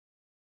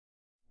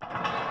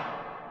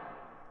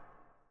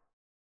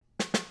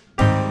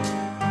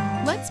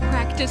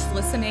practice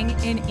listening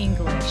in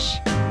English.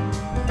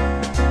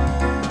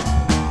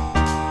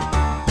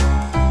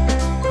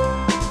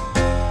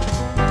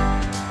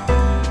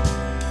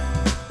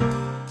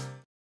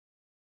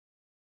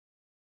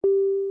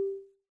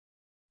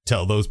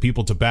 Tell those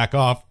people to back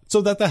off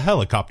so that the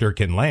helicopter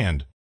can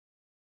land.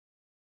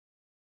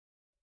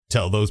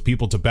 Tell those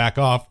people to back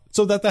off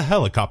so that the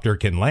helicopter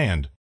can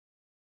land.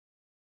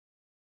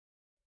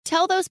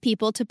 Tell those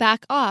people to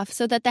back off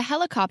so that the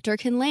helicopter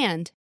can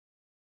land.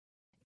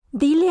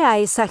 Dile a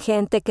esa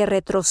gente que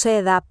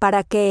retroceda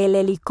para que el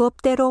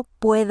helicóptero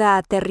pueda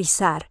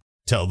aterrizar.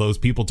 Tell those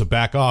people to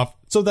back off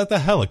so that the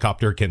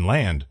helicopter can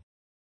land.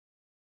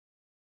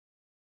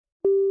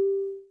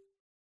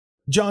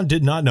 John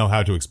did not know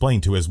how to explain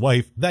to his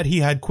wife that he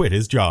had quit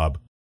his job.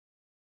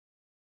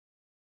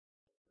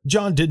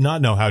 John did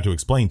not know how to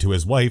explain to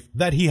his wife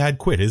that he had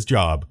quit his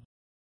job.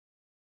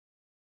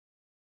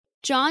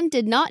 John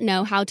did not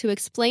know how to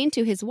explain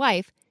to his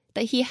wife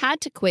that he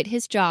had to quit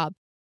his job.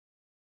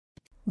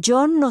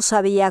 John no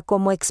sabía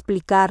cómo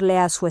explicarle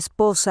a su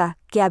esposa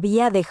que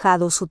había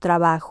dejado su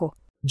trabajo.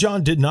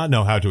 John did not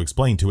know how to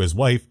explain to his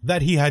wife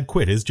that he had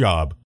quit his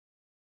job.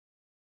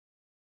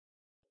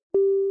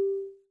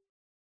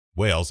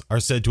 Whales are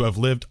said to have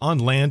lived on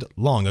land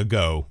long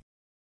ago.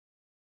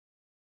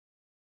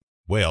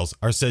 Whales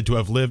are said to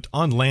have lived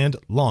on land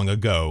long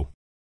ago.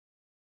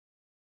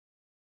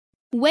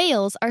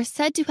 Whales are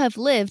said to have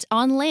lived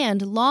on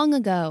land long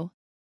ago.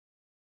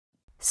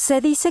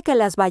 Se dice que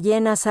las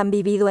ballenas han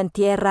vivido en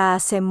tierra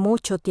hace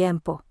mucho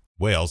tiempo.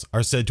 Whales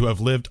are said to have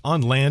lived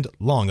on land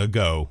long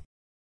ago.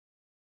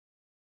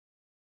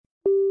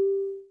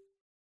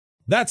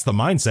 That's the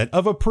mindset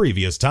of a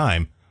previous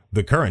time.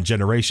 The current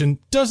generation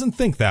doesn't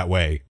think that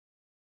way.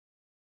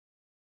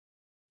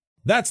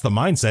 That's the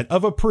mindset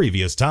of a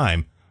previous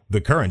time.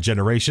 The current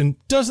generation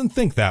doesn't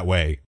think that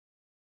way.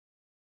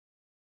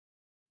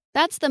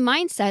 That's the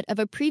mindset of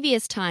a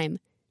previous time.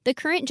 The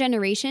current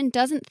generation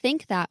doesn't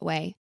think that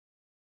way.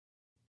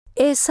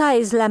 Esa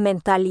es la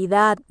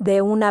mentalidad de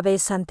una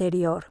vez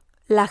anterior.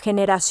 La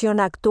generación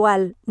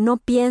actual no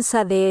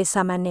piensa de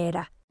esa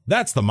manera.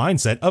 That's the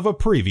mindset of a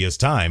previous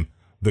time.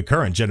 The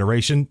current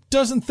generation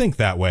doesn't think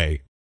that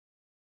way.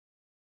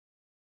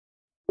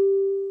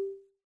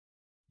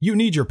 You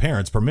need your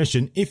parents'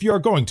 permission if you are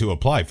going to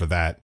apply for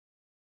that.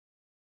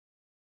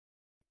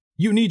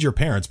 You need your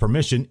parents'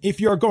 permission if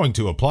you are going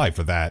to apply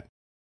for that.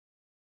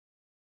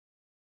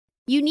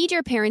 You need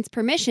your parents'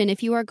 permission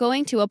if you are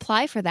going to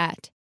apply for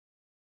that.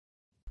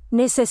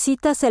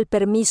 Necesitas el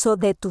permiso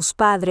de tus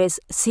padres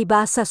si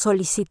vas a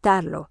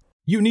solicitarlo.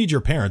 You need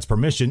your parents'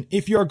 permission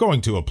if you are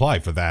going to apply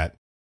for that.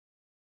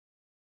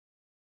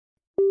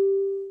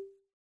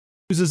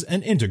 Uses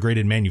an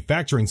integrated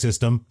manufacturing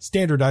system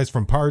standardized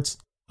from parts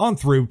on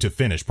through to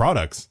finished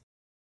products.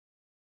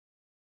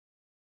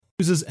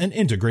 Uses an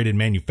integrated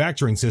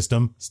manufacturing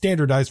system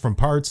standardized from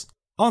parts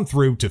on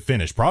through to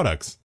finished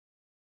products.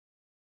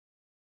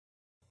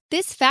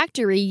 This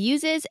factory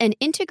uses an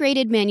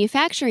integrated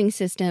manufacturing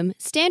system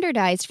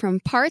standardized from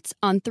parts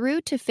on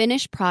through to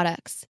finished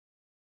products.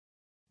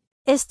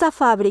 Esta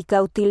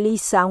fábrica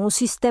utiliza un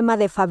sistema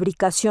de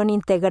fabricación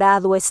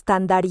integrado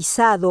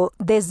estandarizado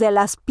desde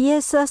las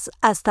piezas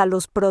hasta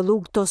los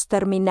productos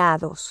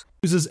terminados.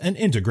 Uses an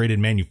integrated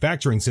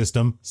manufacturing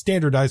system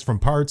standardized from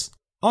parts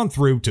on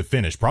through to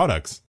finished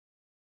products.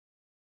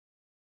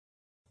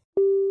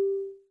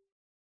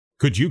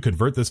 Could you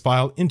convert this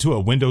file into a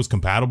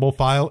Windows-compatible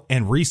file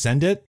and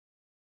resend it?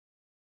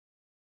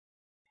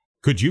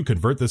 Could you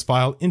convert this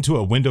file into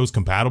a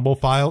Windows-compatible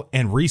file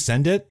and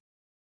resend it?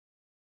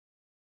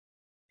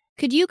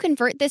 Could you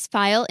convert this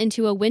file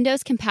into a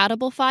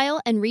Windows-compatible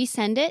file and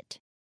resend it?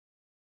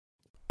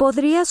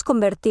 ¿Podrías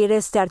convertir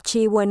este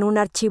archivo en un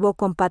archivo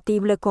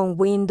compatible con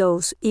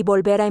Windows y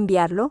volver a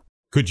enviarlo?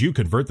 Could you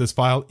convert this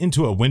file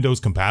into a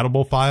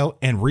Windows-compatible file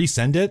and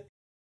resend it?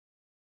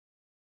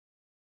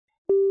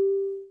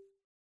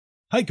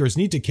 Hikers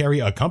need to carry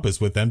a compass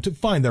with them to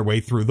find their way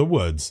through the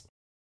woods.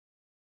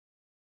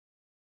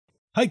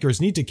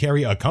 Hikers need to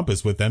carry a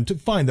compass with them to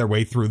find their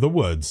way through the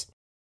woods.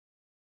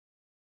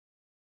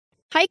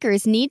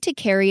 Hikers need to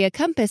carry a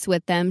compass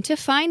with them to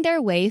find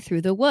their way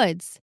through the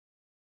woods.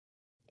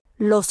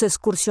 Los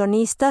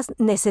excursionistas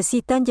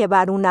necesitan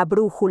llevar una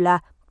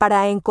brújula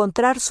para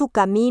encontrar su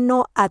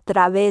camino a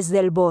través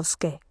del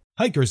bosque.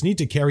 Hikers need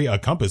to carry a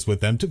compass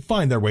with them to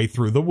find their way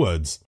through the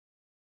woods.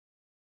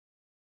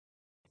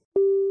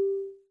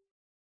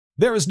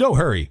 There is no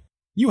hurry.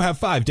 You have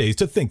 5 days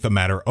to think the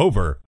matter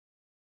over.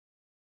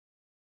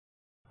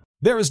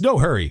 There is no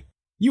hurry.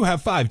 You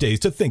have 5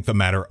 days to think the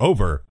matter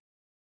over.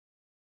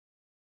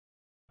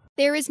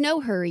 There is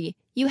no hurry.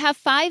 You have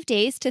 5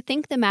 days to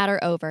think the matter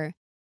over.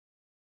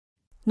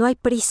 No hay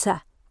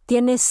prisa.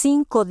 Tienes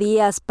 5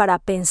 días para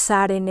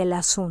pensar en el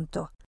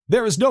asunto.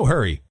 There is no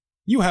hurry.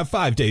 You have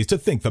 5 days to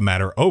think the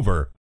matter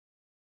over.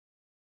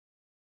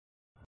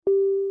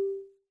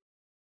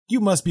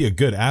 You must be a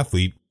good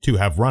athlete to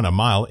have run a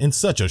mile in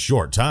such a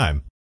short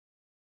time.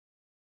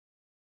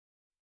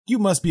 You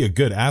must be a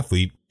good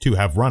athlete to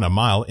have run a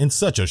mile in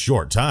such a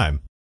short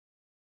time.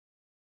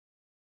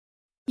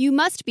 You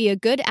must be a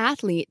good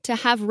athlete to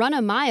have run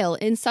a mile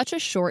in such a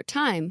short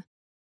time.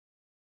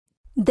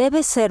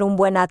 Debes ser un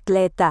buen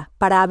atleta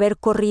para haber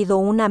corrido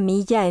una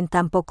milla en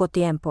tan poco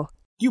tiempo.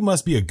 You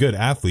must be a good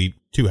athlete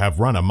to have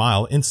run a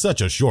mile in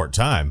such a short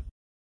time.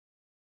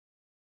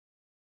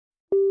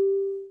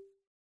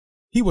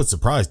 He was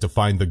surprised to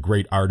find the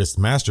great artist's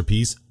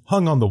masterpiece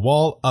hung on the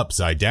wall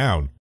upside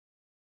down.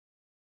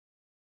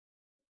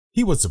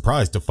 He was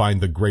surprised to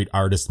find the great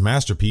artist's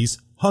masterpiece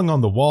hung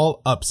on the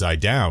wall upside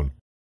down.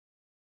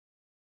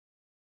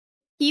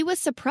 He was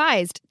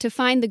surprised to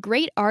find the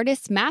great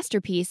artist's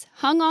masterpiece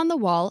hung on the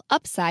wall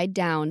upside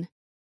down.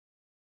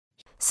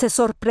 Se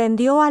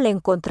sorprendió al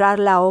encontrar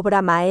la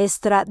obra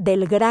maestra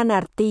del gran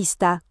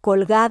artista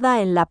colgada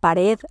en la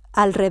pared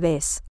al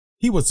revés.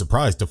 He was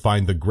surprised to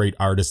find the great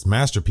artist's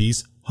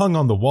masterpiece hung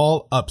on the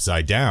wall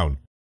upside down.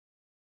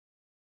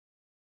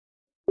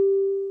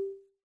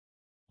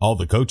 All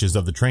the coaches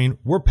of the train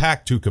were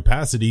packed to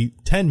capacity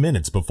 10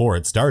 minutes before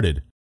it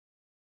started.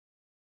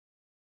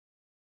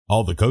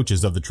 All the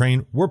coaches of the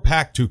train were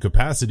packed to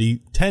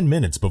capacity 10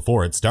 minutes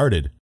before it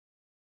started.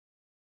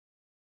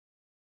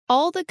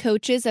 All the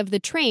coaches of the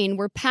train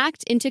were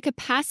packed into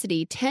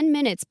capacity 10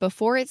 minutes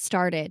before it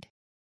started.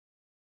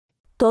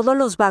 Todos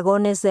los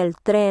vagones del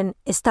tren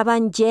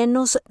estaban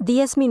llenos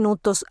 10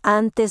 minutos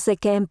antes de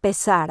que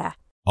empezara.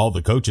 All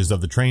the coaches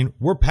of the train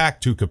were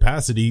packed to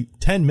capacity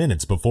 10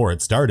 minutes before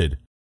it started.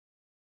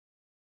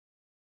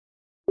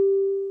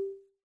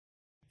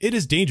 It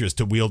is dangerous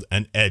to wield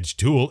an edged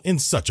tool in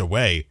such a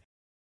way.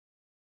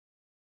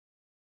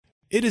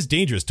 It is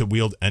dangerous to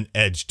wield an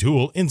edged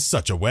tool in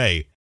such a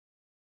way.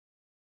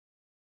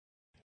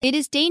 It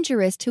is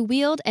dangerous to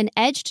wield an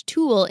edged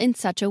tool in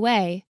such a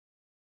way.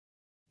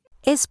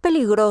 Es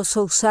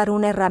peligroso usar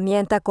una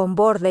herramienta con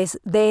bordes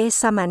de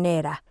esa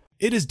manera.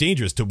 It is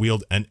dangerous to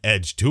wield an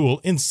edged tool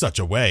in such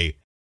a way.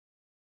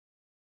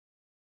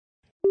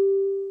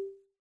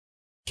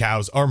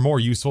 Cows are more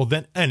useful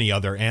than any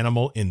other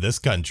animal in this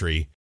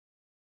country.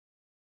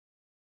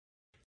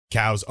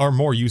 Cows are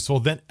more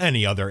useful than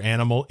any other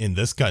animal in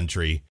this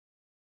country.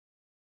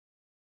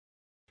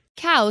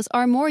 Cows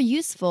are more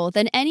useful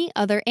than any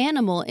other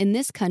animal in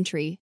this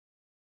country.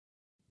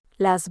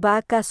 Las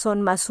vacas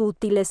son más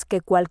útiles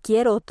que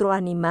cualquier otro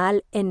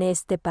animal en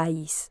este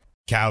país.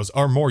 Cows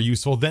are more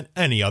useful than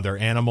any other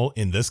animal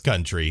in this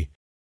country.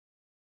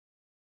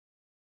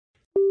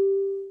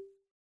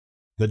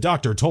 The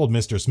doctor told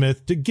Mr.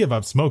 Smith to give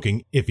up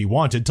smoking if he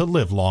wanted to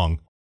live long.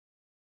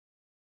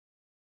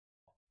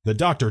 The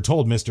doctor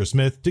told Mr.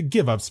 Smith to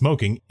give up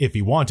smoking if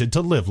he wanted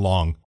to live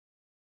long.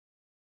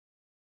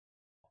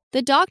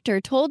 The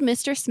doctor told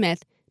Mr.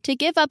 Smith to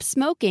give up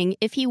smoking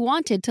if he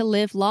wanted to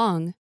live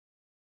long.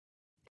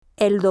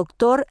 El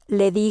doctor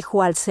le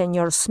dijo al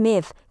señor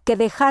Smith que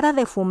dejara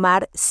de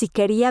fumar si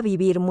quería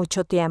vivir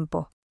mucho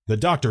tiempo. The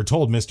doctor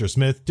told Mr.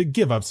 Smith to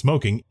give up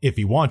smoking if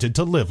he wanted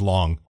to live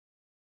long.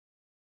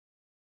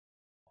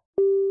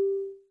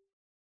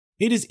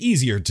 It is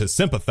easier to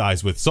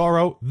sympathize with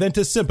sorrow than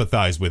to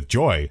sympathize with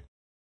joy.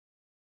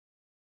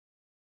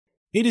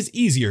 It is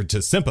easier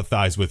to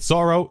sympathize with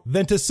sorrow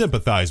than to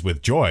sympathize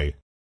with joy.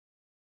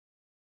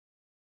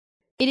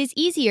 It is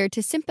easier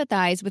to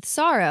sympathize with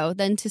sorrow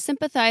than to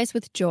sympathize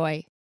with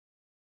joy.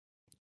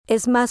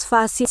 Es más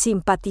fácil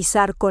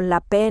simpatizar con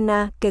la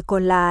pena que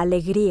con la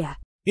alegría.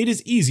 It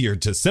is easier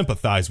to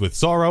sympathize with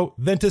sorrow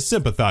than to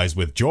sympathize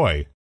with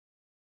joy.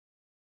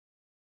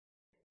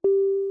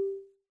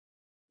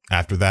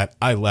 After that,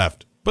 I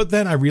left, but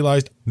then I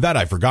realized that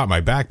I forgot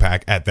my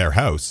backpack at their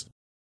house.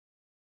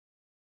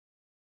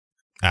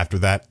 After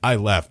that, I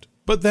left,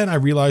 but then I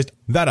realized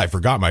that I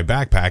forgot my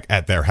backpack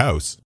at their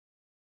house.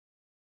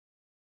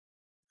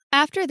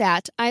 After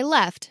that, I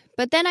left,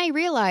 but then I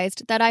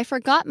realized that I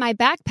forgot my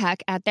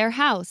backpack at their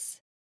house.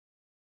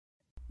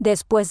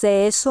 Después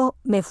de eso,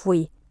 me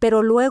fui,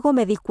 pero luego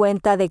me di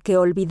cuenta de que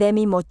olvidé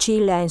mi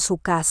mochila en su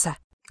casa.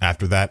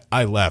 After that,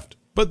 I left,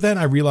 but then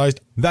I realized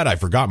that I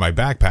forgot my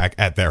backpack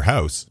at their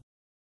house.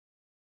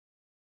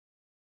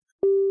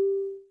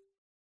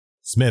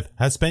 Smith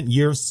has spent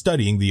years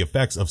studying the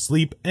effects of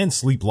sleep and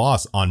sleep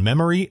loss on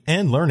memory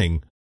and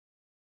learning.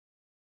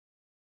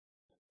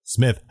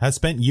 Smith has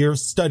spent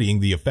years studying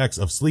the effects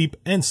of sleep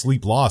and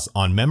sleep loss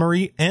on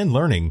memory and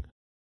learning.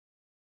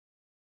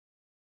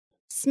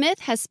 Smith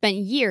has spent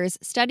years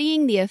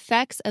studying the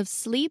effects of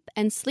sleep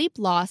and sleep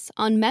loss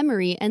on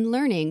memory and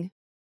learning.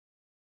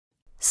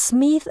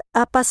 Smith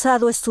ha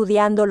pasado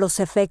estudiando los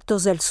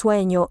efectos del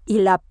sueño y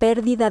la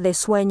pérdida de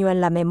sueño en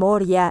la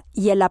memoria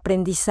y el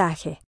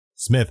aprendizaje.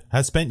 Smith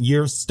has spent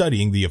years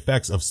studying the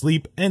effects of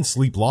sleep and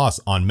sleep loss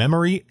on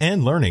memory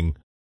and learning.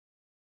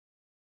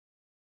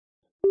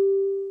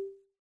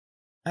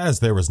 As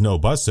there was no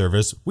bus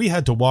service, we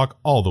had to walk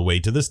all the way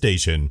to the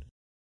station.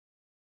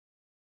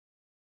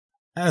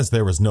 As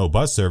there was no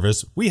bus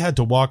service, we had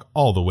to walk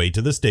all the way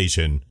to the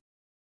station.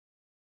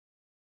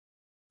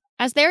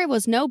 As there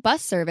was no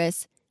bus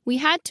service, we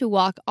had to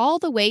walk all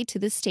the way to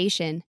the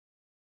station.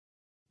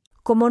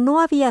 Como no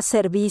había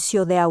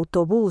servicio de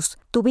autobús,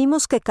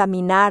 tuvimos que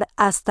caminar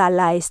hasta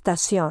la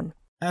estación.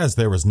 As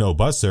there was no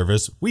bus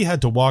service, we had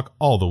to walk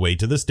all the way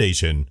to the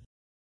station.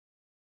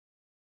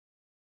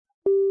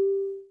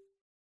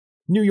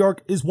 New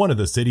York is one of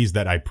the cities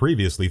that I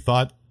previously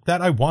thought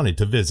that I wanted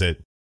to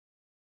visit.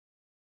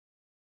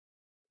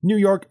 New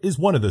York is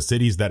one of the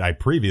cities that I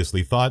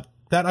previously thought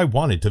that I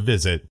wanted to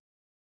visit.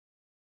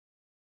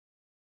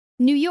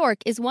 New York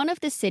is one of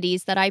the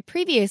cities that I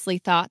previously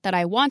thought that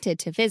I wanted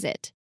to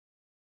visit.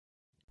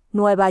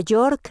 Nueva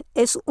York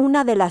es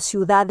una de las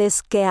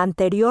ciudades que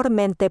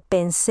anteriormente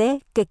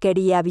pensé que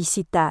quería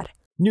visitar.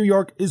 New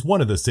York is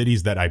one of the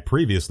cities that I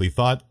previously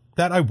thought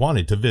that I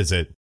wanted to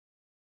visit.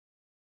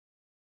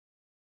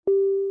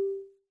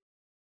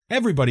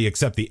 Everybody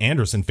except the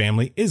Anderson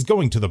family is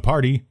going to the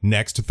party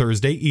next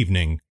Thursday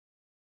evening.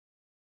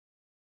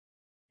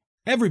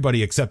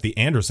 Everybody except the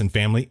Anderson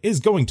family is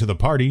going to the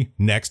party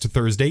next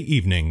Thursday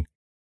evening.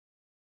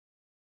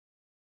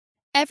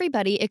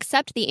 Everybody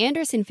except the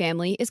Anderson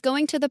family is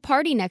going to the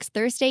party next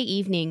Thursday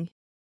evening.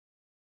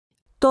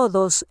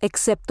 Todos,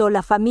 excepto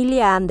la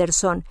familia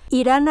Anderson,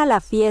 irán a la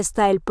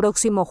fiesta el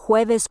próximo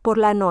jueves por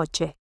la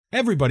noche.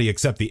 Everybody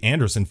except the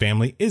Anderson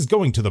family is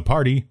going to the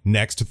party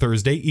next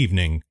Thursday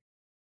evening.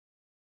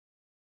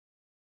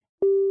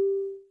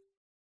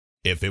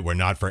 If it were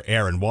not for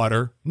air and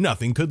water,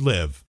 nothing could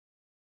live.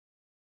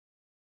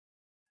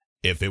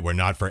 If it were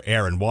not for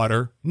air and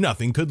water,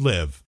 nothing could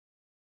live.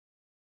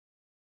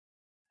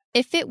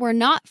 If it were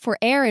not for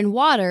air and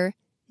water,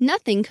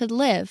 nothing could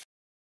live.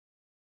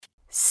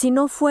 Si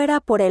no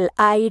fuera por el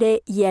aire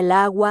y el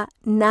agua,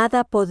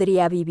 nada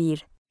podría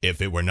vivir.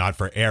 If it were not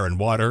for air and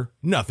water,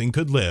 nothing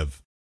could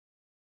live.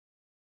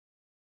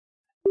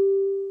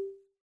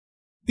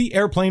 The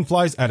airplane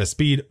flies at a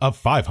speed of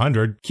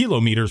 500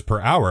 kilometers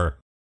per hour.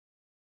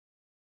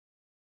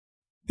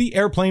 The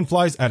airplane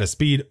flies at a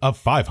speed of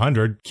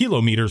 500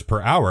 kilometers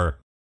per hour.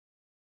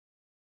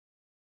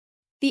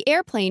 The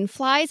airplane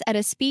flies at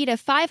a speed of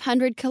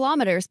 500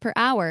 kilometers per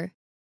hour.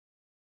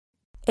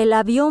 El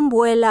avión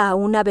vuela a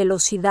una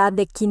velocidad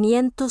de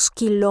 500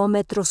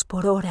 kilómetros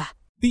por hora.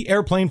 The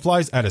airplane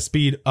flies at a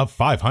speed of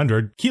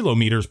 500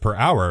 kilometers per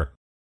hour.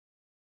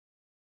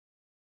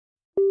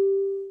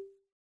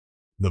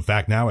 The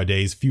fact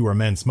nowadays fewer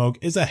men smoke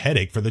is a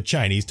headache for the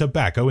Chinese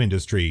tobacco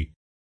industry.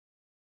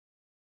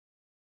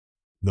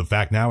 The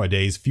fact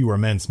nowadays fewer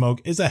men smoke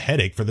is a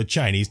headache for the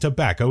Chinese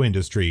tobacco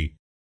industry.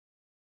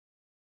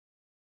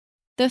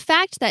 The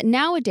fact that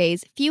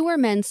nowadays fewer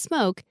men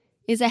smoke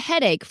is a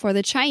headache for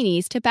the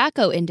Chinese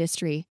tobacco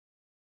industry.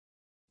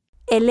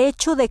 El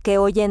hecho de que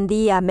hoy en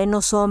día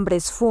menos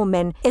hombres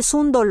fumen es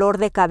un dolor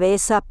de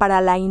cabeza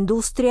para la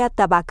industria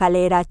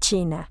tabacalera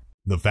china.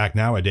 The fact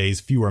nowadays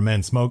fewer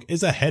men smoke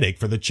is a headache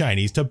for the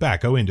Chinese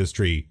tobacco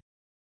industry.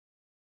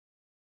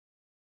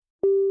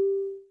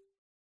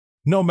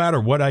 No matter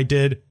what I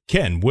did,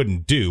 Ken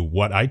wouldn't do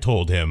what I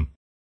told him.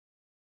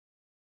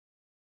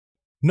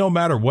 No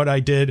matter what I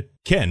did,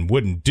 Ken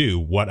wouldn't do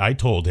what I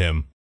told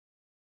him.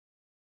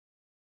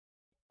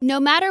 No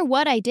matter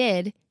what I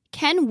did,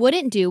 Ken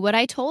wouldn't do what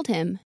I told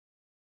him.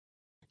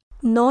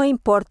 No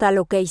importa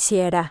lo que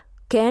hiciera,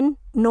 Ken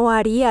no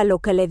haría lo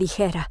que le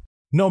dijera.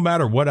 No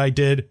matter what I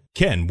did,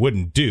 Ken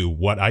wouldn't do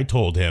what I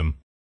told him.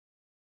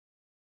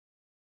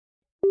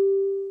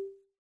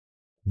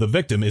 The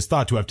victim is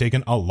thought to have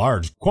taken a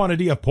large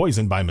quantity of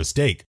poison by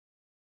mistake.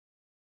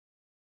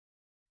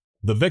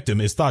 The victim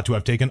is thought to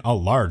have taken a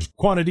large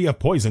quantity of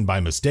poison by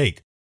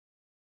mistake.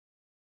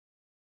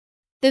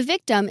 The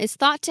victim is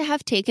thought to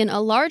have taken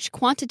a large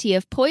quantity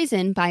of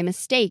poison by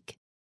mistake.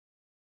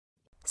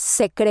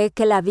 Se cree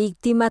que la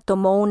víctima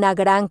tomó una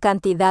gran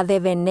cantidad de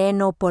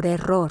veneno por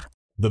error.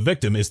 The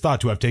victim is thought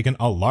to have taken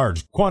a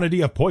large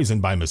quantity of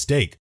poison by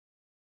mistake.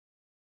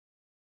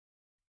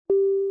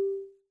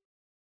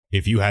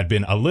 If you had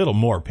been a little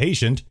more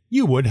patient,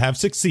 you would have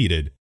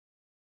succeeded.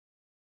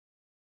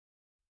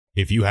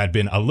 If you had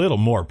been a little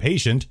more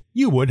patient,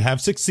 you would have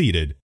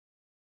succeeded.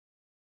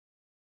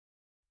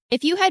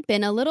 If you had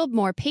been a little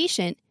more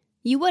patient,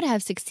 you would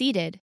have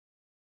succeeded.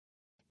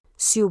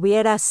 Si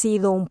hubieras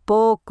sido un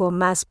poco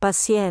más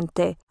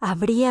paciente,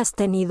 habrías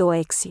tenido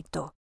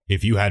éxito.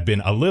 If you had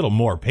been a little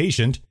more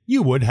patient,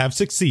 you would have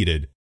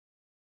succeeded.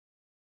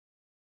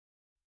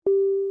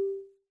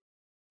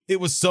 It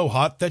was so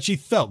hot that she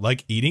felt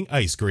like eating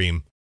ice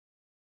cream.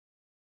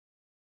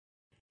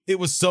 It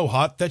was so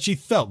hot that she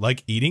felt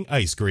like eating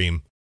ice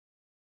cream.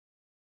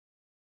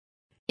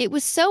 It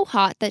was so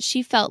hot that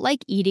she felt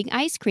like eating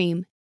ice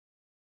cream.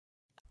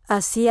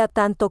 Hacía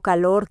tanto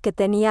calor que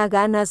tenía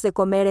ganas de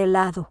comer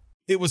helado.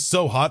 It was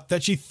so hot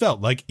that she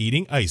felt like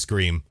eating ice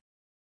cream.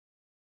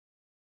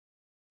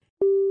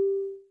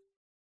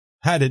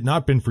 Had it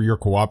not been for your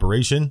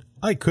cooperation,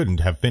 I couldn't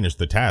have finished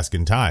the task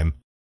in time.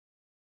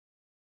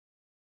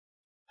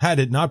 Had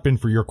it not been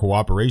for your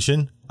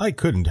cooperation, I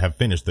couldn't have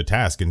finished the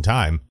task in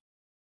time.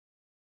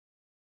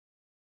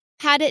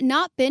 Had it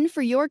not been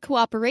for your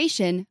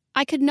cooperation,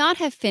 I could not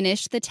have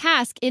finished the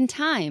task in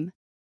time.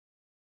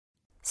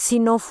 Si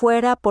no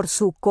fuera por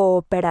su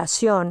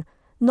cooperación,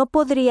 no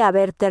podría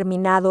haber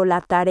terminado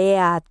la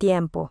tarea a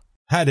tiempo.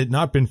 Had it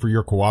not been for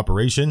your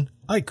cooperation,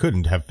 I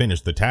couldn't have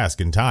finished the task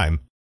in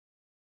time.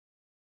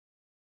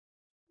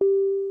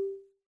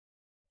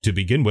 To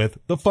begin with,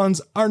 the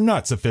funds are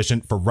not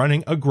sufficient for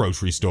running a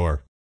grocery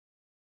store.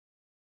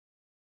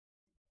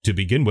 To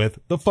begin with,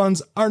 the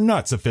funds are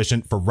not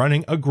sufficient for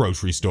running a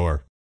grocery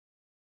store.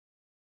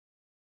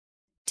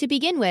 To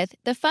begin with,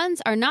 the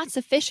funds are not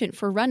sufficient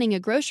for running a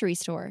grocery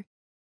store.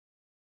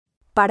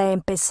 Para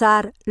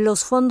empezar,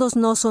 los fondos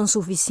no son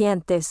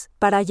suficientes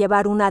para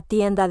llevar una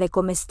tienda de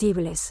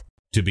comestibles.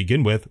 To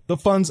begin with, the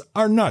funds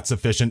are not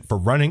sufficient for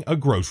running a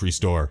grocery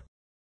store.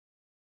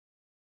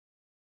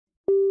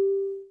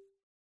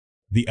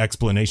 The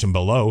explanation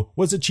below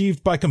was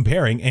achieved by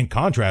comparing and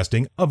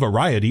contrasting a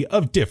variety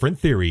of different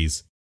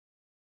theories.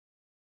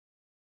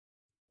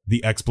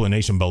 The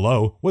explanation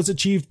below was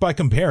achieved by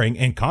comparing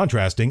and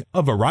contrasting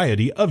a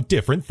variety of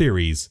different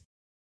theories.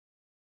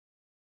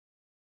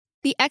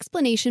 The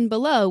explanation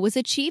below was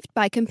achieved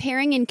by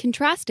comparing and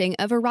contrasting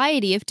a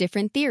variety of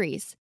different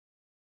theories.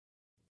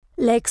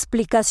 La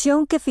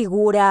explicación que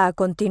figura a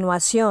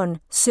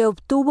continuación se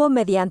obtuvo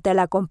mediante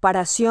la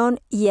comparación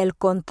y el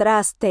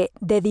contraste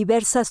de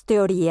diversas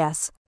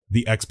teorías.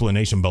 The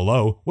explanation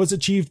below was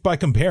achieved by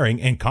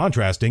comparing and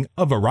contrasting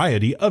a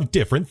variety of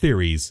different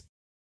theories.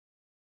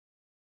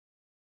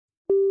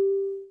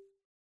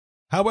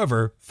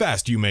 However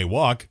fast you may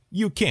walk,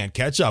 you can't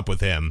catch up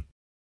with him.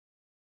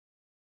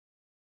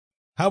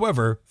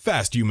 However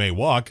fast you may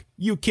walk,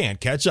 you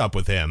can't catch up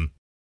with him.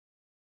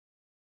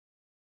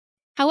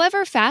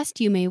 However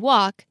fast you may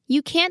walk,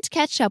 you can't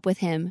catch up with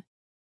him.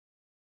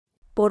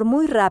 Por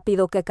muy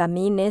rápido que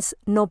camines,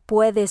 no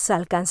puedes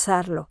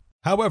alcanzarlo.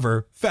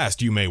 However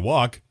fast you may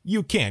walk,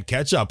 you can't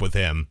catch up with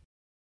him.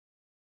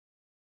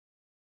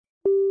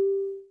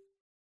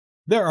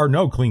 There are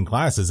no clean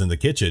glasses in the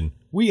kitchen.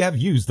 We have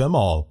used them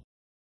all.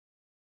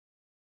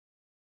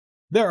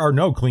 There are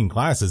no clean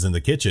glasses in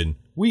the kitchen.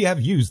 We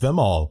have used them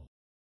all.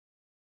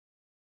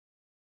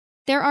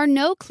 There are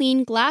no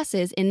clean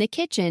glasses in the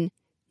kitchen.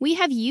 We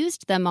have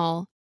used them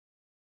all.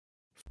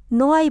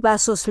 No hay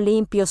vasos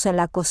limpios en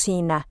la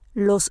cocina.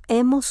 Los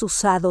hemos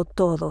usado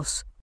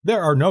todos.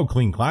 There are no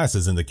clean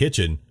glasses in the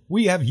kitchen.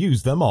 We have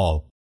used them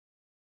all.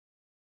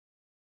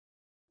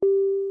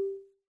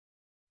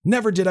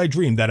 Never did I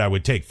dream that I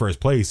would take first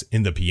place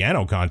in the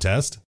piano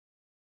contest.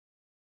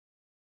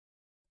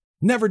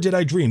 Never did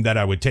I dream that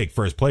I would take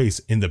first place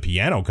in the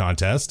piano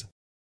contest.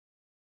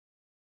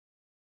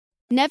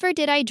 Never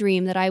did I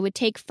dream that I would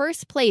take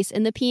first place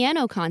in the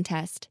piano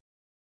contest.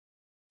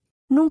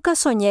 Nunca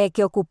soñé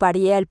que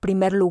ocuparía el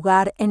primer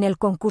lugar en el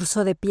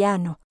concurso de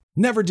piano.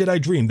 Never did I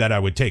dream that I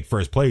would take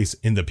first place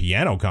in the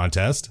piano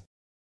contest.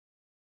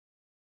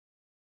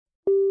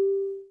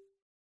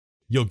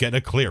 You'll get a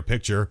clear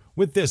picture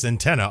with this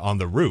antenna on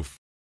the roof.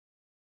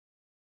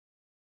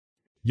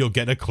 You'll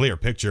get a clear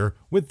picture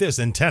with this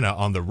antenna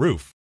on the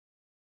roof.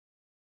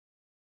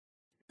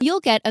 You'll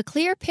get a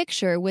clear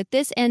picture with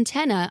this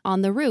antenna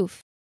on the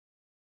roof.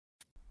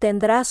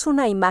 ¿Tendrás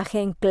una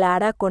imagen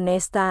clara con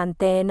esta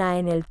antena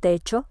en el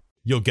techo?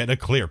 You'll get a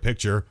clear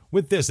picture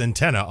with this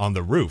antenna on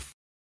the roof.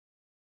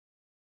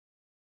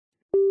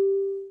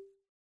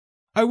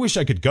 I wish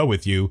I could go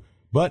with you,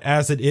 but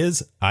as it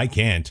is, I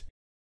can't.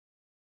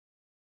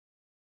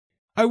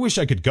 I wish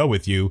I could go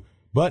with you,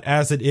 but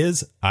as it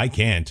is, I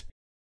can't.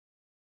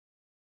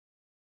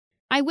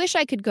 I wish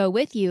I could go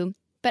with you,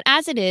 but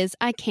as it is,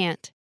 I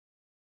can't.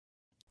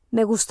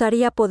 Me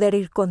gustaría poder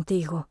ir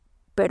contigo,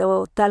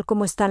 pero tal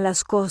como están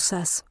las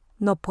cosas,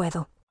 no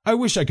puedo. I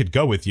wish I could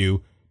go with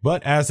you,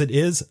 but as it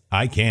is,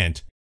 I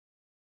can't.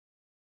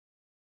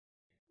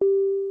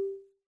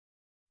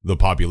 The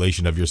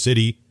population of your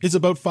city is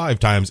about 5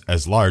 times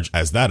as large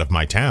as that of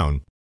my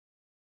town.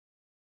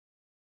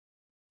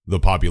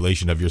 The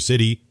population of your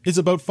city is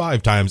about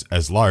 5 times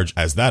as large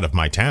as that of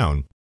my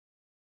town.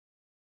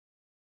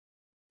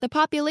 The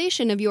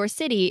population of your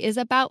city is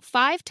about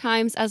 5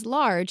 times as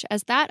large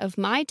as that of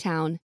my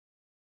town.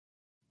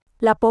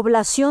 La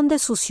población de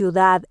su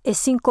ciudad es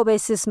 5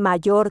 veces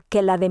mayor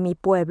que la de mi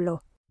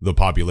pueblo. The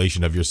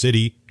population of your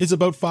city is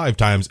about 5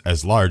 times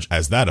as large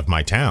as that of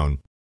my town.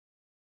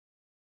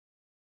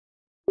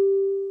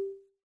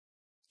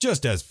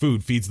 Just as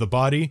food feeds the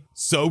body,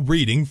 so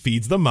reading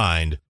feeds the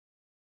mind.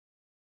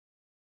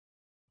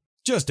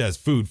 Just as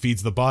food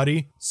feeds the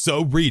body,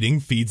 so reading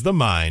feeds the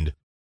mind.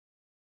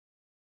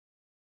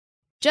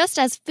 Just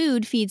as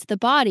food feeds the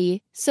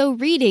body, so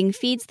reading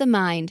feeds the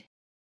mind.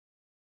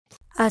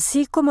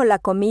 Así como la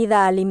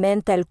comida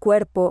alimenta el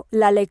cuerpo,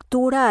 la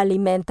lectura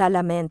alimenta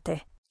la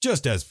mente.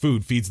 Just as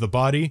food feeds the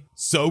body,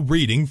 so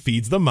reading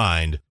feeds the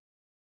mind.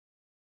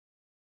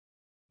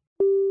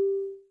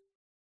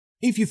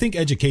 If you think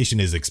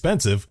education is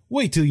expensive,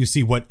 wait till you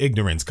see what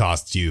ignorance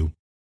costs you.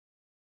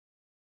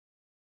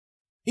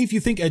 If you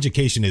think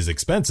education is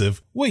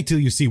expensive, wait till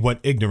you see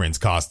what ignorance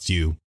costs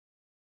you.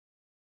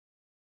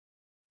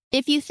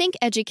 If you think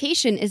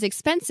education is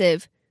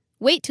expensive,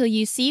 wait till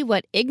you see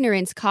what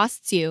ignorance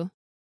costs you.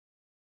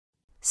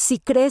 Si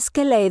crees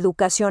que la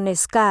educación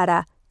es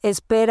cara,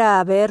 espera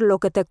a ver lo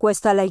que te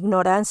cuesta la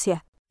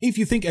ignorancia. If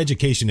you think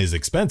education is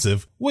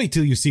expensive, wait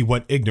till you see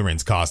what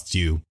ignorance costs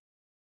you.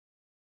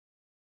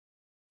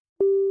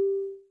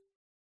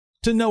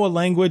 To know a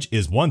language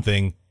is one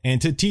thing,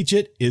 and to teach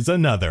it is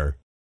another.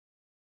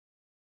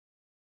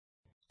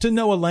 To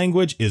know a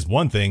language is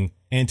one thing,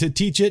 and to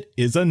teach it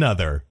is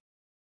another.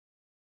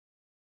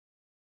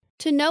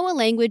 To know a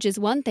language is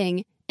one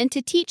thing, and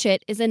to teach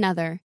it is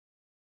another.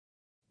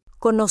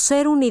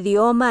 Conocer un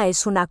idioma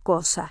es una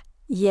cosa,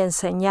 y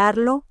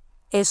enseñarlo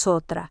es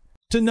otra.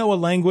 To know a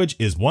language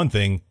is one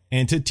thing,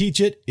 and to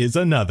teach it is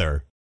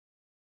another.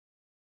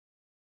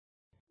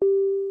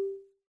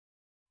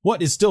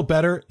 What is still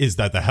better is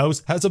that the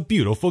house has a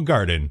beautiful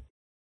garden.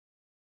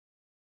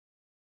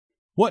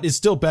 What is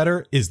still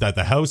better is that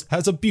the house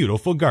has a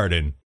beautiful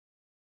garden.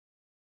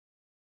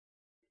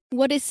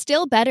 What is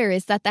still better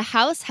is that the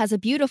house has a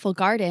beautiful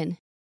garden.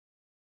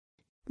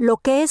 Lo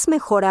que es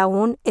mejor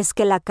aún es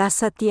que la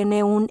casa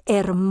tiene un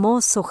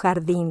hermoso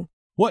jardín.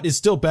 What is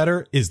still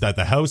better is that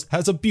the house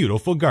has a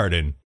beautiful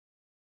garden.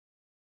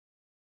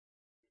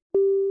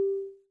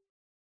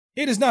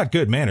 It is not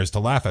good manners to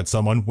laugh at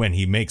someone when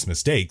he makes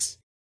mistakes.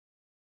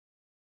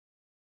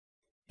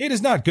 It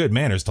is not good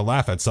manners to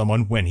laugh at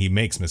someone when he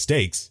makes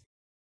mistakes.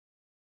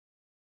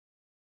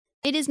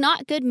 It is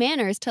not good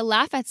manners to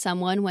laugh at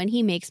someone when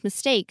he makes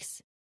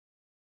mistakes.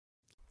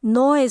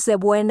 No es de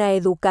buena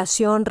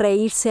educación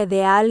reírse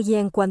de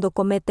alguien cuando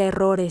comete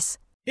errores.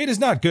 It is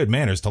not good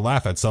manners to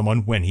laugh at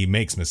someone when he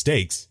makes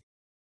mistakes.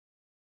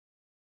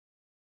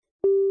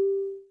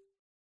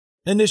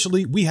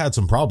 Initially, we had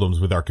some problems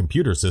with our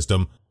computer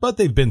system, but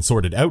they've been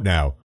sorted out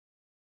now.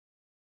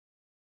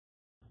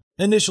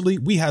 Initially,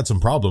 we had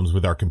some problems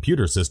with our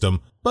computer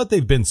system, but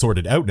they've been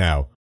sorted out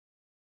now.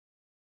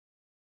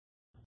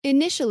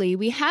 Initially,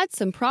 we had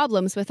some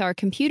problems with our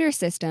computer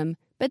system,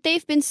 but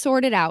they've been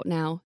sorted out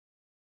now.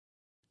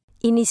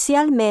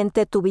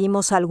 Inicialmente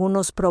tuvimos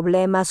algunos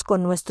problemas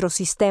con nuestro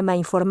sistema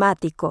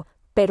informático,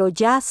 pero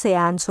ya se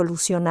han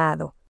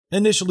solucionado.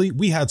 Initially,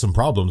 we had some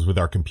problems with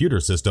our computer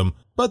system,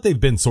 but they've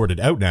been sorted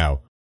out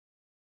now.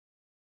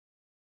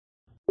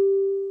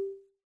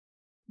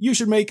 You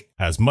should make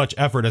as much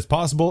effort as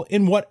possible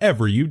in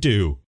whatever you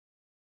do.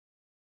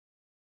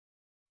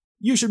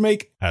 You should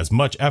make as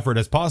much effort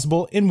as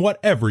possible in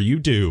whatever you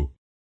do.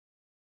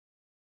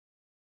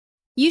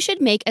 You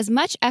should make as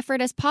much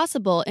effort as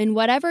possible in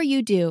whatever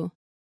you do.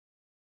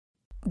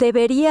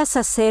 Deberías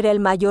hacer el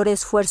mayor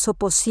esfuerzo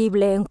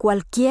posible en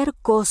cualquier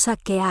cosa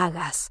que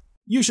hagas.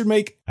 You should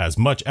make as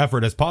much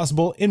effort as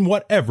possible in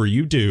whatever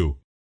you do.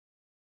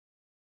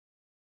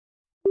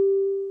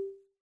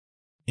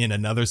 In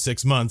another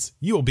 6 months,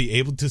 you will be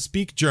able to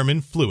speak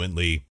German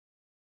fluently.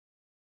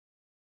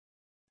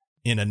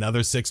 In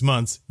another 6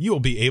 months, you will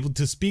be able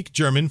to speak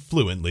German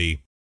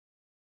fluently.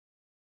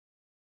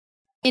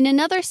 In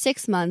another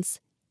 6 months,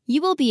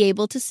 you will be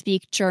able to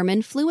speak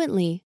German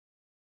fluently.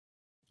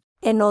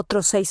 En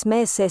otros 6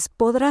 meses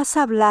podrás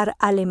hablar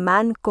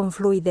alemán con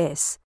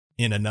fluidez.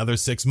 In another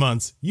 6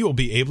 months, you will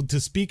be able to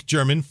speak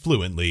German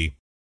fluently.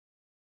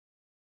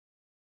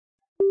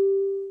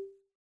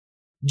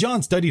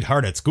 John studied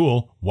hard at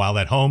school, while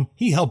at home,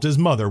 he helped his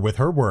mother with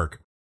her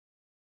work.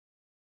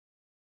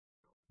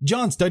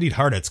 John studied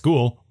hard at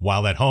school,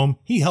 while at home,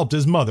 he helped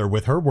his mother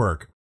with her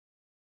work.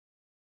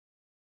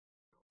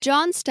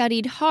 John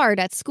studied hard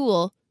at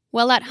school,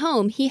 while at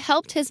home he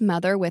helped his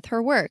mother with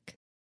her work.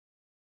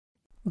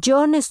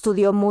 John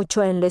estudió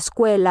mucho en la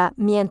escuela,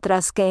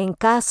 mientras que en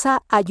casa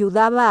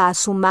ayudaba a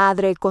su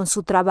madre con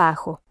su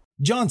trabajo.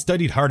 John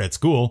studied hard at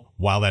school,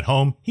 while at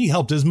home, he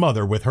helped his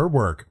mother with her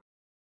work.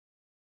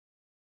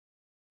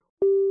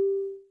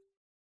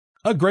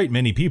 A great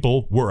many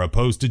people were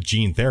opposed to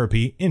gene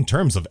therapy in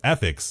terms of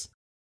ethics.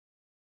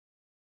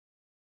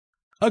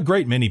 A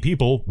great many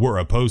people were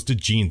opposed to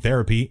gene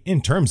therapy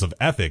in terms of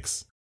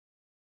ethics.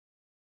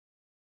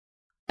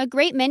 A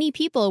great many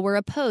people were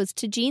opposed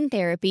to gene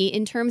therapy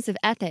in terms of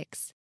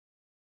ethics.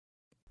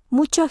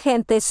 Mucha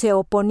gente se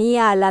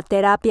oponía a la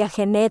terapia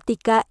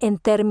genética en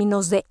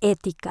términos de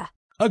ética.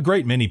 A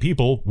great many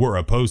people were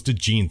opposed to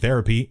gene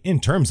therapy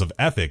in terms of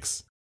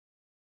ethics.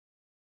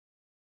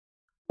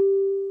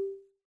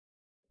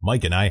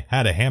 Mike and I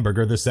had a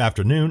hamburger this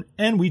afternoon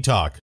and we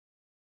talk.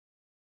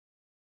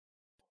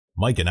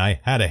 Mike and I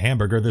had a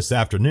hamburger this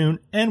afternoon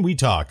and we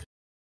talk.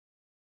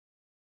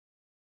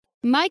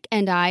 Mike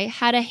and I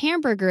had a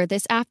hamburger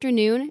this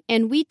afternoon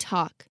and we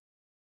talk.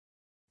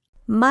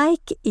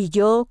 Mike y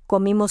yo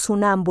comimos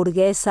una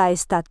hamburguesa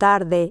esta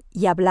tarde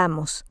y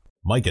hablamos.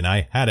 Mike and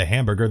I had a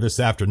hamburger this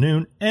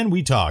afternoon and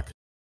we talk.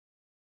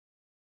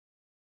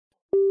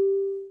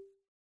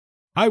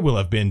 I will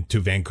have been to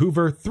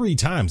Vancouver 3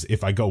 times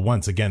if I go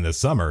once again this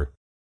summer.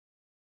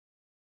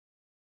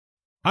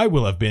 I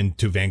will have been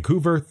to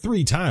Vancouver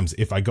 3 times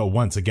if I go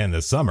once again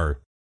this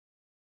summer.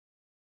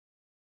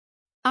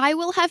 I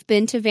will have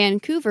been to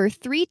Vancouver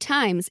 3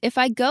 times if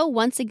I go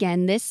once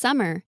again this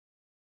summer.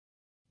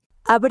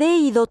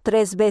 Habré ido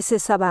 3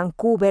 veces a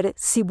Vancouver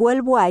si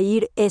vuelvo a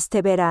ir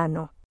este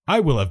verano. I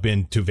will have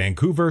been to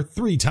Vancouver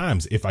 3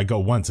 times if I go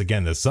once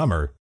again this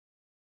summer.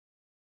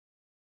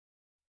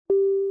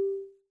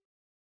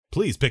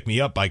 Please pick me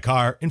up by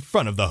car in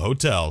front of the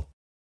hotel.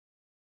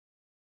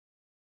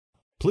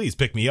 Please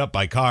pick me up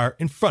by car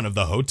in front of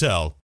the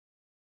hotel.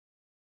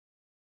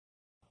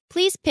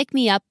 Please pick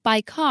me up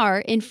by car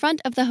in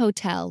front of the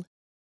hotel.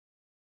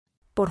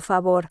 Por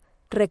favor,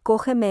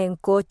 recógeme en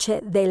coche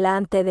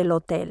delante del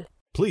hotel.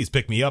 Please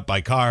pick me up by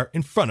car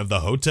in front of the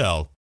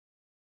hotel.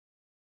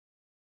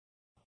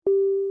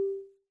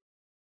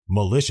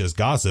 Malicious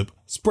gossip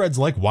spreads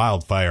like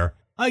wildfire.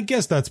 I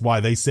guess that's why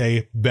they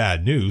say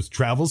bad news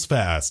travels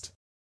fast.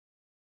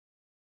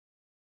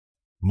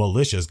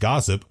 Malicious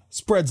gossip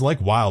spreads like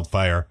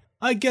wildfire.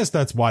 I guess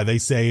that's why they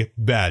say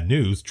bad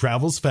news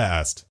travels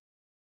fast.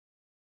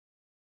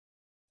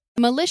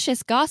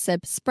 Malicious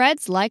gossip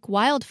spreads like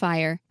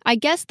wildfire. I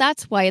guess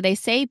that's why they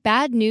say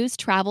bad news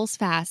travels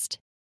fast.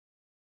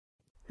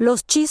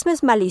 Los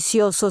chismes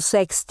maliciosos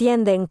se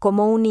extienden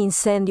como un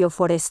incendio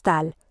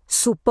forestal.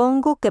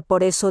 Supongo que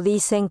por eso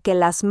dicen que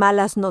las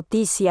malas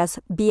noticias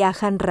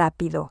viajan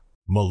rápido.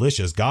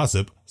 Malicious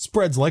gossip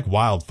spreads like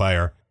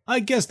wildfire. I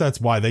guess that's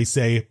why they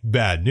say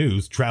bad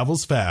news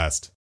travels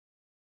fast.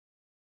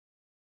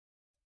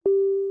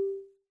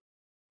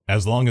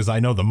 As long as I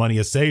know the money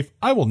is safe,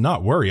 I will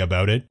not worry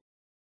about it.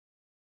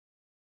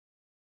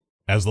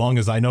 As long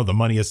as I know the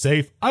money is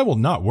safe, I will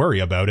not worry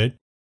about it.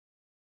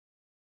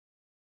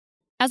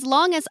 As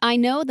long as I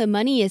know the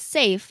money is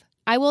safe,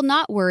 I will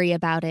not worry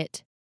about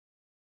it.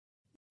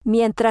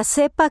 Mientras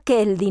sepa que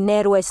el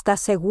dinero está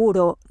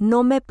seguro,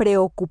 no me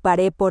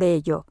preocuparé por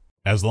ello.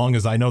 As long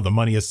as I know the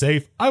money is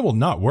safe, I will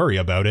not worry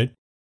about it.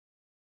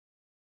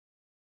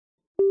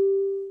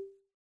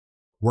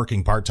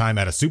 Working part-time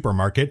at a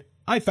supermarket,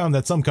 I found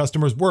that some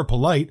customers were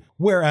polite,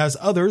 whereas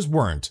others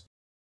weren't.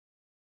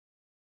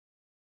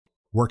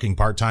 Working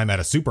part-time at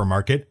a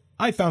supermarket,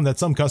 I found that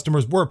some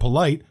customers were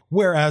polite,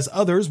 whereas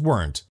others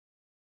weren't.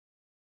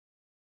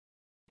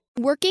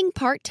 Working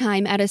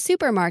part-time at a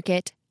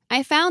supermarket,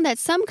 I found that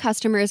some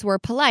customers were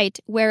polite,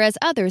 whereas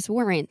others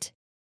weren't.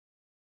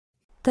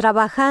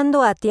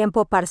 Trabajando a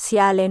tiempo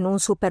parcial en un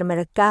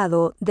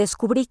supermercado,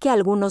 descubrí que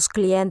algunos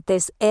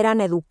clientes eran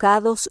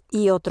educados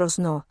y otros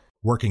no.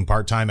 Working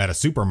part-time at a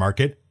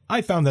supermarket,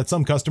 I found that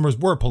some customers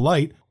were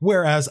polite,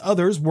 whereas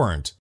others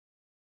weren't.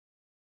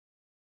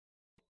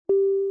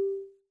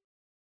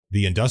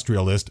 The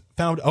industrialist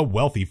found a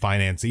wealthy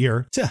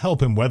financier to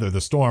help him weather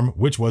the storm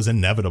which was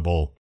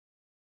inevitable.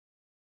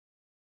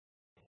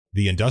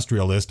 The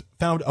industrialist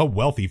found a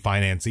wealthy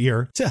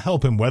financier to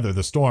help him weather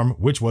the storm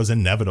which was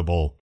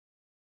inevitable.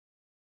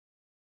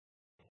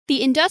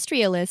 The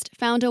industrialist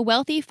found a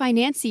wealthy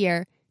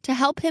financier to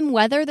help him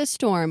weather the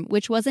storm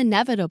which was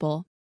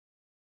inevitable.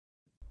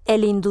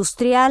 El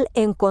industrial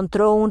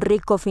encontró un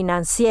rico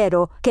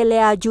financiero que le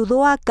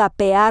ayudó a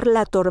capear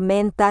la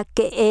tormenta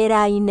que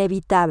era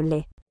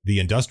inevitable. The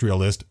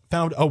industrialist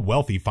found a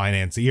wealthy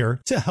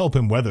financier to help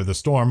him weather the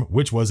storm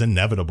which was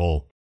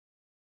inevitable.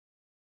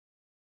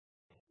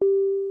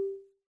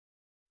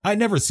 I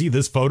never see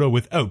this photo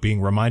without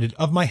being reminded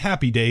of my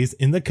happy days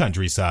in the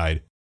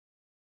countryside.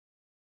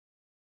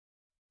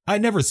 I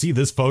never see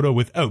this photo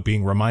without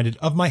being reminded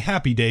of my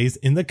happy days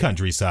in the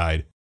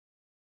countryside.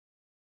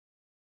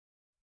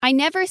 I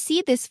never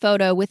see this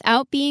photo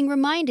without being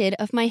reminded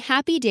of my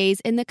happy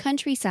days in the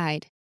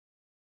countryside.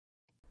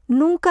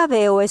 Nunca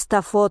veo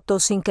esta foto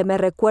sin que me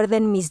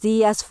recuerden mis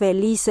días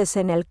felices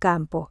en el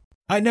campo.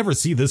 I never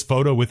see this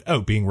photo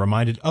without being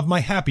reminded of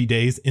my happy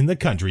days in the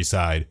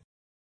countryside.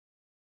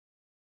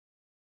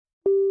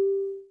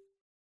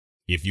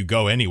 If you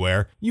go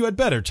anywhere, you had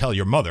better tell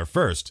your mother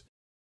first.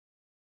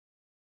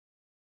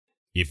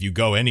 If you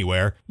go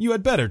anywhere, you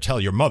had better tell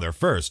your mother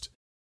first.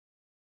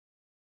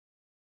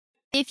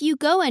 If you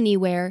go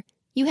anywhere,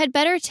 you had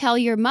better tell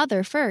your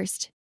mother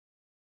first.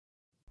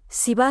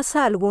 Si vas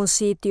a algún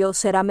sitio,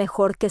 será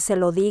mejor que se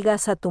lo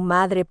digas a tu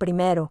madre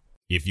primero.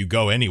 If you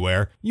go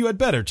anywhere, you had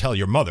better tell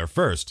your mother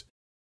first.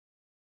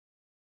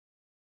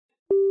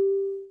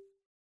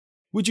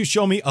 Would you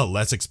show me a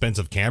less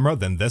expensive camera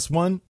than this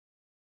one?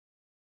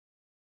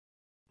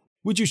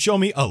 Would you show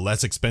me a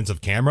less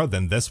expensive camera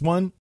than this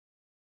one?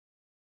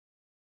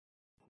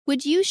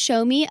 Would you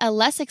show me a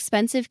less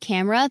expensive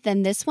camera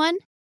than this one?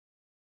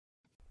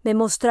 ¿Me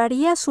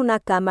mostrarías una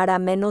cámara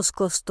menos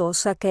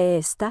costosa que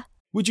esta?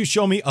 Would you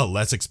show me a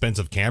less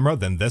expensive camera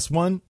than this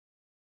one?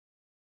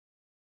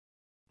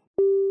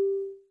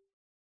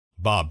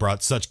 Bob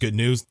brought such good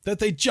news that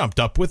they jumped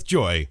up with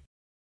joy.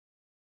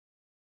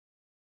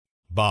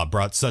 Bob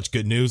brought such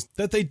good news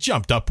that they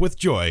jumped up with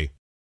joy.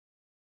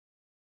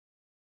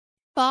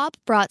 Bob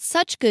brought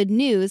such good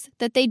news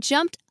that they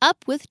jumped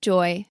up with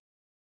joy.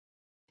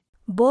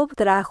 Bob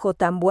trajo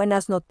tan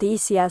buenas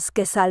noticias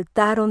que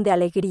saltaron de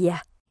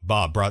alegría.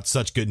 Bob brought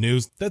such good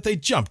news that they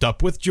jumped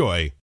up with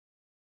joy.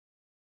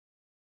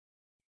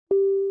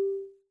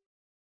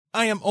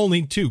 I am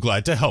only too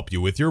glad to help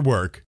you with your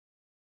work.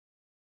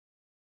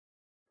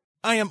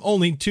 I am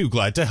only too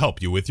glad to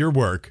help you with your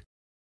work.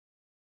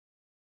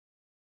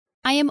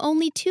 I am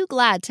only too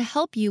glad to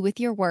help you with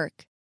your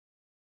work.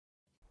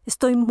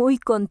 Estoy muy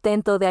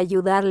contento de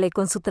ayudarle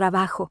con su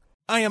trabajo.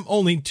 I am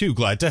only too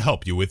glad to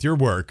help you with your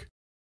work.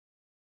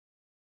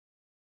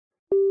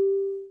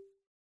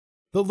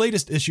 The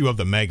latest issue of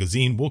the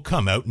magazine will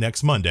come out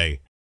next Monday.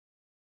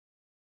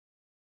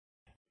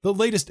 The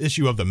latest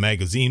issue of the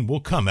magazine will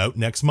come out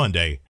next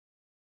Monday.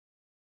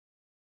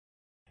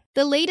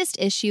 The latest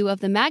issue of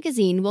the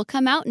magazine will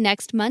come out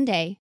next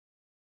Monday.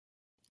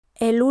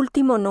 El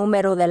último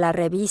número de la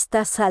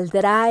revista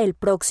saldrá el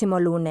próximo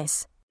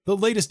lunes. The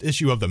latest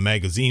issue of the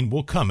magazine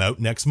will come out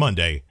next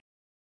Monday.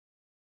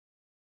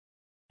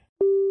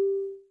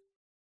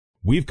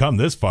 We've come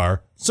this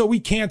far, so we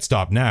can't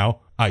stop now.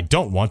 I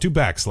don't want to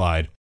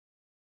backslide.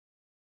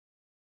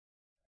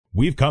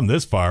 We've come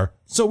this far,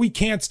 so we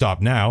can't stop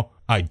now.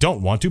 I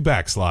don't want to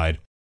backslide.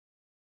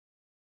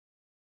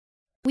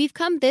 We've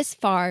come this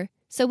far,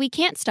 so we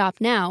can't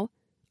stop now.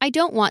 I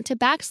don't want to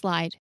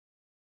backslide.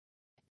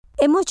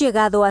 Hemos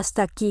llegado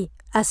hasta aquí,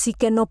 así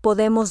que no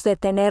podemos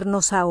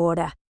detenernos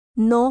ahora.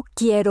 No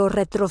quiero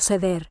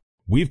retroceder.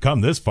 We've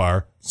come this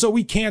far, so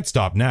we can't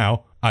stop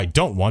now. I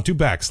don't want to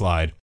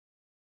backslide.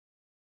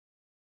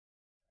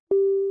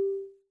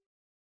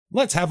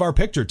 Let's have our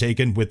picture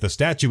taken with the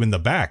statue in the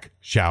back,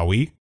 shall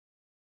we?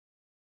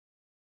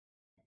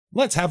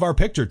 Let's have our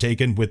picture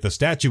taken with the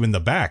statue in the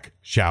back,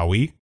 shall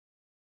we?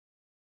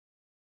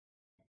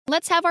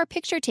 Let's have our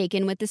picture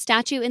taken with the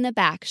statue in the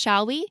back,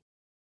 shall we?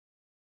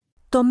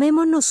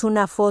 Tomémonos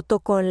una foto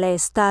con la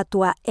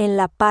estatua en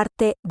la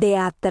parte de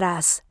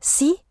atrás,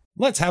 ¿sí?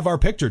 Let's have our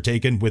picture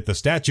taken with the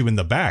statue in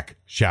the back,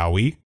 shall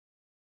we?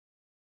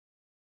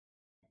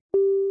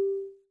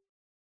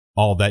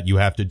 All that you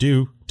have to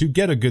do to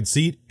get a good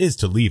seat is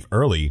to leave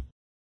early.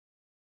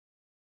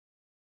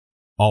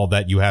 All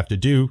that you have to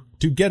do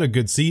to get a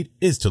good seat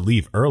is to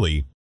leave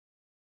early.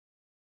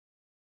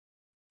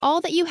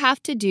 All that you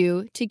have to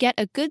do to get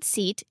a good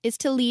seat is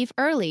to leave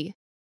early.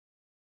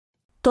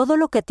 Todo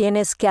lo que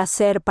tienes que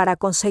hacer para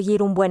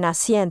conseguir un buen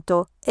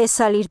asiento es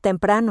salir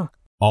temprano.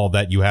 All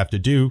that you have to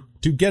do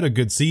to get a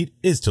good seat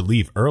is to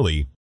leave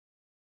early.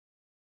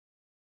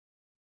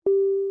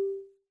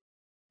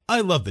 I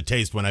love the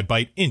taste when I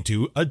bite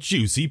into a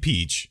juicy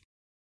peach.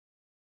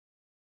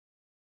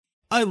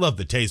 I love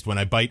the taste when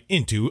I bite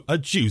into a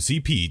juicy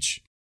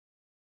peach.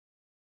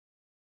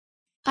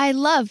 I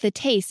love the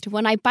taste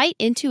when I bite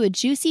into a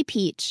juicy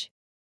peach.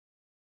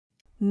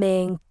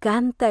 Me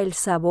encanta el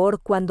sabor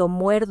cuando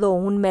muerdo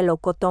un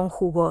melocotón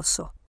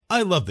jugoso.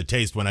 I love the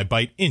taste when I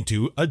bite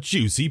into a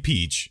juicy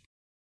peach.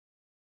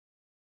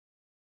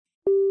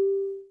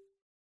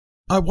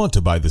 I want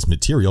to buy this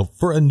material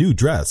for a new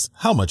dress.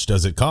 How much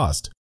does it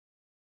cost?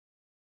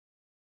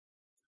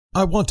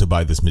 I want to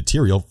buy this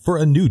material for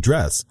a new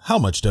dress. How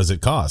much does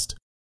it cost?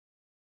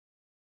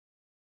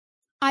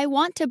 I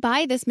want to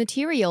buy this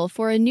material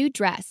for a new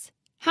dress.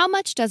 How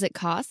much does it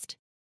cost?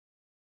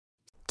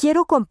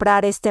 Quiero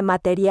comprar este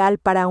material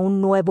para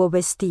un nuevo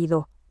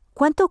vestido.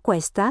 ¿Cuánto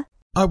cuesta?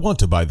 I want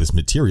to buy this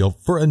material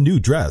for a new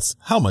dress.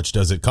 How much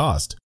does it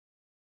cost?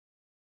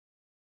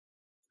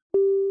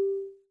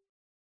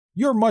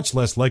 You're much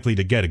less likely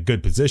to get a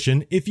good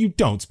position if you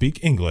don't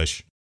speak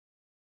English.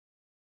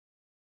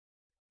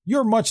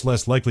 You're much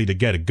less likely to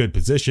get a good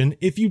position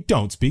if you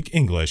don't speak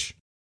English.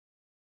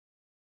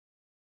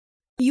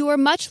 You are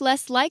much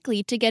less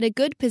likely to get a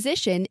good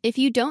position if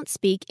you don't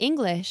speak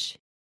English.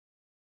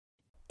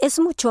 Es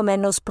mucho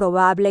menos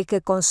probable que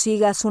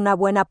consigas una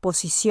buena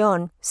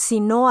posición si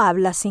no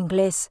hablas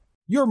inglés.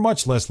 You're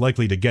much less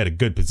likely to get a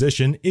good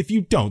position if you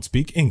don't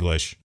speak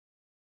English.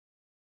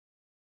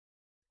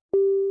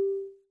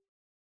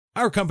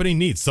 Our company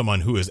needs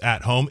someone who is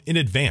at home in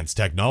advanced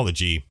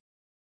technology.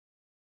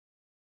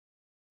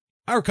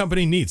 Our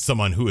company needs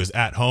someone who is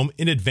at home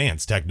in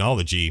advanced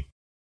technology.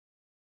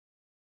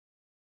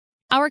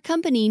 Our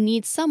company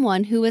needs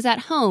someone who is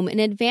at home in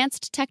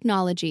advanced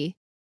technology.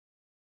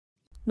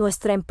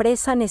 Nuestra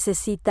empresa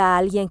necesita a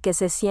alguien que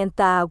se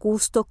sienta a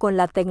gusto con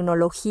la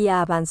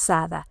tecnología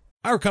avanzada.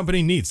 Our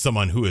company needs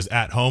someone who is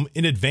at home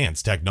in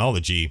advanced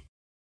technology.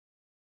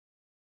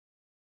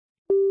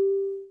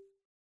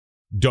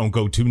 Don't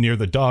go too near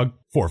the dog,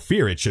 for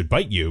fear it should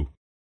bite you.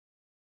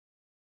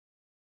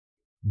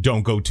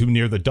 Don't go too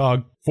near the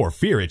dog, for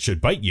fear it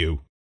should bite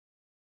you.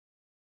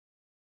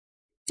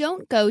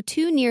 Don't go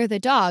too near the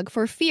dog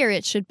for fear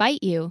it should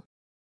bite you.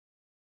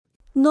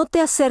 No te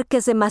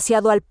acerques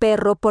demasiado al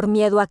perro por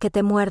miedo a que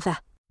te muerda.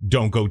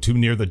 Don't go too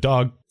near the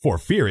dog, for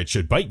fear it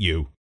should bite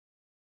you.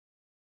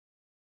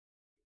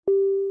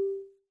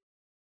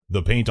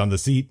 The paint on the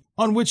seat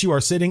on which you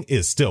are sitting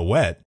is still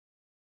wet.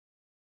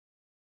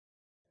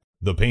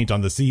 The paint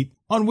on the seat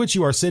on which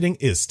you are sitting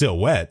is still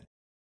wet.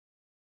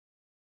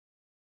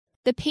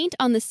 The paint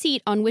on the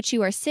seat on which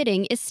you are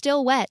sitting is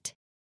still wet.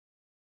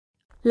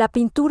 La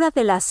pintura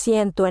del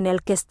asiento en el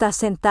que estás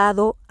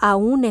sentado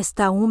aún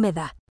está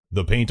húmeda.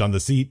 The paint on the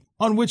seat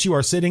on which you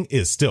are sitting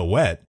is still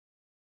wet.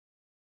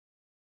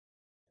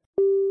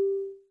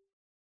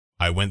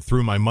 I went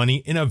through my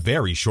money in a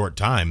very short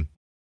time.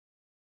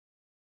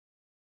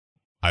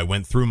 I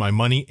went through my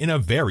money in a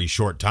very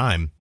short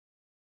time.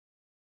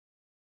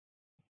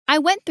 I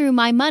went through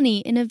my money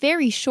in a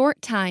very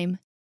short time.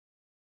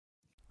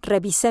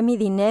 Revisé mi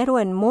dinero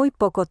en muy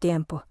poco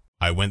tiempo.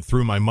 I went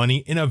through my money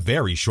in a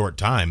very short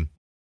time.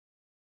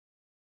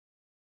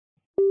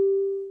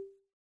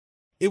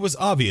 It was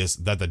obvious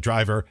that the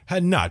driver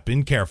had not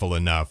been careful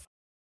enough.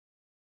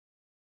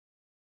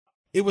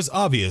 It was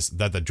obvious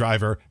that the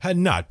driver had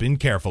not been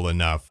careful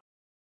enough.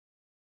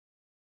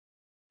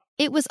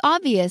 It was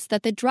obvious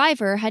that the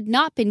driver had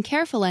not been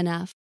careful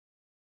enough.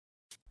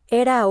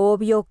 Era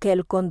obvio que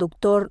el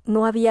conductor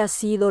no había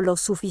sido lo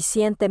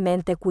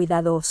suficientemente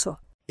cuidadoso.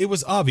 It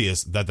was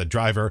obvious that the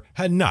driver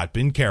had not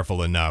been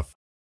careful enough.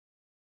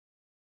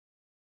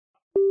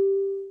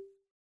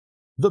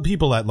 The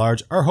people at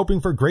large are hoping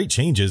for great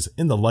changes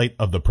in the light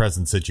of the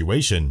present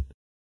situation.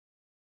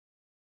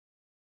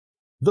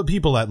 The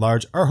people at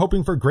large are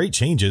hoping for great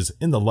changes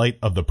in the light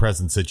of the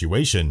present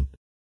situation.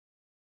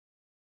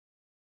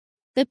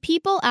 The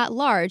people at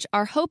large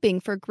are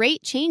hoping for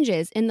great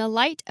changes in the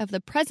light of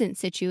the present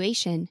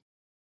situation.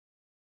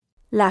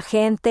 La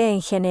gente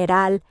en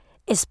general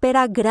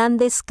espera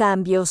grandes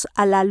cambios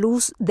a la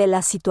luz de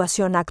la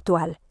situación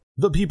actual.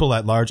 The people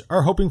at large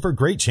are hoping for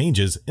great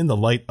changes in the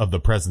light of the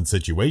present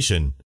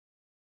situation.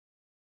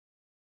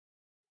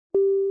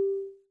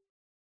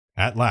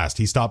 At last,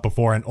 he stopped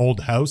before an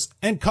old house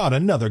and caught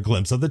another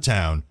glimpse of the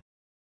town.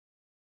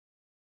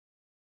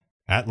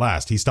 At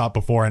last, he stopped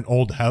before an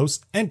old house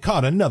and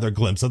caught another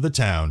glimpse of the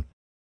town.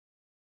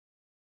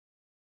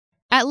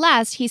 At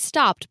last, he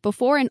stopped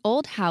before an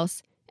old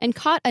house and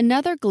caught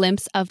another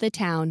glimpse of the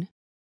town.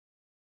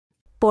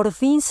 Por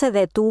fin se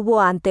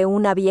detuvo ante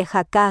una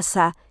vieja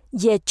casa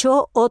y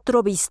echó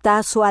otro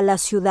vistazo a la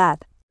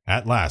ciudad.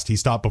 At last, he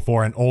stopped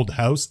before an old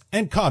house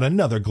and caught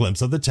another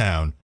glimpse of the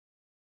town.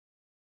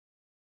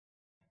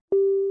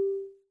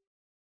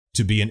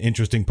 To be an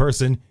interesting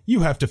person, you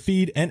have to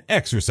feed and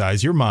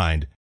exercise your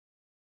mind.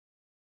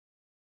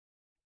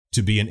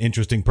 To be an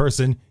interesting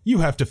person, you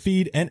have to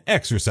feed and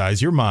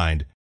exercise your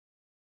mind.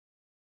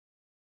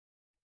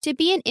 To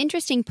be an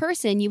interesting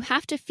person, you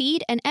have to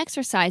feed and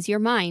exercise your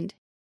mind.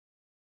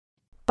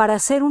 Para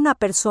ser una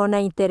persona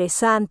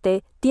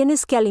interesante,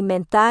 tienes que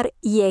alimentar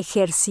y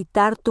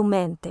ejercitar tu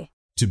mente.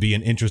 To be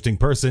an interesting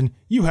person,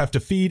 you have to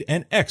feed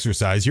and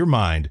exercise your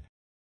mind.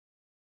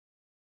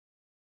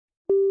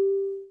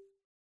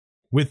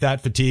 With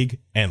that fatigue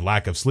and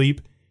lack of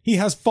sleep, he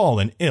has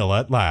fallen ill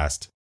at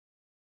last.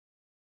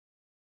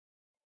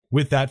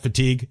 With that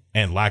fatigue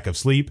and lack of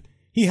sleep,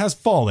 he has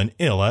fallen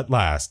ill at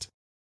last.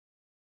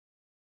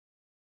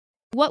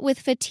 What with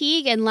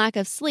fatigue and lack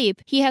of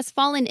sleep, he has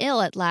fallen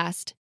ill at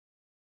last.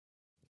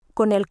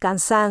 Con el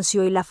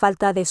cansancio y la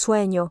falta de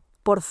sueño,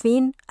 por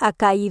fin ha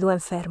caído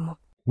enfermo.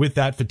 With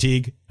that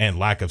fatigue and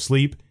lack of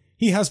sleep,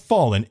 he has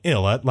fallen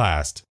ill at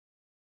last.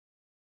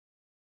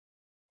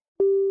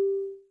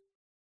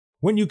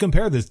 When you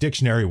compare this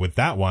dictionary with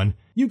that one,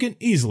 you can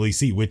easily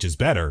see which is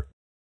better.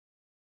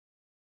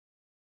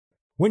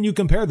 When you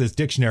compare this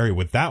dictionary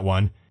with that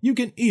one, you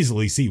can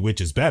easily see which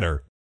is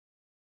better.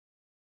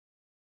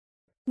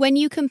 When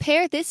you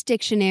compare this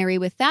dictionary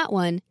with that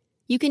one,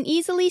 you can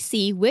easily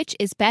see which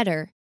is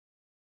better.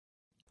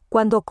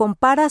 Cuando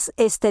comparas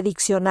este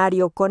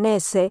diccionario con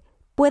ese,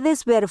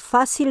 puedes ver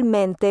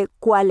fácilmente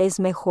cuál es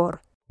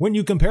mejor. When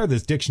you compare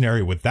this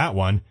dictionary with that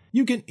one,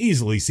 you can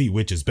easily see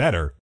which is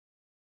better.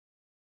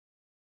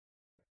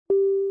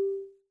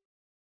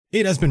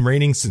 It has been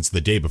raining since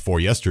the day before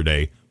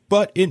yesterday,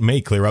 but it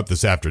may clear up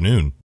this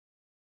afternoon.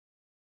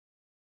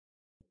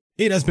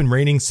 It has been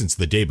raining since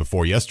the day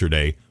before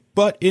yesterday,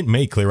 but it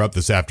may clear up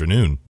this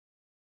afternoon.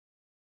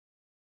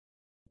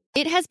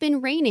 It has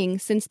been raining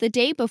since the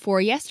day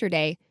before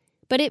yesterday,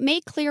 but it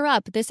may clear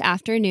up this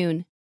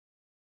afternoon.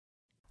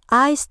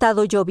 Ha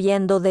estado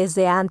lloviendo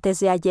desde antes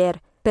de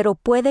ayer, pero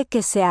puede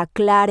que se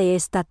aclare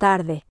esta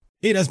tarde.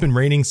 It has been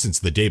raining since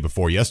the day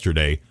before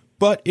yesterday,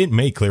 but it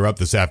may clear up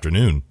this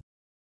afternoon.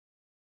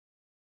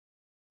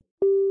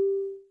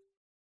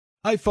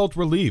 I felt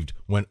relieved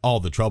when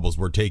all the troubles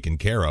were taken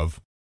care of.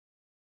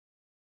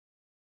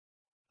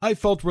 I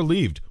felt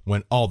relieved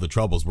when all the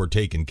troubles were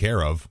taken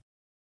care of.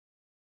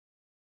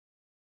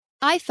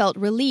 I felt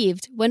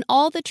relieved when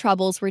all the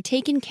troubles were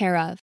taken care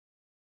of.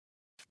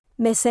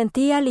 Me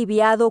sentí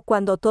aliviado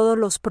cuando todos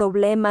los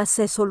problemas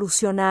se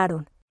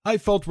solucionaron. I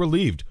felt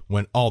relieved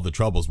when all the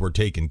troubles were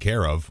taken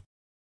care of.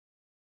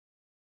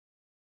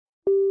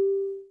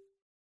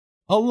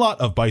 A lot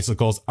of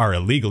bicycles are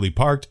illegally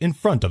parked in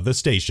front of the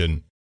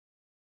station.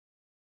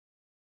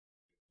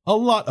 A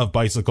lot of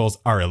bicycles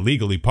are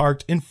illegally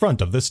parked in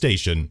front of the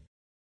station.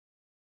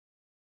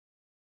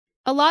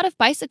 A lot of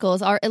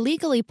bicycles are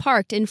illegally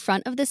parked in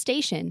front of the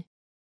station.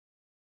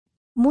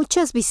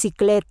 Muchas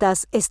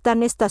bicicletas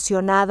están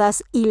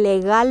estacionadas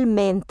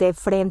ilegalmente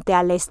frente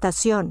a la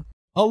estación.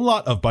 A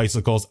lot of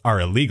bicycles are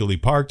illegally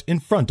parked in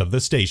front of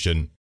the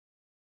station.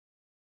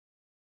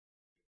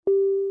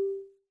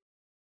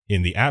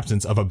 In the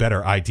absence of a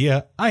better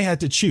idea, I had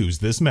to choose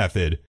this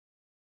method.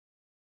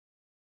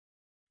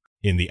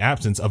 In the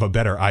absence of a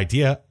better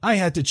idea, I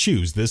had to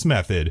choose this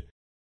method.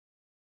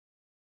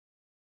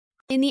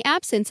 In the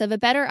absence of a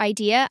better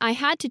idea, I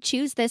had to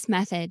choose this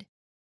method.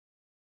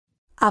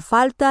 A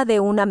falta de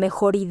una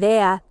mejor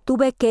idea,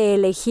 tuve que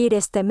elegir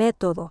este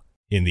método.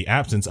 In the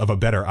absence of a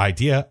better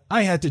idea,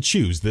 I had to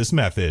choose this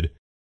method.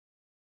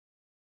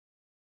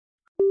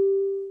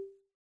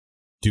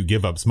 To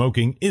give up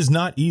smoking is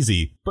not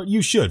easy, but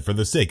you should for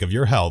the sake of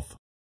your health.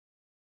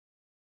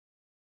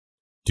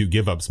 To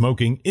give up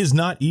smoking is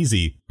not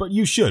easy, but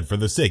you should for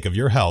the sake of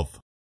your health.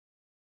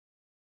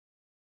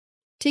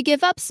 To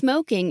give up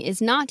smoking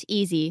is not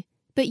easy,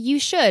 but you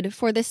should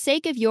for the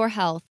sake of your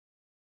health.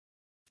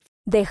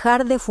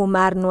 Dejar de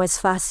fumar no es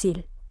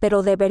fácil,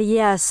 pero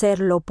debería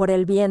hacerlo por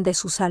el bien de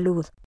su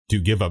salud. To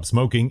give up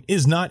smoking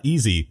is not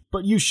easy,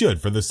 but you should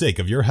for the sake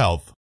of your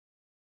health.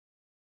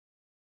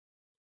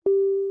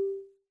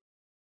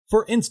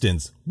 For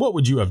instance, what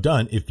would you have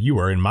done if you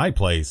were in my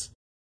place?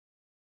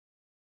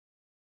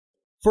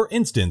 For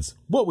instance,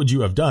 what would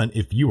you have done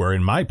if you were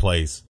in my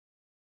place?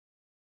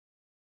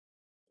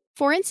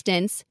 For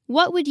instance,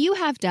 what would you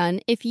have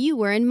done if you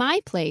were in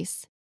my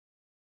place?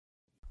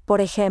 Por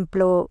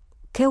ejemplo,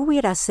 ¿qué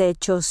hubieras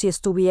hecho si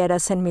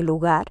estuvieras en mi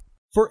lugar?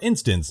 For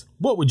instance,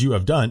 what would you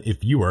have done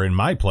if you were in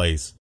my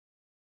place?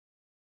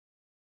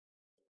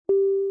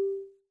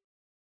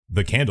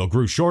 The candle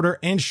grew shorter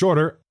and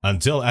shorter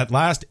until at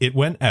last it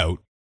went out.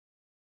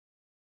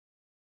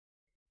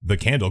 The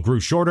candle grew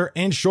shorter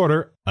and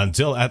shorter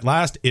until at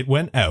last it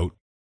went out.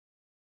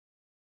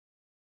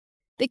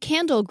 The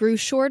candle grew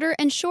shorter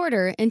and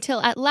shorter until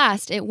at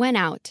last it went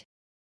out.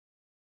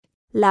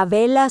 La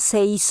vela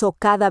se hizo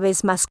cada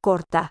vez más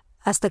corta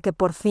hasta que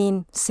por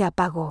fin se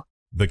apagó.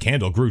 The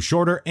candle grew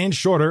shorter and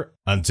shorter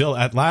until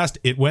at last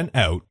it went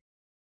out.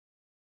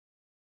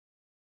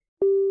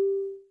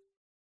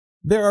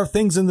 There are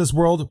things in this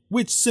world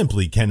which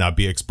simply cannot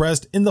be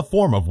expressed in the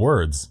form of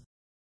words.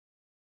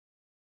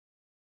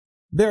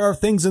 There are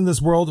things in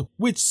this world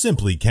which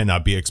simply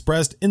cannot be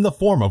expressed in the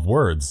form of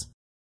words.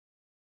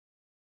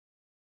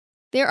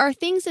 There are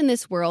things in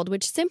this world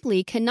which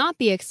simply cannot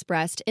be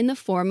expressed in the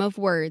form of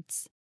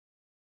words.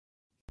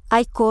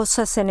 Hay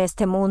cosas en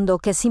este mundo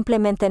que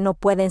simplemente no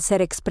pueden ser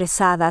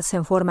expresadas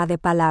en forma de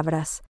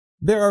palabras.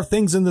 There are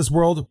things in this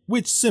world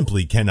which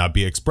simply cannot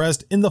be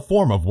expressed in the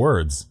form of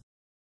words.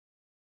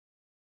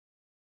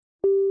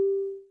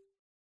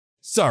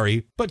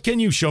 Sorry, but can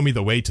you show me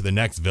the way to the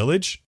next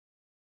village?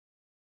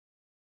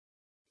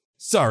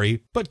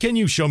 Sorry, but can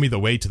you show me the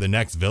way to the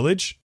next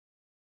village?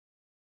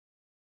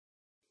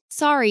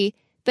 Sorry,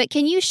 but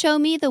can you show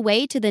me the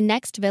way to the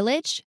next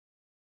village?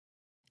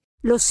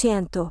 Lo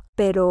siento,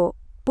 pero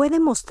 ¿puede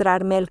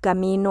mostrarme el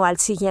camino al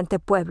siguiente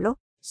pueblo?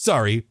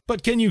 Sorry,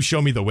 but can you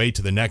show me the way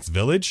to the next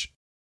village?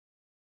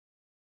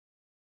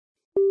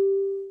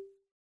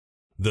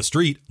 The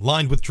street,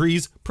 lined with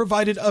trees,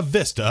 provided a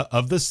vista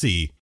of the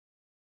sea.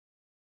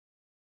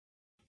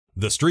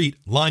 The street,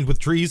 lined with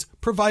trees,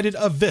 provided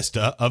a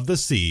vista of the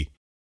sea.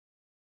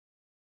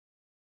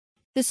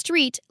 The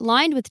street,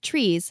 lined with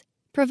trees,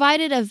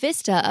 provided a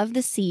vista of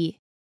the sea.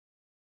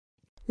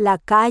 La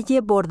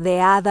calle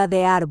bordeada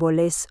de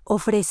árboles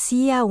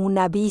ofrecía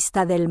una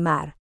vista del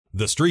mar.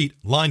 The street,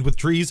 lined with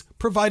trees,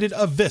 provided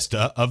a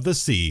vista of the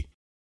sea.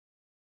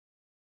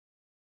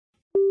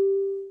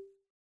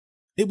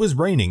 It was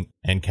raining,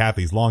 and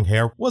Kathy's long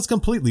hair was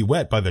completely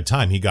wet by the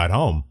time he got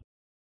home.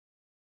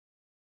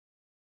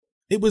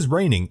 It was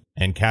raining,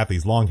 and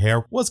Kathy's long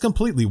hair was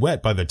completely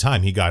wet by the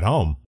time he got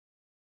home.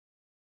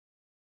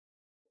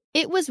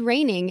 It was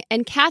raining,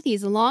 and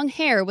Kathy's long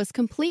hair was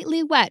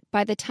completely wet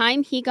by the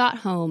time he got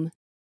home.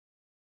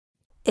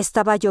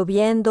 Estaba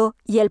lloviendo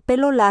y el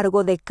pelo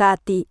largo de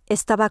Kathy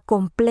estaba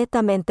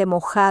completamente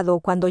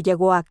mojado cuando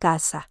llegó a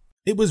casa.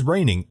 It was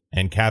raining,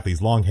 and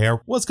Kathy's long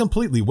hair was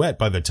completely wet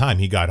by the time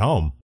he got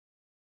home.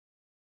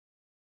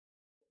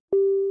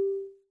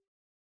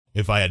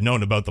 If I had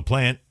known about the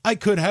plant, I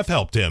could have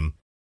helped him.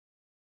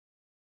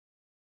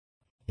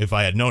 If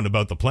I had known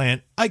about the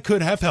plant, I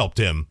could have helped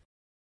him.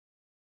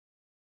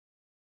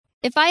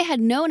 If I had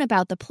known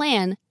about the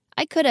plan,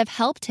 I could have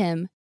helped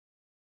him.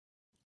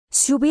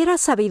 Si hubiera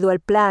sabido el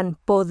plan,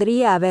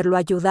 podría haberlo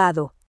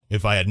ayudado.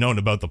 If I had known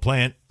about the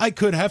plant, I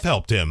could have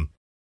helped him.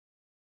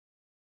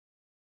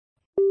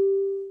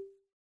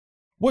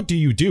 What do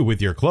you do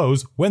with your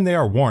clothes when they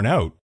are worn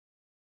out?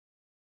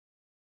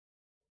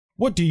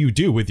 What do you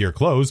do with your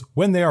clothes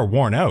when they are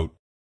worn out?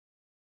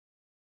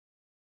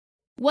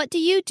 What do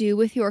you do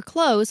with your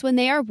clothes when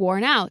they are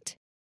worn out?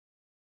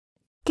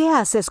 ¿Qué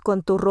haces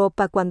con tu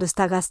ropa cuando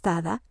está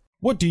gastada?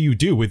 What do you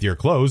do with your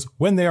clothes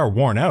when they are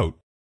worn out?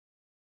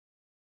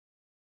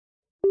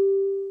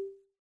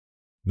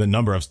 The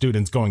number of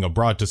students going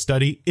abroad to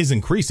study is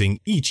increasing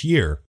each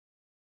year.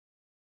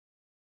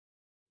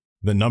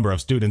 The number of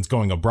students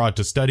going abroad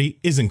to study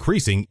is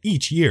increasing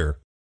each year.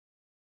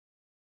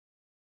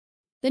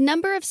 The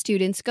number of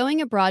students going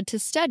abroad to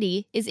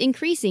study is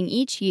increasing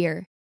each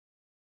year.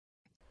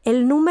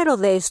 El número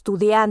de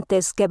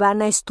estudiantes que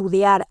van a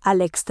estudiar al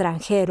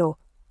extranjero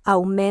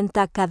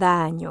aumenta cada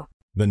año.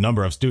 The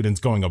number of students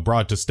going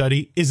abroad to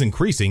study is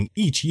increasing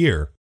each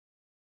year.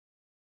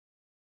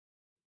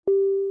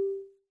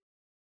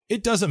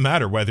 It doesn't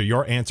matter whether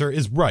your answer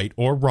is right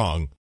or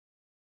wrong.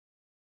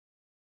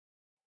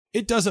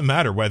 It doesn't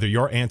matter whether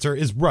your answer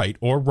is right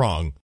or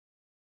wrong.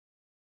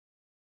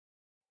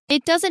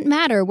 It doesn't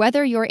matter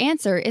whether your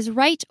answer is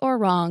right or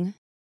wrong.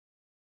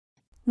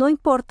 No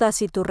importa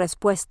si tu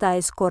respuesta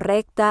es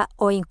correcta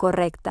o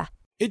incorrecta.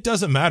 It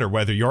doesn't matter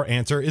whether your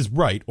answer is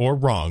right or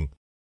wrong.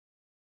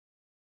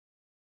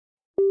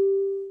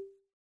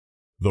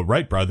 The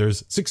Wright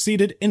brothers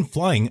succeeded in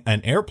flying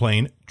an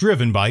airplane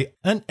driven by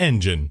an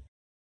engine.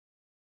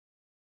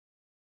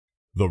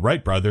 The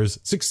Wright brothers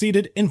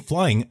succeeded in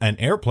flying an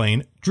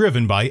airplane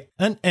driven by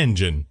an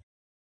engine.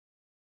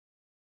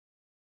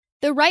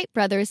 The Wright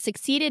brothers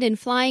succeeded in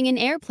flying an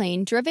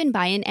airplane driven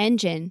by an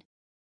engine.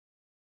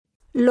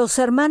 Los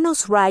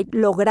hermanos Wright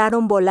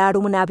lograron volar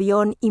un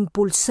avión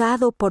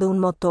impulsado por un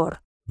motor.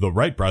 The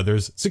Wright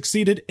brothers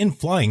succeeded in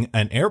flying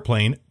an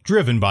airplane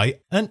driven by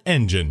an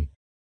engine.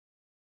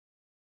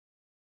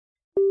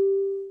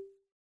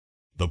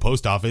 The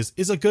post office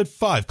is a good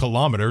 5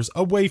 kilometers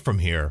away from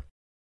here.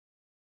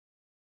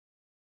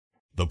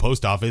 The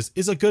post office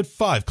is a good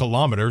 5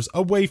 kilometers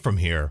away from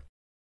here.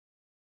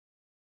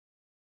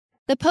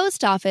 The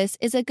post office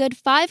is a good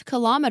 5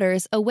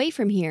 kilometers away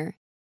from here.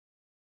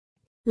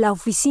 La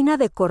oficina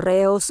de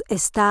correos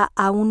está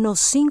a unos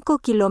 5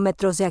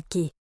 kilómetros de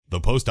aquí. The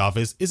post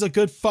office is a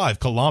good 5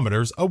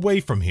 kilometers away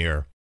from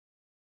here.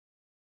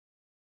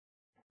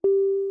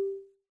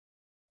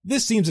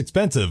 This seems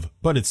expensive,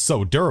 but it's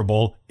so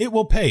durable, it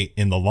will pay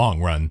in the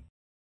long run.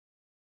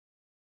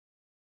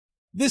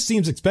 This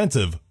seems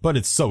expensive, but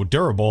it's so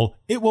durable,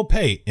 it will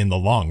pay in the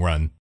long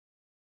run.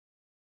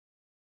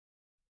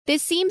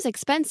 This seems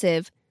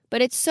expensive, but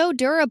it's so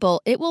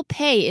durable it will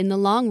pay in the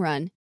long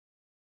run.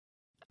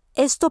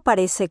 Esto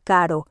parece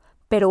caro,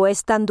 pero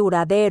es tan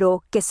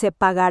duradero que se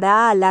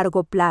pagará a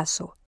largo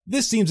plazo.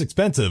 This seems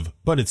expensive,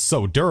 but it's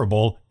so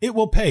durable, it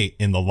will pay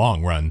in the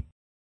long run.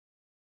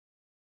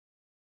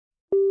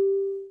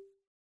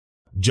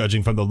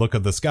 Judging from the look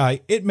of the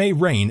sky, it may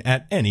rain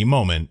at any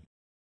moment.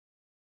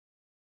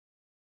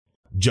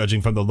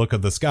 Judging from the look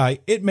of the sky,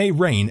 it may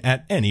rain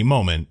at any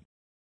moment.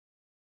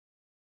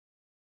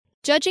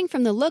 Judging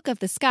from the look of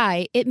the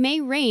sky, it may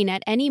rain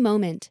at any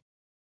moment.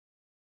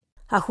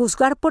 A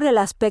juzgar por el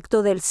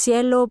aspecto del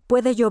cielo,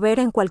 puede llover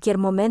en cualquier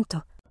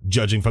momento.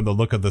 Judging from the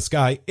look of the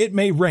sky, it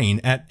may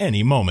rain at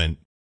any moment.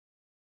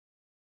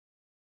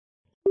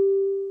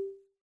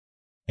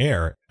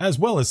 Air, as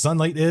well as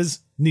sunlight, is,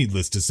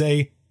 needless to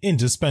say,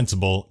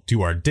 indispensable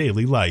to our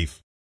daily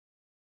life.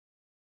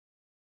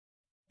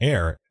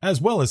 Air, as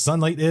well as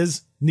sunlight,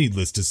 is,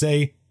 needless to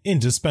say,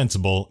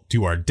 indispensable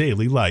to our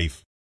daily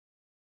life.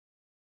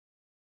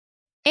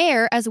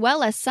 Air, as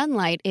well as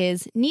sunlight,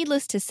 is,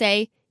 needless to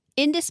say,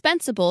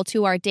 indispensable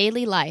to our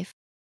daily life.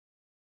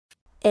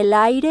 El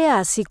aire,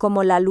 así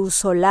como la luz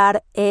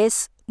solar,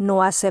 es,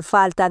 no hace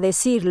falta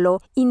decirlo,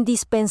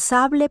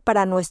 indispensable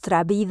para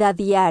nuestra vida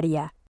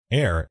diaria.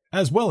 Air,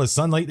 as well as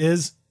sunlight,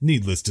 is,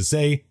 needless to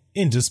say,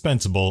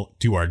 indispensable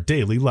to our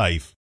daily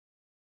life.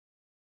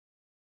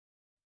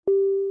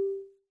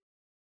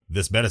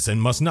 This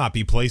medicine must not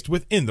be placed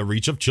within the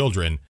reach of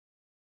children.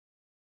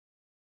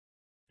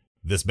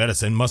 This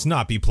medicine must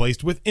not be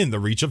placed within the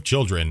reach of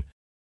children.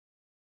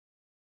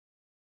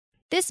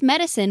 This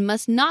medicine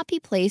must not be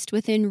placed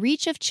within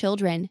reach of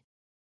children.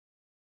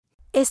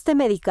 Este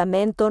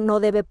medicamento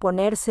no debe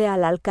ponerse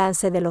al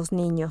alcance de los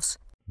niños.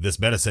 This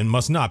medicine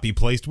must not be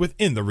placed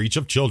within the reach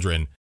of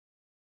children.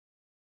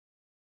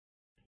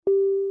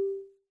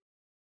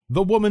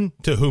 The woman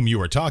to whom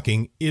you are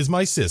talking is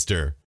my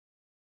sister.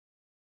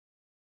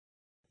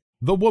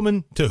 The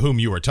woman to whom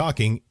you are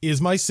talking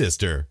is my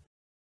sister.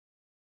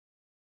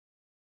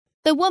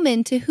 The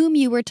woman to whom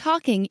you were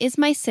talking is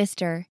my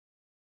sister.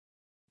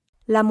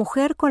 La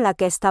mujer con la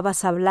que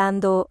estabas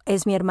hablando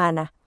es mi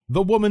hermana.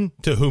 The woman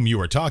to whom you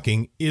are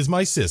talking is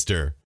my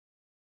sister.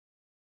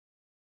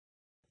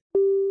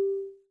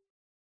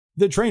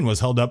 The train was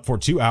held up for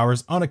 2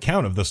 hours on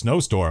account of the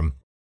snowstorm.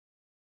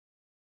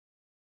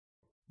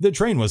 The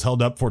train was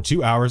held up for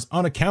 2 hours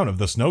on account of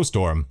the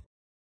snowstorm.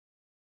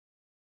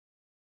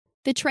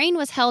 The train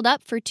was held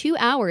up for 2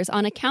 hours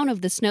on account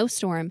of the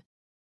snowstorm.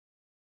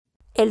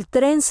 El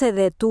tren se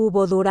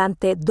detuvo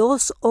durante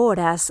 2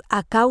 horas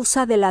a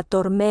causa de la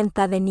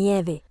tormenta de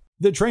nieve.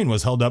 The train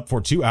was held up for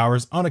 2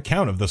 hours on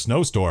account of the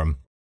snowstorm.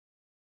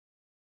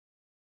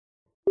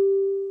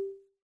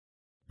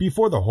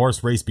 Before the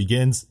horse race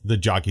begins, the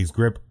jockey's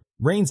grip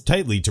reins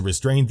tightly to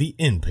restrain the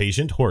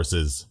impatient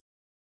horses.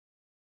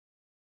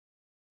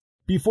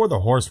 Before the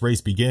horse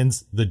race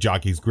begins, the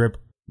jockey's grip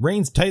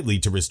reins tightly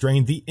to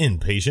restrain the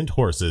impatient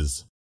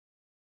horses.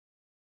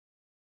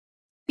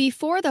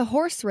 Before the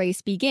horse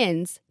race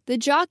begins, the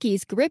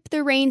jockeys grip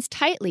the reins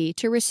tightly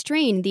to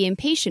restrain the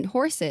impatient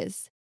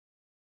horses.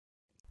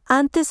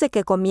 Antes de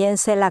que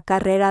comience la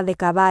carrera de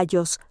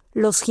caballos,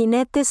 los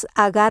jinetes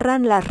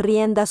agarran las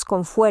riendas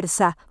con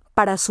fuerza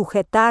para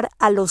sujetar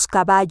a los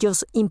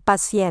caballos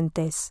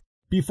impacientes.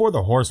 Before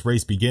the horse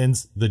race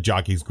begins, the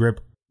jockey's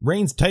grip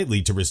reins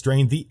tightly to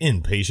restrain the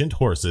impatient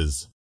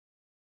horses.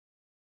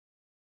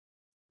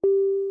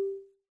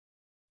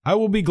 I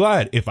will be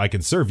glad if I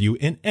can serve you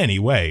in any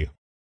way.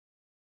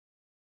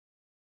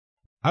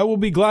 I will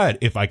be glad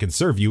if I can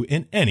serve you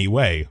in any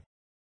way.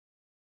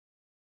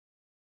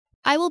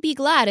 I will be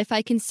glad if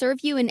I can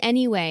serve you in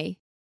any way.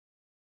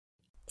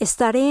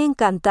 Estaré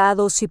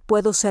encantado si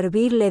puedo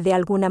servirle de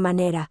alguna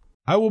manera.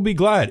 I will be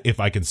glad if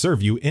I can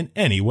serve you in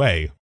any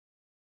way.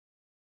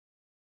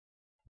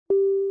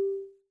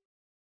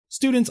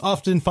 Students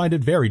often find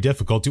it very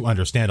difficult to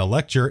understand a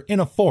lecture in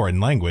a foreign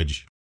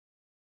language.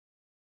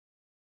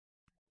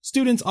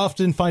 Students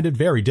often find it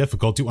very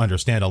difficult to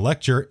understand a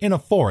lecture in a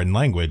foreign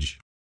language.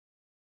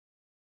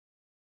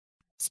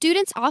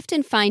 Students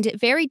often find it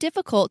very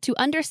difficult to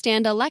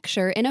understand a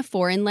lecture in a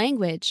foreign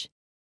language.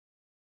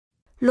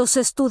 Los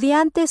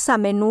estudiantes a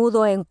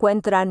menudo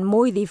encuentran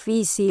muy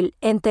difícil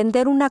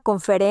entender una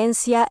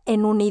conferencia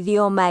en un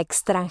idioma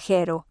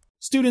extranjero.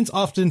 Students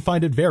often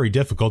find it very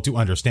difficult to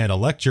understand a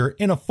lecture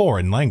in a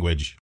foreign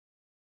language.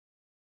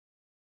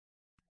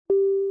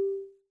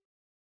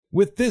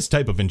 With this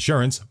type of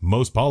insurance,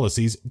 most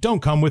policies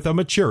don't come with a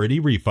maturity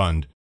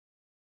refund.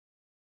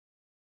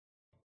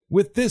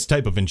 With this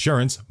type of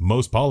insurance,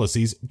 most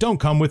policies don't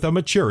come with a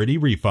maturity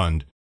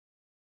refund.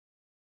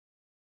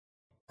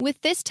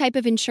 With this type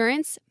of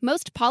insurance,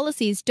 most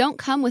policies don't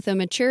come with a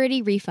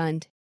maturity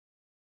refund.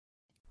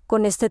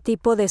 Con este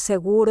tipo de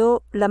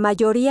seguro, la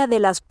mayoría de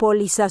las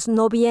pólizas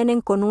no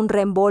vienen con un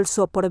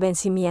reembolso por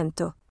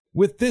vencimiento.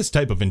 With this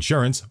type of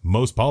insurance,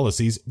 most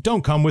policies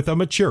don't come with a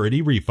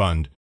maturity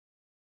refund.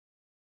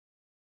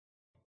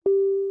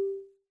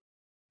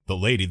 The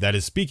lady that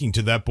is speaking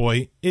to that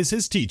boy is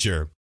his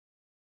teacher.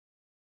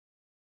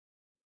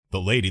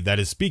 The lady that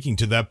is speaking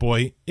to that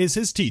boy is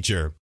his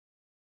teacher.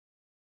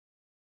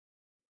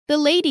 The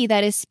lady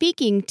that is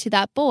speaking to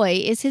that boy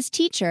is his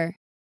teacher.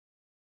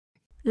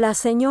 La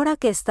señora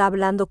que está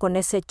hablando con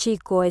ese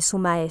chico es su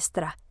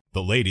maestra.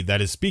 The lady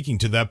that is speaking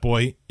to that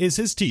boy is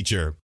his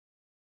teacher.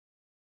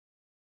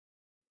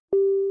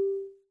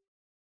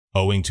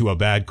 Owing to a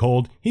bad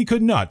cold, he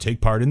could not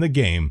take part in the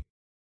game.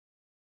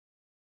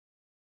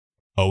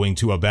 Owing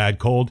to a bad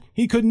cold,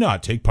 he could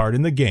not take part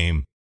in the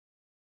game.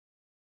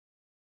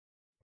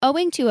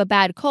 Owing to a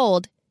bad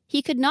cold,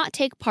 he could not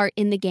take part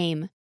in the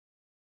game.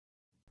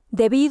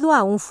 Debido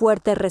a un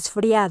fuerte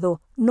resfriado,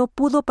 no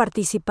pudo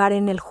participar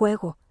en el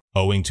juego.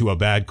 Owing to a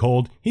bad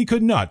cold, he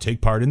could not take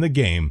part in the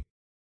game.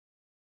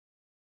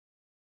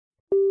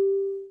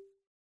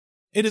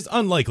 It is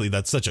unlikely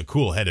that such a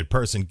cool-headed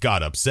person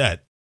got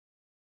upset.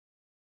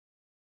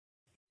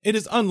 It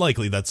is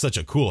unlikely that such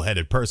a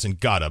cool-headed person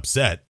got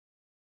upset.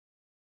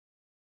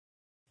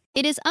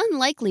 It is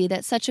unlikely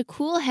that such a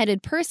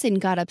cool-headed person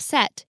got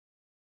upset.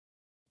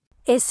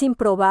 Es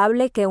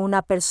improbable que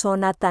una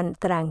persona tan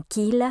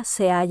tranquila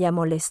se haya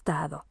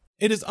molestado.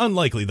 It is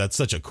unlikely that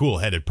such a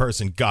cool-headed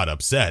person got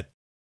upset.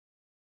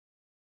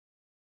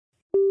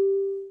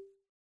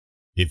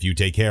 If you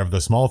take care of the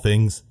small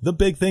things, the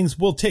big things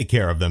will take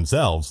care of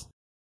themselves.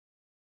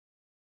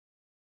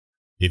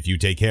 If you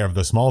take care of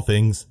the small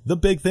things, the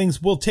big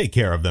things will take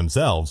care of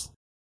themselves.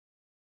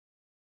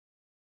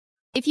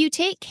 If you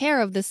take care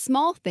of the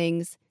small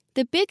things,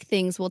 the big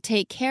things will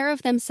take care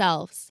of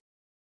themselves.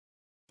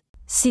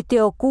 Si te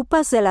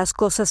ocupas de las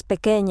cosas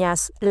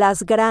pequeñas,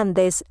 las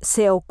grandes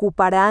se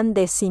ocuparán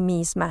de sí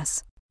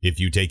mismas. If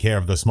you take care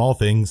of the small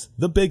things,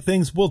 the big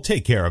things will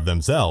take care of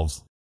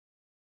themselves.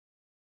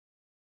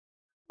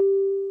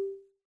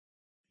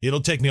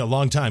 It'll take me a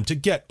long time to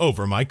get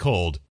over my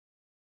cold.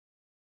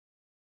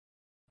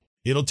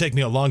 It'll take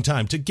me a long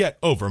time to get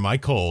over my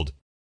cold.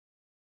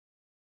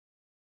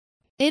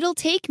 It'll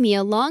take me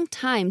a long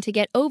time to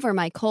get over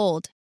my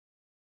cold.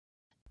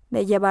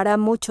 Me llevará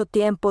mucho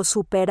tiempo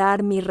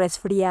superar mi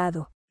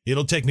resfriado.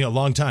 It'll take me a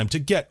long time to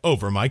get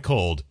over my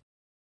cold.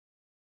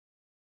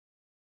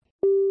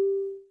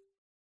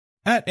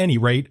 At any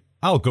rate,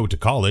 I'll go to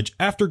college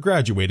after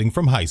graduating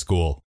from high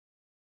school.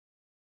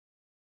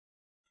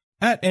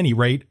 At any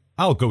rate,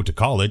 I'll go to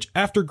college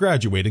after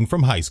graduating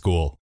from high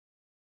school.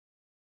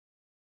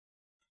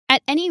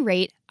 At any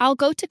rate, I'll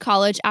go to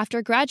college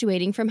after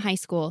graduating from high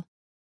school.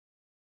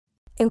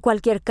 En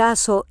cualquier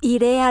caso,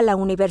 iré a la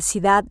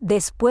universidad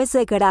después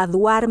de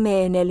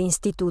graduarme en el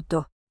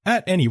instituto.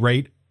 At any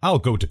rate, I'll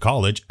go to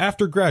college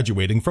after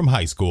graduating from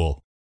high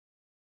school.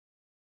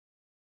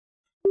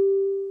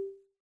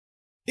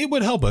 It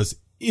would help us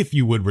if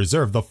you would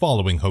reserve the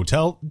following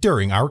hotel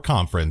during our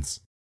conference.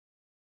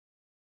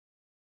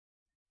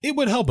 It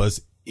would help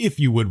us if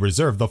you would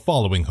reserve the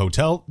following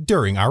hotel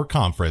during our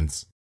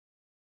conference.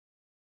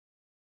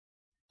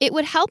 It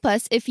would help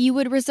us if you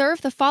would reserve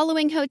the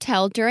following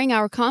hotel during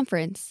our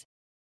conference.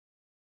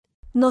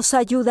 Nos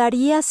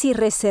ayudaría si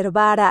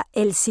reservara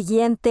el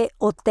siguiente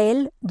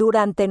hotel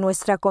durante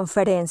nuestra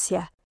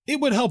conferencia. It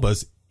would help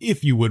us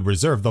if you would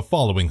reserve the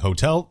following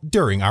hotel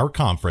during our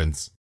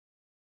conference.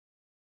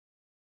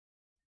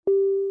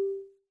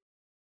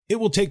 It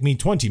will take me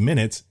 20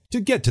 minutes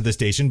to get to the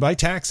station by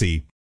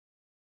taxi.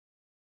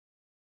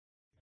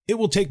 It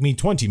will take me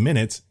 20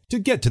 minutes to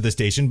get to the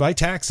station by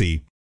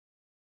taxi.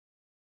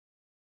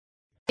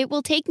 It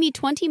will take me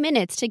 20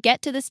 minutes to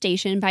get to the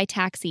station by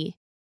taxi.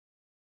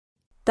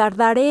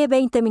 Tardaré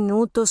 20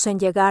 minutos en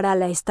llegar a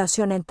la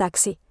estación en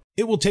taxi.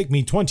 It will take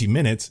me 20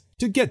 minutes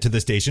to get to the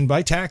station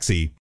by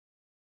taxi.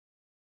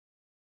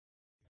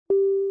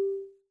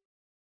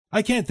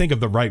 I can't think of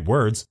the right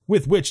words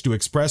with which to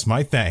express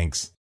my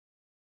thanks.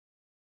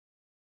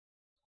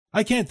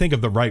 I can't think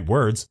of the right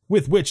words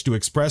with which to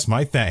express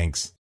my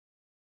thanks.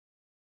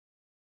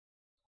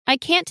 I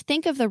can't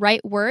think of the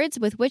right words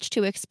with which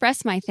to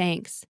express my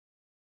thanks.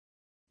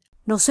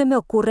 No se me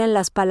ocurren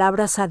las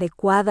palabras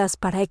adecuadas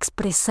para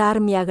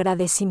expresar mi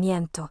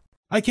agradecimiento.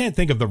 I can't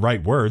think of the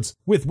right words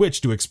with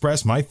which to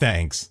express my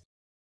thanks.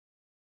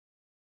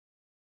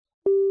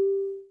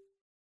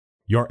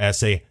 Your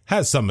essay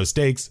has some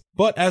mistakes,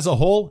 but as a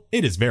whole,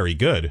 it is very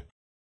good.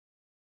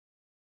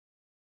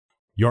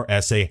 Your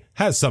essay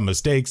has some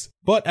mistakes,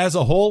 but as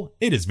a whole,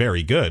 it is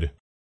very good.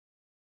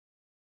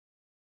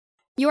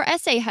 Your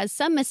essay has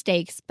some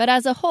mistakes, but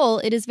as a whole,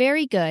 it is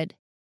very good.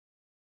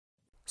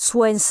 Su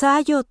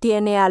ensayo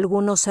tiene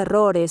algunos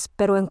errores,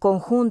 pero en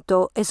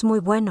conjunto es muy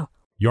bueno.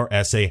 Your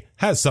essay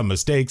has some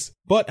mistakes,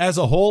 but as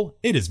a whole,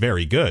 it is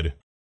very good.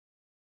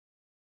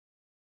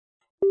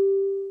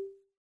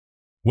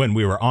 When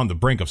we were on the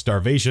brink of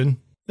starvation,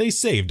 they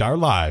saved our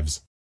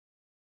lives.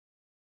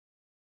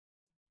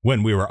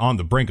 When we were on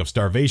the brink of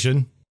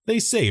starvation, they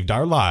saved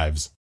our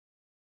lives.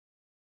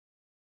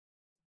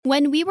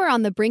 When we were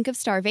on the brink of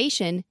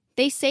starvation,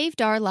 they saved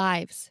our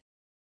lives.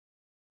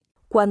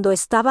 Cuando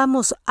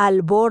estábamos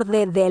al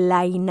borde de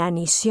la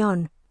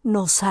inanición,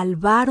 nos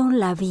salvaron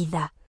la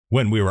vida.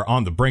 When we were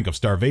on the brink of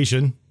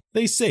starvation,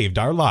 they saved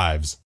our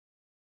lives.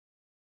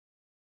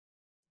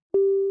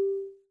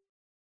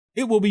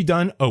 It will be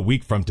done a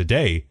week from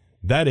today,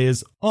 that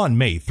is, on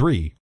May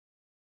 3.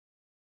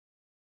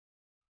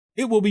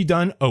 It will be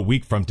done a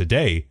week from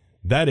today,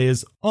 that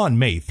is, on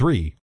May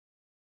 3.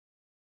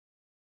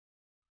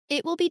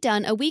 It will be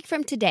done a week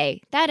from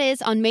today, that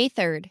is, on May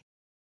 3rd.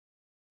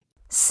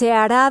 Se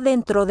hará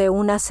dentro de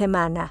una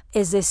semana,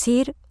 es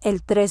decir, el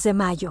 3 de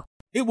mayo.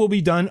 It will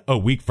be done a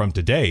week from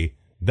today,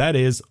 that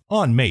is,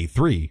 on May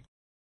 3.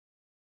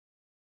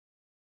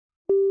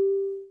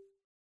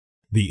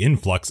 The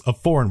influx of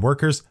foreign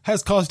workers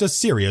has caused a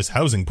serious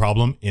housing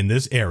problem in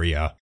this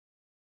area.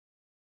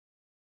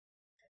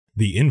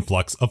 The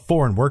influx of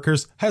foreign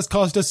workers has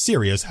caused a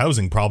serious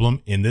housing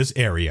problem in this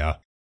area.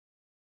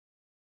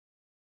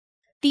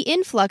 The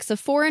influx of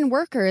foreign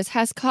workers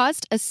has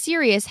caused a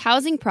serious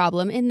housing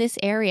problem in this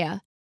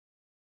area.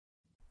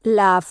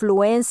 La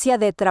afluencia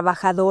de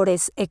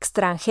trabajadores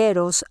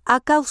extranjeros ha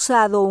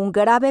causado un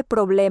grave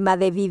problema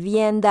de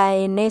vivienda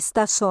en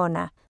esta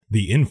zona.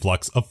 The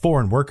influx of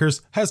foreign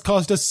workers has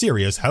caused a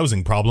serious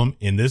housing problem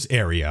in this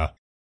area.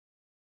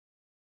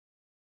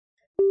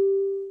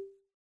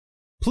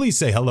 Please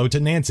say hello to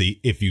Nancy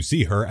if you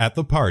see her at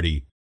the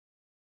party.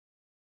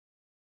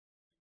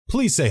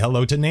 Please say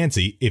hello to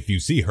Nancy if you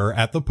see her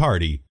at the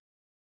party.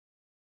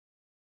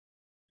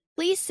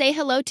 Please say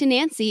hello to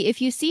Nancy if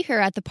you see her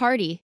at the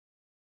party.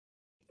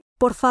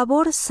 Por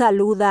favor,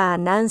 saluda a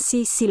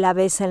Nancy si la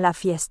ves en la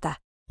fiesta.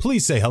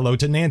 Please say hello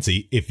to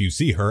Nancy if you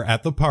see her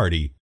at the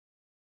party.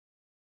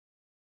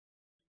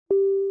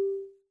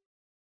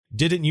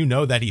 Didn't you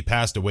know that he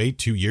passed away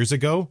 2 years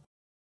ago?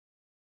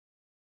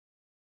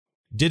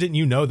 Didn't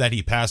you know that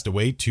he passed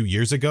away 2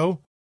 years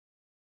ago?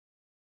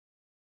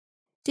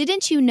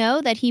 Didn't you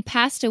know that he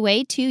passed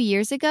away 2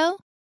 years ago?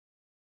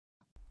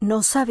 ¿No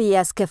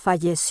sabías que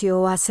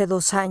falleció hace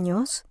 2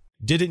 años?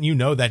 Didn't you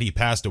know that he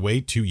passed away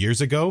 2 years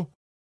ago?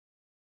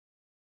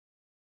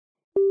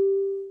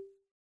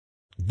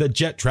 The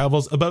jet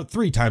travels about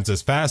 3 times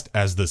as fast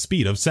as the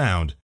speed of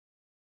sound.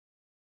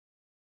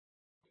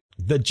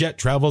 The jet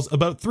travels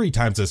about 3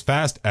 times as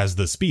fast as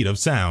the speed of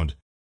sound.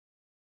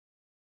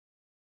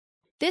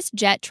 This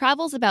jet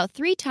travels about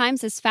 3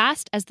 times as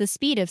fast as the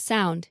speed of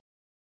sound.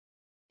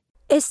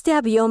 Este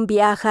avión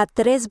viaja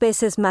 3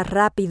 veces más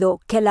rápido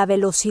que la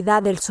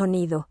velocidad del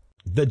sonido.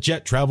 The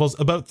jet travels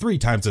about 3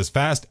 times as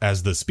fast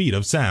as the speed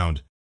of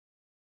sound.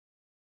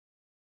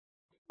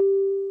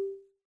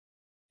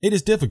 It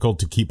is difficult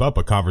to keep up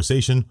a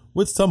conversation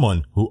with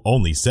someone who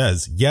only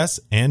says yes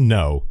and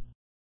no.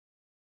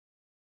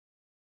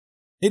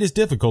 It is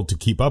difficult to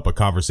keep up a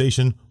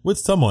conversation with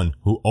someone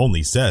who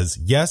only says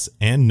yes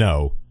and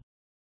no.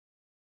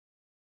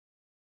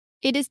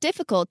 It is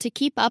difficult to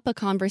keep up a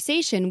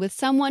conversation with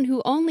someone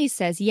who only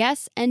says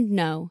yes and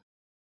no.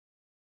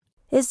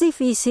 Es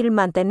difícil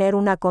mantener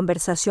una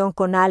conversación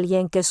con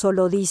alguien que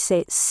solo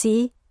dice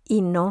sí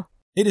y no.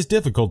 It is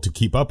difficult to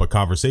keep up a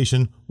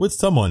conversation with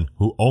someone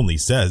who only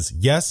says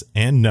yes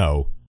and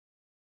no.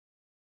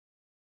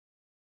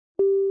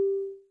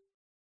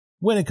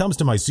 When it comes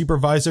to my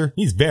supervisor,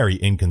 he's very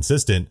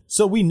inconsistent,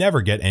 so we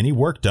never get any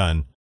work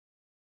done.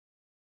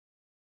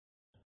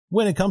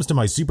 When it comes to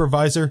my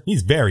supervisor,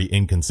 he's very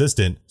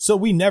inconsistent, so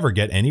we never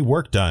get any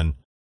work done.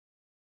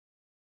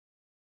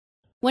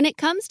 When it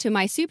comes to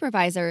my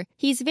supervisor,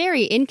 he's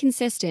very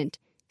inconsistent,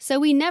 so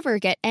we never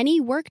get any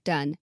work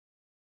done.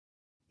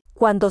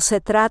 Cuando se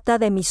trata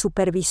de mi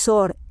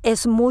supervisor,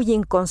 es muy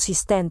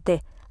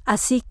inconsistente,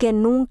 así que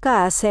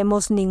nunca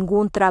hacemos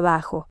ningún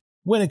trabajo.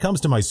 When it comes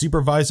to my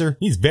supervisor,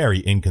 he's very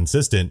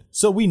inconsistent,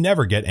 so we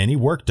never get any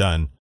work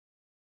done.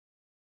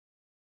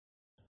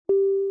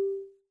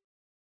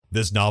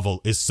 This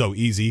novel is so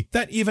easy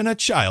that even a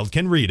child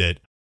can read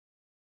it.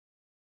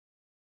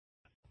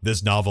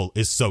 This novel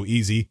is so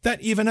easy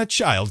that even a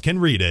child can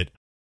read it.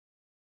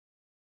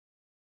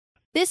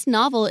 This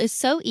novel is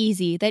so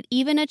easy that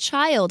even a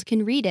child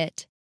can read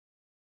it.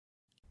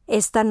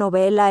 Esta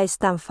novela es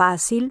tan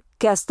fácil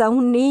que hasta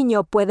un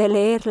niño puede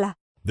leerla.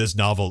 This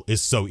novel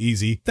is so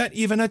easy that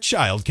even a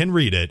child can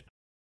read it.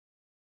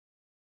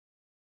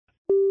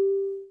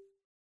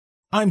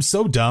 I'm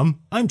so dumb,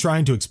 I'm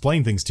trying to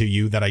explain things to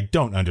you that I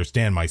don't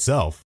understand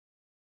myself.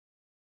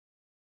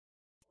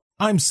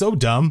 I'm so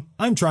dumb,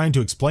 I'm trying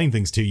to explain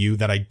things to you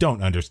that I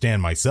don't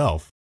understand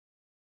myself.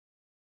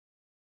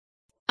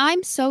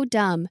 I'm so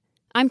dumb.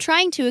 I'm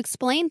trying to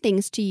explain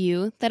things to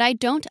you that I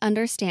don't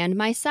understand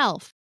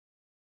myself.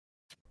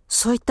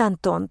 Soy tan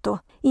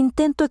tonto.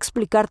 Intento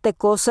explicarte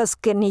cosas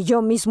que ni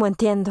yo mismo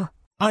entiendo.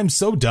 I'm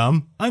so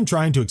dumb, I'm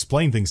trying to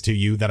explain things to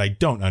you that I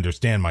don't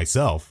understand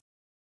myself.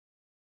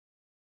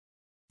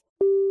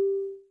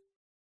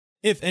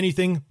 If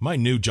anything, my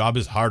new job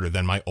is harder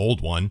than my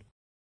old one.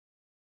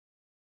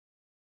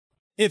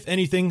 If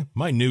anything,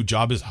 my new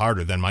job is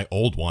harder than my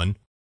old one.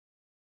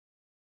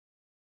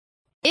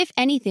 If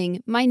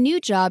anything, my new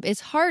job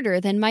is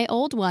harder than my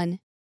old one.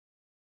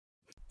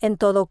 En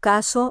todo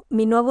caso,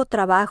 mi nuevo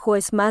trabajo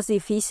es más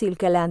difícil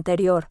que el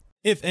anterior.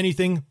 If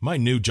anything, my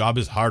new job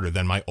is harder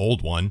than my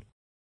old one.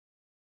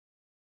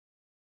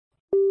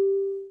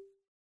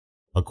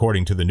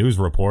 According to the news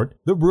report,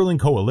 the ruling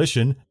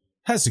coalition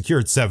has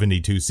secured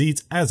 72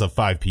 seats as of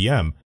 5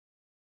 p.m.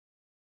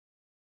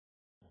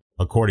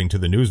 According to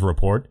the news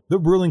report, the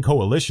ruling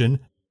coalition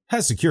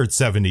has secured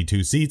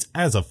 72 seats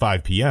as of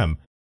 5 p.m.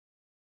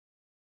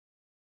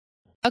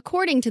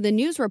 According to the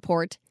news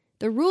report,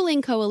 the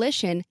ruling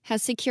coalition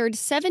has secured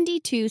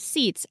 72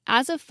 seats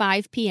as of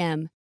 5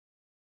 p.m.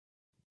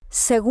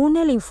 Según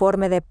el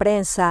informe de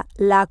prensa,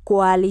 la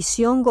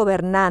coalición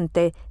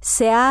gobernante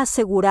se ha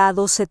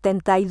asegurado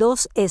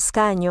 72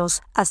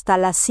 escaños hasta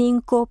las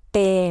 5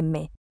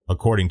 p.m.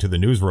 According to the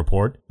news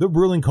report, the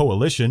ruling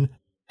coalition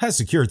has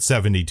secured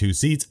 72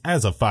 seats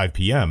as of 5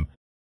 p.m.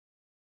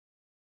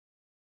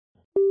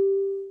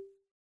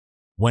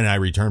 When I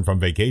return from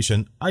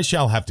vacation, I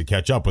shall have to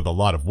catch up with a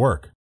lot of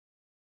work.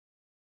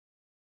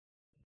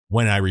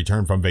 When I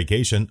return from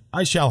vacation,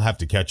 I shall have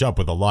to catch up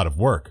with a lot of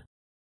work.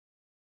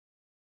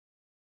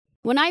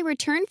 When I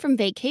return from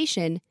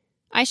vacation,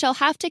 I shall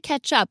have to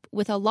catch up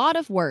with a lot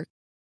of work.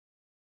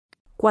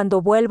 Cuando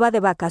vuelva de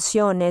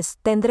vacaciones,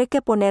 tendré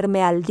que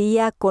ponerme al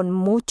día con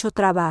mucho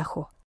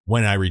trabajo.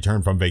 When I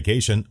return from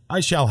vacation,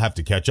 I shall have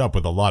to catch up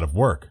with a lot of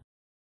work.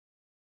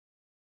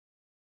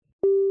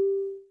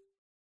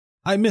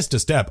 I missed a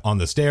step on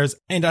the stairs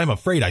and I'm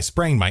afraid I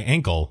sprained my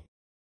ankle.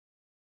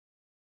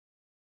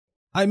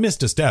 I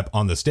missed a step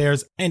on the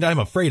stairs and I'm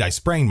afraid I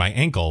sprained my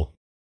ankle.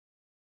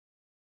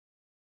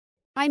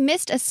 I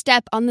missed a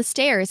step on the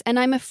stairs and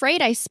I'm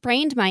afraid I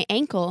sprained my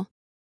ankle.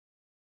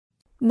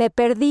 Me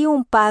perdí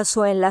un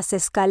paso en las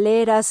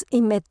escaleras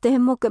y me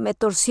temo que me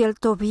torcí el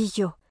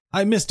tobillo.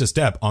 I missed a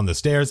step on the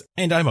stairs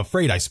and I'm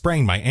afraid I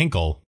sprained my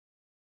ankle.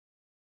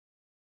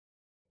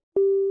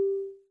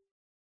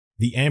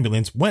 The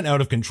ambulance went out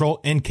of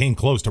control and came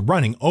close to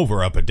running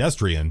over a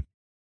pedestrian.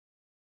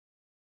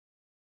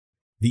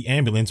 The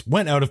ambulance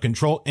went out of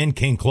control and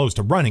came close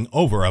to running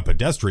over a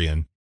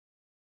pedestrian.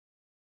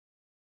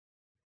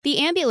 The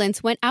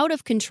ambulance went out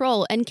of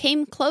control and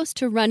came close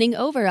to running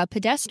over a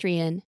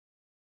pedestrian.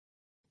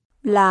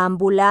 La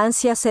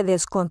ambulancia se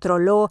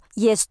descontroló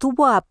y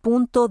estuvo a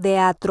punto de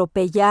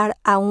atropellar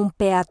a un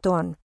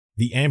peatón.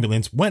 The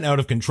ambulance went out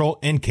of control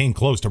and came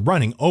close to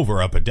running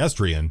over a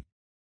pedestrian.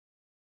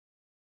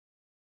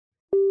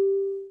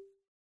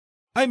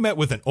 I met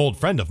with an old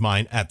friend of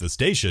mine at the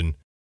station.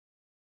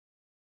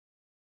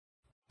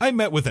 I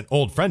met with an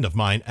old friend of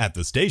mine at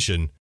the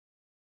station.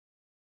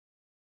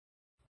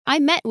 I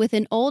met with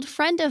an old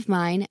friend of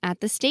mine at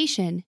the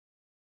station.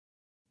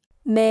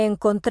 Me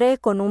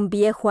encontré con un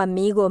viejo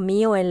amigo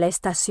mío en la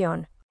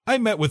estación. I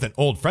met with an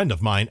old friend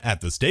of mine at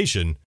the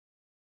station.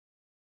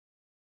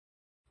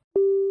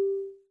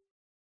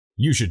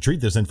 You should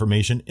treat this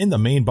information in the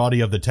main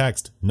body of the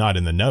text, not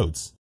in the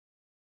notes.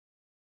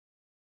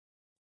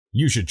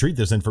 You should treat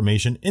this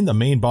information in the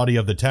main body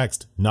of the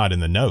text, not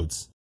in the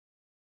notes.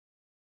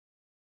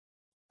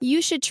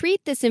 You should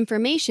treat this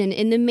information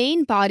in the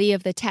main body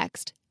of the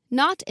text,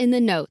 not in the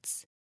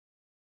notes.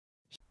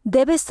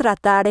 Debes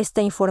tratar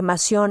esta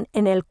información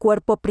en el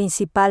cuerpo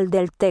principal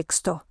del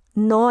texto,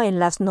 no en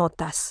las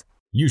notas.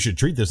 You should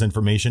treat this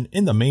information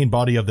in the main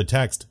body of the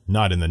text,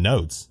 not in the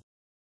notes.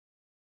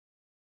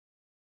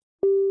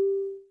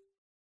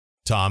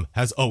 Tom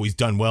has always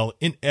done well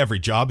in every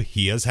job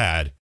he has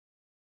had.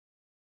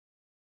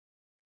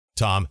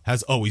 Tom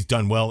has always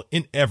done well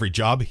in every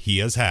job he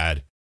has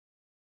had.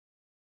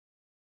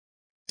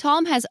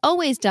 Tom has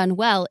always done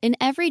well in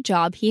every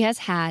job he has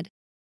had.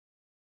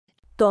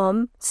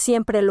 Tom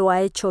siempre lo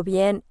ha hecho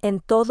bien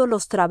en todos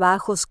los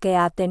trabajos que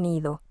ha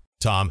tenido.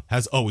 Tom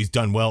has always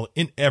done well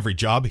in every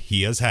job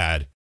he has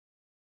had.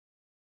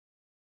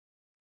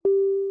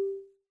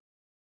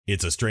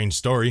 It's a strange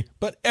story,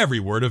 but every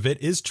word of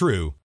it is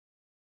true.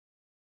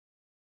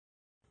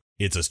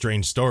 It's a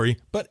strange story,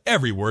 but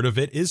every word of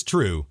it is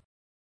true.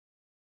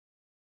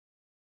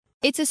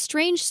 It's a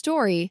strange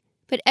story,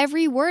 but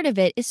every word of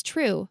it is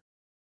true.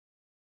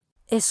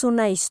 Es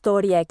una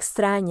historia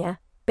extraña,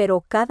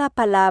 pero cada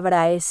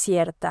palabra es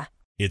cierta.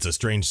 It's a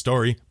strange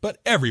story, but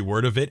every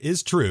word of it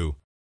is true.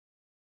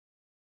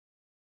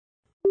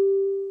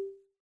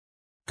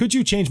 Could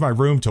you change my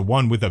room to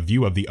one with a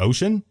view of the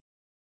ocean?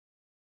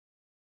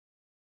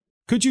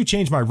 Could you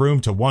change my room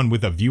to one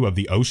with a view of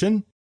the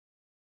ocean?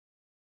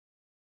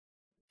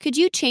 Could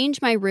you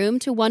change my room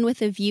to one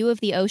with a view of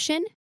the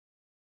ocean?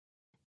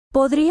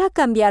 ¿Podría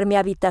cambiar mi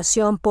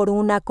habitación por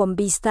una con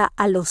vista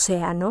al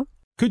océano?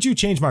 Could you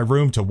change my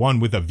room to one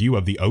with a view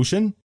of the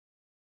ocean?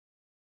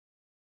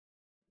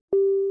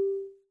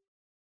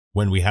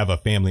 When we have a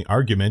family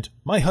argument,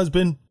 my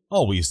husband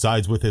always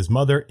sides with his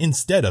mother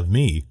instead of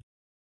me.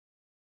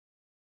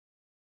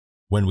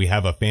 When we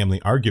have a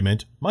family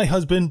argument, my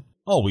husband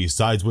always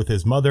sides with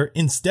his mother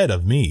instead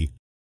of me.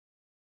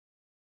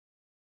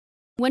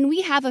 When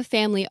we have a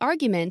family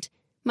argument,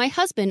 my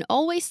husband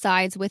always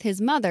sides with his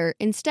mother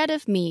instead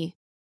of me.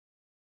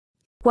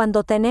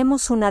 Cuando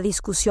tenemos una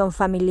discusión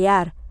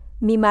familiar,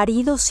 mi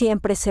marido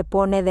siempre se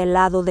pone del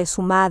lado de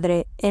su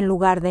madre en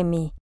lugar de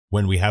mí.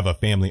 When we have a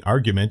family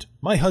argument,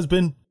 my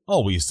husband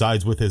always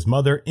sides with his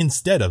mother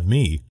instead of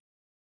me.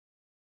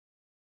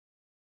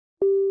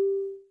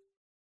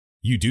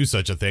 You do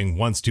such a thing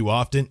once too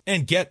often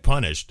and get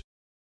punished.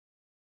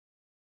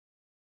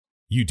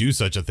 You do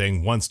such a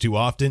thing once too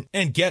often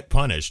and get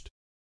punished.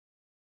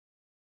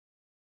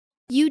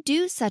 You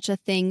do such a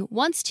thing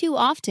once too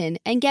often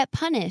and get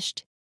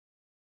punished.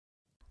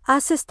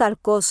 Haces tal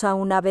cosa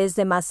una vez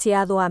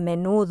demasiado a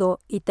menudo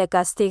y te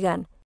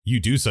castigan. You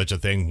do such a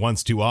thing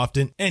once too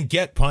often and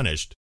get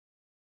punished.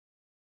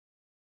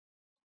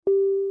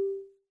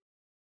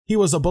 He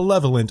was a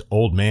benevolent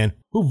old man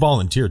who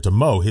volunteered to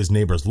mow his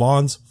neighbor's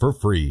lawns for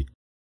free.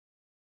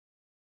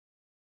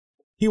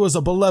 He was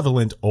a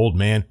benevolent old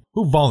man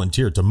who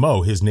volunteered to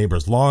mow his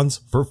neighbor's lawns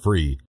for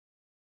free.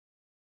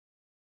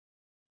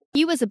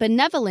 He was a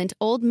benevolent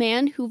old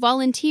man who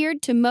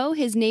volunteered to mow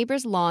his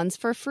neighbor's lawns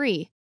for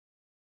free.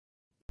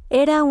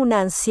 Era un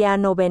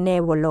anciano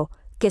benévolo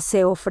que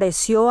se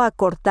ofreció a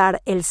cortar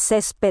el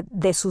césped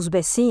de sus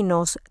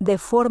vecinos de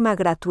forma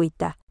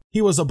gratuita.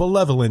 He was a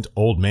benevolent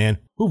old man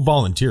who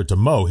volunteered to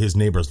mow his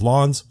neighbor's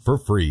lawns for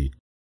free.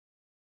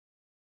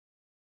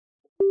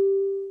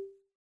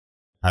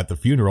 At the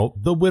funeral,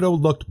 the widow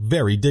looked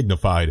very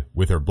dignified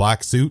with her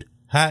black suit,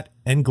 hat,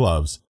 and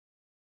gloves.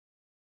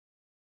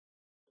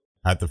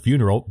 At the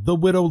funeral, the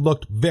widow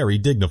looked very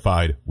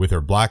dignified with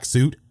her black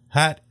suit,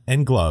 hat,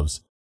 and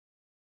gloves.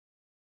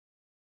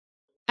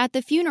 At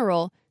the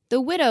funeral, the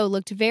widow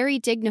looked very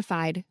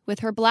dignified with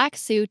her black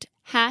suit,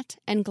 hat,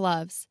 and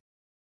gloves.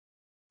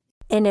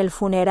 En el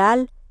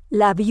funeral,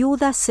 la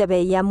viuda se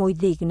veía muy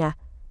digna,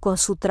 con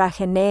su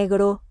traje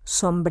negro,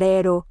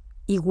 sombrero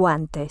y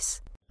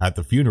guantes. At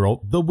the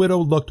funeral, the widow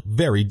looked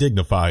very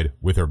dignified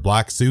with her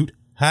black suit,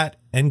 hat,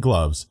 and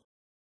gloves.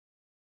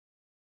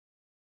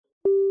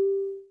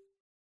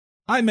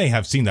 I may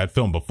have seen that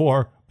film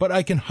before, but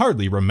I can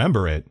hardly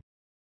remember it.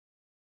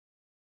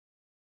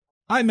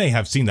 I may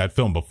have seen that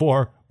film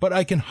before, but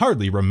I can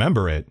hardly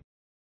remember it.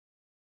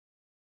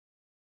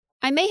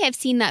 I may have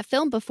seen that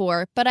film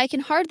before, but I can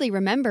hardly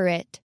remember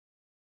it.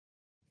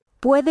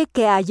 Puede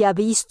que haya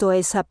visto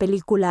esa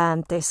película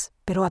antes,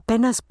 pero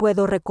apenas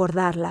puedo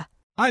recordarla.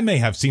 I may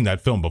have seen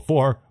that film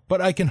before,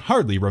 but I can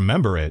hardly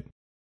remember it.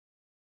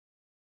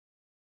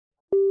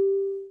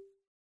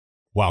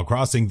 While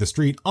crossing the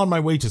street on my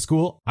way to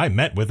school, I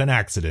met with an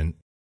accident.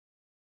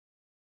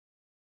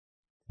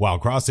 While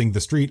crossing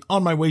the street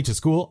on my way to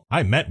school,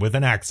 I met with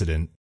an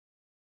accident.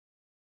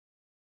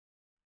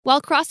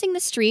 While crossing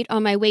the street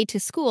on my way to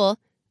school,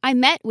 I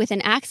met with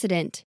an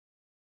accident.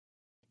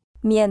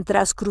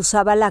 Mientras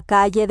cruzaba la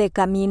calle de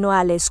camino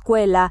a la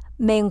escuela,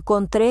 me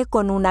encontré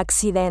con un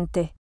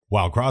accidente.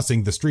 While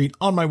crossing the street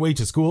on my way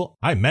to school,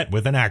 I met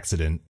with an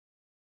accident.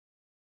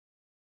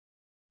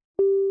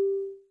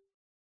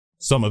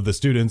 Some of the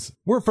students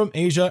were from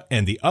Asia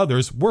and the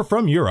others were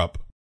from Europe.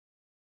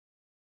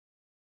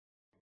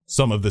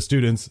 Some of the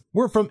students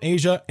were from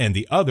Asia and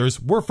the others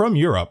were from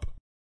Europe.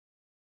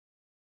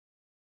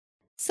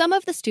 Some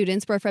of the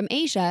students were from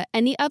Asia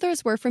and the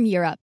others were from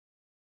Europe.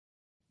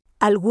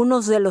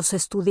 Algunos de los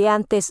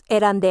estudiantes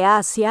eran de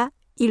Asia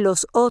y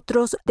los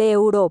otros de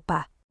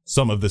Europa.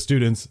 Some of the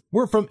students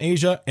were from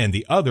Asia and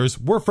the others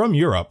were from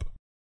Europe.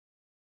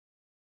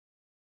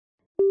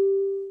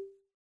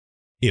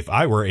 If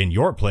I were in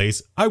your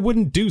place, I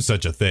wouldn't do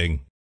such a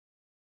thing.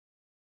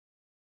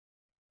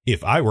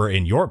 If I were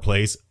in your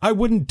place, I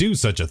wouldn't do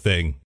such a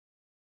thing.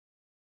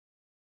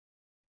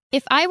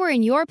 If I were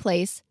in your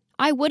place,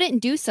 I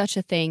wouldn't do such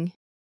a thing.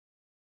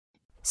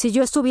 Si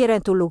yo estuviera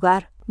en tu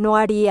lugar, no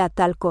haría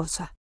tal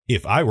cosa.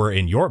 If I were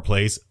in your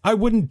place, I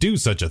wouldn't do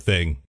such a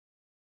thing.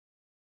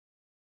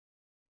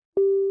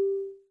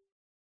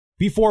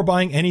 Before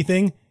buying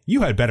anything,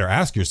 you had better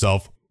ask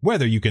yourself,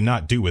 whether you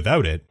cannot do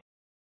without it.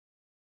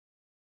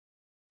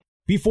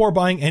 Before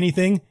buying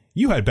anything,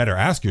 you had better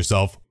ask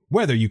yourself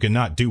whether you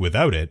cannot do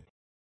without it.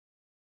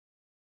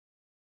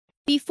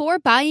 Before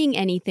buying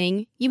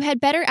anything, you had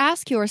better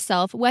ask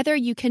yourself whether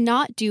you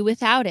cannot do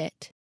without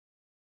it.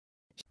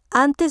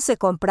 Antes de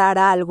comprar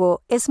algo,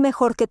 es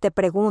mejor que te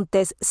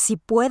preguntes si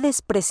puedes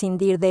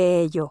prescindir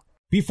de ello.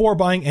 Before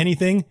buying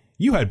anything,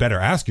 you had better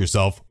ask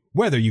yourself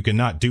whether you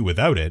cannot do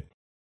without it.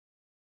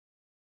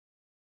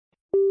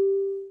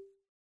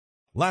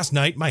 Last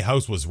night my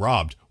house was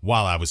robbed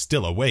while I was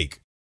still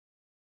awake.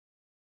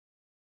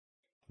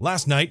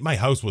 Last night my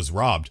house was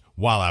robbed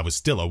while I was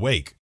still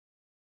awake.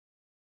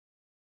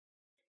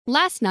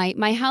 Last night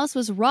my house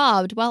was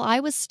robbed while I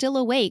was still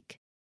awake.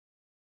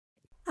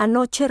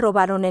 Anoche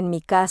robaron en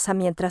mi casa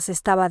mientras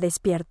estaba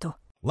despierto.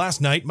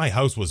 Last night my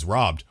house was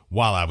robbed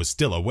while I was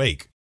still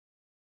awake.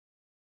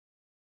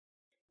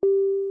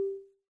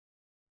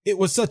 It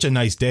was such a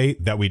nice day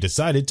that we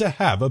decided to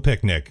have a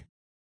picnic.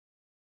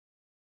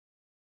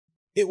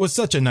 It was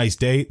such a nice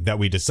day that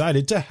we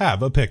decided to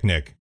have a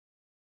picnic.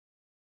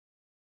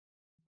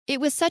 It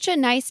was such a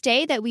nice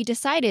day that we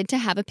decided to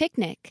have a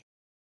picnic.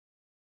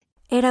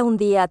 Era un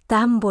día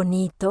tan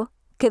bonito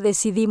que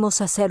decidimos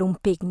hacer un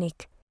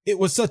picnic. It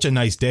was such a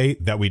nice day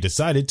that we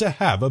decided to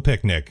have a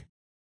picnic.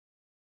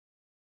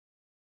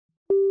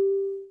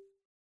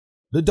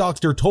 The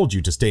doctor told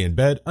you to stay in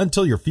bed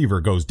until your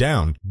fever goes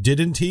down,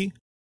 didn't he?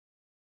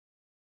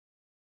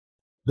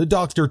 The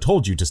doctor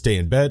told you to stay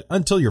in bed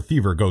until your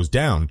fever goes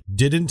down,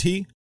 didn't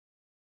he?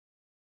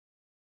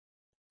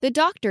 The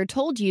doctor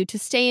told you to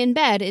stay in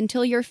bed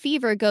until your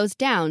fever goes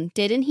down,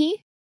 didn't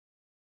he?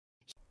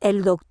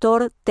 El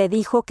doctor te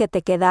dijo que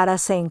te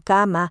quedaras en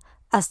cama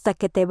hasta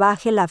que te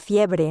baje la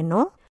fiebre,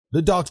 ¿no?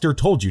 The doctor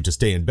told you to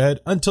stay in bed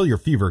until your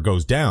fever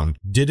goes down,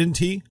 didn't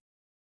he?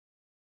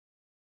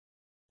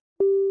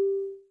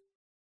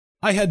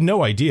 I had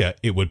no idea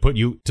it would put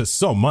you to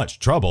so much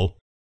trouble.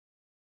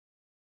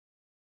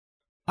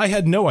 I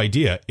had no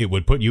idea it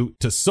would put you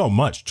to so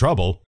much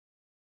trouble.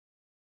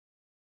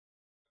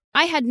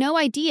 I had no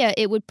idea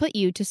it would put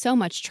you to so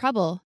much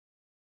trouble.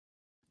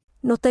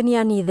 No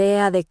tenía ni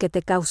idea de que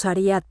te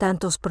causaría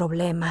tantos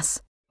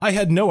problemas. I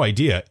had no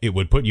idea it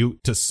would put you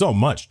to so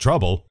much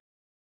trouble.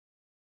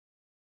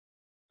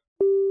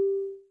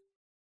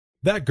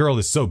 That girl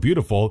is so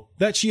beautiful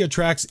that she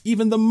attracts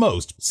even the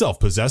most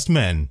self-possessed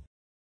men.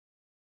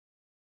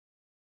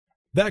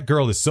 That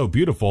girl is so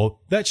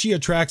beautiful that she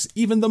attracts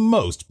even the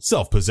most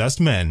self-possessed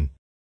men.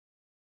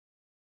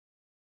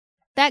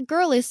 That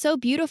girl is so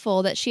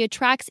beautiful that she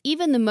attracts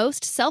even the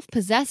most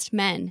self-possessed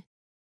men.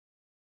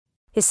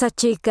 Esa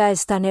chica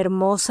es tan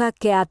hermosa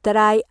que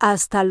atrae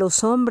hasta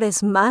los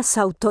hombres más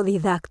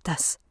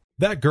autodidactas.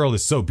 That girl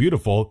is so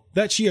beautiful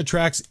that she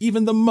attracts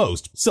even the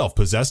most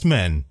self-possessed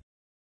men.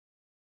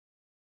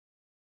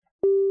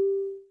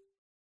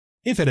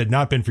 If it had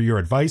not been for your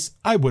advice,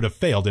 I would have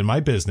failed in my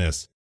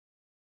business.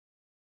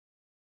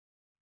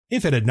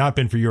 If it had not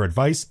been for your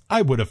advice,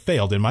 I would have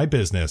failed in my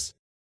business.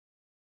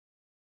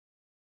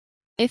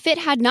 If it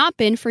had not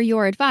been for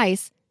your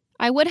advice,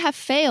 I would have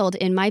failed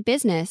in my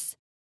business.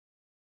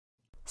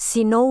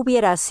 Si no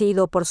hubiera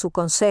sido por su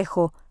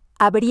consejo,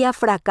 habría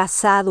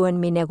fracasado en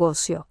mi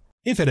negocio.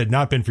 If it had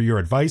not been for your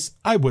advice,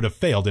 I would have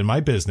failed in my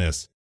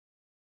business.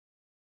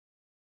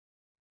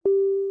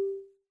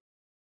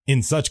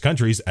 In such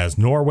countries as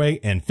Norway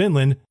and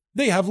Finland,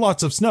 they have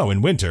lots of snow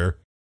in winter.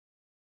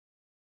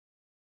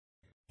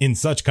 In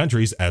such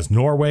countries as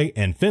Norway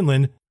and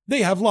Finland,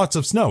 they have lots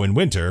of snow in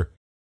winter.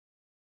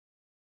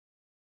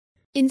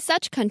 In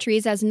such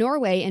countries as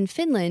Norway and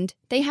Finland,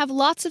 they have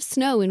lots of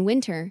snow in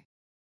winter.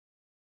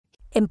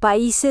 En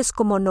países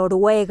como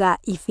Noruega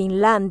y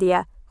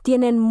Finlandia,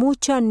 tienen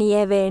mucha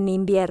nieve en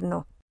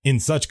invierno. In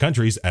such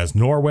countries as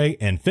Norway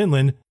and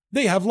Finland,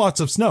 they have lots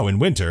of snow in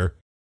winter.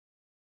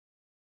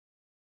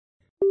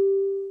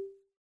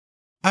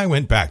 I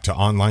went back to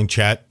online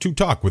chat to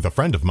talk with a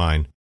friend of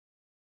mine.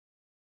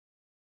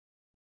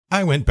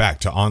 I went back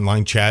to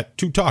online chat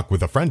to talk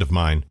with a friend of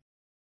mine.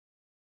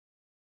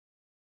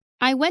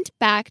 I went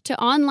back to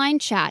online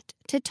chat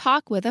to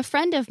talk with a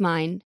friend of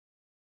mine.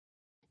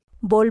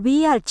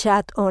 Volví al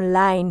chat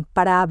online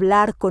para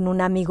hablar con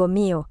un amigo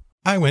mío.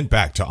 I went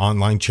back to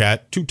online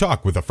chat to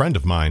talk with a friend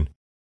of mine.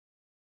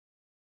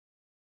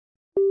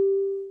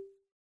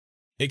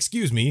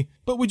 Excuse me,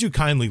 but would you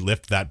kindly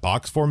lift that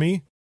box for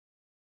me?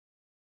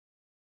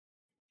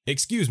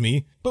 Excuse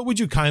me, but would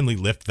you kindly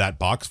lift that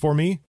box for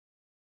me?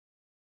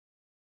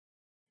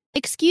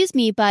 Excuse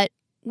me, but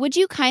would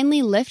you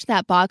kindly lift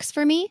that box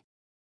for me?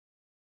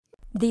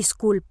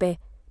 Disculpe,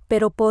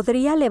 pero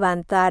 ¿podría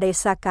levantar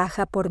esa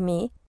caja por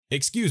mí?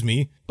 Excuse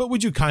me, but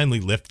would you kindly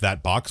lift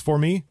that box for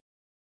me?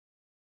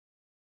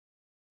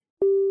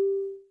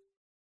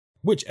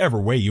 Whichever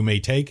way you may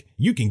take,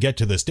 you can get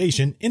to the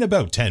station in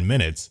about 10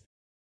 minutes.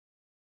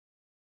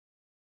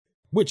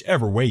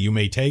 Whichever way you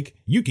may take,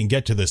 you can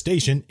get to the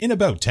station in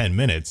about 10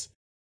 minutes.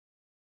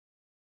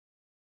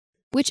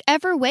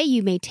 Whichever way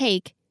you may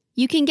take,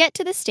 you can get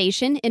to the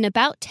station in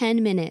about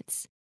 10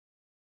 minutes.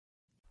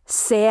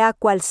 Sea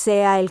cual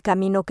sea el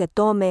camino que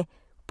tome,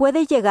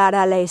 puede llegar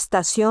a la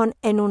estación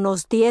en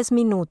unos 10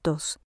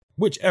 minutos.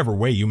 Whichever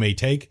way you may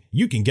take,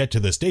 you can get to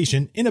the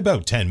station in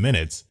about 10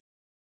 minutes.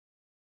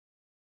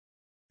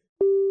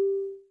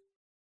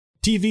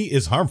 TV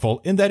is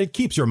harmful in that it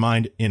keeps your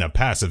mind in a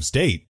passive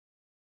state.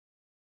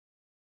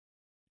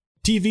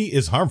 TV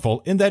is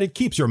harmful in that it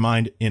keeps your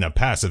mind in a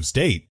passive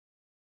state.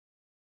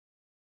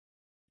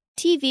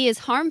 TV is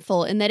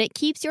harmful in that it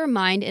keeps your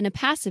mind in a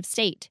passive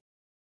state.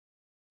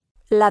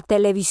 La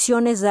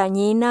televisión es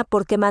dañina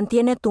porque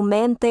mantiene tu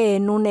mente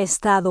en un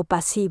estado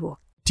pasivo.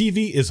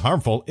 TV is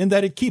harmful in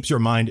that it keeps your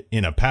mind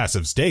in a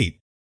passive state.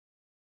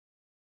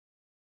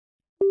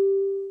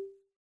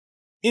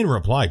 In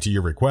reply to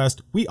your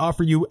request, we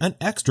offer you an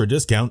extra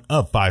discount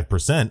of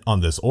 5%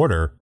 on this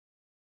order.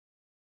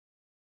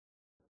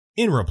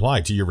 In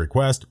reply to your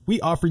request, we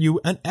offer you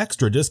an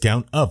extra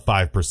discount of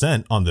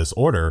 5% on this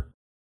order.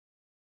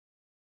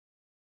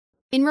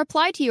 In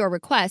reply to your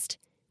request,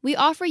 we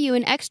offer you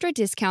an extra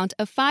discount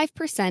of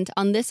 5%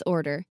 on this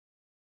order.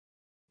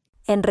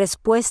 En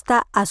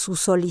respuesta a su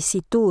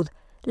solicitud,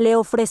 le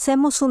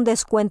ofrecemos un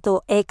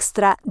descuento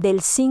extra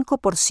del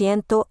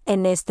 5%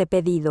 en este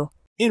pedido.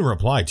 In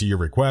reply to your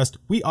request,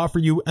 we offer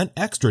you an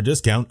extra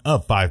discount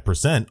of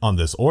 5% on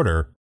this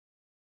order.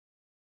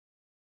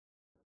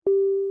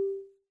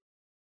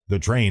 The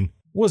train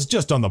was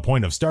just on the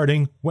point of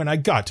starting when I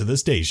got to the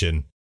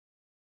station.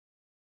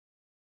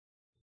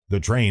 The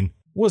train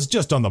was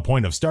just on the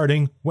point of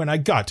starting when I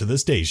got to the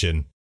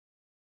station.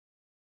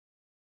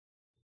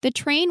 The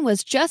train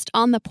was just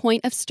on the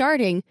point of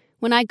starting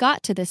when I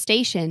got to the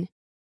station.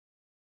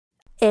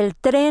 El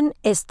tren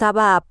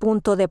estaba a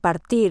punto de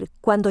partir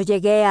cuando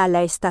llegué a la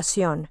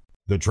estación.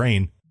 The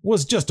train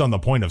was just on the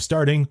point of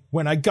starting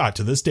when I got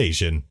to the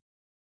station.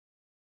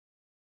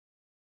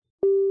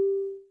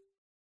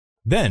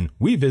 Then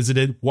we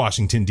visited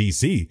Washington,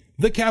 D.C.,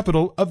 the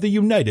capital of the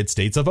United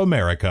States of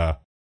America.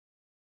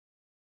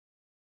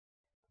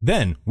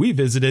 Then we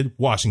visited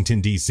Washington,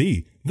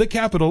 D.C., the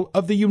capital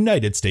of the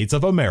United States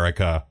of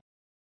America.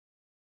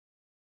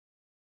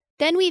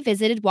 Then we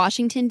visited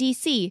Washington,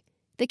 D.C.,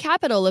 the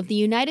capital of the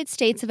United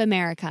States of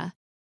America.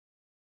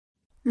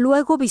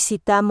 Luego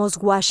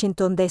visitamos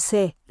Washington,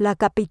 D.C., la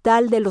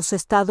capital de los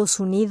Estados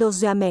Unidos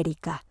de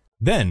América.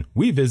 Then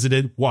we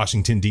visited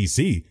Washington,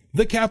 D.C.,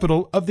 the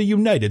capital of the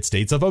United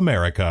States of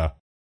America.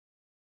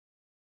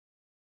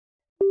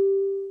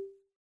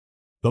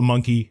 The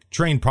monkey,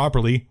 trained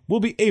properly, will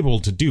be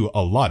able to do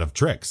a lot of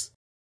tricks.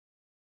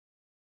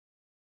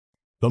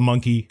 The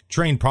monkey,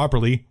 trained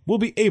properly, will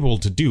be able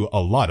to do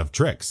a lot of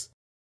tricks.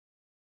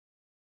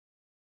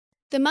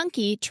 The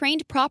monkey,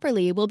 trained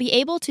properly, will be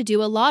able to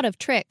do a lot of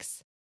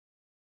tricks.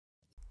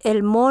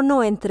 El mono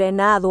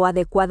entrenado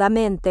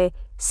adecuadamente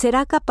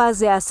será capaz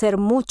de hacer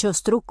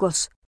muchos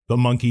trucos. The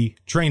monkey,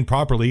 trained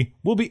properly,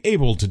 will be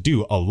able to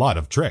do a lot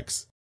of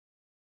tricks.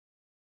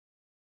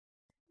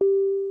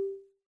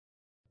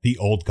 The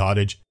old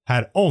cottage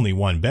had only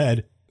one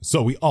bed,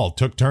 so we all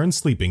took turns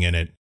sleeping in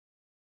it.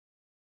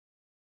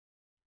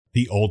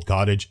 The old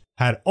cottage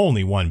had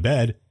only one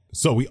bed,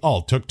 so we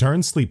all took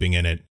turns sleeping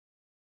in it.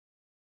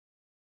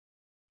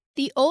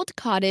 The old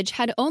cottage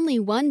had only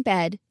one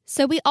bed,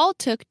 so we all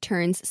took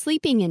turns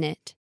sleeping in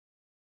it.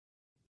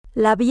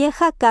 La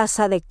vieja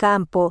casa de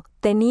campo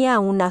tenía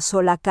una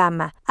sola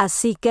cama,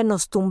 así que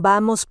nos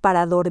tumbamos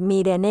para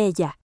dormir en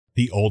ella.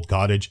 The old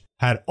cottage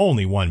had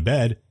only one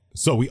bed,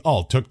 so we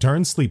all took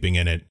turns sleeping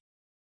in it.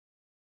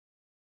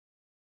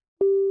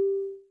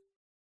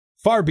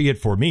 Far be it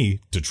for me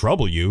to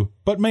trouble you,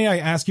 but may I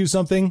ask you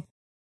something?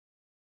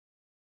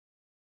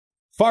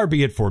 Far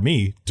be it for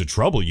me to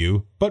trouble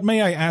you, but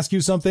may I ask you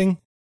something?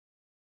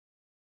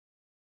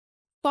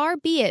 Far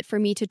be it for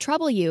me to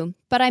trouble you,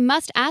 but I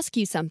must ask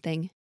you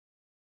something.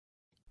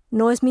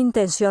 No es mi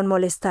intención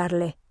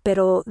molestarle,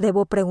 pero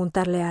debo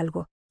preguntarle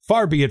algo.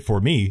 Far be it for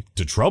me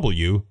to trouble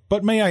you,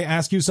 but may I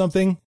ask you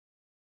something?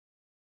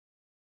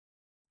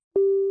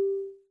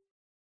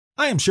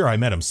 I am sure I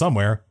met him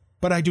somewhere,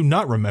 but I do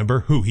not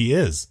remember who he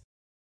is.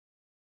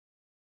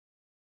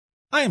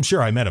 I am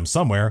sure I met him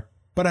somewhere,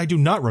 but I do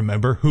not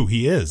remember who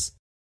he is.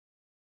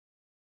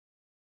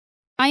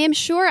 I am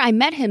sure I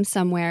met him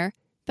somewhere,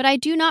 but I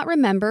do not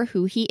remember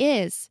who he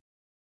is.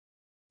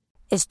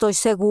 Estoy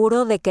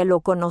seguro de que lo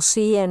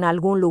conocí en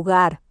algún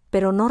lugar,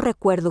 pero no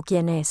recuerdo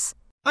quién es.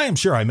 I am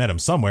sure I met him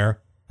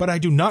somewhere, but I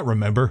do not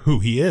remember who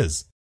he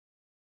is.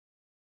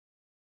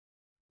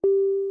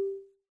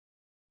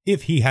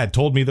 If he had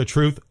told me the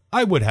truth,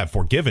 I would have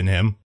forgiven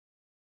him.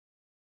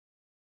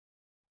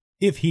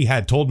 If he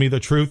had told me the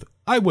truth,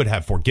 I would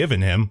have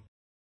forgiven him.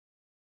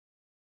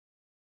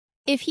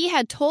 If he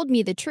had told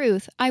me the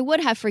truth, I would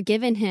have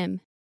forgiven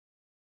him.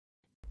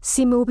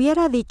 Si me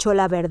hubiera dicho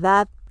la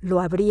verdad, lo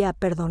habría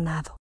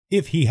perdonado.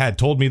 If he had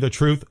told me the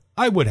truth,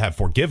 I would have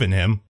forgiven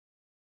him.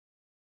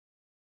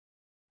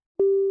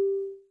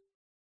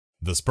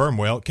 The sperm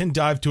whale can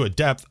dive to a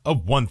depth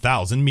of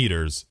 1,000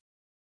 meters.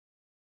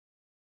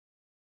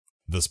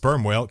 The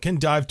sperm whale can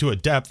dive to a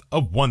depth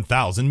of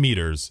 1,000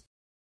 meters.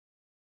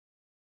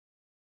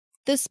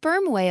 The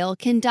sperm whale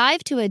can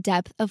dive to a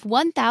depth of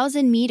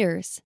 1,000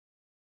 meters.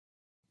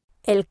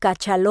 El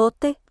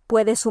cachalote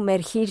puede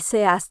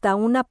sumergirse hasta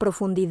una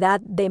profundidad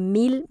de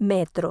 1,000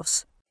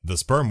 metros. The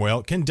sperm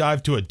whale can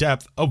dive to a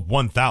depth of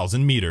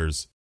 1,000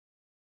 meters.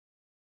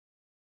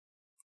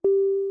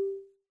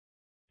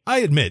 I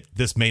admit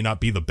this may not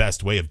be the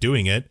best way of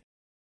doing it.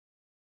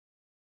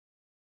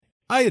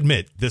 I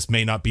admit this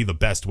may not be the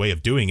best way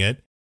of doing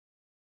it.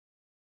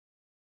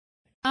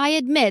 I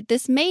admit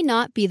this may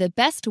not be the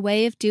best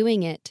way of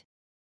doing it.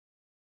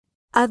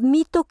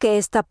 Admito que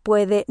esta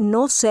puede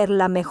no ser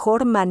la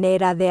mejor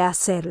manera de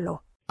hacerlo.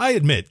 I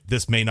admit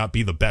this may not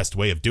be the best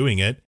way of doing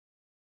it.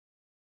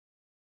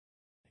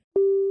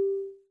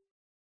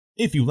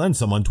 If you lend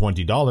someone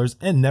 $20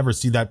 and never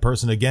see that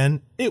person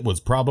again, it was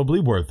probably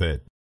worth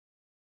it.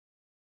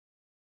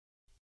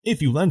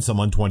 If you lend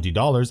someone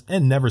 $20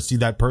 and never see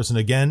that person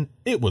again,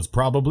 it was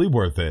probably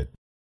worth it.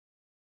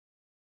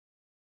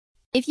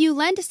 If you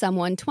lend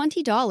someone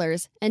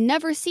 $20 and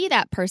never see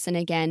that person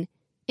again,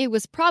 it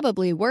was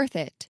probably worth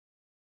it.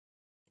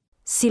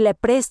 Si le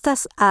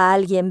prestas a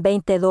alguien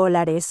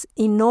 $20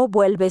 y no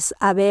vuelves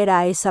a ver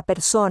a esa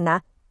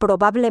persona,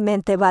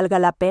 probablemente valga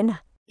la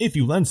pena. If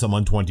you lend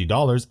someone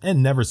 $20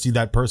 and never see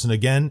that person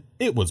again,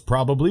 it was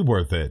probably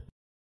worth it.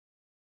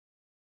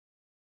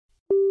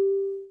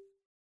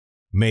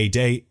 May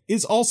Day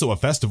is also a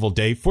festival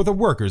day for the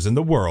workers in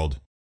the world.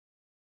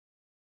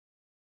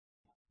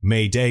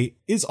 May Day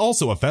is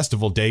also a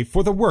festival day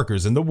for the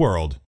workers in the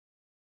world.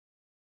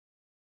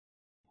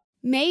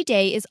 May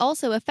Day is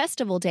also a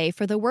festival day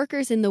for the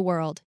workers in the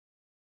world.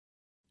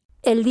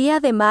 El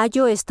Día de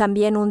Mayo es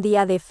también un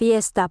día de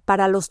fiesta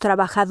para los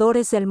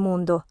trabajadores del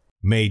mundo.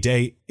 May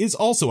Day is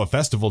also a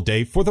festival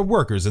day for the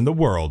workers in the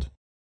world.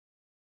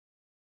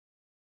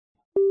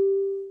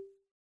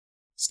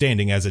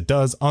 Standing as it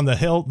does on the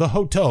hill, the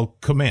hotel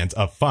commands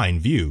a fine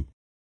view.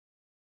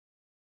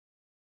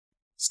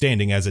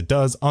 Standing as it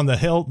does on the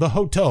hill, the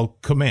hotel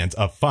commands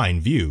a fine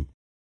view.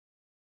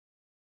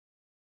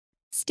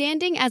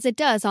 Standing as it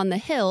does on the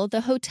hill,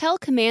 the hotel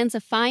commands a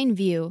fine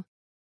view.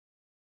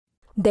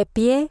 De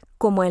pie,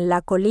 como en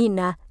la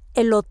colina,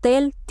 el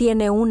hotel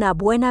tiene una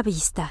buena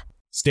vista.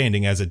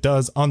 Standing as it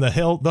does on the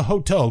hill, the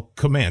hotel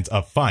commands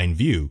a fine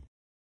view.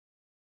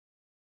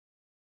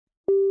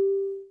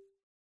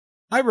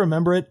 I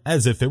remember it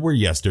as if it were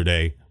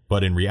yesterday,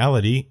 but in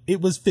reality,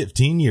 it was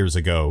 15 years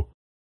ago.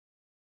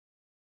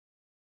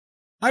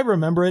 I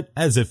remember it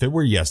as if it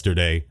were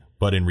yesterday,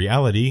 but in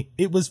reality,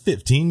 it was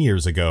 15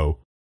 years ago.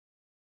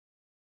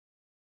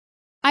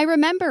 I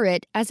remember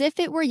it as if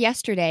it were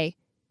yesterday,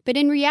 but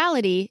in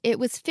reality, it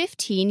was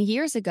 15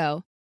 years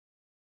ago.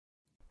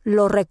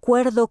 Lo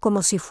recuerdo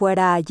como si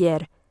fuera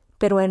ayer,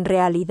 pero en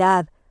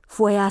realidad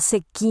fue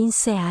hace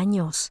 15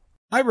 años.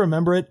 I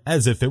remember it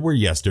as if it were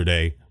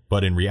yesterday,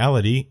 but in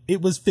reality,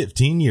 it was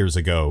 15 years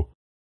ago.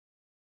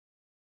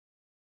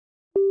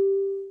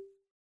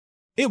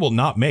 It will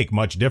not make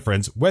much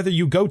difference whether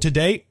you go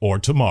today or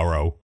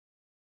tomorrow.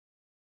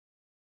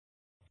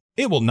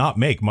 It will not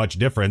make much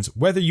difference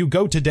whether you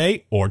go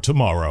today or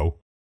tomorrow.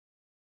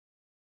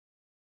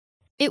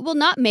 It will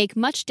not make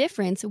much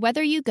difference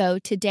whether you go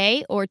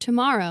today or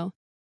tomorrow.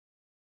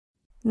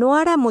 No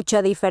hará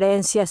mucha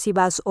diferencia si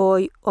vas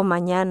hoy o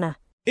mañana.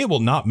 It will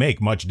not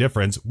make much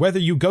difference whether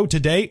you go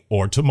today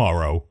or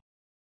tomorrow.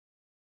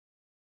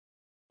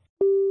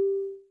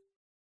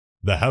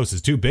 The house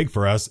is too big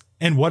for us,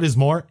 and what is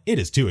more, it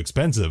is too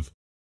expensive.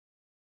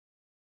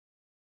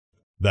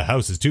 The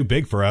house is too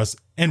big for us,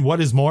 and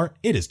what is more,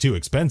 it is too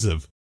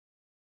expensive.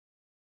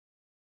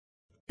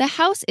 The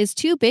house is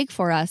too big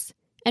for us,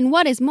 and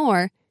what is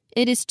more,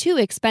 it is too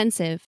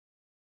expensive.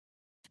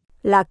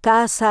 La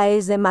casa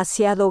es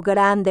demasiado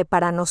grande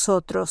para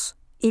nosotros,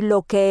 y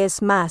lo que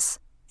es más,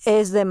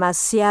 es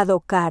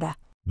demasiado cara.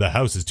 The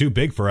house is too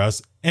big for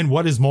us, and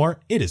what is more,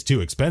 it is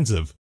too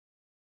expensive.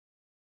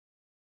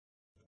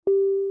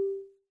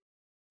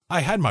 I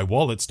had my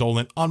wallet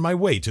stolen on my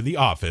way to the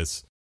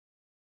office.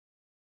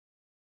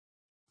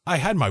 I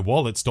had my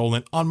wallet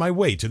stolen on my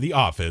way to the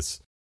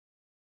office.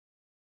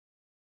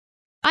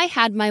 I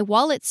had my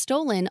wallet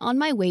stolen on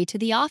my way to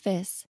the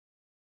office.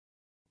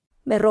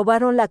 Me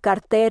robaron la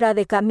cartera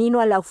de camino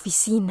a la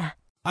oficina.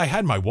 I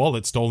had my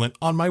wallet stolen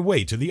on my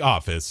way to the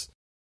office.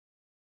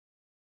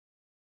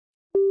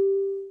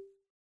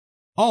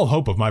 All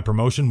hope of my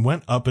promotion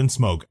went up in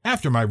smoke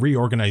after my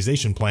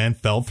reorganization plan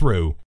fell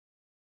through.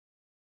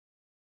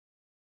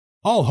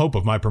 All hope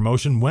of my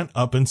promotion went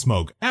up in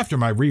smoke after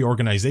my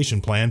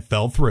reorganization plan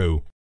fell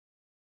through.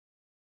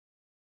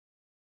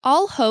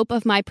 All hope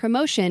of my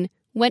promotion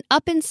went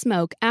up in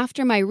smoke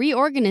after my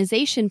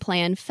reorganization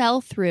plan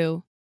fell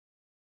through.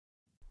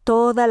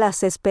 Todas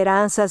las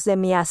esperanzas de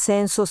mi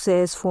ascenso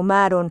se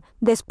esfumaron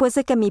después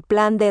de que mi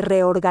plan de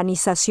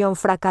reorganización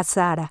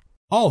fracasara.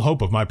 All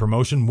hope of my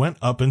promotion went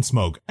up in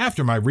smoke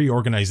after my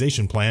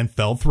reorganization plan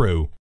fell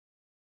through.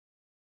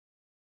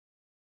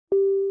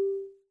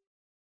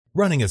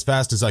 Running as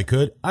fast as I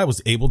could, I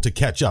was able to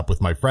catch up with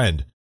my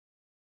friend.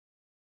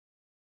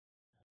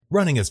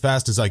 Running as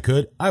fast as I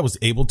could, I was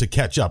able to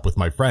catch up with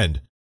my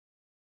friend.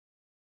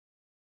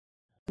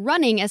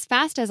 Running as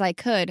fast as I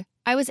could,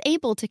 I was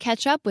able to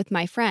catch up with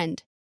my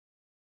friend.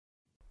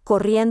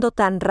 Corriendo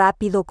tan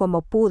rápido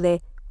como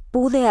pude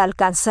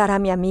alcanzar a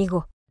mi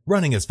amigo.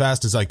 Running as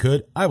fast as I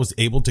could, I was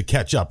able to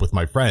catch up with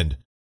my friend.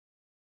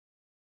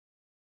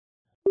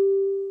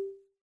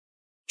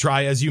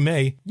 Try as you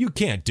may, you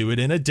can't do it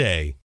in a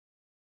day.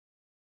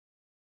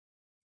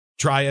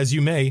 Try as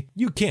you may,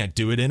 you can't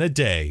do it in a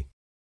day.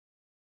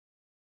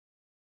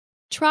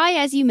 Try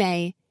as you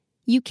may,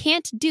 you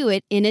can't do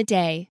it in a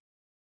day.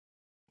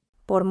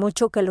 Por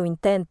mucho que lo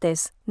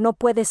intentes, no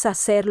puedes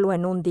hacerlo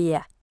en un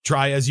día.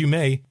 Try as you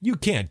may, you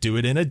can't do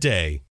it in a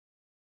day.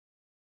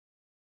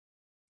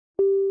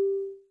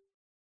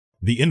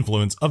 The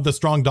influence of the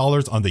strong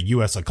dollars on the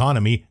U.S.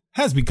 economy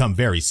has become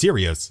very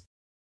serious.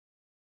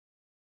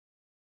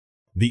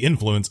 The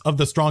influence of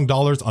the strong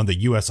dollars on the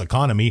U.S.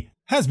 economy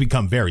has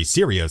become very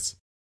serious.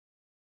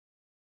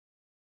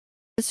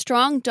 The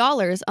strong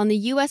dollars on the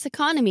U.S.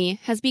 economy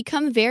has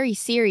become very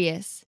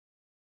serious.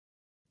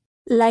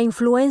 La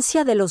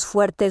influencia de los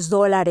fuertes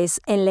dólares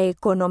en la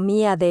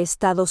economía de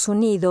Estados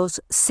Unidos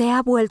se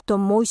ha vuelto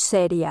muy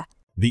seria.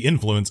 The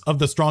influence of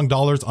the strong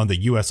dollars on the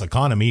U.S.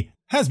 economy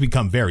has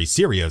become very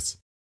serious.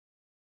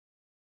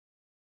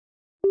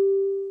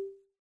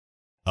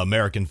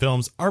 American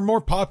films are more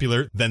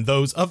popular than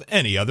those of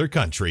any other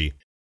country.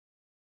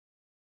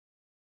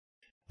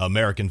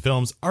 American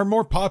films are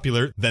more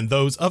popular than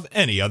those of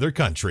any other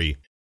country.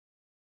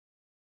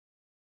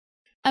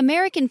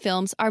 American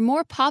films are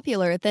more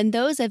popular than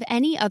those of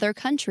any other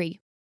country.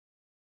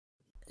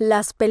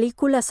 Las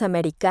películas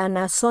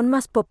americanas son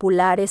más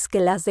populares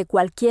que las de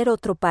cualquier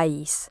otro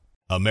país.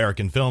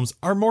 American films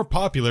are more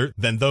popular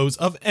than those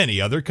of any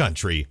other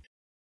country.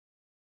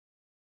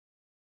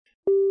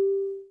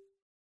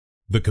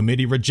 The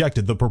committee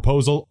rejected the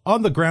proposal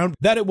on the ground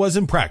that it was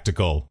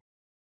impractical.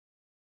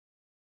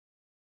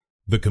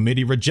 The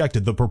committee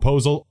rejected the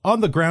proposal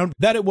on the ground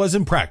that it was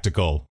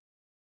impractical.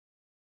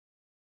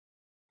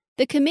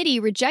 The committee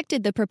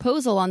rejected the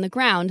proposal on the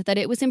ground that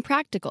it was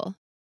impractical.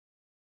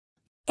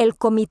 El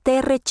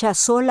comité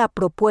rechazó la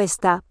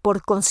propuesta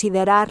por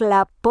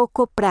considerarla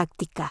poco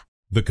práctica.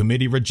 The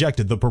committee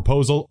rejected the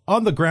proposal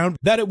on the ground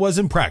that it was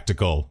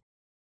impractical.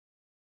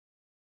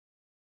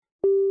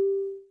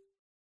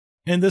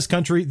 In this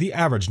country, the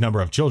average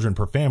number of children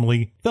per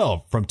family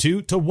fell from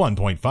 2 to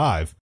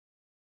 1.5.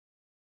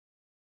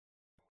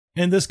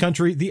 In this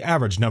country, the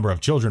average number of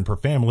children per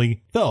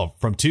family fell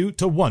from 2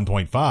 to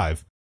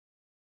 1.5.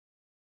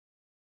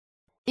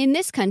 In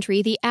this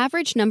country, the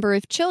average number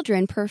of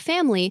children per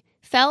family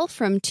fell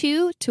from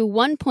 2 to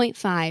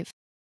 1.5.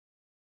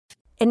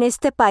 En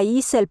este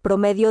país, el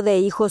promedio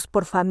de hijos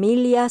por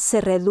familia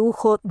se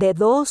redujo de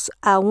 2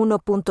 a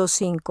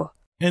 1.5.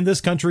 In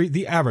this country,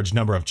 the average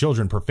number of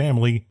children per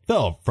family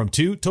fell from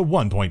 2 to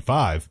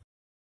 1.5.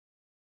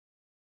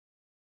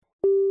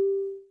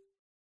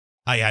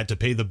 I had to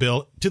pay the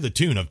bill to the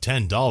tune of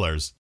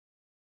 $10.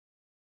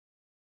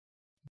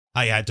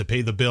 I had to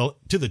pay the bill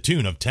to the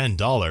tune of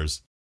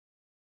 $10.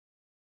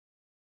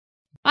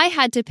 I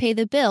had to pay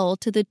the bill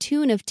to the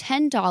tune of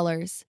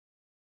 $10.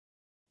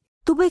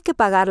 Tuve que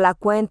pagar la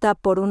cuenta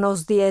por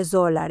unos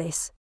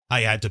 $10.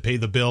 I had to pay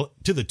the bill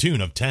to the tune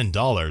of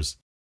 $10.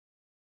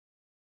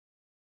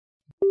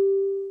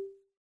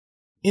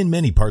 In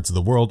many parts of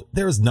the world,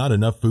 there is not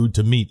enough food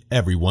to meet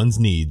everyone's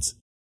needs.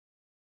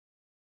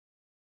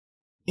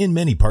 In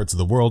many parts of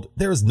the world,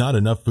 there is not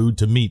enough food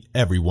to meet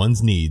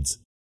everyone's needs.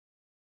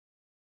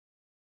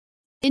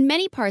 In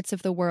many parts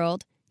of the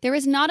world, there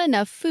is not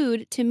enough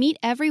food to meet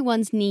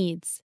everyone's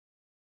needs.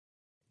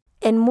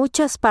 En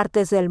muchas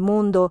partes del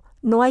mundo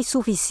no hay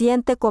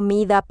suficiente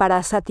comida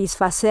para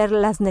satisfacer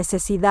las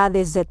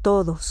necesidades de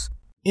todos.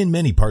 In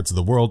many parts of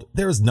the world,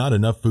 there is not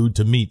enough food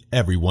to meet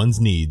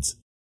everyone's needs.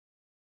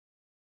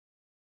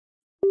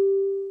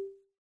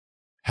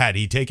 Had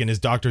he taken his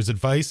doctor's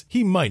advice,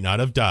 he might not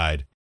have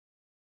died.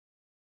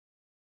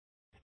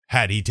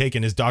 Had he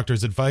taken his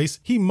doctor's advice,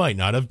 he might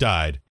not have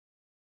died.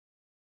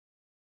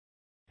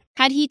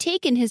 Had he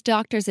taken his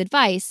doctor's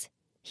advice,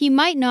 he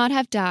might not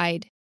have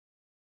died.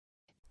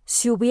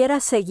 Si hubiera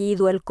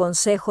seguido el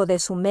consejo de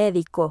su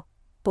médico,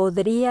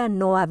 podría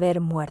no haber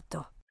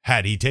muerto.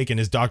 Had he taken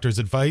his doctor's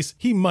advice,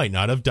 he might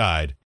not have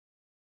died.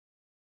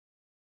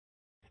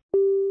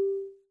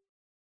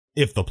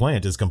 If the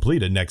plant is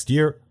completed next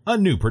year, a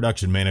new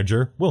production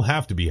manager will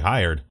have to be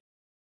hired.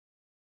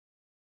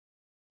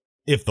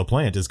 If the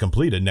plant is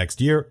completed next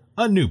year,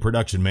 a new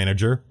production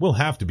manager will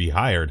have to be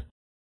hired.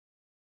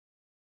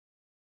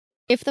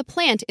 If the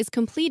plant is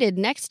completed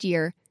next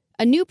year,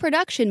 a new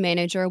production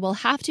manager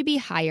will have to be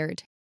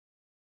hired.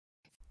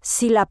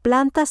 Si la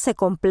planta se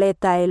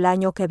completa el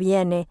año que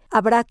viene,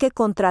 habrá que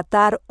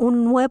contratar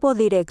un nuevo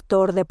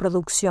director de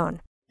producción.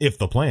 If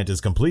the plant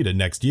is completed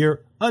next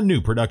year, a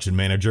new production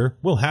manager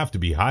will have to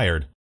be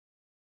hired.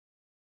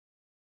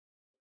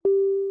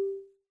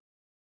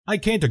 I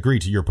can't agree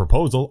to your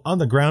proposal on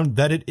the ground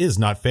that it is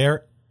not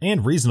fair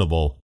and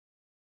reasonable.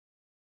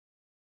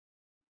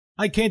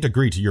 I can't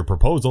agree to your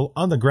proposal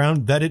on the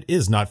ground that it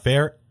is not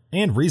fair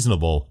and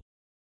reasonable.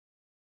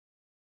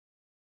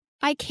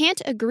 I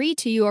can't agree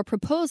to your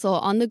proposal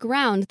on the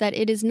ground that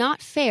it is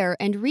not fair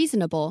and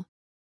reasonable.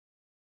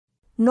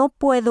 No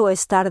puedo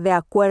estar de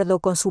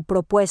acuerdo con su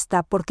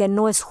propuesta porque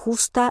no es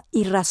justa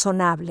y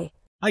razonable.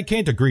 I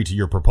can't agree to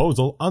your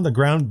proposal on the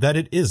ground that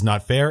it is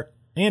not fair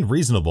and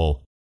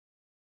reasonable.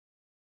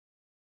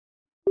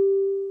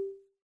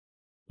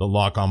 The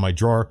lock on my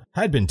drawer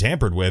had been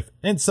tampered with,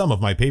 and some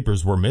of my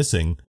papers were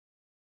missing.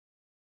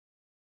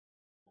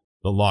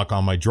 The lock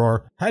on my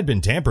drawer had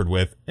been tampered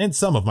with, and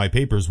some of my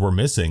papers were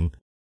missing.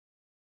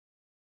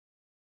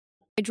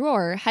 My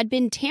drawer had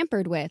been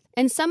tampered with,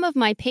 and some of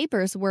my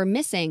papers were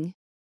missing.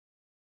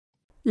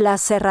 La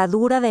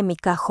cerradura de mi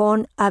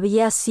cajón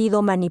había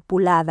sido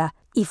manipulada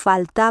y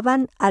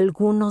faltaban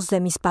algunos de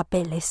mis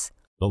papeles.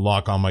 The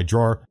lock on my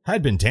drawer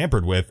had been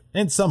tampered with,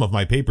 and some of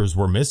my papers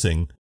were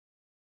missing.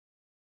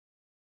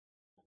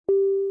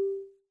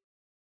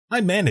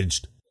 I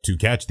managed to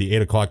catch the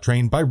 8 o'clock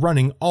train by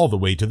running all the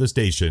way to the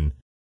station.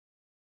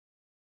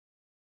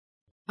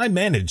 I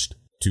managed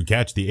to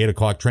catch the 8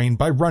 o'clock train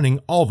by running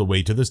all the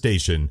way to the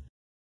station.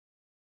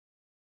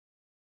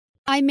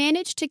 I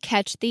managed to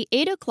catch the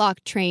 8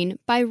 o'clock train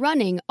by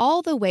running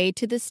all the way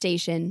to the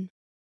station.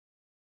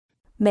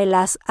 Me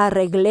las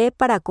arreglé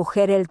para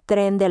coger el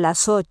tren de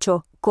las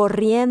 8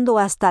 corriendo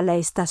hasta la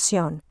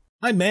estación.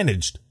 I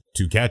managed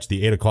to catch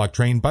the 8 o'clock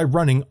train by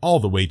running all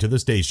the way to the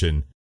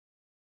station.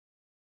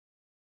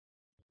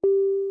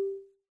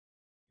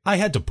 I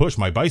had to push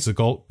my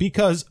bicycle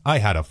because I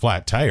had a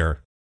flat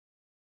tire.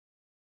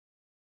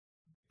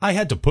 I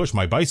had to push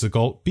my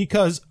bicycle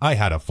because I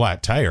had a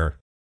flat tire.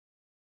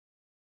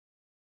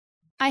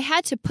 I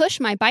had to push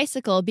my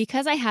bicycle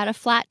because I had a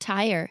flat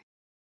tire.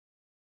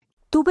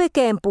 Tuve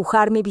que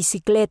empujar mi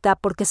bicicleta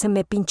porque se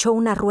me pinchó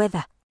una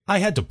rueda. I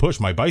had to push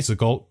my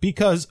bicycle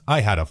because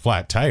I had a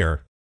flat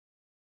tire.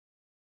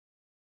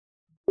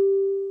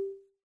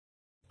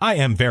 I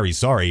am very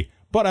sorry,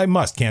 but I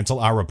must cancel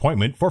our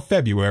appointment for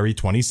February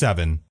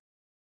 27.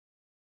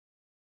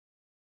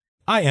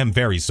 I am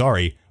very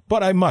sorry,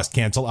 but I must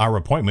cancel our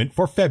appointment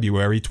for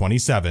February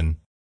 27.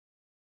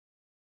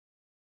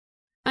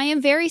 I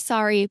am very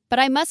sorry, but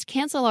I must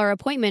cancel our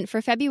appointment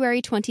for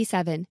February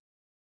 27.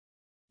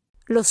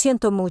 Lo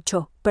siento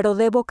mucho, pero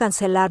debo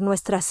cancelar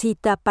nuestra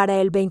cita para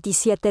el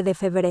 27 de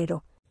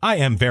febrero. I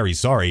am very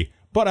sorry,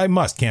 but I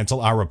must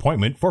cancel our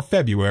appointment for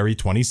February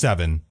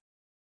 27.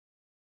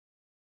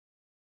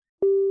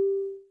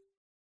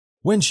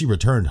 When she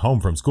returned home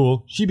from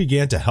school, she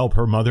began to help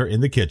her mother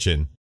in the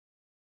kitchen.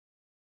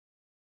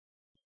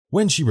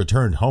 When she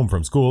returned home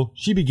from school,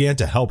 she began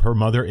to help her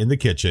mother in the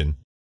kitchen.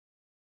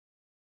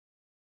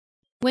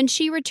 When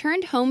she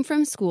returned home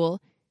from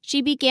school,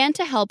 she began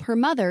to help her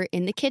mother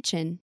in the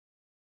kitchen.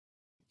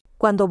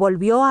 Cuando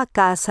volvió a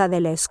casa de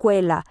la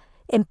escuela,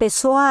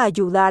 empezó a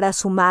ayudar a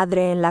su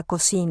madre en la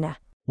cocina.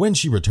 When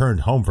she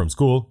returned home from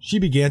school, she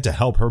began to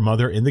help her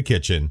mother in the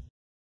kitchen.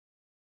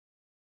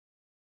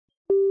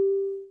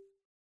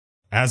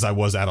 As I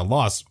was at a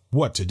loss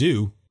what to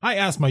do, I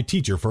asked my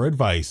teacher for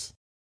advice.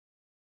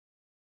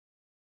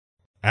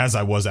 As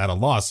I was at a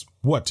loss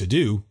what to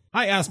do,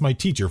 I asked my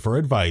teacher for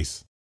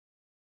advice.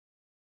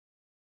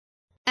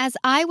 As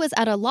I was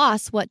at a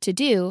loss what to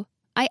do,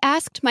 I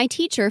asked my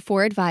teacher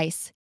for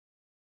advice.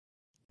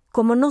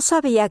 Como no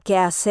sabía qué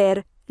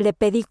hacer, le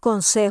pedí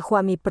consejo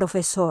a mi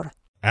profesor.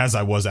 As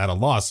I was at a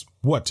loss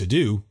what to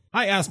do,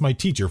 I asked my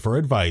teacher for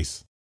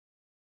advice.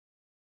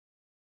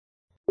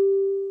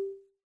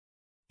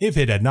 If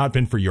it had not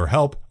been for your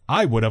help,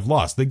 I would have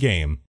lost the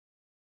game.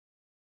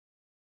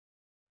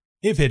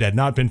 If it had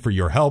not been for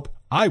your help,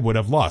 I would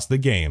have lost the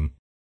game.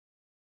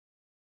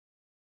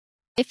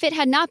 If it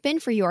had not been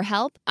for your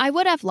help, I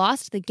would have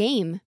lost the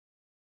game.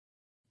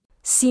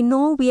 Si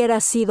no hubiera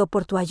sido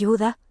por tu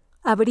ayuda,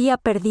 habría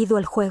perdido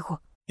el juego.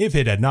 If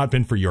it had not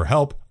been for your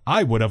help,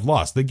 I would have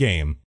lost the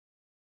game.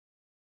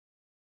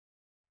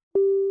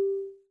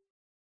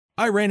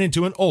 I ran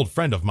into an old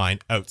friend of mine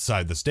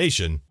outside the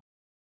station.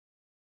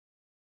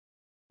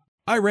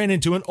 I ran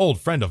into an old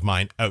friend of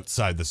mine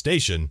outside the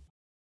station.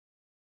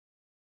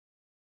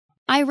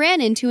 I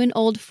ran into an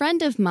old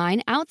friend of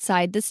mine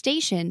outside the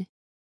station.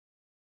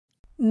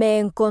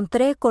 Me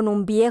encontré con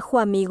un viejo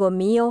amigo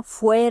mío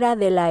fuera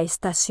de la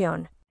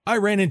estación. I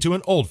ran into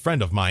an old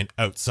friend of mine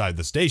outside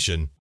the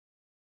station.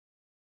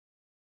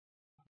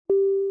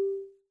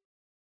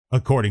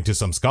 According to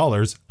some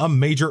scholars, a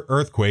major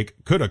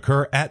earthquake could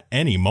occur at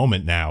any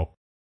moment now.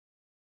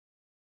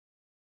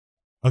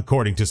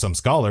 According to some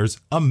scholars,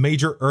 a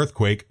major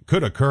earthquake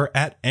could occur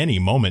at any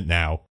moment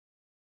now.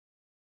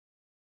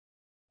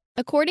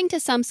 According to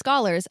some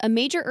scholars, a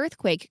major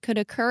earthquake could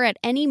occur at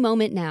any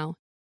moment now.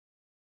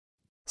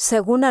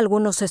 Según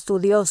algunos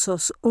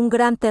estudiosos, un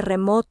gran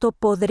terremoto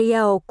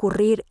podría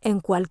ocurrir en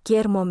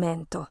cualquier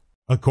momento.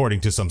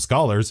 According to some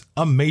scholars,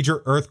 a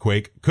major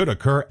earthquake could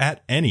occur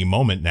at any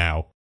moment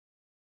now.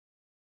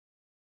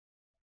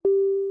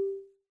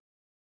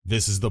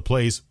 This is the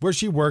place where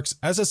she works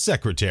as a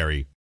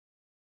secretary.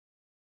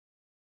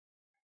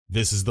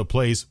 This is the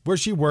place where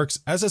she works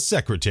as a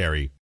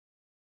secretary.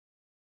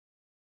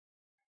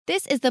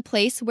 This is the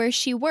place where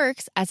she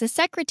works as a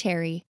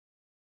secretary.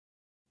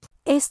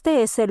 Este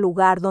es el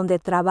lugar donde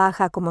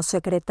trabaja como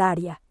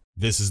secretaria.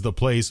 This is the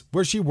place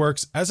where she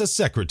works as a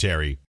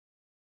secretary.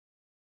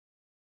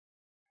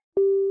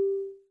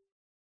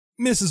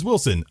 Mrs.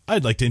 Wilson,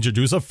 I'd like to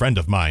introduce a friend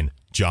of mine,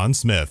 John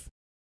Smith.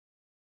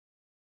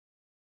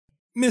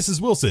 Mrs.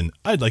 Wilson,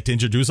 I'd like to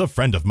introduce a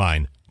friend of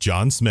mine,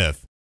 John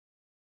Smith.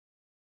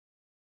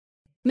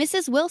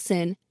 Mrs.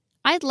 Wilson,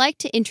 I'd like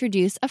to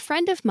introduce a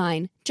friend of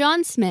mine,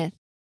 John Smith.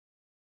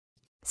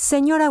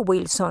 Señora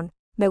Wilson,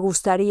 me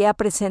gustaría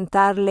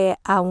presentarle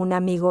a un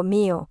amigo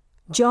mío,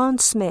 John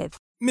Smith.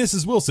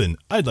 Mrs. Wilson,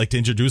 I'd like to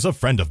introduce a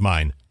friend of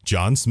mine,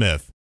 John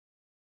Smith.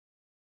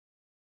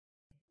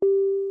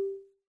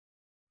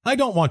 I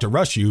don't want to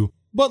rush you,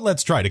 but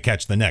let's try to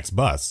catch the next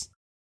bus.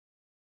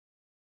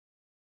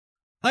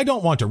 I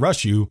don't want to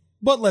rush you,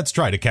 but let's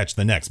try to catch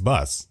the next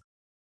bus.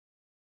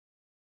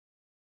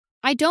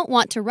 I don't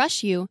want to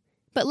rush you,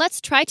 but let's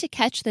try to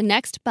catch the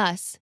next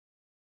bus.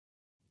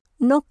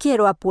 No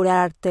quiero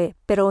apurarte,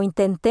 pero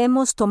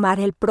intentemos tomar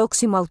el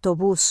próximo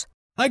autobús.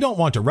 I don't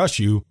want to rush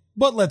you,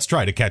 but let's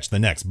try to catch the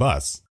next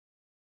bus.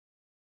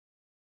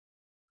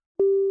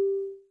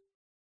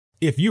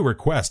 If you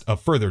request a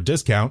further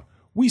discount,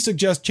 we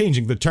suggest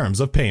changing the terms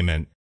of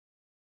payment.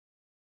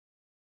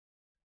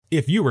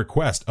 If you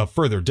request a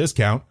further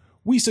discount,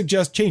 we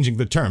suggest changing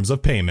the terms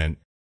of payment.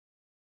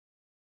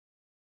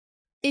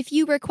 If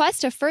you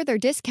request a further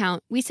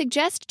discount, we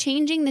suggest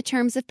changing the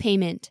terms of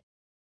payment.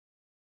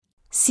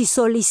 Si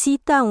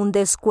solicita un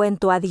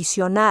descuento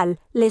adicional,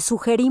 le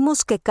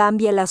sugerimos que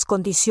cambie las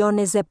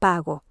condiciones de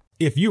pago.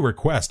 If you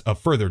request a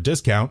further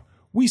discount,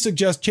 we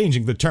suggest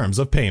changing the terms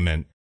of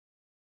payment.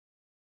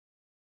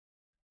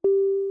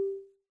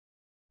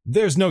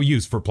 There's no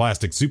use for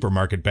plastic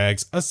supermarket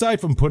bags aside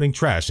from putting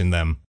trash in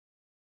them.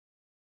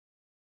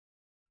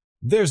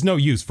 There's no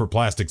use for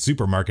plastic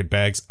supermarket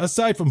bags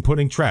aside from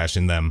putting trash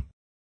in them.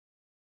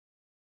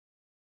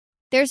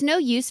 There's no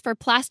use for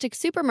plastic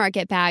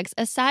supermarket bags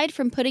aside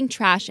from putting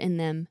trash in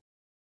them.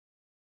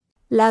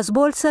 Las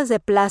bolsas de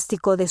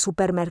plástico de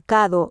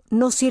supermercado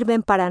no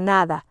sirven para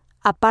nada,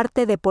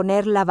 aparte de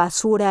poner la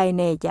basura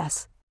en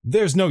ellas.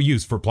 There's no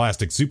use for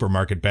plastic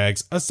supermarket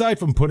bags aside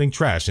from putting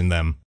trash in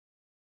them.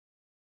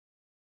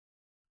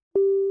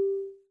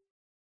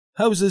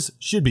 Houses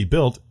should be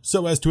built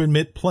so as to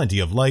admit plenty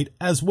of light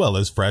as well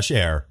as fresh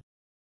air.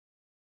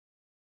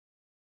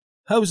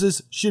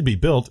 Houses should be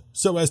built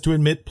so as to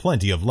admit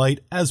plenty of light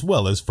as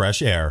well as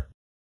fresh air.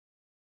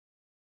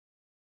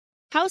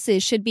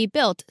 Houses should be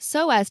built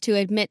so as to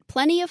admit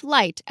plenty of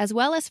light as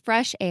well as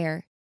fresh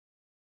air.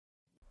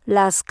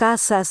 Las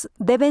casas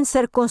deben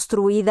ser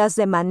construidas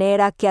de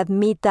manera que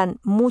admitan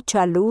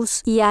mucha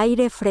luz y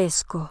aire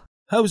fresco.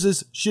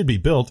 Houses should be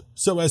built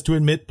so as to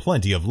admit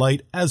plenty of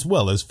light as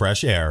well as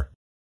fresh air.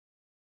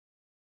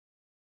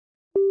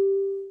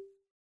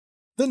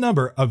 The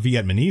number of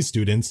Vietnamese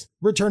students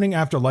returning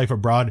after life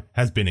abroad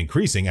has been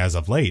increasing as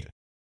of late.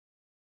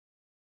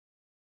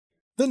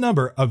 The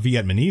number of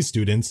Vietnamese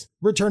students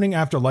returning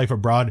after life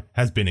abroad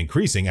has been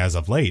increasing as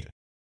of late.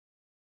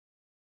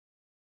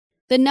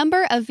 The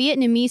number of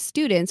Vietnamese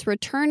students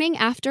returning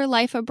after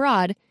life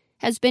abroad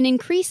has been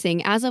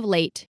increasing as of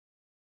late.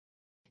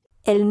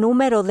 El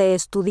número de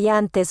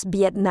estudiantes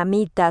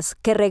vietnamitas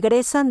que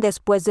regresan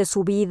después de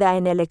su vida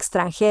en el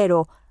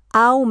extranjero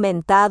ha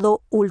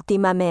aumentado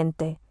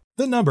últimamente.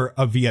 The number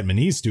of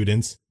Vietnamese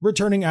students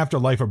returning after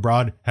life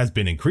abroad has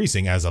been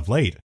increasing as of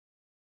late.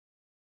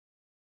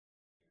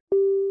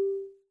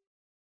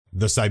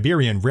 The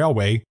Siberian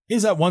Railway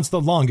is at once the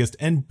longest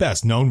and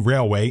best-known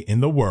railway in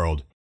the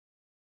world.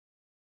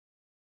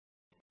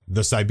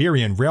 The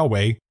Siberian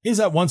Railway is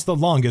at once the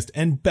longest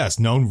and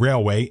best-known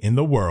railway in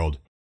the world.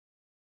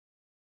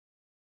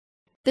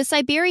 The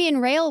Siberian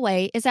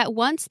Railway is at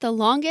once the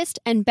longest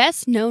and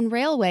best-known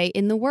railway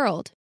in the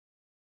world.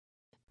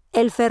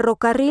 El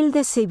ferrocarril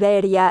de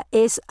Siberia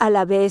es a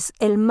la vez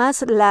el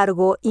más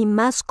largo y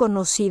más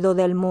conocido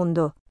del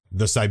mundo.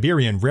 The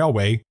Siberian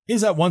Railway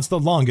is at once the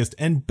longest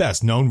and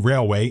best-known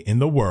railway in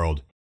the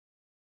world.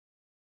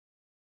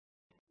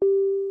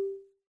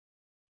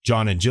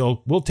 John and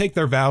Jill will take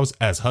their vows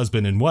as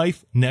husband and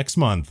wife next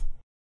month.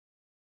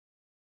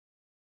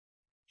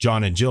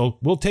 John and Jill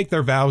will take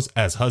their vows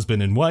as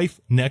husband and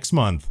wife next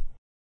month.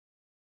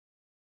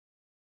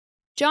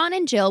 John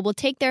and Jill will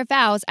take their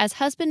vows as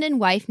husband and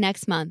wife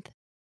next month.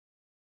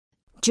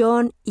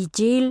 John y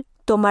Jill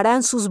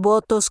tomarán sus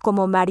votos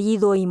como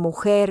marido y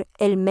mujer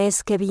el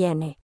mes que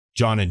viene.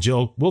 John and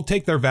Jill will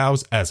take their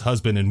vows as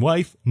husband and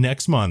wife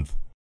next month.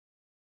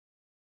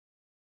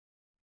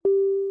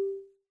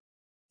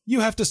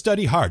 You have to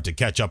study hard to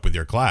catch up with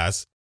your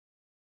class.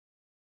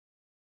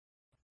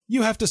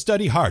 You have to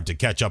study hard to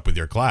catch up with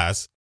your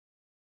class.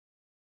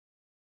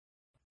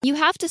 You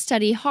have to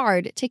study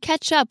hard to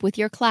catch up with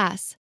your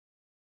class.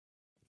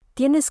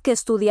 Tienes que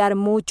estudiar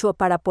mucho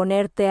para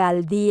ponerte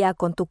al día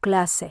con tu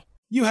clase.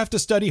 You have to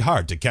study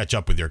hard to catch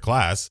up with your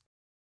class.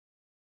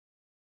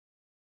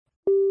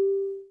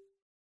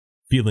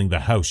 Feeling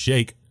the house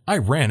shake, I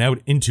ran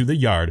out into the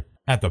yard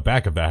at the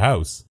back of the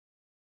house.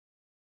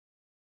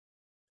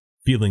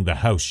 Feeling the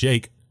house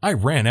shake, I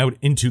ran out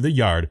into the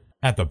yard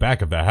at the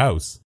back of the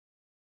house.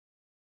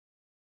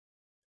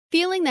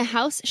 Feeling the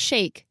house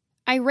shake,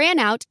 I ran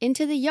out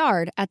into the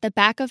yard at the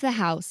back of the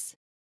house.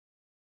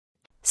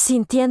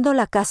 Sintiendo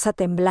la casa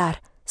temblar,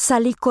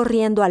 salí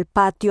corriendo al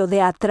patio de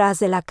atrás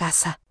de la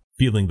casa.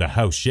 Feeling the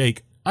house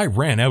shake, I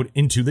ran out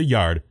into the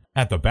yard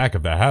at the back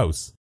of the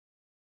house.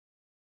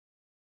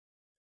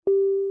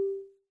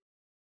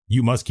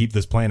 You must keep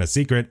this plan a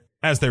secret,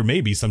 as there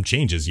may be some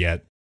changes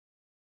yet.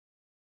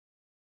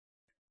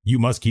 You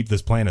must keep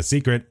this plan a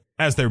secret,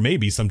 as there may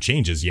be some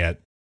changes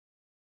yet.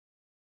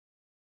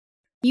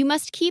 You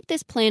must keep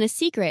this plan a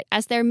secret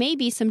as there may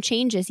be some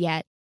changes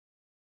yet.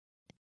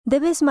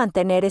 Debes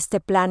mantener este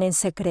plan en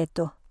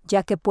secreto,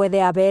 ya que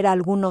puede haber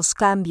algunos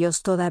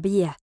cambios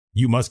todavía.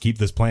 You must keep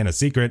this plan a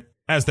secret,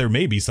 as there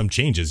may be some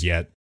changes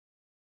yet.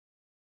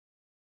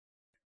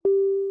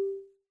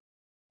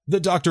 The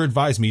doctor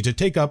advised me to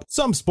take up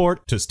some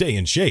sport to stay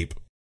in shape.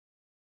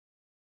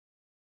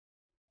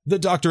 The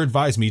doctor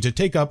advised me to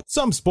take up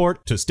some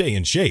sport to stay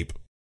in shape.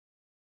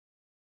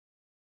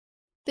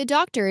 The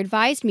doctor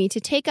advised me to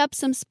take up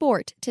some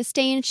sport to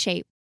stay in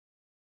shape.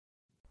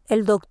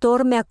 El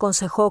doctor me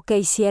aconsejó que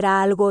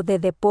hiciera algo de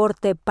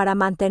deporte para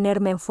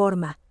mantenerme en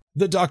forma.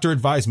 The doctor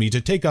advised me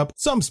to take up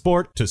some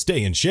sport to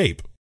stay in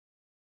shape.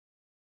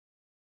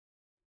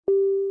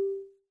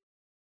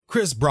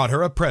 Chris brought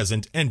her a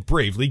present and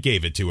bravely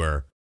gave it to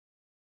her.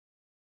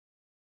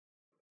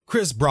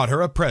 Chris brought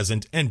her a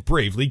present and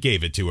bravely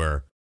gave it to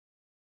her.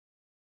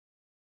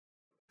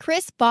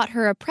 Chris bought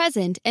her a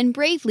present and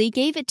bravely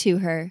gave it to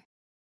her.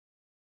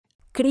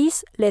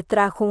 Chris le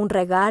trajo un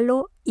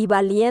regalo y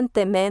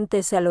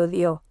valientemente se lo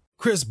dio.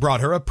 Chris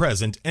brought her a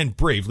present and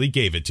bravely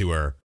gave it to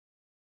her.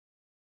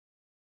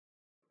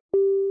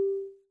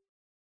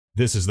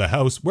 This is the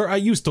house where I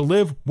used to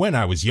live when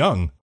I was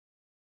young.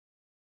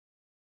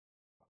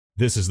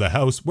 This is the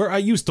house where I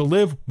used to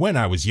live when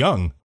I was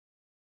young.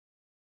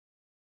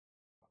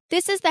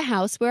 This is the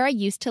house where I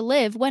used to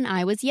live when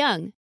I was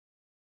young.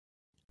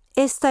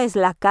 Esta es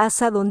la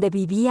casa donde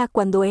vivía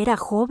cuando era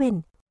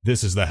joven.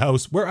 This is the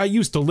house where I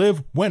used to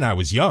live when I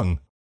was young.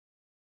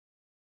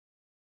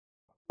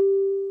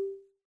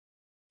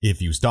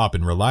 If you stop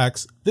and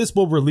relax, this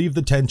will relieve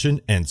the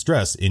tension and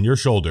stress in your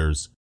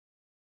shoulders.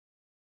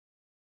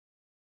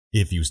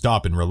 If you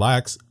stop and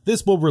relax,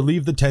 this will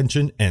relieve the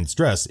tension and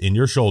stress in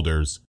your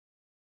shoulders.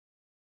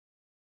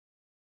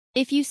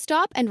 If you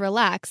stop and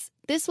relax,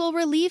 this will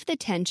relieve the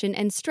tension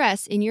and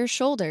stress in your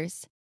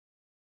shoulders.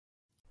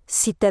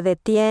 Si te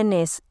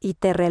detienes y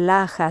te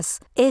relajas,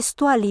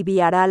 esto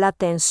aliviará la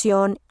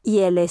tensión y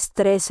el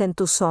estrés en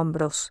tus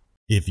hombros.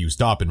 If you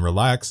stop and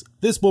relax,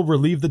 this will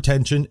relieve the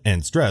tension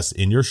and stress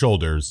in your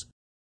shoulders.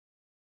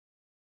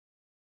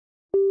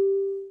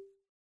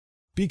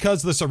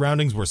 Because the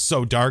surroundings were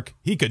so dark,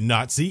 he could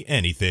not see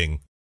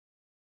anything.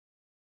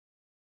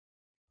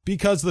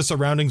 Because the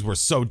surroundings were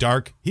so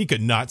dark, he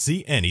could not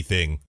see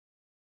anything.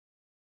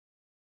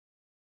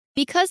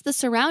 Because the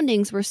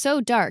surroundings were so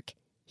dark,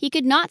 he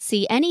could not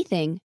see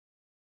anything.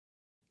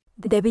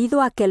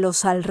 Debido a que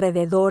los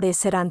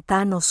alrededores eran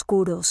tan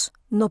oscuros,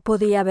 no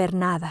podía ver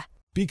nada.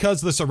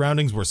 Because the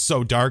surroundings were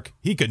so dark,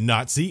 he could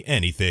not see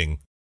anything.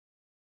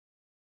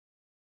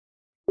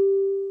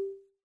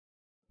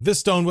 This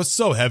stone was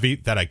so heavy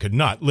that I could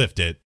not lift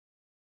it.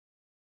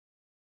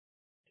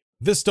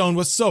 This stone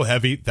was so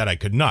heavy that I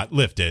could not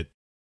lift it.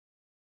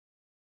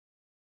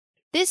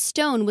 This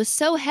stone was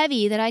so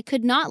heavy that I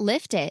could not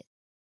lift it.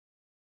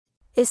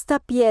 Esta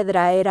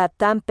piedra era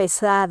tan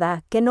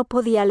pesada que no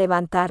podía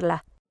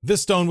levantarla.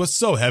 This stone was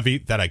so heavy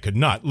that I could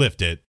not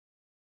lift it.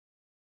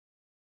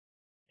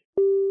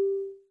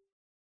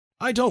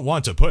 I don't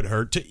want to put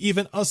her to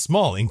even a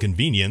small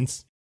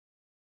inconvenience.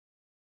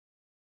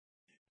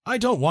 I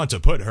don't want to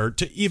put her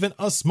to even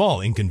a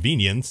small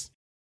inconvenience.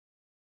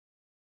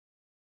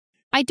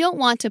 I don't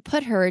want to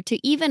put her to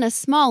even a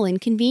small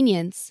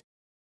inconvenience.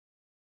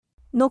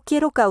 No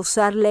quiero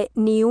causarle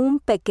ni un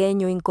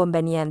pequeño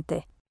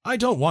inconveniente. I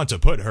don't want to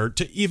put her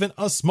to even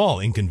a small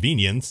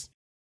inconvenience.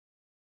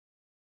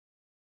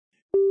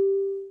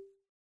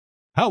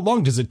 How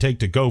long does it take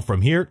to go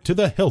from here to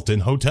the Hilton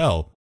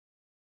Hotel?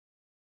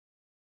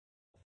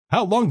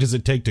 How long does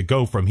it take to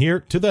go from here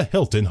to the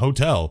Hilton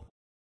Hotel?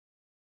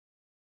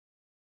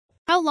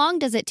 How long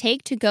does it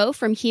take to go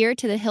from here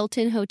to the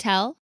Hilton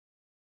Hotel?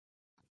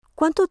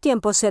 ¿Cuánto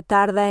tiempo se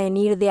tarda en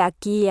ir de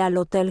aquí al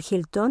Hotel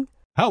Hilton?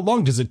 How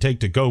long does it take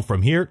to go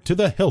from here to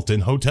the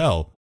Hilton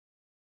Hotel?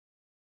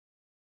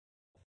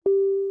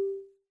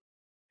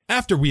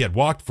 After we had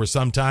walked for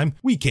some time,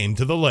 we came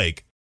to the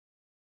lake.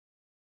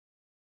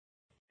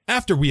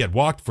 After we had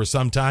walked for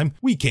some time,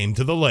 we came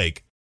to the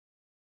lake.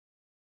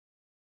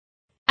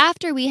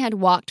 After we had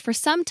walked for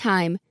some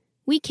time,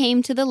 we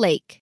came to the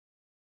lake.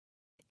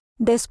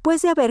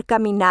 Después de haber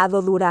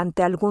caminado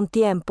durante algún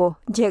tiempo,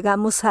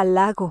 llegamos al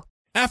lago.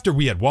 After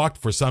we had walked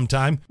for some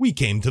time, we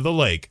came to the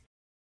lake.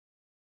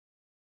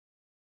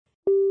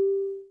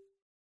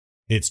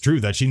 It's true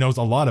that she knows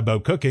a lot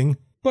about cooking,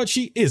 but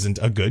she isn't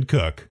a good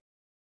cook.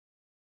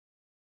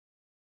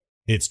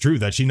 It's true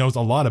that she knows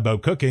a lot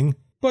about cooking,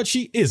 but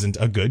she isn't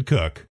a good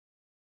cook.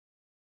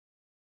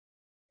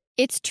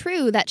 It's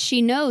true that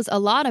she knows a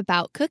lot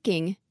about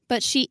cooking,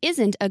 but she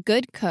isn't a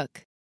good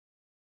cook.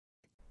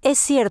 Es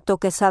cierto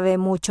que sabe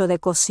mucho de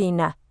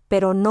cocina,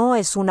 pero no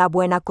es una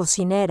buena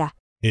cocinera.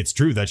 It's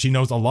true that she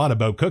knows a lot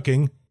about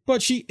cooking,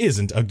 but she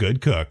isn't a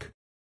good cook.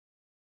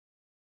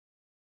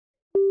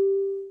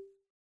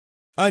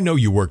 I know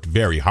you worked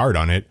very hard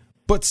on it,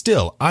 but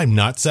still I'm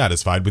not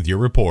satisfied with your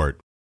report.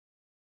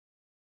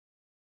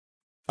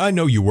 I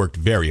know you worked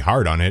very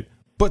hard on it,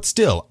 but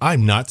still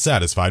I'm not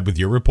satisfied with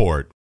your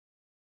report.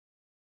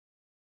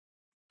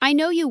 I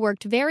know you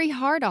worked very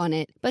hard on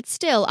it, but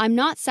still I'm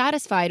not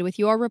satisfied with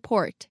your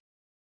report.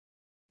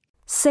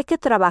 Sé que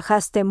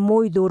trabajaste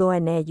muy duro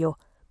en ello,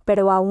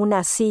 pero aún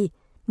así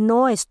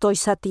no estoy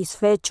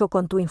satisfecho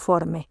con tu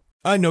informe.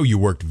 I know you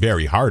worked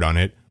very hard on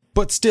it,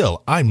 but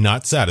still I'm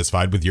not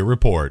satisfied with your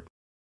report.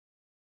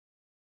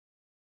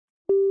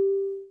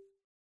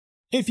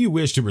 If you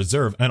wish to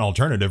reserve an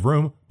alternative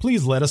room,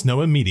 please let us know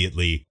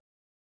immediately.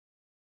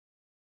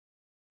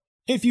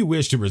 If you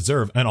wish to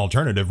reserve an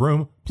alternative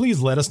room,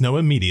 please let us know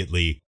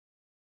immediately.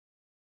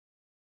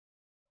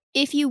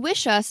 If you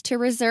wish us to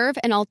reserve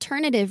an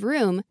alternative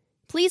room,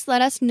 please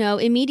let us know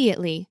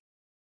immediately.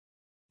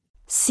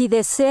 Si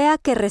desea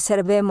que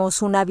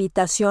reservemos una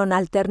habitación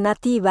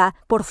alternativa,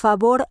 por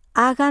favor,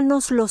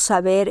 háganoslo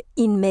saber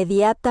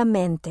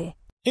inmediatamente.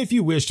 If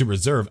you wish to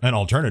reserve an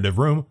alternative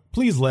room,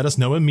 please let us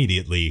know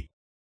immediately.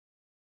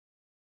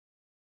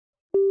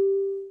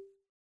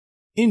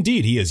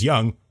 Indeed, he is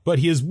young, but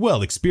he is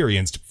well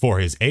experienced for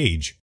his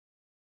age.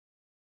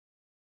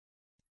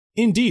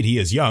 Indeed, he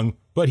is young,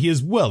 but he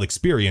is well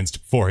experienced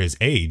for his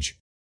age.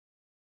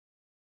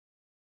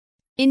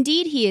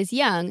 Indeed, he is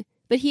young,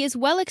 but he is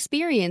well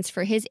experienced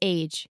for his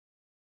age.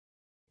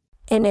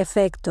 En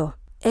efecto,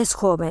 es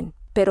joven,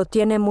 pero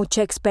tiene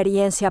mucha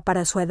experiencia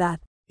para su edad.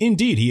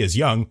 Indeed, he is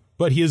young,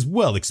 but he is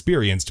well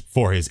experienced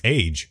for his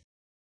age.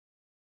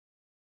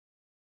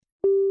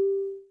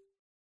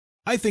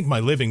 I think my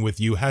living with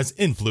you has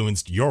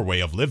influenced your way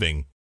of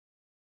living.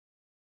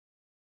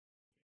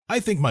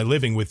 I think my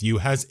living with you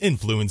has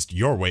influenced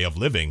your way of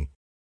living.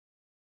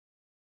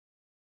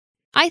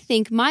 I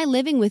think my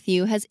living with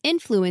you has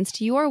influenced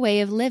your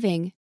way of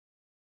living.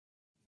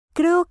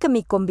 Creo que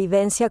mi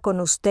convivencia con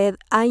usted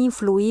ha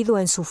influido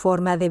en su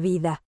forma de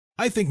vida.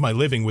 I think my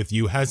living with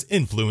you has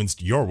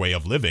influenced your way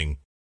of living.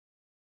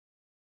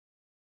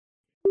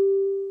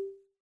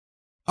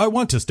 I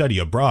want to study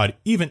abroad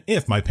even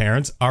if my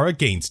parents are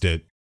against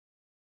it.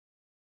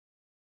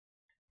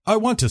 I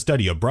want to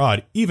study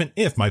abroad even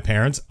if my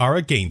parents are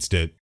against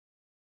it.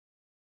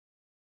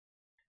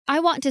 I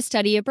want to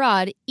study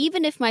abroad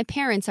even if my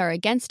parents are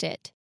against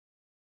it.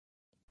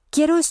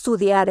 Quiero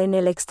estudiar en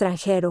el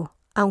extranjero,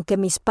 aunque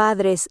mis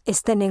padres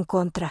estén en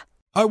contra.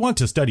 I want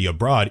to study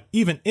abroad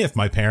even if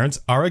my parents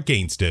are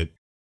against it.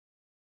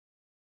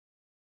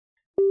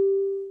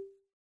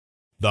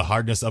 The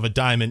hardness of a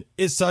diamond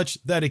is such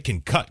that it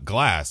can cut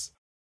glass.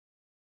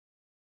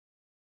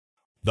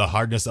 The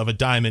hardness of a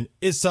diamond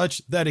is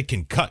such that it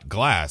can cut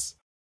glass.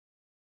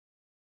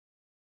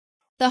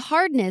 The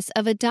hardness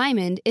of a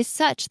diamond is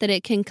such that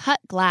it can cut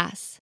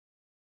glass.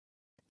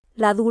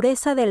 La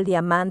dureza del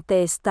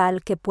diamante es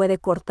tal que puede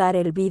cortar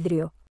el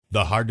vidrio.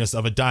 The hardness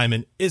of a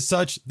diamond is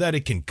such that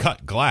it can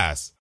cut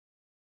glass.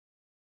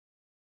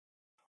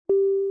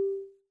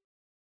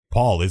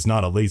 Paul is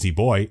not a lazy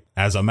boy.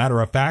 As a matter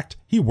of fact,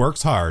 he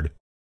works hard.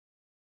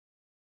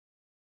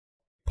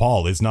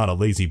 Paul is not a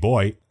lazy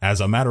boy.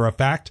 As a matter of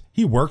fact,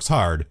 he works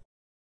hard.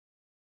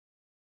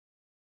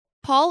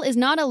 Paul is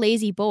not a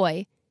lazy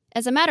boy.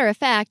 As a matter of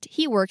fact,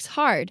 he works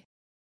hard.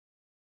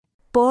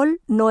 Paul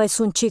no es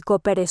un chico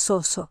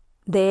perezoso.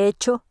 De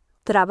hecho,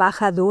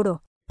 trabaja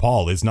duro.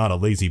 Paul is not a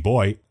lazy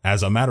boy.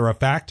 As a matter of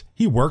fact,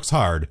 he works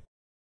hard.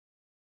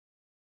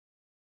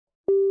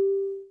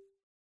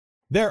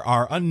 There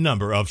are a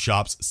number of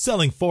shops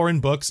selling foreign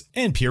books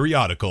and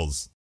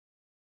periodicals.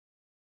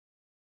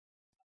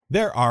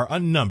 There are a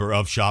number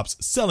of shops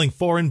selling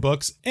foreign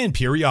books and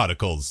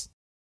periodicals.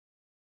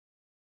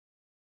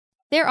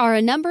 There are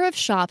a number of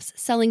shops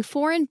selling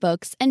foreign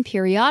books and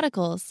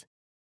periodicals.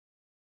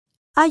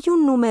 Hay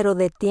un número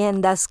de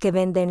tiendas que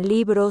venden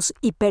libros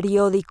y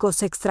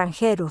periódicos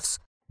extranjeros.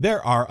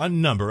 There are a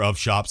number of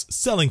shops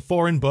selling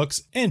foreign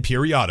books and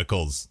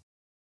periodicals.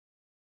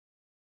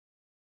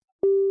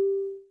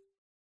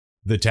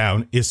 The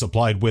town is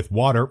supplied with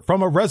water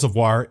from a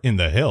reservoir in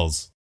the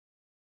hills.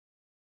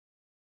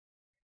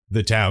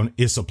 The town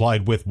is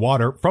supplied with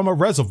water from a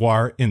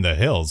reservoir in the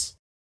hills.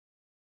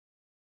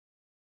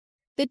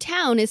 The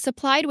town is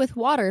supplied with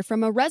water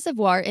from a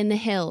reservoir in the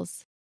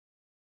hills.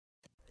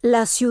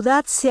 La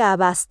ciudad se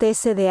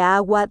abastece de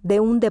agua de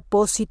un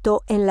depósito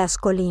en las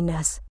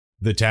colinas.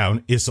 The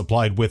town is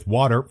supplied with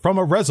water from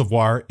a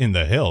reservoir in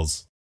the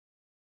hills.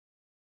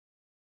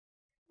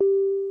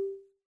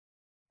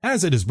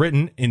 As it is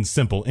written in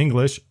simple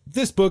English,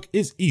 this book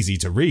is easy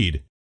to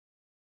read.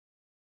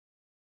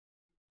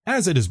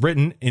 As it is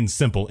written in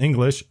simple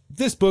English,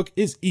 this book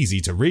is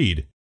easy to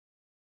read.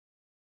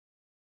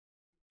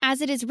 As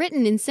it is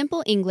written in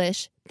simple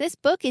English, this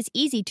book is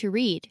easy to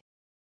read.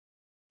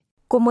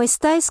 Como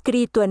está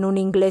escrito en un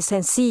inglés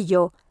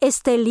sencillo,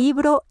 este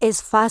libro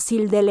es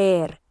fácil de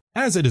leer.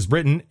 As it is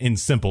written in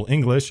simple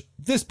English,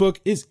 this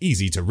book is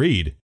easy to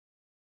read.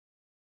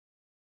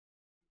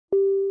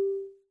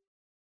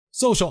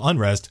 Social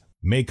unrest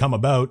may come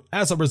about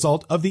as a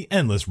result of the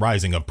endless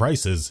rising of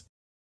prices.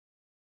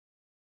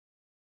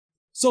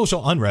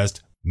 Social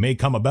unrest may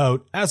come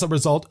about as a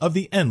result of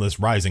the endless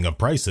rising of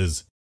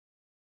prices.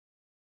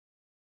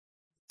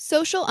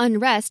 Social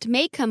unrest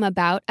may come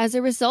about as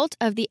a result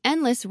of the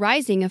endless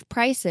rising of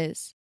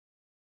prices.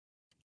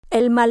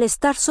 El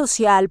malestar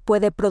social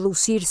puede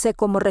producirse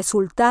como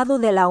resultado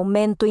del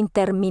aumento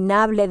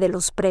interminable de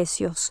los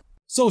precios.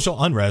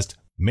 Social unrest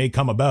may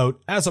come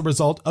about as a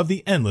result of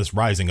the endless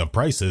rising of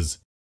prices.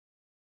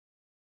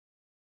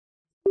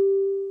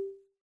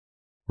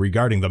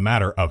 Regarding the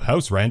matter of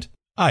house rent,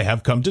 I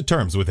have come to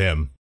terms with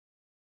him.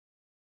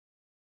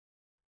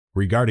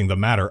 Regarding the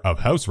matter of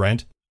house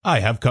rent, I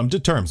have come to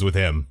terms with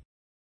him.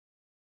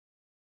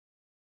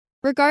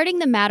 Regarding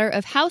the matter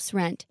of house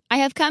rent, I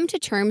have come to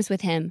terms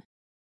with him.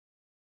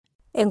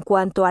 En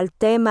cuanto al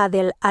tema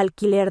del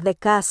alquiler de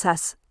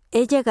casas,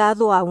 he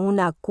llegado a un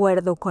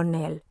acuerdo con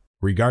él.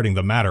 Regarding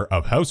the matter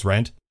of house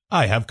rent,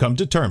 I have come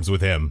to terms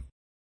with him.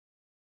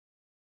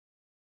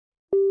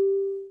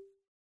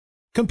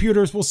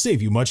 Computers will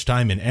save you much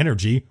time and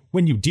energy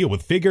when you deal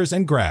with figures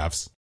and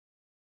graphs.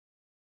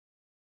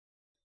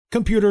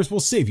 Computers will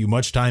save you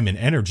much time and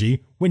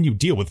energy when you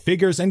deal with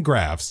figures and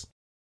graphs.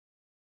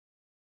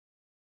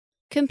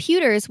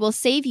 Computers will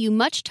save you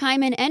much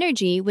time and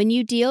energy when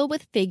you deal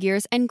with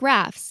figures and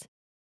graphs.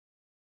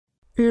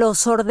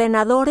 Los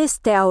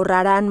ordenadores te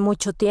ahorrarán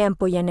mucho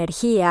tiempo y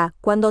energía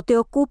cuando te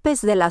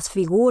ocupes de las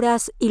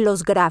figuras y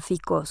los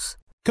gráficos.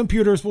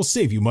 Computers will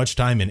save you much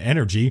time and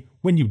energy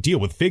when you deal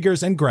with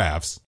figures and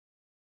graphs.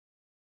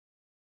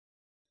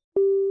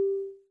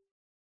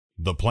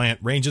 The plant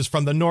ranges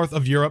from the north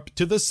of Europe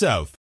to the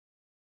south.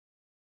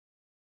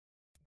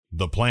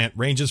 The plant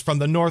ranges from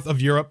the north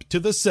of Europe to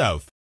the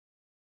south.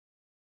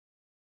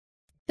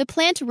 The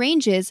plant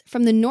ranges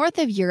from the north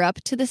of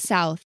Europe to the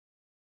south.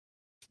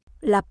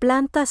 La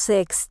planta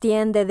se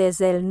extiende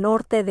desde el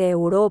norte de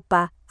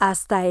Europa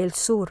hasta el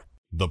sur.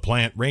 The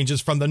plant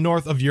ranges from the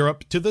north of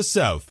Europe to the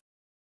south.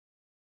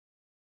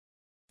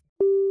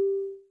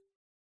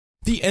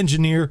 The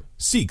engineer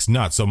seeks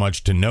not so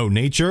much to know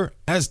nature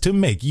as to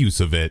make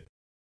use of it.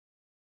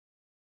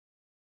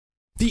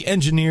 The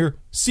engineer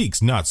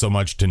seeks not so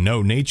much to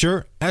know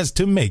nature as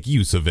to make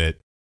use of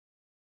it.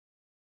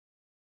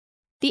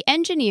 The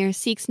engineer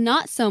seeks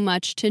not so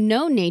much to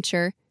know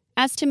nature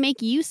as to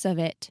make use of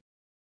it.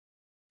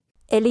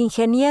 El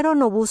ingeniero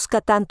no busca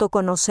tanto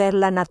conocer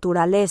la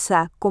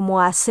naturaleza como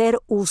hacer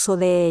uso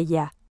de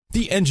ella.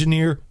 The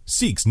engineer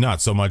seeks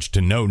not so much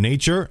to know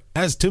nature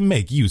as to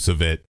make use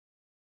of it.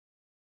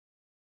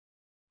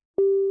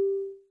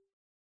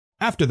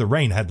 After the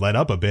rain had let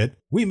up a bit,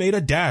 we made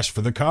a dash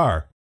for the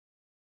car.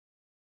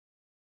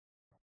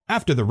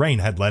 After the rain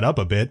had let up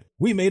a bit,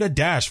 we made a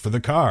dash for the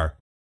car.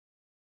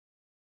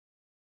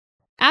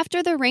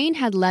 After the rain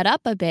had let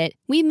up a bit,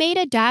 we made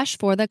a dash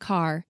for the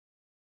car.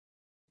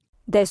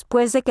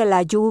 Después de que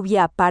la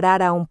lluvia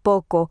parara un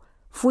poco,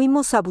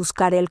 fuimos a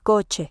buscar el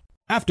coche.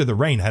 After the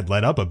rain had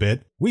let up a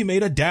bit, we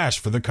made a dash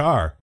for the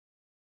car.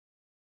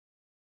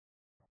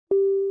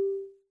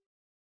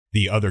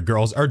 The other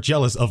girls are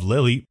jealous of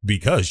Lily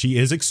because she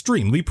is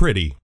extremely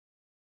pretty.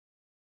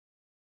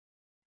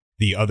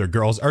 The other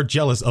girls are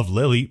jealous of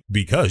Lily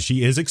because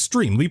she is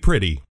extremely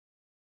pretty.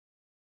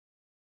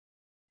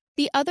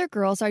 The other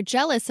girls are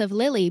jealous of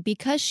Lily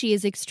because she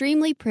is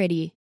extremely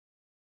pretty.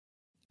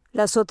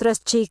 Las otras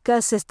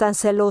chicas están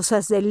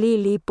celosas de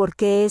Lily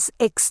porque es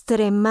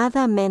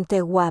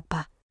extremadamente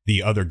guapa.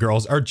 The other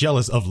girls are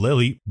jealous of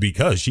Lily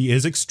because she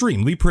is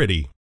extremely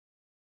pretty.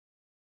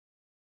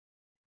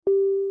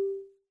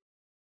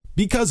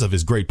 Because of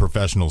his great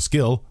professional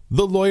skill,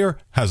 the lawyer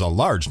has a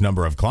large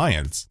number of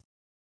clients.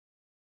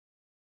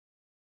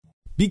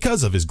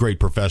 Because of his great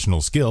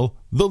professional skill,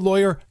 the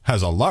lawyer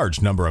has a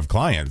large number of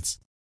clients.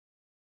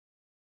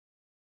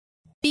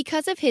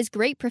 Because of his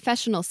great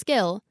professional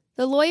skill,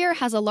 the lawyer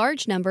has a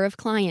large number of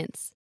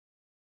clients.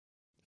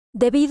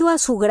 Debido a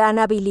su gran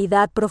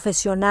habilidad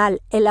profesional,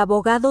 el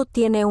abogado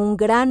tiene un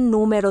gran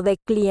número de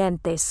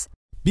clientes.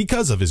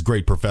 Because of his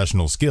great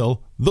professional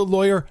skill, the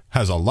lawyer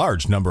has a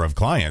large number of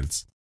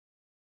clients.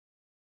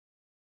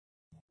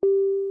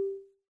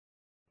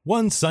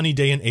 One sunny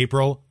day in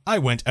April, I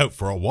went out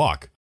for a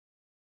walk.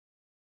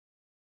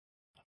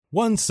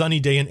 One sunny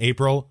day in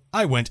April,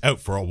 I went out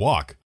for a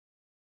walk.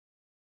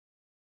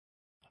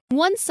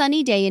 One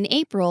sunny day in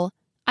April,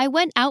 I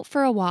went out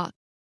for a walk.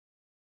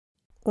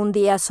 Un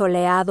día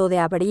soleado de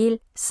abril,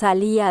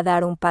 salí a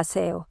dar un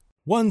paseo.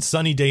 One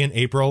sunny day in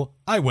April,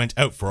 I went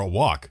out for a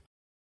walk.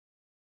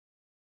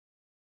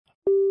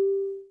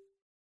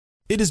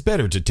 It is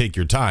better to take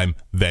your time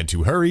than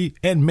to hurry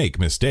and make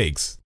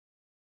mistakes.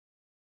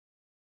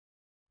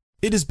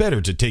 It is better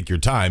to take your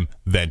time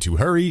than to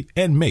hurry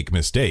and make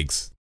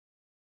mistakes.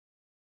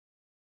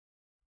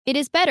 It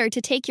is better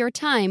to take your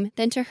time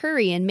than to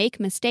hurry and make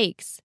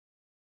mistakes.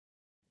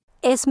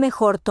 Es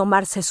mejor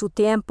tomarse su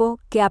tiempo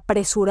que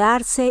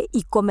apresurarse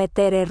y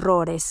cometer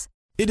errores.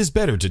 It is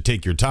better to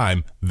take your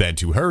time than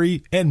to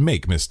hurry and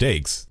make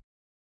mistakes.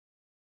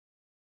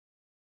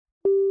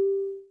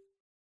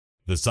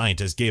 The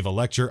scientist gave a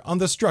lecture on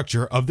the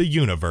structure of the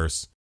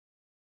universe.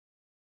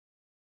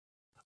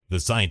 The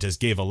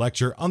scientist gave a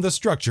lecture on the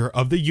structure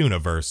of the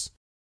universe.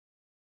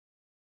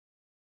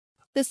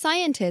 The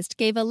scientist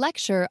gave a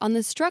lecture on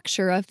the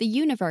structure of the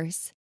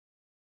universe.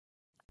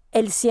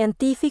 El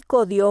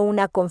científico dio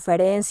una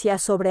conferencia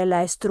sobre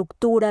la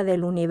estructura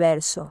del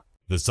universo.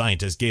 The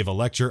scientist gave a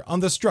lecture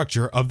on the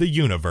structure of the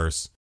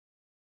universe.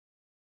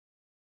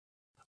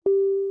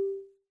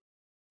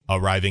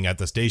 Arriving at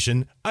the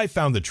station, I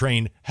found the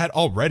train had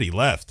already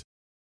left.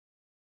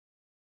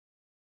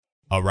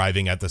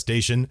 Arriving at the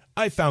station,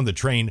 I found the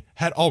train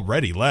had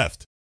already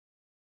left.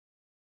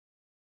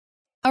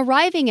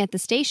 Arriving at the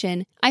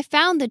station, I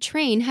found the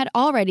train had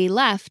already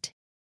left.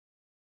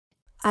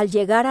 Al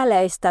llegar a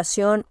la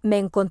estación, me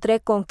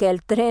encontré con que el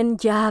tren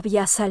ya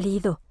había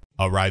salido.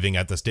 Arriving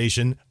at the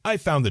station, I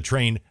found the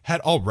train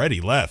had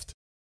already left.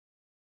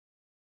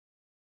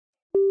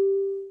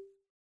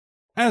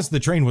 As the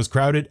train was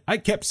crowded, I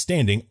kept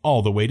standing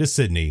all the way to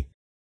Sydney.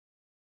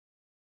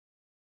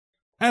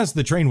 As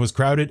the train was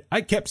crowded,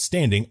 I kept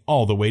standing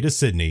all the way to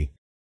Sydney.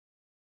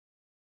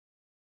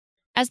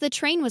 As the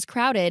train was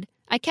crowded,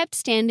 I kept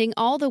standing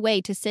all the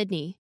way to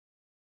Sydney.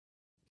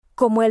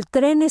 Como el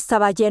tren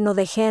estaba lleno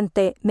de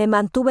gente, me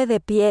mantuve de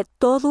pie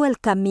todo el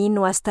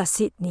camino hasta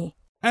Sydney.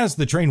 As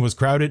the train was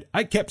crowded,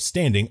 I kept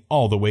standing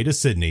all the way to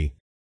Sydney.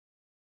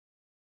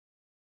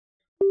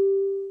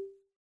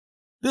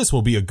 This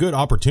will be a good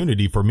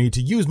opportunity for me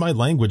to use my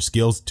language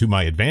skills to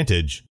my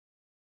advantage.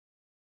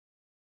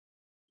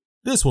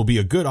 This will be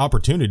a good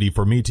opportunity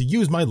for me to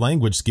use my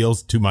language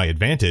skills to my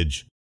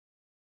advantage.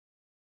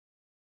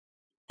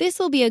 This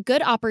will be a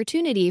good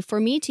opportunity for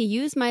me to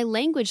use my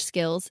language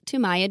skills to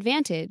my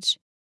advantage.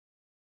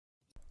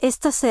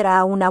 Esta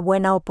será una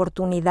buena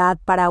oportunidad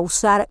para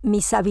usar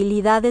mis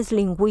habilidades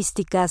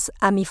lingüísticas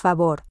a mi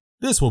favor.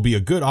 This will be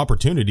a good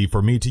opportunity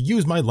for me to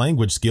use my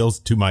language skills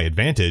to my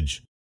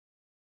advantage.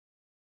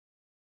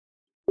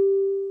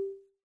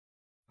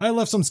 I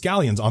left some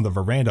scallions on the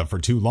veranda for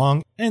too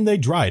long, and they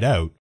dried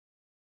out.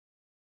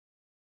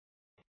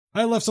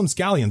 I left some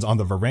scallions on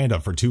the veranda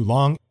for too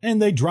long, and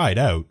they dried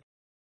out.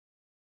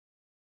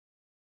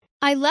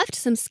 I left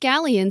some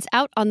scallions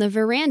out on the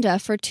veranda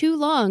for too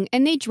long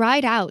and they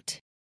dried out.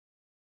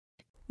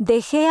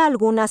 Dejé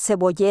algunas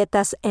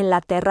cebolletas en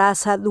la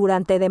terraza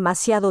durante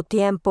demasiado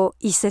tiempo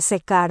y se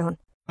secaron.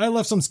 I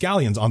left some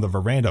scallions on the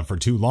veranda for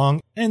too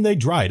long, and they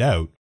dried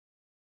out.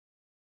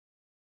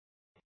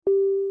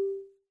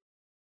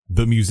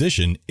 The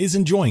musician is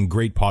enjoying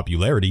great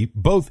popularity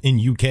both in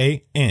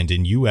UK and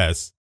in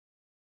US.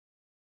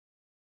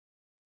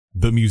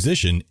 The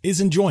musician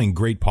is enjoying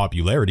great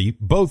popularity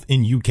both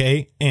in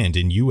UK and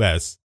in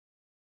US.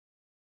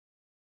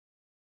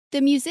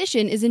 The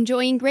musician is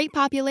enjoying great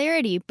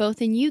popularity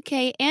both in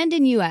UK and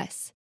in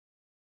US.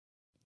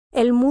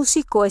 El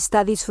músico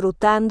está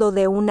disfrutando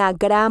de una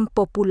gran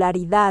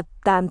popularidad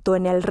tanto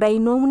en el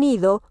Reino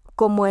Unido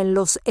como en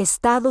los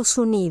Estados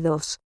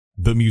Unidos.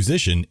 The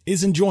musician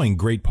is enjoying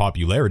great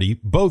popularity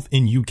both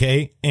in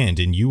UK and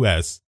in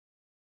US.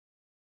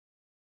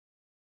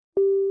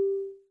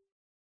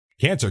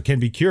 Cancer can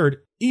be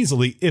cured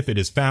easily if it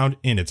is found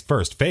in its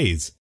first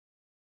phase.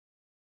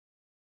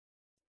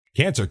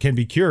 Cancer can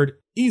be cured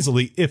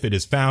easily if it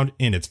is found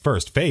in its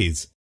first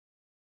phase.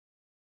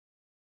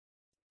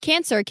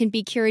 Cancer can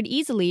be cured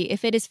easily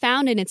if it is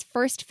found in its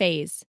first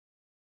phase.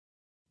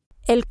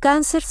 El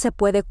cáncer se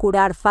puede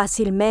curar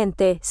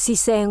fácilmente si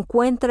se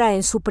encuentra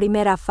en su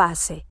primera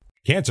fase.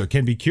 Cancer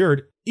can be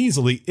cured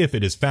easily if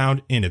it is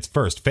found in its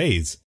first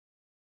phase.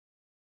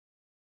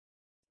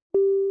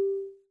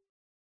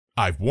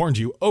 I've warned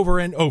you over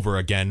and over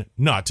again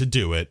not to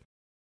do it.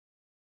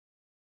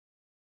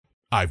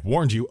 I've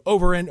warned you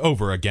over and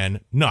over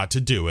again not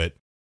to do it.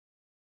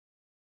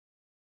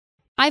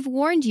 I've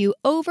warned you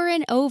over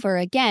and over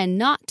again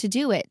not to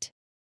do it.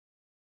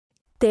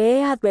 Te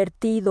he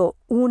advertido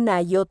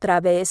una y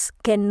otra vez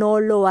que no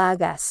lo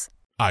hagas.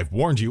 I've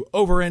warned you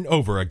over and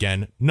over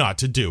again not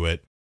to do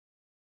it.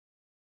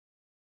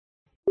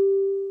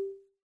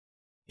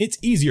 It's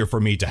easier for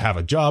me to have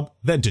a job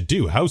than to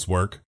do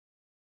housework.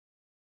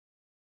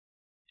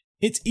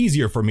 It's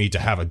easier for me to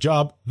have a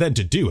job than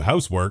to do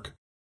housework.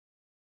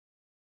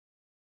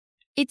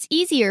 It's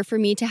easier for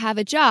me to have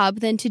a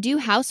job than to do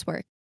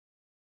housework.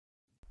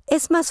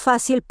 Es más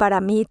fácil para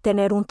mí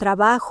tener un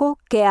trabajo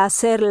que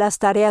hacer las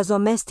tareas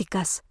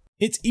domésticas.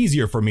 It's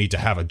easier for me to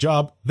have a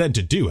job than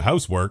to do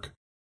housework.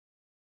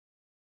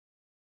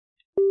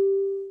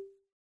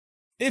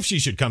 If she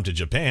should come to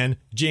Japan,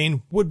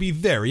 Jane would be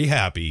very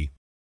happy.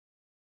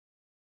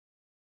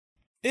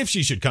 If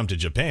she should come to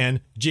Japan,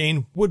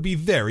 Jane would be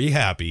very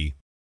happy.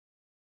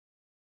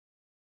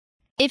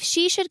 If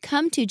she should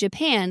come to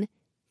Japan,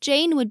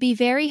 Jane would be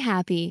very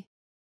happy.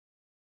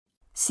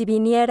 Si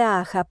viniera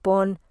a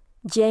Japón,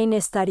 Jane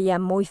estaría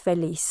muy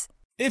feliz.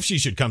 If she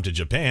should come to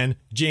Japan,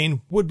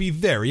 Jane would be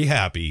very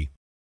happy.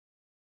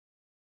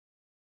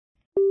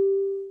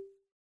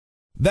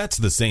 That's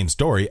the same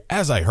story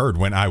as I heard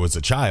when I was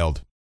a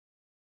child.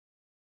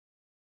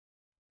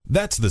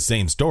 That's the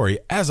same story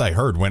as I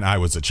heard when I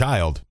was a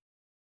child.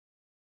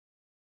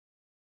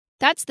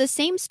 That's the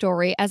same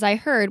story as I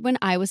heard when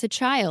I was a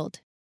child.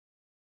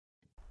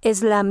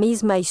 Es la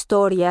misma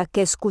historia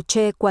que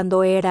escuché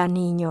cuando era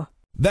niño.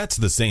 That's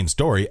the same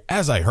story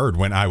as I heard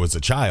when I was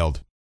a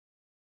child.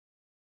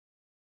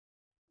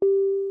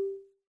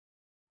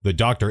 The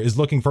doctor is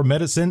looking for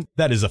medicine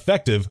that is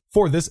effective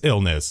for this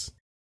illness.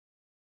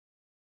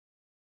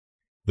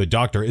 The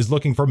doctor is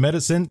looking for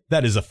medicine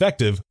that is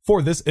effective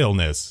for this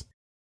illness.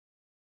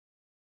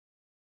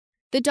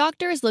 The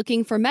doctor is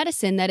looking for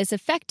medicine that is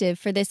effective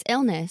for this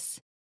illness.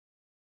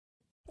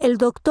 El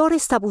doctor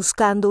está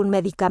buscando un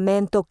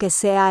medicamento que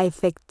sea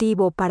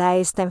efectivo para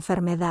esta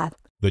enfermedad.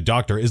 The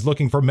doctor is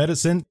looking for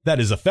medicine that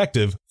is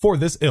effective for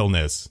this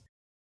illness.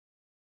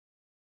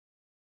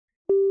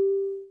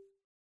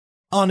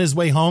 On his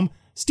way home,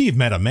 Steve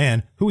met a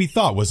man who he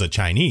thought was a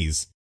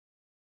Chinese.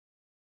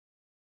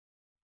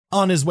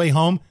 On his way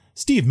home,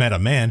 Steve met a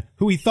man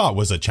who he thought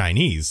was a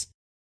Chinese.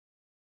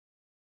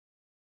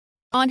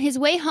 On his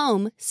way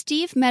home,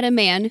 Steve met a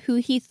man who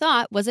he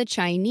thought was a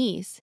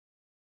Chinese.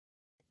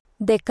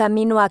 De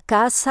camino a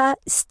casa,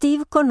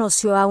 Steve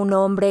conoció a un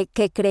hombre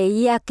que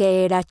creía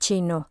que era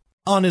chino.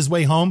 On his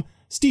way home,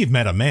 Steve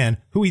met a man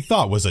who he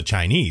thought was a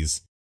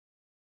Chinese.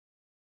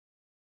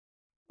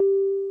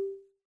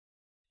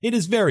 It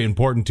is very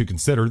important to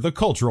consider the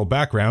cultural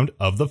background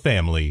of the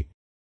family.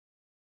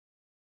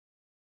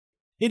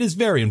 It is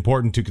very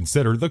important to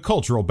consider the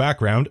cultural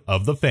background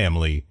of the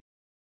family.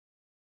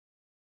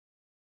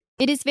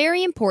 It is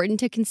very important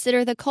to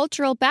consider the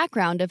cultural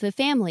background of the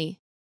family.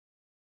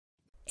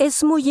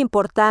 Es muy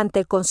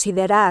importante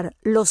considerar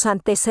los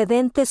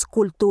antecedentes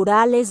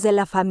culturales de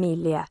la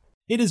familia.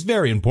 It is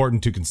very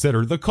important to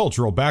consider the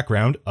cultural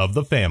background of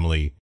the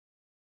family.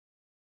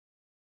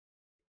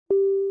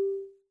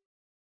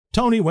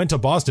 Tony went to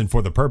Boston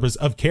for the purpose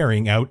of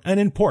carrying out an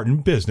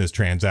important business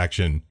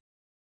transaction.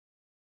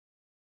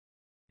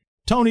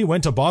 Tony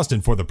went to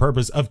Boston for the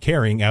purpose of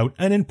carrying out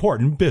an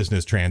important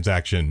business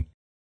transaction.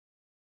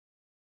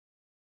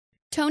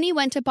 Tony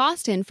went to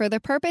Boston for the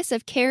purpose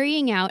of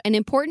carrying out an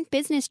important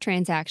business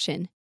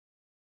transaction.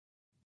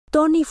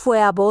 Tony fue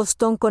a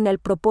Boston con el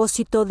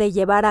propósito de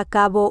llevar a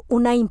cabo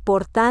una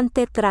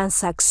importante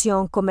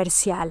transacción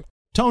comercial.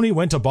 Tony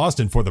went to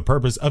Boston for the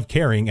purpose of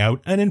carrying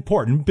out an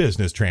important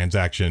business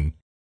transaction.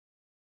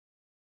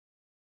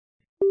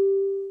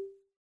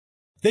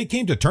 They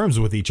came to terms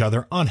with each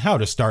other on how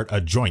to start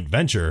a joint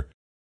venture.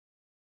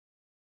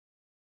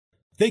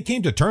 They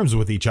came to terms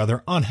with each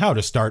other on how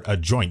to start a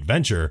joint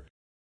venture.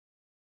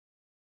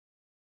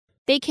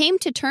 They came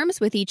to terms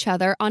with each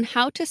other on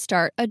how to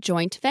start a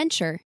joint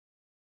venture.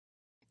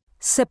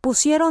 Se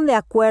pusieron de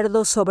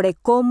acuerdo sobre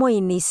cómo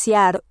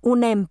iniciar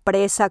una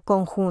empresa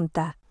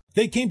conjunta.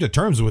 They came to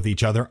terms with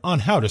each other on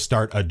how to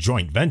start a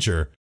joint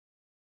venture.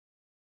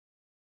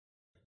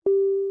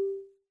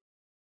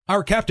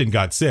 Our captain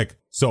got sick,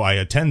 so I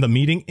attend the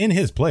meeting in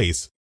his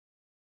place.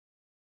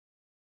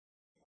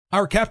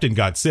 Our captain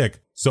got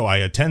sick, so I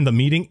attend the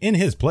meeting in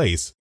his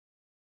place.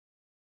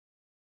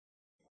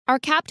 Our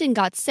captain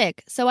got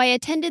sick, so I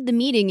attended the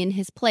meeting in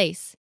his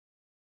place.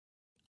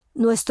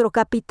 Nuestro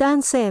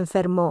capitán se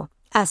enfermó,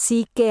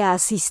 así que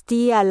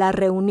asistí a la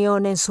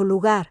reunión en su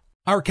lugar.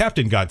 Our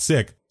captain got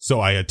sick, so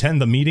I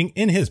attend the meeting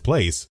in his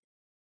place.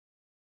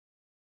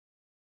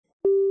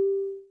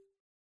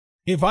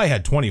 If I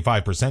had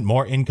 25%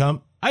 more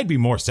income, I'd be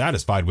more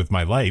satisfied with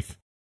my life.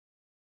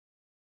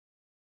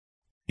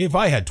 If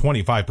I had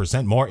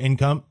 25% more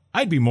income,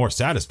 I'd be more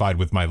satisfied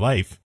with my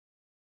life.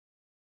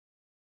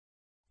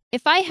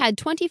 If I had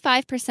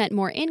 25%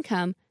 more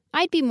income,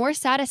 I'd be more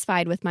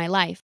satisfied with my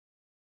life.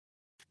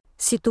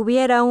 Si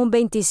tuviera un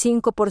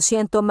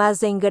 25% más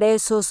de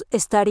ingresos,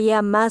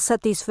 estaría más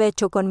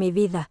satisfecho con mi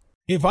vida.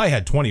 If I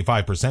had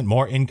 25%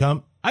 more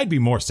income, I'd be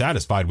more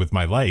satisfied with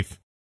my life.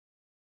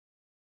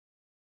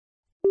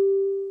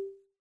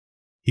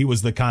 He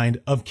was the kind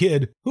of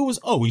kid who was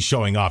always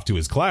showing off to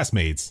his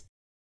classmates.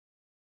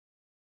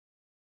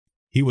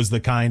 He was the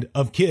kind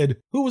of kid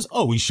who was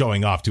always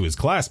showing off to his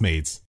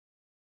classmates.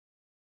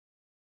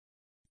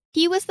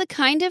 He was the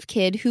kind of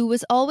kid who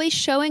was always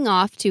showing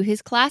off to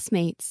his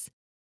classmates.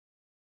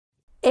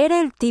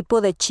 Era el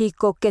tipo de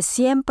chico que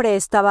siempre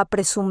estaba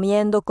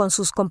presumiendo con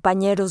sus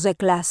compañeros de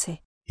clase.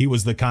 He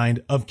was the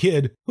kind of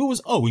kid who was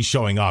always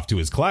showing off to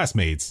his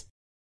classmates.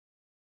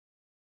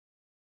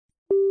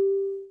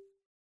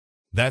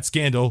 That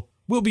scandal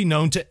will be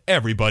known to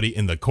everybody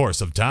in the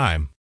course of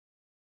time.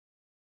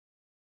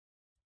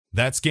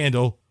 That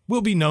scandal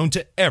will be known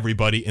to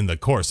everybody in the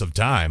course of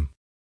time.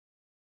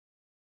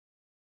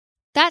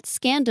 That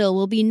scandal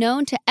will be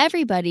known to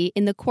everybody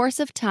in the course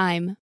of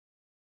time.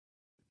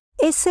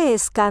 Ese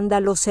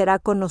escándalo será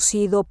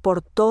conocido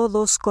por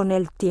todos con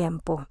el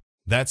tiempo.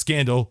 That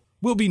scandal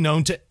will be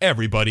known to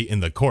everybody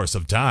in the course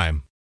of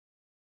time.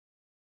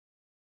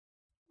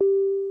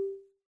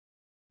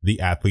 The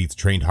athletes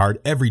trained hard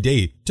every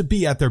day to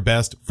be at their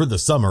best for the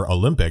Summer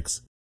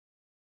Olympics.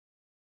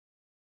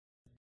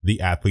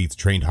 The athletes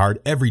trained hard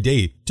every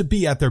day to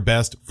be at their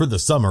best for the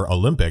Summer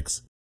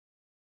Olympics.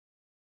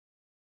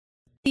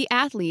 The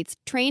athletes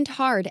trained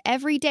hard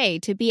every day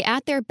to be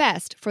at their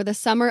best for the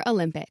Summer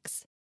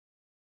Olympics.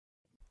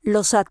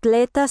 Los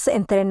atletas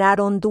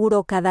entrenaron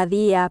duro cada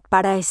día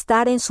para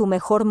estar en su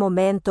mejor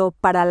momento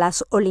para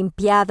las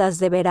Olimpiadas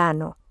de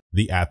verano.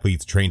 The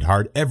athletes trained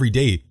hard every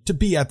day to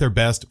be at their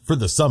best for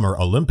the Summer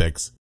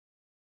Olympics.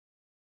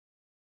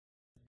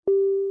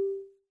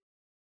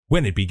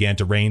 When it began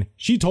to rain,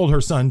 she told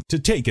her son to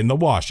take in the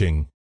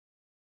washing.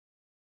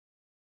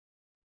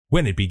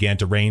 When it began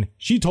to rain,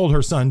 she told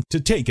her son to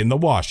take in the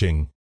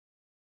washing.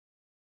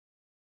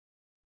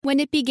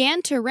 When it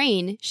began to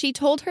rain, she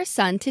told her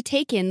son to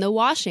take in the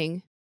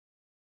washing.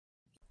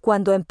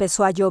 Cuando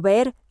empezó a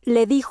llover,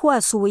 le dijo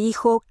a su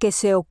hijo que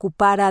se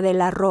ocupara de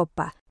la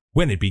ropa.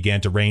 When it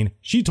began to rain,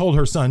 she told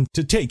her son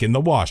to take in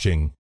the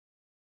washing.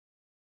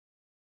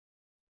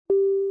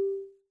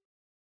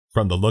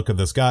 From the look of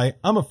the sky,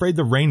 I'm afraid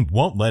the rain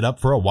won't let up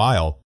for a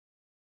while.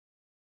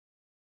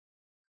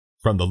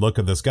 From the look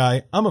of the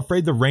sky, I'm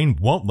afraid the rain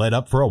won't let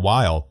up for a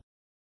while.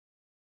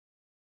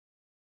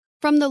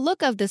 From the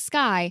look of the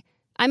sky,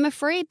 I'm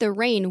afraid the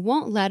rain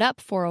won't let up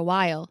for a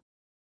while.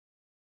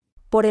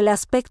 Por el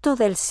aspecto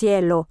del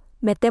cielo,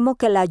 me temo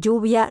que la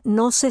lluvia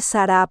no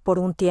cesará por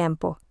un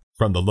tiempo.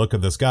 From the look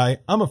of the sky,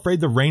 I'm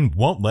afraid the rain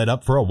won't let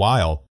up for a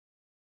while.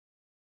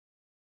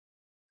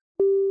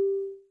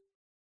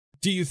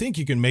 Do you think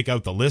you can make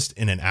out the list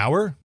in an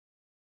hour?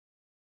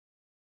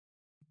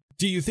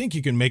 Do you think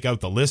you can make out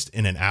the list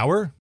in an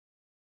hour?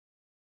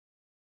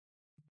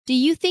 Do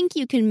you think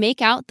you can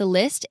make out the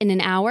list in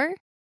an hour?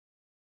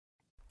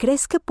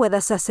 ¿Crees que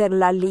puedas hacer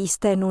la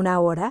lista en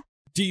una hora?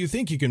 Do you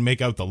think you can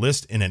make out the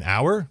list in an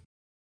hour?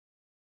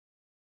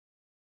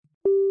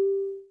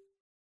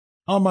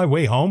 On my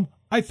way home,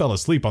 I fell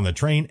asleep on the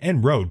train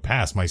and rode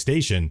past my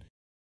station.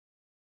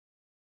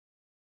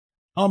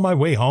 On my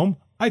way home,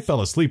 I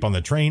fell asleep on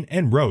the train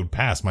and rode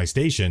past my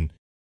station.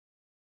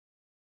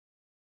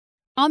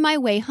 On my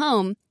way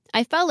home,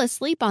 I fell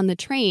asleep on the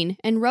train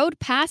and rode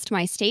past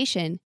my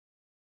station.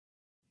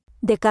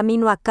 De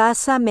camino a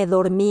casa me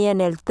dormí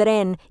en el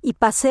tren y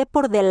pasé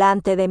por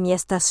delante de mi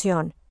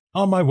estación.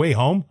 On my way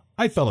home,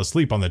 I fell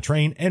asleep on the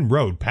train and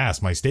rode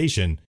past my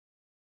station.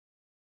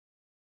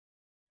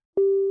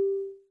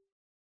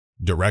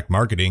 Direct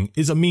marketing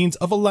is a means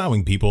of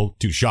allowing people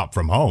to shop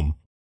from home.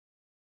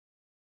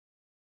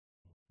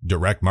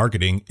 Direct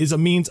marketing is a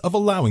means of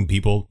allowing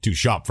people to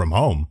shop from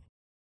home.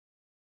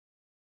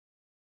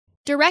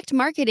 Direct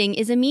marketing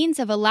is a means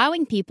of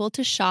allowing people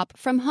to shop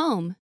from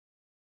home.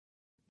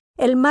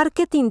 El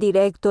marketing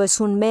directo es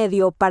un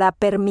medio para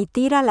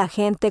permitir a la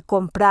gente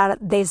comprar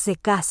desde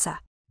casa.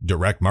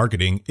 Direct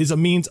marketing is a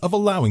means of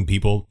allowing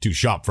people to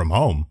shop from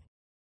home.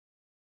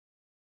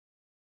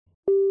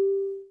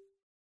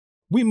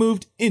 We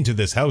moved into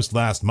this house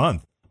last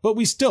month, but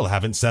we still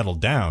haven't settled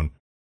down.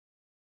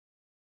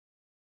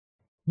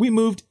 We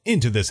moved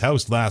into this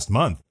house last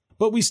month,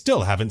 but we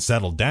still haven't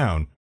settled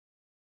down.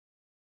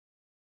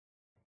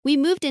 We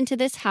moved into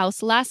this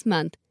house last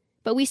month,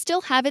 but we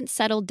still haven't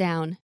settled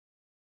down.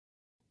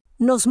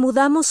 Nos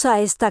mudamos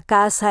a esta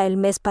casa el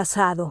mes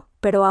pasado,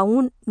 pero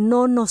aún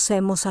no nos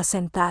hemos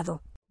asentado.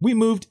 We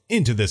moved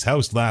into this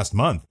house last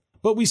month,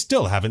 but we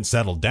still haven't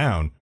settled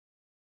down.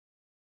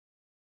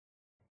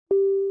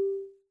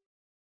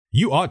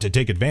 You ought to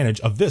take advantage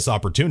of this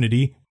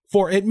opportunity,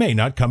 for it may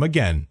not come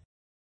again.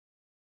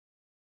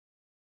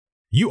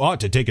 You ought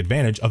to take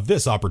advantage of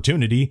this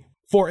opportunity,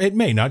 for it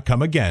may not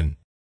come again.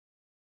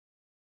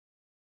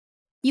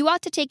 You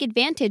ought to take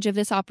advantage of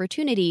this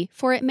opportunity,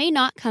 for it may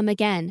not come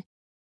again.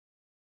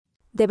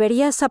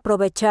 Deberías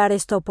aprovechar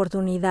esta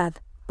oportunidad,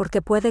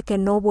 porque puede que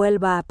no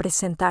vuelva a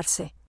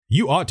presentarse.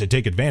 You ought to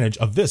take advantage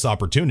of this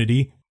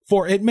opportunity,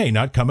 for it may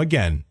not come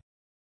again.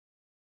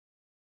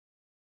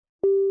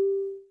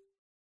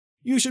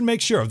 You should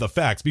make sure of the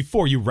facts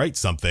before you write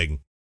something.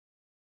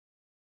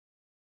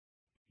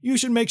 You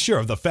should make sure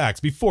of the facts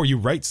before you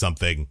write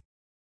something.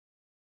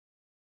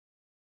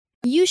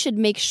 You should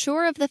make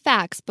sure of the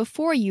facts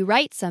before you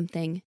write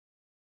something.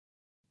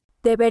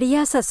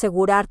 Deberías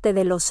asegurarte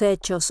de los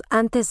hechos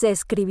antes de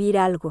escribir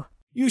algo.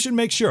 You should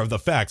make sure of the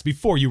facts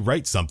before you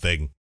write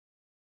something.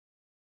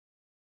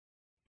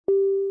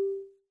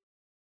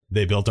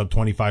 They built up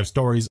 25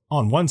 stories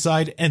on one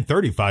side and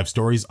 35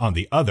 stories on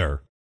the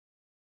other.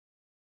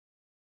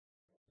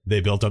 They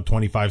built up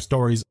 25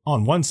 stories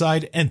on one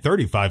side and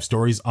 35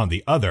 stories on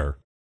the other.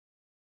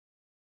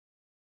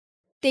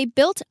 They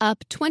built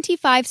up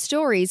 25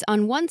 stories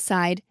on one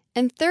side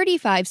and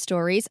 35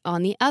 stories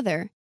on the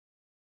other.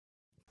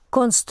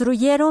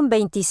 Construyeron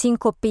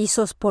 25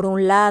 pisos por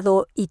un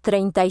lado y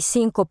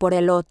 35 por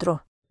el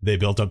otro. They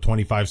built up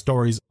 25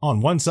 stories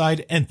on one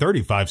side and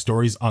 35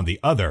 stories on the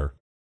other.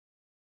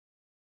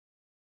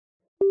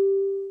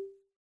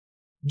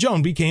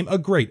 Joan became a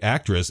great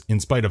actress in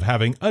spite of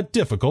having a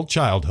difficult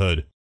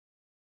childhood.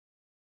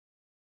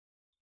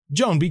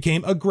 Joan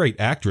became a great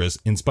actress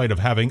in spite of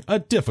having a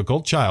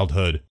difficult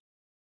childhood.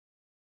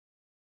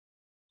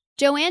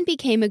 Joanne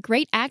became a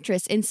great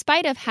actress in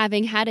spite of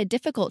having had a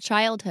difficult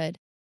childhood.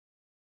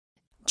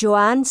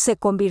 Joan se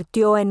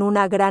convirtió en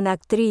una gran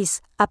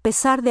actriz a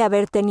pesar de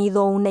haber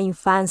tenido una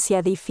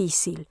infancia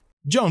difícil.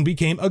 Joan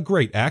became a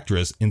great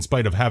actress in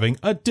spite of having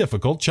a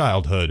difficult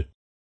childhood.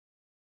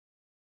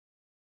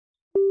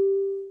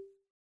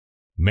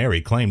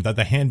 Mary claimed that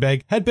the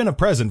handbag had been a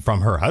present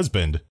from her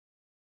husband.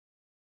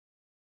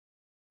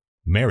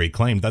 Mary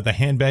claimed that the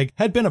handbag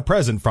had been a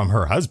present from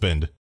her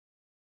husband.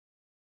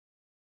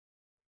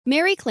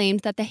 Mary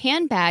claimed that the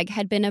handbag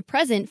had been a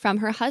present from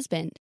her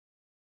husband.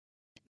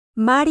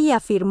 Mary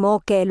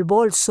afirmó que el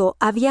bolso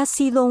había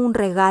sido un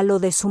regalo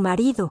de su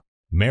marido.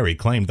 Mary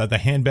claimed that the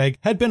handbag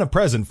had been a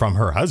present from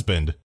her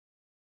husband.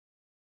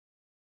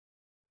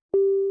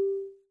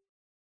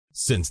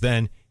 Since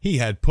then, he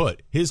had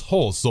put his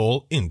whole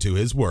soul into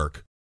his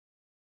work.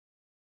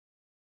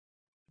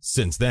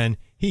 Since then,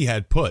 he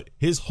had put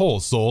his whole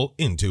soul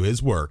into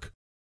his work.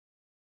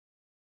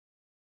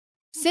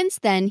 Since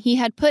then, he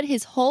had put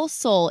his whole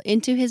soul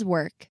into his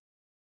work.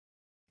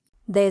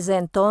 Desde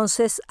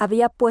entonces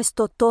había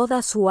puesto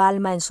toda su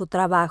alma en su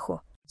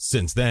trabajo.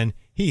 Since then,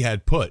 he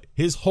had put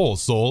his whole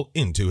soul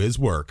into his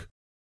work.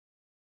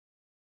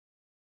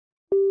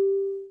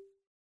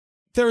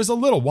 There is a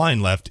little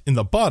wine left in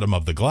the bottom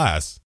of the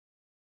glass.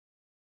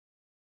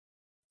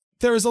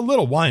 There is a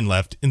little wine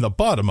left in the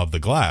bottom of the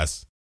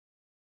glass.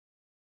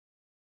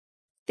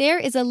 There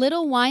is a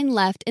little wine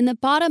left in the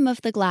bottom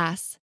of the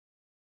glass.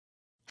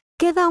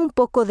 Queda un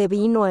poco de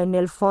vino en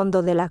el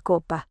fondo de la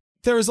copa.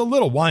 There is a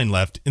little wine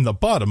left in the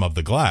bottom of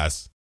the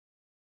glass.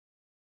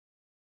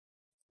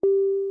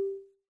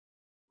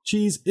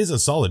 Cheese is a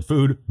solid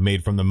food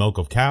made from the milk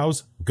of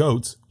cows,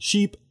 goats,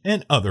 sheep,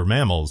 and other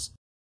mammals.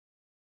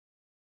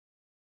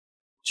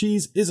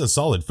 Cheese is a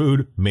solid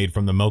food made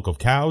from the milk of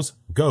cows,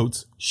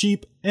 goats,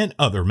 sheep, and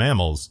other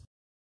mammals.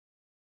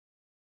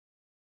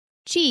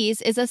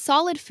 Cheese is a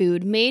solid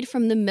food made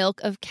from the milk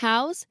of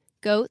cows,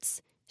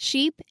 goats,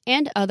 sheep,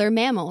 and other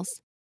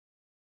mammals.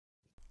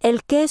 El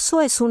queso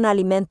es un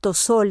alimento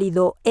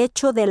sólido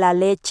hecho de la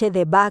leche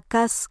de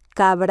vacas,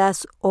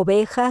 cabras,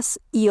 ovejas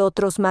y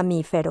otros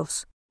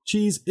mamíferos.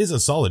 Cheese is a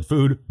solid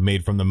food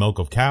made from the milk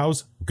of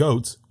cows,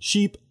 goats,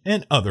 sheep,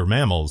 and other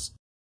mammals.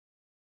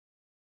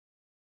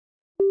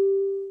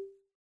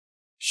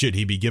 Should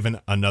he be given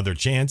another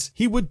chance,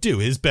 he would do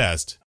his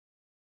best.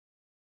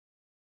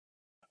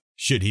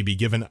 Should he be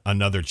given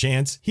another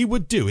chance, he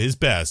would do his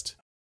best.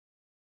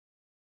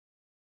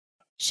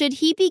 Should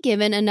he be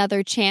given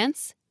another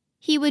chance,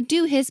 he would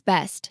do his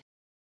best.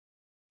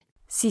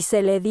 Si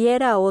se le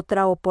diera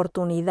otra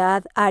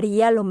oportunidad,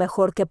 haría lo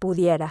mejor que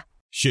pudiera.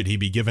 Should he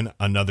be given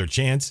another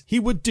chance, he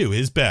would do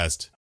his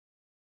best.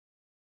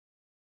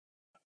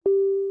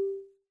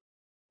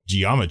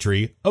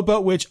 Geometry,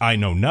 about which I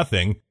know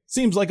nothing,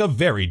 seems like a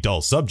very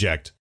dull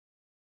subject.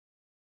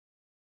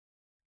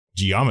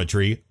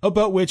 Geometry,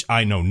 about which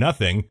I know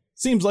nothing,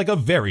 seems like a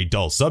very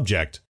dull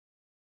subject.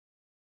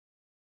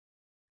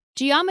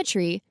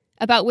 Geometry,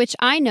 about which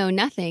I know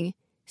nothing,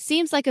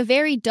 seems like a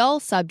very dull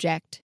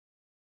subject.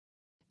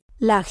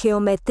 La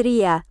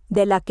geometría,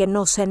 de la que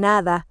no sé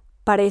nada,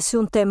 parece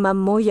un tema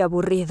muy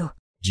aburrido.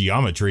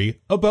 Geometry,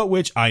 about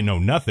which I know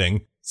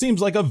nothing,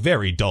 seems like a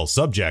very dull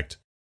subject.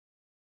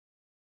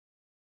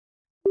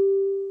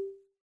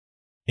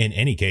 In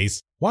any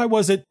case, why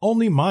was it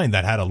only mine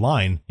that had a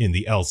line in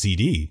the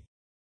LCD?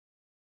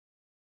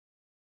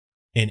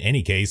 In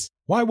any case,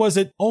 why was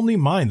it only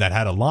mine that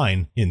had a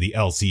line in the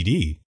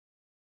LCD?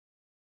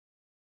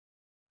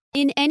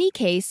 In any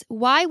case,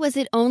 why was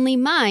it only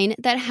mine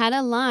that had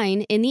a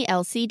line in the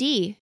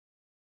LCD?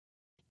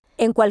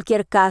 En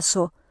cualquier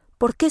caso,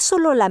 ¿por qué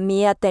solo la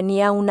mía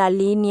tenía una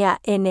línea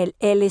en el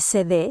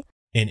LCD?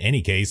 In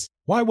any case,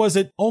 why was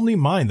it only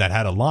mine that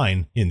had a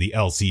line in the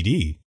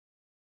LCD?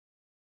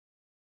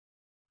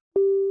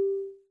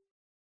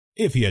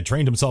 If he had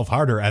trained himself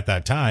harder at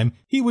that time,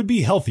 he would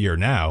be healthier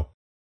now.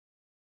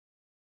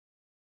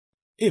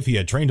 If he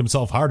had trained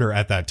himself harder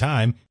at that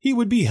time, he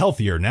would be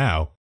healthier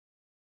now.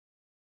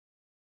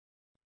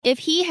 If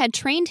he had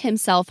trained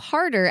himself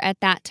harder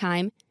at that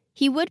time,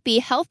 he would be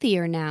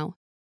healthier now.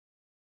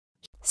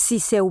 Si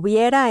se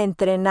hubiera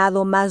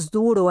entrenado más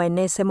duro en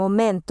ese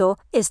momento,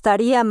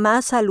 estaría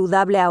más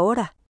saludable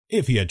ahora.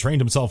 If he had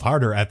trained himself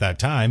harder at that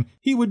time,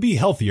 he would be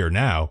healthier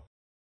now.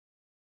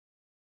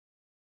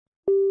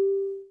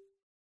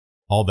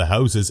 All the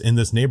houses in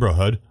this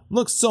neighborhood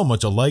look so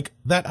much alike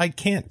that I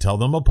can't tell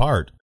them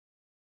apart.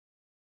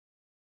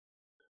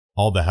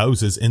 All the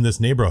houses in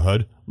this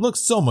neighborhood look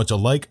so much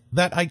alike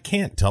that I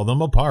can't tell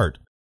them apart.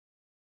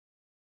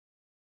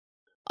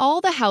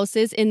 All the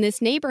houses in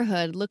this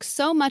neighborhood look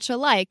so much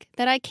alike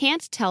that I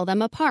can't tell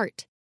them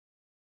apart.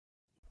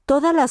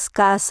 Todas las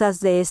casas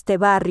de este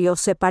barrio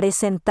se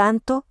parecen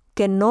tanto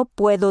que no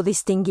puedo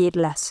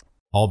distinguirlas.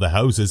 All the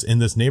houses in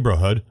this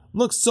neighborhood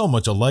look so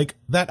much alike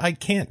that I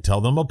can't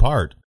tell them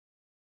apart.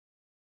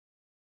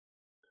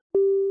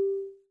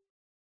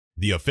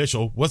 The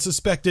official was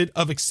suspected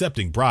of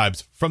accepting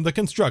bribes from the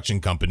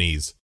construction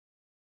companies.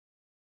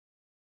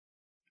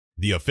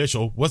 The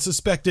official was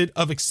suspected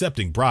of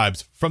accepting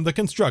bribes from the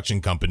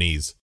construction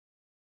companies.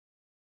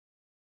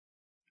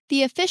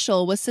 The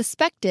official was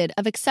suspected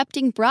of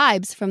accepting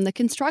bribes from the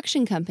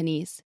construction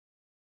companies.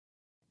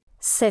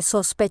 Se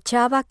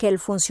sospechaba que el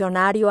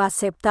funcionario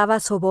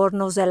aceptaba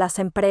sobornos de las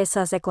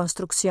empresas de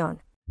construcción.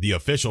 The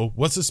official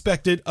was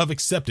suspected of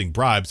accepting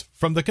bribes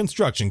from the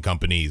construction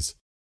companies.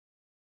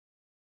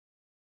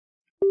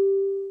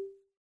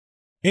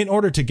 In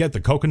order to get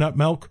the coconut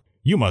milk,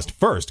 you must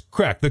first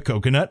crack the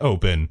coconut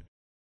open.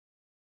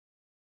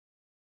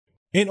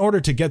 In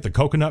order to get the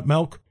coconut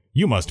milk,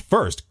 you must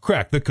first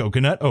crack the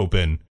coconut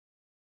open.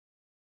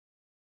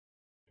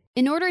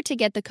 In order to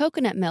get the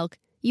coconut milk,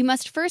 you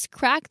must first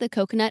crack the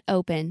coconut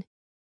open.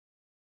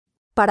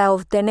 Para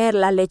obtener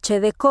la leche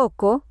de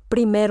coco,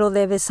 primero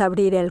debes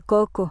abrir el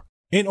coco.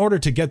 In order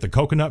to get the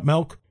coconut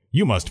milk,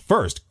 you must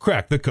first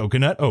crack the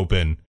coconut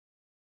open.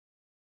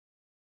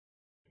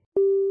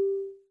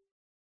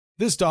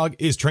 This dog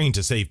is trained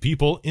to save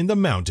people in the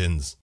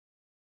mountains.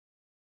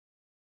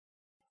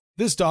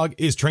 This dog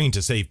is trained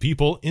to save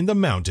people in the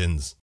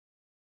mountains.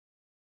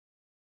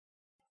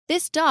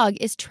 This dog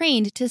is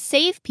trained to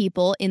save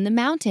people in the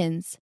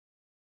mountains.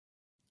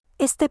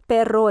 Este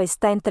perro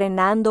está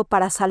entrenando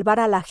para salvar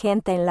a la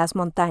gente en las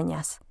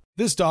montañas.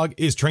 This dog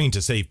is trained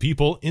to save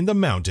people in the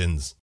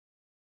mountains.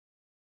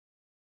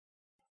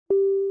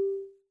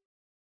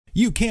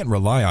 You can't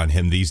rely on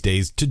him these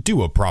days to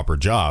do a proper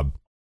job.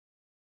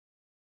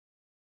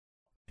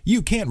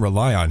 You can't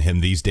rely on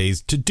him these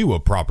days to do a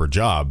proper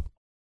job.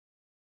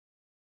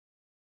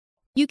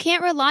 You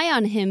can't rely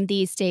on him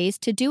these days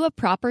to do a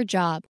proper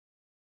job.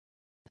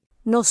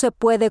 No se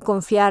puede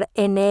confiar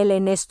en él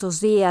en estos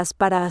días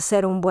para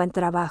hacer un buen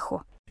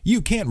trabajo.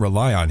 You can't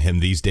rely on him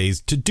these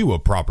days to do a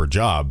proper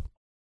job.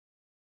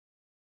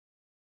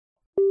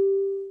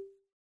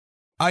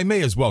 I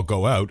may as well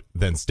go out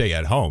than stay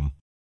at home.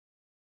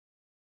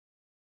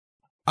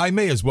 I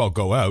may as well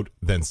go out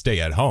than stay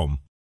at home.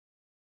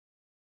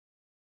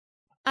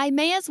 I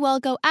may as well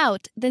go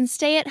out than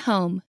stay at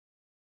home.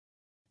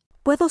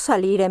 Puedo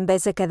salir en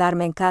vez de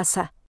quedarme en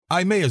casa.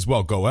 I may as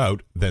well go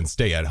out than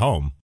stay at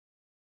home.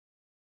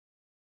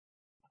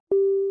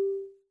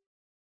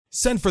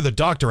 Send for the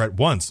doctor at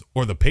once,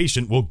 or the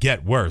patient will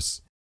get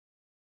worse.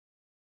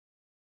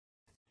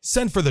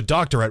 Send for the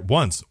doctor at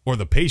once, or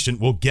the patient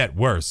will get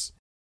worse.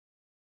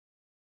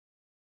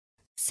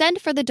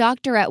 Send for the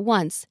doctor at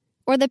once,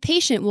 or the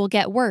patient will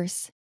get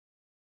worse.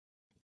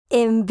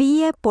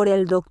 Envíe por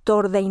el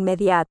doctor de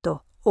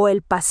inmediato, o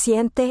el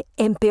paciente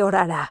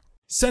empeorará.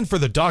 Send for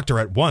the doctor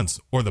at once,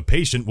 or the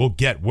patient will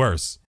get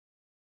worse.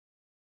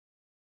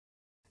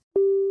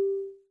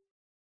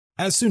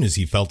 As soon as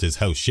he felt his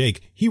house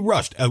shake, he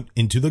rushed out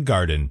into the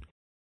garden.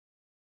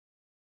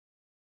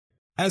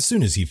 As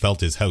soon as he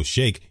felt his house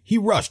shake, he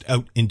rushed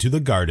out into the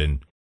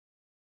garden.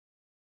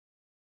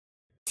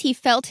 He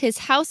felt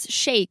his house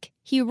shake.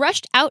 He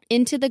rushed out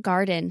into the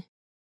garden.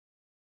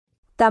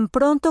 Tan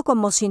pronto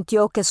como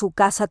sintió que su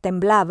casa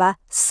temblaba,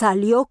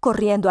 salió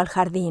corriendo al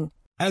jardín.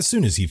 As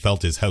soon as he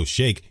felt his house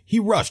shake, he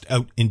rushed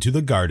out into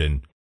the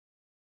garden.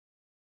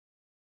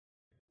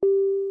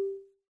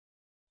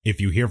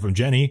 If you hear from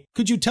Jenny,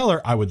 could you tell her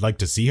I would like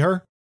to see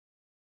her?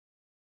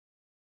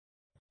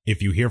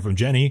 If you hear from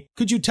Jenny,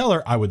 could you tell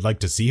her I would like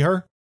to see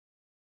her?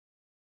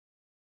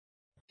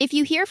 If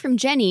you hear from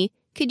Jenny,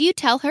 could you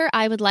tell her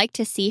I would like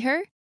to see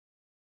her?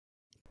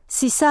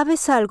 Si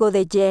sabes algo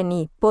de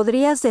Jenny,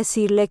 ¿podrías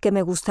decirle que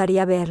me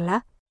gustaría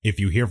verla? If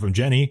you hear from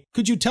Jenny,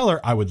 could you tell her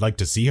I would like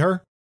to see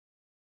her?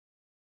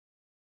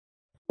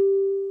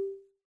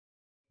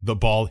 The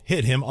ball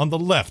hit him on the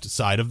left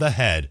side of the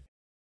head.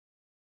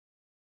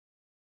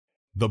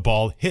 The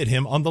ball hit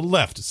him on the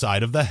left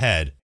side of the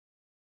head.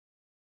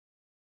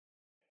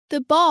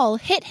 The ball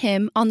hit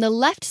him on the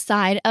left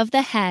side of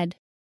the head.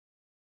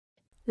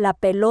 La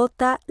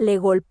pelota le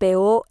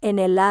golpeó en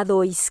el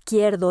lado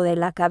izquierdo de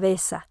la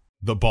cabeza.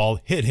 The ball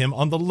hit him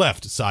on the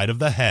left side of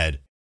the head.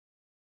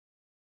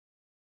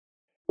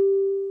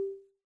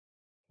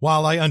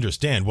 While I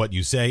understand what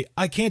you say,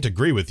 I can't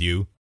agree with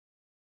you.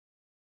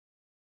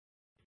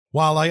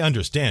 While I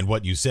understand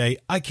what you say,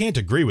 I can't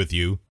agree with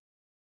you.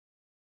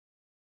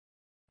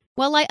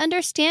 While I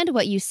understand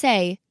what you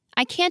say,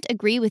 I can't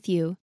agree with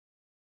you.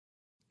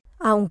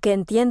 Aunque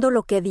entiendo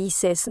lo que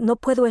dices, no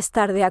puedo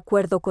estar de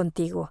acuerdo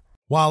contigo.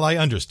 While I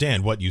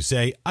understand what you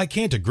say, I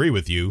can't agree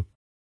with you.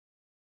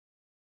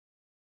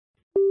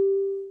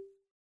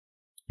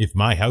 If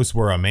my house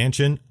were a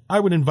mansion, I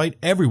would invite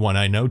everyone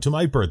I know to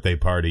my birthday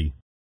party.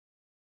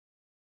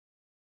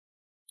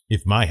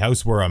 If my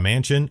house were a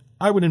mansion,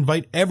 I would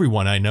invite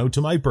everyone I know to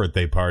my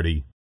birthday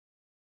party.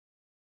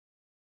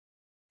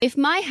 If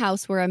my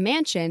house were a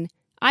mansion,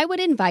 I would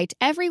invite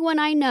everyone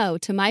I know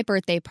to my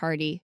birthday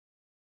party.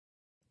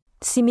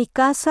 Si mi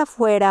casa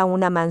fuera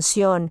una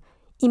mansión,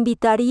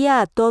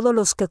 invitaría a todos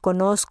los que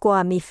conozco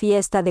a mi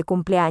fiesta de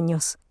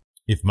cumpleaños.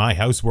 If my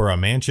house were a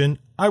mansion,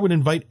 I would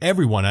invite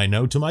everyone I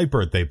know to my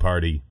birthday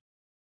party.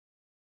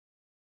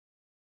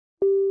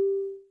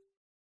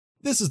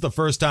 This is the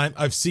first time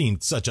I've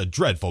seen such a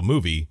dreadful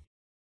movie.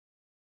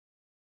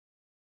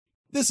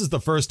 This is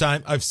the first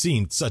time I've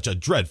seen such a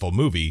dreadful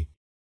movie.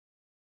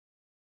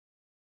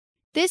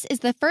 This is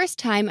the first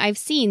time I've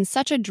seen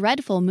such a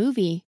dreadful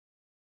movie.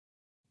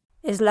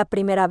 Es la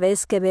primera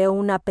vez que veo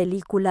una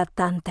película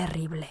tan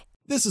terrible.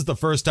 This is the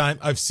first time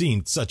I've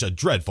seen such a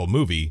dreadful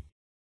movie.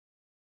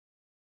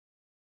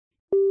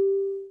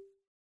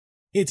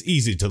 It's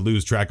easy to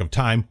lose track of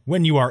time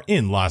when you are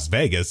in Las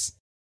Vegas.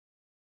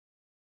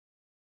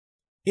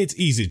 It's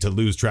easy to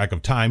lose track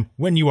of time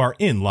when you are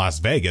in Las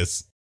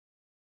Vegas.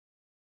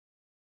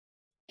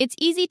 It's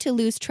easy to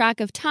lose track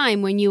of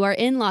time when you are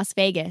in Las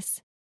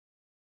Vegas.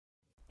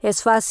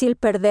 Es fácil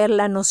perder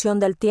la noción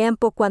del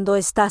tiempo cuando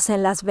estás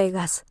en Las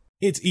Vegas.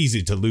 It's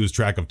easy to lose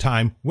track of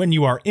time when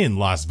you are in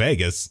Las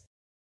Vegas.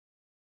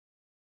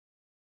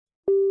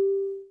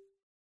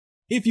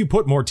 If you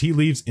put more tea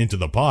leaves into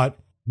the pot,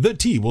 the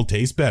tea will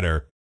taste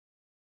better.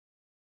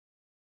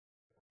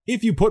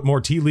 If you put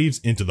more tea leaves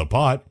into the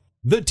pot,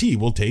 the tea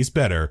will taste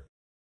better.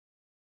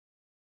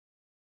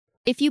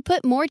 If you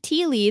put more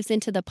tea leaves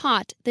into the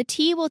pot, the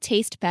tea will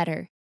taste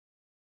better.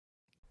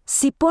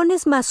 Si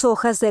pones más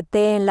hojas de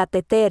té en la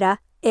tetera,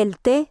 el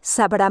té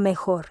sabrá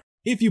mejor.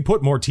 If you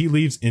put more tea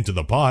leaves into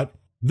the pot,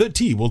 the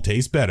tea will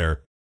taste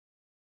better.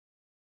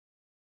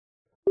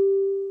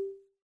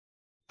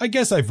 I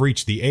guess I've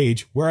reached the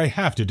age where I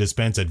have to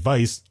dispense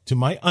advice to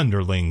my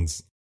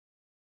underlings.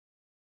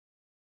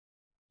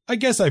 I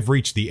guess I've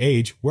reached the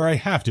age where I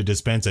have to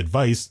dispense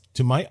advice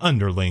to my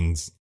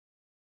underlings.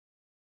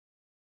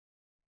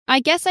 I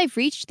guess I've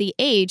reached the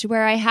age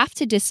where I have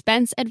to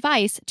dispense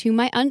advice to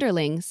my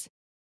underlings.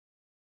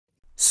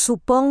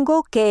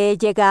 Supongo que he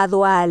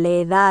llegado a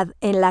la edad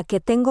en la que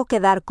tengo que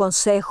dar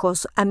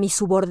consejos a mis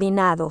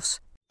subordinados.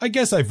 I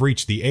guess I've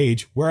reached the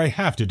age where I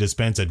have to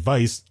dispense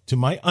advice to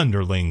my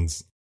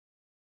underlings.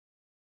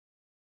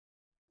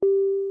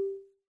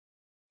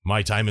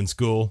 My time in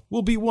school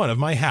will be one of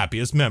my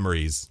happiest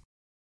memories.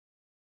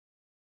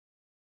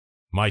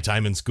 My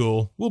time in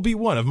school will be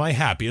one of my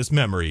happiest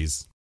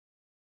memories.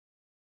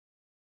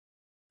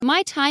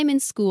 My time in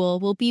school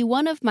will be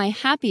one of my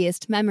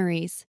happiest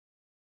memories.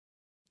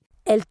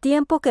 El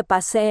tiempo que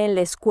pasé en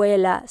la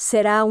escuela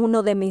será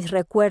uno de mis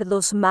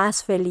recuerdos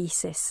más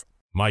felices.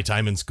 My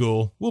time in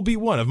school will be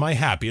one of my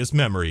happiest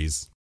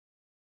memories.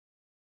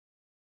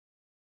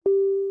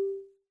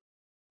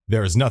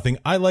 There is nothing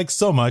I like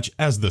so much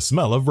as the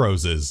smell of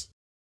roses.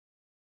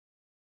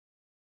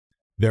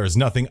 There is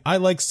nothing I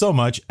like so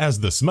much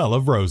as the smell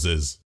of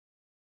roses.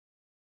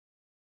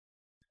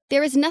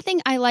 There is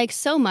nothing I like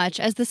so much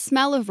as the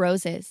smell of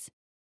roses.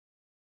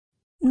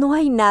 No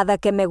hay nada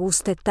que me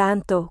guste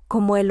tanto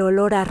como el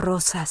olor a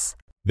rosas.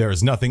 There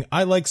is nothing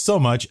I like so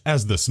much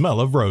as the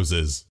smell of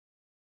roses.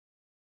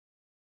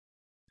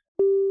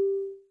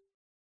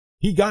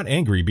 He got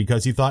angry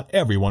because he thought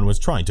everyone was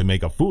trying to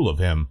make a fool of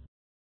him.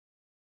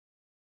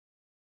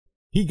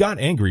 He got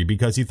angry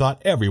because he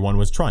thought everyone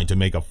was trying to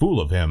make a fool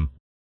of him.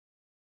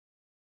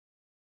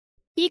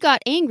 He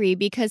got angry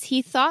because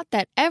he thought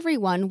that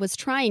everyone was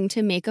trying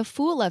to make a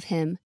fool of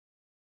him.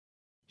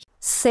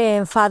 Se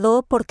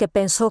enfadó porque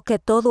pensó que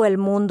todo el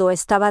mundo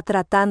estaba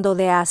tratando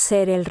de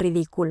hacer el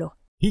ridículo.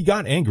 He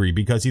got angry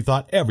because he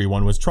thought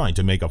everyone was trying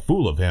to make a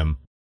fool of him.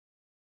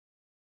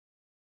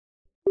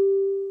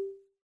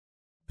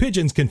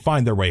 Pigeons can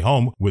find their way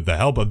home with the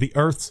help of the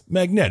Earth's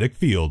magnetic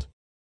field.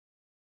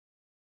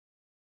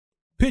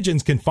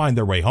 Pigeons can find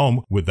their way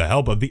home with the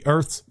help of the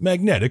Earth's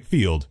magnetic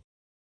field.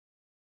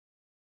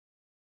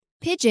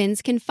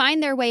 Pigeons can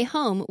find their way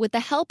home with the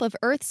help of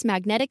Earth's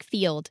magnetic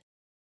field.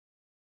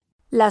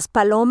 Las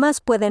palomas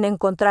pueden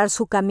encontrar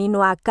su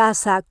camino a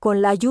casa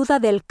con la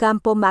ayuda del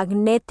campo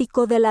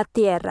magnético de la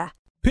Tierra.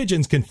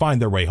 Pigeons can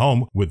find their way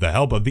home with the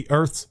help of the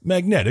Earth's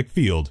magnetic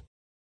field.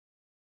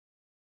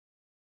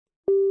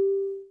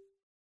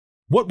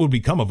 What would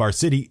become of our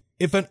city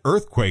if an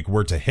earthquake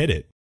were to hit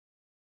it?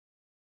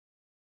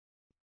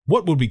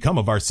 What would become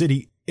of our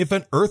city if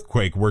an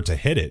earthquake were to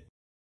hit it?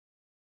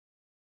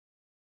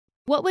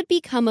 What would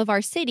become of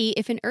our city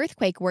if an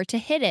earthquake were to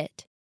hit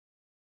it?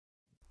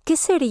 ¿Qué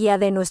sería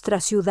de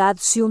nuestra ciudad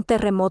si un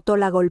terremoto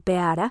la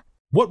golpeara?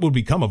 What would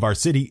become of our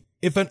city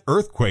if an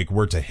earthquake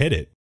were to hit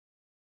it?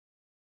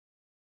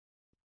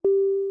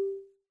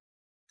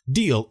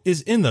 Deal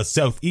is in the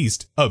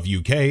southeast of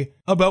UK,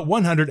 about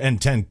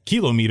 110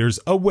 kilometers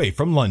away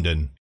from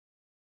London.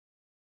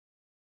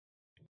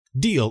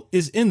 Deal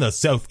is in the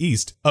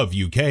southeast of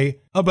UK,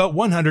 about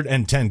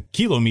 110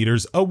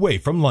 kilometers away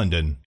from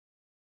London.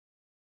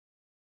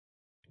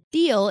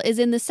 Deal is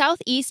in the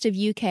southeast of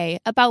UK,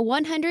 about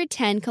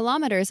 110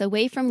 kilometers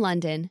away from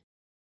London.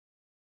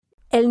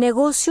 El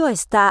negocio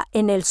está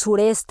en el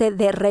sureste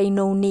de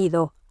Reino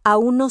Unido, a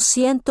unos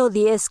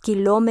 110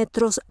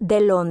 kilómetros de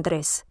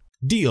Londres.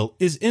 Deal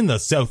is in the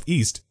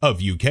southeast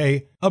of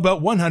UK,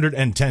 about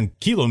 110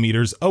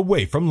 kilometers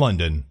away from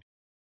London.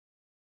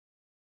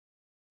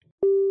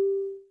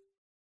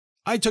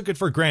 I took it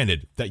for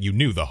granted that you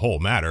knew the whole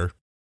matter.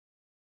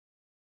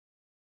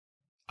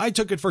 I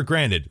took it for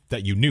granted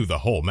that you knew the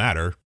whole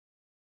matter.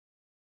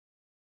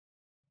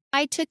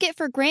 I took it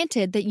for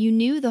granted that you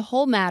knew the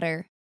whole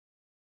matter.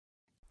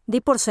 Di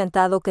por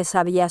sentado que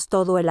sabías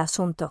todo el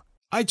asunto.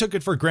 I took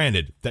it for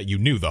granted that you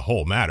knew the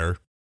whole matter.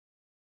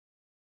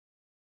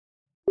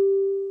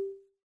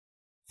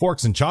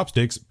 Forks and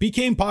chopsticks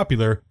became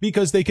popular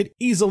because they could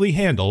easily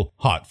handle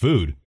hot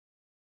food.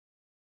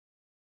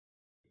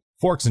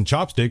 Forks and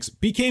chopsticks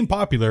became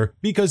popular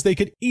because they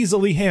could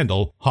easily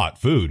handle hot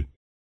food.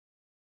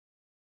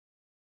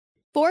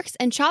 Forks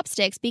and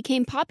chopsticks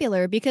became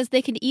popular because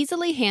they could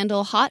easily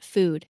handle hot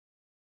food.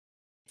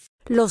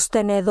 Los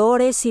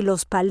tenedores y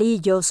los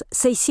palillos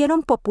se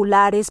hicieron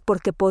populares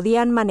porque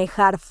podían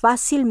manejar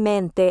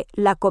fácilmente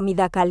la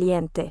comida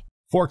caliente.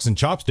 Forks and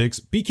chopsticks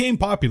became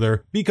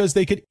popular because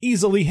they could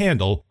easily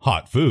handle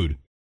hot food.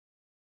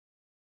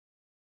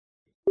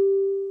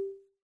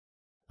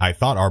 I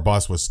thought our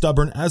boss was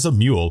stubborn as a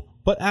mule,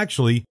 but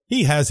actually,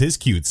 he has his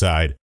cute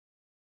side.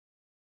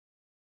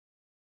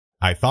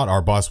 I thought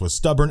our boss was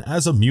stubborn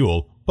as a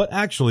mule, but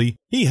actually,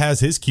 he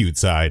has his cute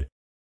side.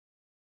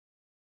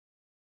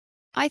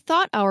 I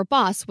thought our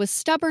boss was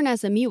stubborn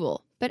as a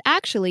mule, but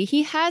actually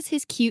he has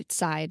his cute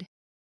side.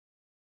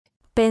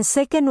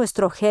 Pensé que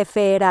nuestro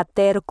jefe era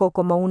terco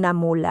como una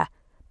mula,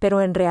 pero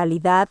en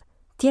realidad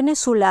tiene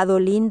su lado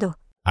lindo.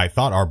 I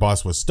thought our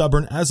boss was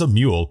stubborn as a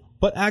mule,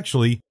 but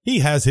actually, he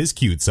has his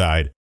cute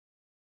side.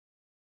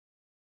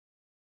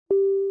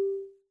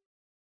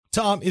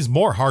 Tom is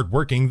more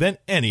hardworking than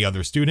any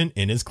other student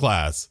in his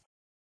class.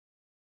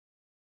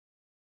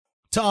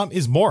 Tom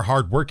is more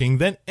hardworking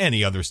than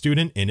any other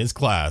student in his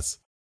class.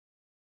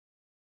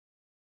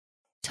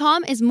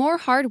 Tom is more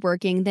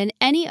hardworking than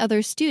any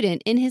other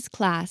student in his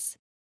class.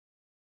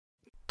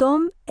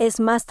 Tom es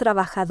más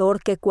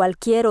trabajador que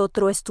cualquier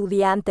otro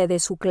estudiante de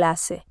su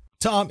clase.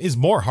 Tom is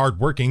more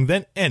hardworking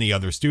than any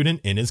other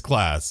student in his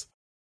class.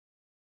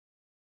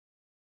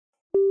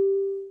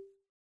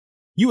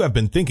 You have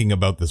been thinking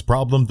about this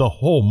problem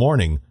the whole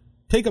morning.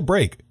 Take a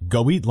break.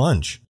 Go eat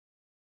lunch.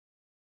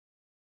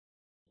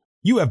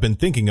 You have been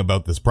thinking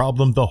about this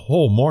problem the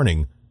whole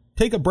morning.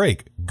 Take a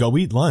break. Go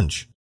eat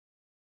lunch.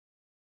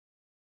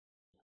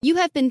 You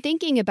have been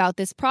thinking about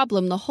this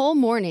problem the whole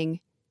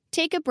morning.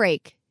 Take a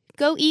break.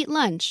 Go eat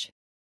lunch.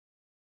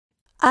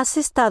 Has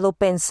estado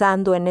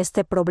pensando en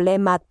este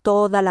problema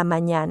toda la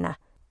mañana.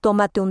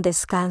 Tómate un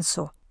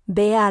descanso.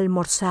 Ve a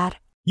almorzar.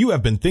 You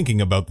have been thinking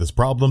about this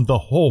problem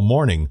the whole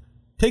morning.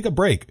 Take a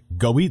break.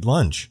 Go eat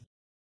lunch.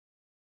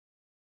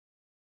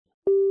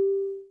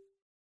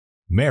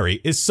 Mary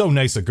is so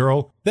nice a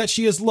girl that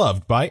she is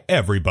loved by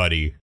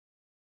everybody.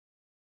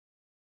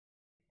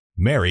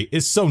 Mary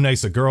is so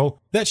nice a girl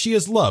that she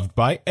is loved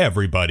by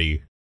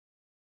everybody.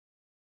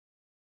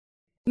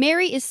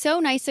 Mary is so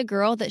nice a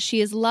girl that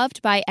she is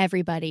loved by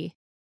everybody.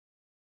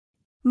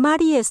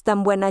 Mary es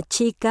tan buena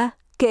chica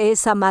que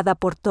es amada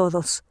por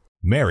todos.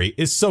 Mary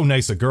is so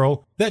nice a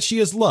girl that she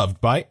is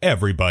loved by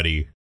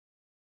everybody.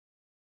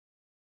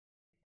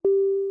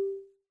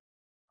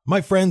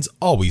 My friends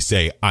always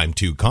say I'm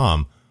too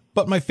calm,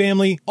 but my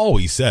family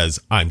always says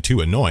I'm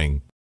too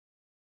annoying.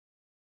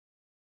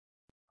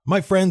 My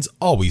friends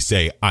always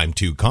say I'm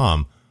too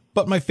calm,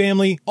 but my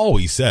family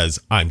always says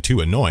I'm too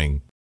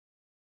annoying.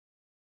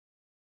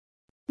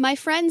 My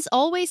friends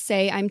always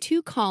say I'm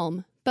too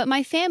calm, but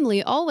my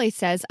family always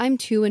says I'm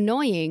too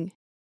annoying.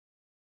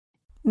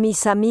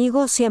 Mis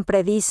amigos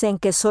siempre dicen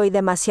que soy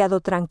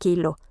demasiado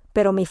tranquilo,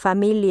 pero mi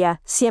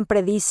familia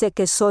siempre dice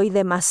que soy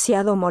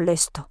demasiado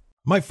molesto.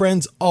 My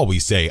friends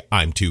always say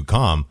I'm too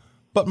calm,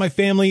 but my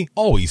family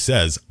always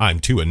says I'm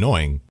too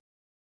annoying.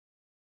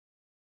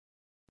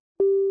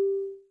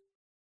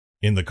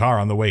 In the car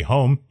on the way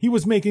home, he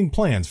was making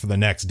plans for the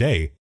next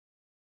day.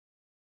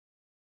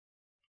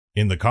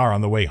 In the car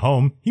on the way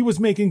home, he was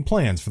making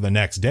plans for the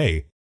next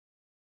day.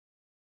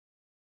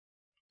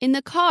 In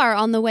the car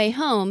on the way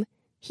home,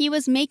 he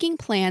was making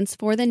plans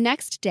for the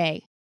next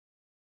day.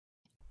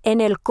 En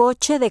el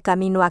coche de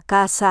camino a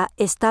casa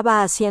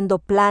estaba haciendo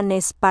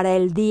planes para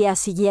el día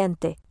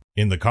siguiente.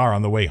 In the car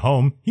on the way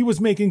home, he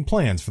was making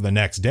plans for the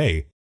next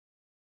day.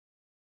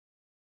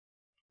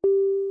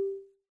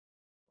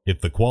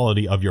 If the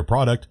quality of your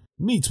product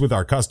meets with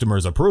our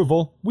customers'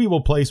 approval, we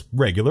will place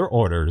regular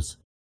orders.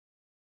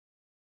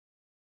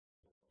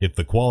 If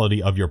the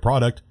quality of your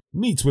product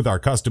meets with our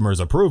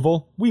customers'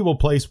 approval, we will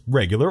place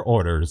regular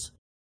orders.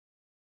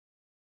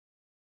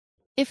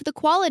 If the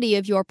quality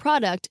of your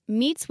product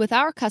meets with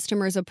our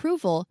customers'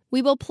 approval,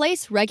 we will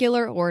place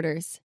regular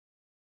orders.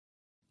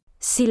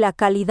 Si la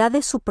calidad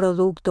de su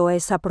producto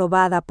es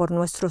aprobada por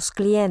nuestros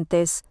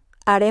clientes,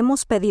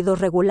 haremos pedidos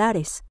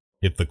regulares.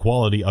 If the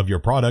quality of your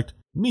product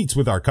meets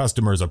with our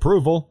customers'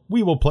 approval,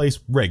 we will place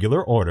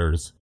regular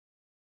orders.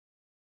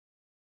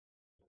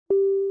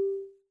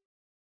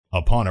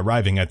 Upon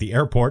arriving at the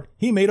airport,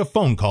 he made a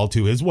phone call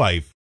to his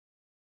wife.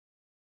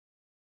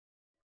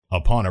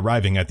 Upon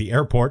arriving at the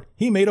airport,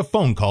 he made a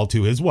phone call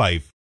to his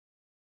wife.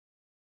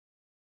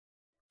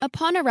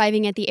 Upon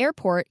arriving at the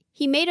airport,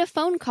 he made a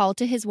phone call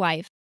to his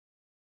wife.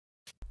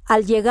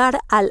 Al llegar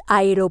al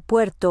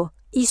aeropuerto,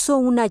 hizo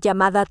una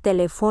llamada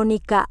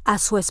telefónica a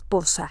su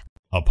esposa.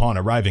 Upon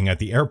arriving at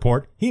the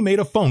airport, he made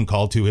a phone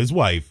call to his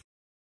wife.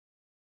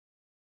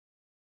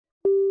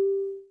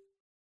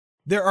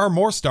 There are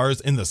more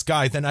stars in the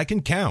sky than I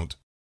can count.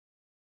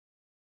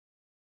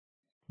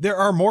 There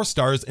are more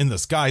stars in the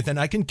sky than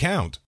I can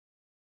count.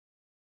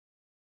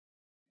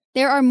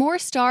 There are more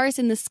stars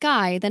in the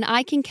sky than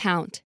I can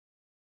count.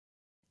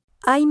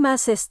 Hay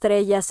más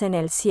estrellas en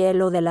el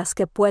cielo de las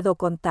que puedo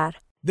contar.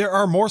 There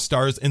are more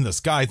stars in the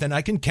sky than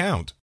I can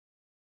count.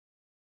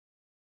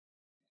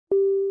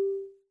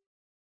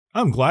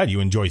 I'm glad you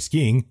enjoy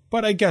skiing,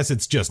 but I guess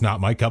it's just not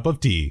my cup of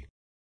tea.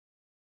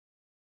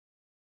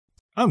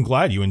 I'm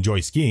glad you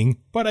enjoy skiing,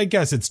 but I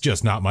guess it's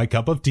just not my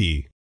cup of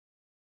tea.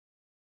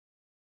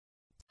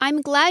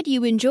 I'm glad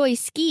you enjoy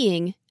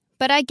skiing,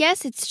 but I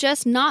guess it's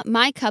just not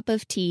my cup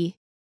of tea.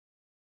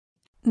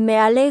 Me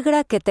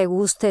alegra que te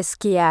guste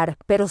esquiar,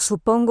 pero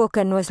supongo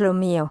que no es lo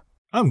mío.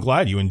 I'm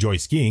glad you enjoy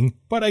skiing,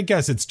 but I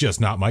guess it's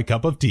just not my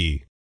cup of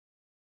tea.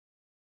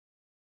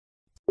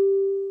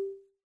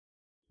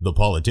 The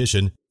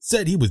politician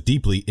said he was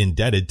deeply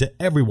indebted to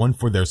everyone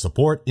for their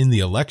support in the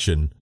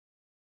election.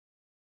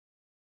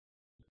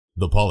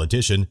 The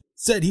politician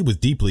said he was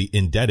deeply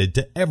indebted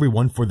to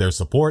everyone for their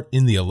support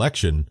in the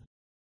election.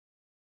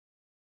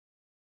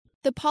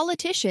 The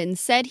politician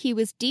said he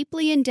was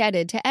deeply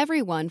indebted to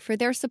everyone for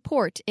their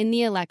support in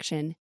the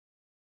election.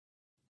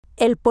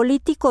 El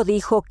político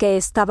dijo que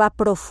estaba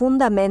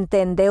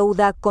profundamente en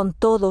deuda con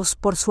todos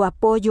por su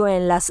apoyo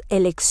en las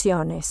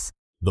elecciones.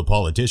 The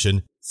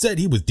politician said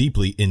he was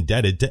deeply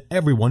indebted to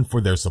everyone for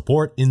their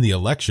support in the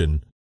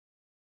election.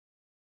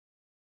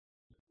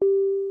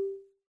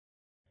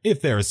 If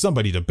there is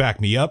somebody to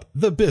back me up,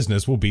 the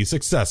business will be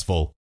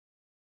successful.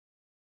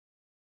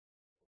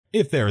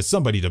 If there is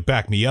somebody to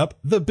back me up,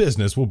 the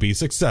business will be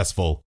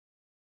successful.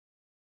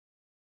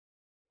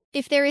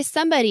 If there is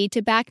somebody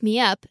to back me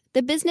up,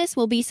 the business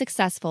will be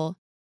successful.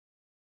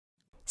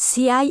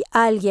 Si hay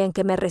alguien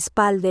que me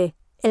respalde,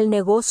 el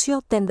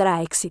negocio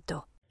tendrá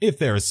éxito. If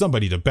there is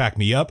somebody to back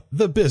me up,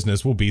 the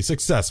business will be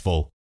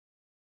successful.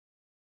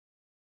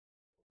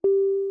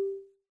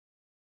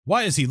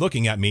 Why is he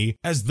looking at me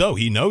as though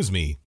he knows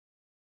me?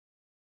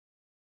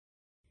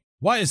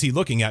 Why is he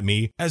looking at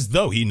me as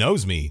though he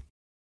knows me?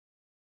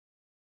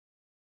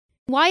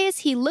 Why is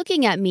he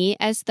looking at me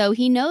as though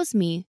he knows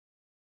me?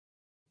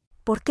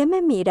 ¿Por qué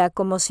me mira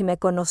como si me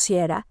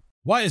conociera?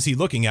 Why is he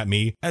looking at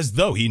me as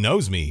though he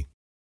knows me?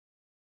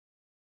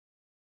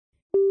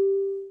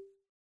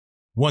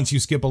 Once you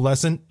skip a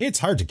lesson, it's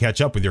hard to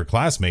catch up with your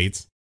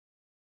classmates.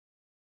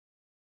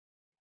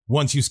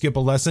 Once you skip a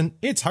lesson,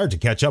 it's hard to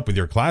catch up with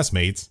your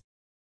classmates.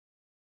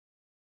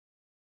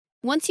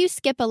 Once you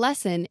skip a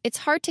lesson, it's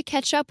hard to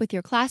catch up with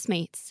your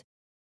classmates.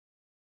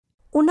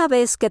 Una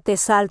vez que te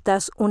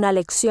saltas una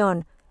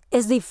lección,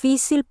 es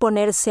difícil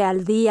ponerse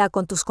al día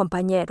con tus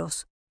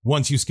compañeros.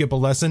 Once you skip a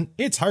lesson,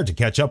 it's hard to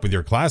catch up with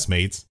your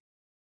classmates.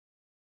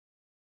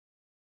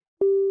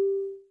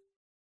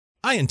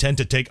 I intend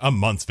to take a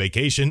month's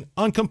vacation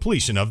on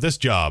completion of this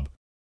job.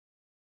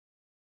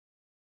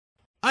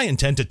 I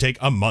intend to take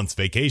a month's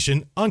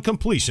vacation on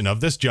completion of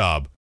this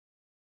job.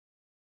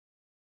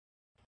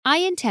 I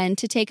intend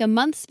to take a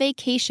month's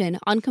vacation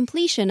on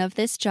completion of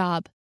this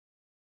job.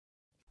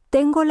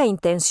 Tengo la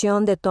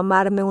intención de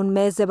tomarme un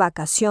mes de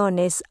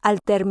vacaciones al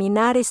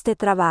terminar este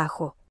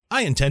trabajo.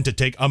 I intend to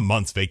take a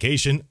month's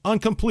vacation on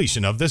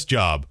completion of this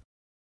job.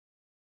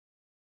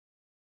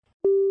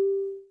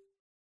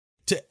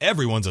 To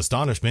everyone's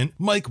astonishment,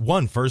 Mike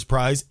won first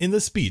prize in the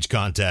speech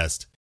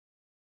contest.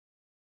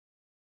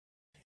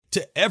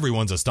 To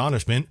everyone's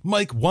astonishment,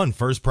 Mike won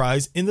first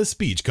prize in the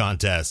speech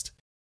contest.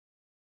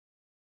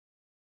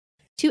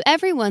 To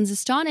everyone's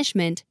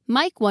astonishment,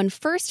 Mike won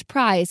first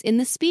prize in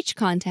the speech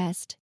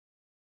contest.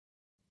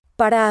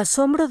 Para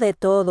asombro de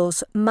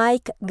todos,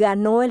 Mike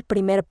ganó el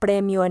primer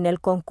premio en el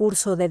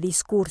concurso de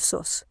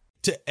discursos.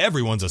 To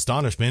everyone's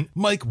astonishment,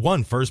 Mike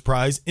won first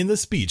prize in the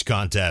speech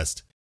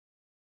contest.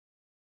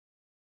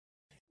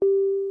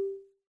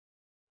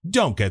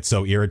 Don't get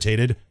so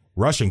irritated.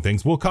 Rushing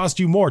things will cost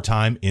you more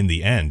time in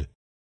the end.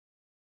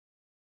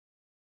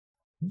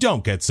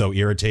 Don't get so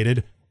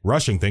irritated.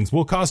 Rushing things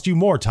will cost you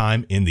more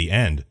time in the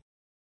end.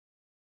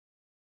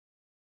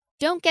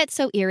 Don't get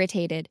so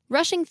irritated.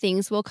 Rushing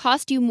things will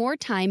cost you more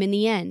time in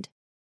the end.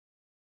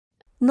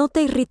 No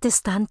te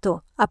irrites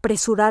tanto.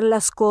 Apresurar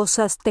las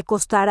cosas te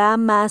costará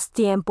más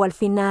tiempo al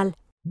final.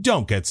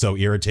 Don't get so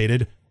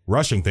irritated.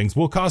 Rushing things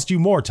will cost you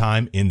more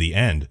time in the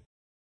end.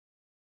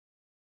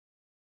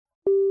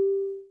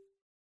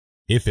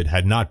 If it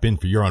had not been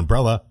for your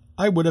umbrella,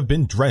 I would have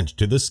been drenched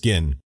to the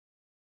skin.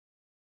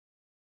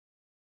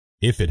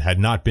 If it had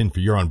not been for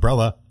your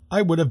umbrella,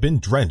 I would have been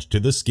drenched to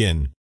the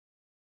skin.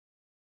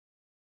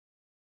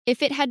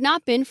 If it had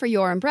not been for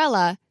your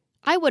umbrella,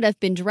 I would have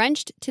been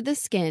drenched to the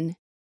skin.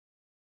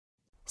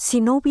 Si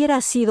no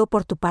hubiera sido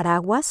por tu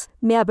paraguas,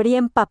 me habría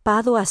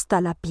empapado hasta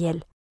la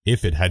piel.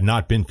 If it had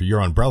not been for your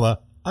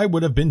umbrella, I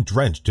would have been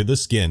drenched to the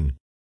skin.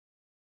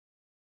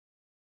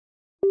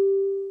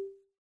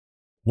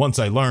 Once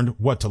I learned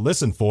what to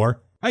listen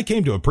for, I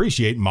came to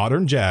appreciate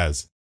modern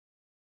jazz.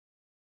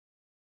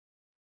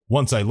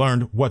 Once I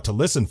learned what to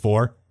listen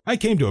for, I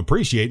came to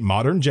appreciate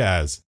modern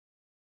jazz.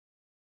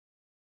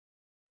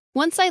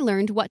 Once I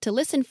learned what to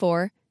listen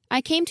for, I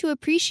came to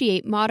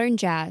appreciate modern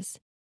jazz.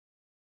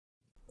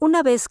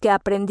 Una vez que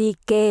aprendí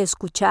qué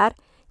escuchar,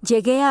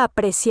 llegué a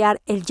apreciar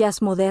el jazz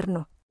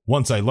moderno.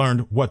 Once I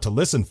learned what to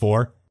listen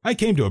for, I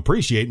came to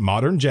appreciate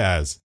modern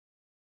jazz.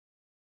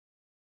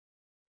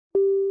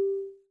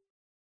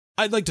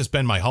 I'd like to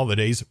spend my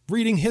holidays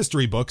reading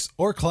history books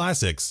or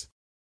classics.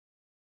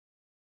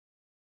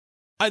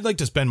 I'd like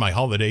to spend my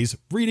holidays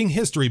reading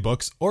history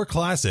books or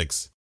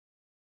classics.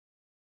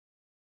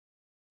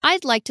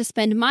 I'd like to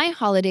spend my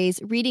holidays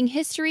reading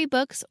history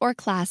books or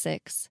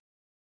classics.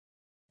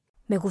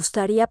 Me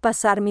gustaría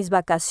pasar mis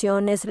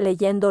vacaciones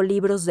leyendo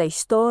libros de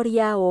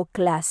historia o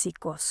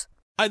clásicos.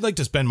 I'd like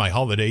to spend my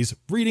holidays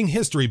reading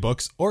history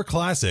books or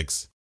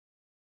classics.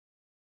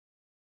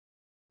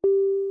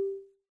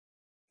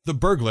 The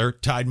burglar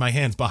tied my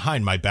hands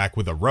behind my back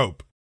with a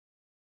rope.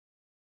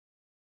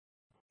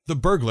 The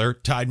burglar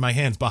tied my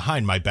hands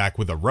behind my back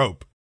with a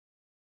rope.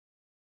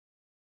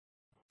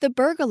 The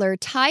burglar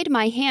tied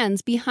my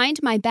hands behind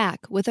my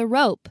back with a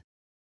rope.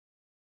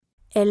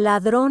 El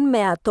ladrón me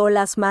ató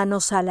las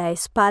manos a la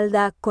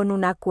espalda con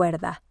una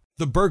cuerda.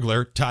 The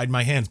burglar tied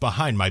my hands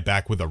behind my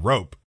back with a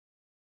rope.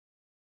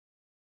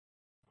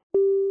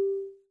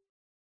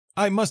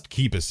 I must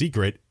keep a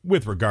secret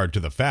with regard to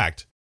the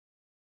fact.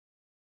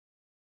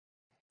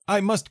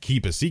 I must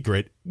keep a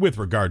secret with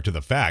regard to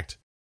the fact.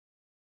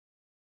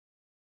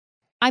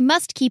 I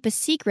must keep a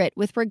secret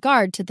with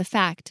regard to the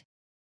fact.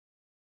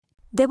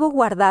 Debo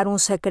guardar un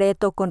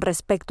secreto con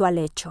respecto al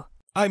hecho.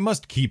 I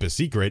must keep a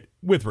secret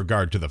with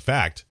regard to the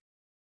fact.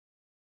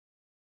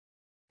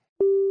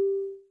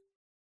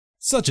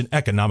 Such an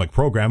economic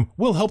program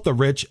will help the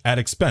rich at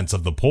expense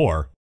of the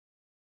poor.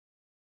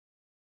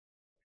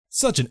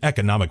 Such an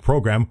economic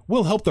program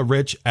will help the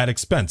rich at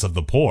expense of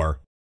the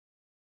poor.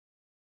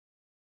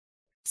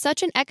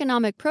 Such an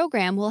economic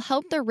program will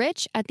help the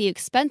rich at the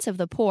expense of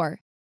the poor.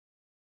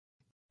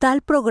 Tal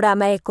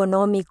programa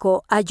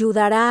económico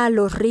ayudará a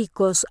los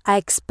ricos a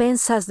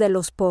expensas de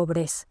los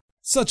pobres.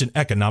 Such an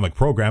economic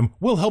program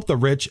will help the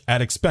rich at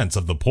expense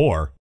of the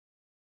poor.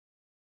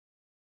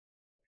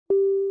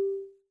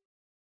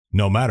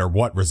 No matter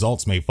what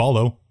results may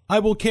follow, I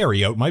will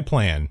carry out my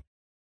plan.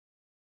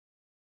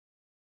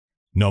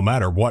 No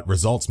matter what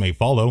results may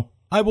follow,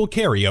 I will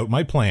carry out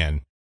my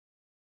plan.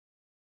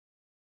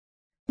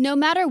 No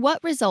matter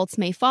what results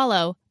may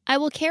follow, I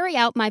will carry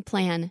out my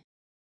plan.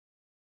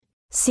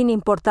 Sin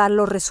importar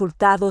los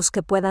resultados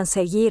que puedan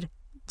seguir,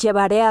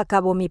 llevaré a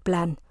cabo mi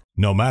plan.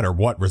 No matter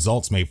what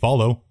results may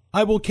follow,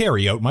 I will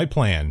carry out my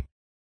plan.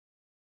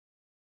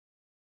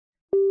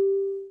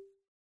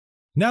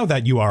 Now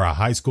that you are a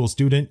high school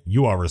student,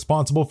 you are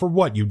responsible for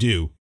what you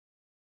do.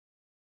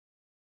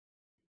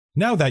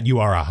 Now that you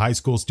are a high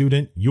school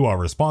student, you are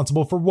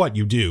responsible for what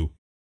you do.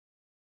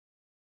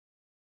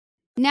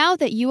 Now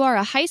that you are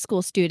a high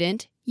school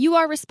student, you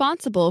are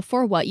responsible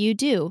for what you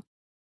do.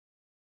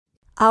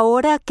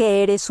 Ahora que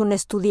eres un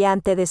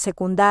estudiante de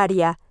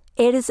secundaria,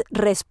 eres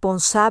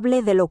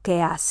responsable de lo que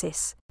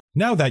haces.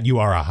 Now that you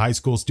are a high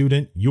school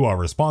student, you are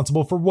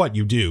responsible for what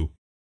you do.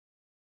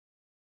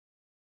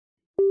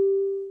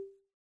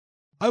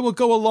 I will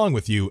go along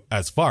with you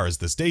as far as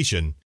the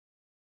station.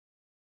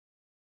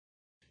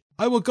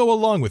 I will go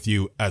along with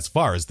you as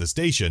far as the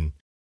station.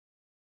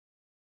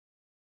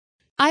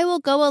 I will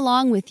go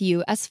along with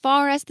you as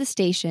far as the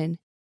station.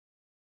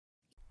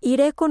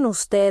 Iré con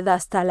usted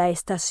hasta la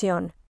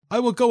estación. I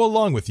will go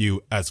along with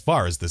you as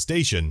far as the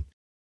station.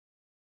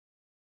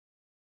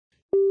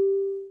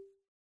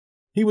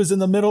 He was in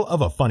the middle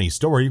of a funny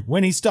story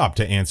when he stopped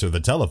to answer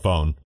the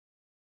telephone.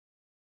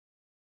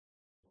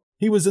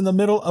 He was in the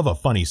middle of a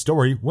funny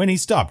story when he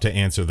stopped to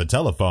answer the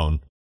telephone.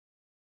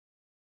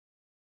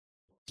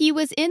 He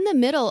was in the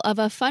middle of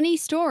a funny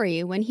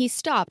story when he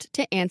stopped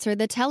to answer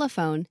the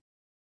telephone.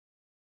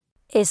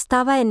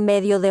 Estaba en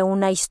medio de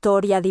una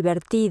historia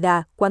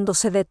divertida cuando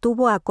se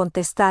detuvo a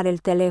contestar el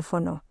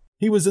teléfono.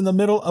 He was in the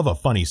middle of a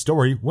funny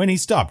story when he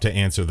stopped to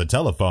answer the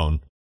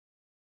telephone.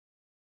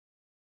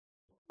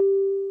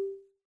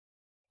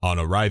 On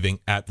arriving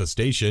at the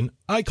station,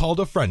 I called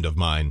a friend of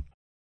mine.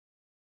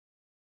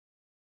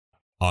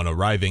 On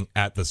arriving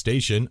at the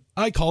station,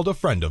 I called a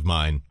friend of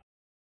mine.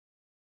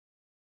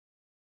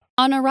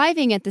 On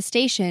arriving at the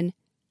station,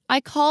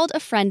 I called a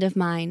friend of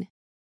mine.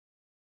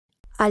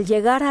 Al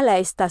llegar a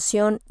la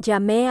estación,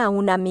 llamé a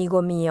un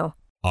amigo mío.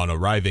 On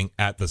arriving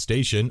at the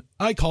station,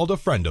 I called a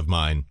friend of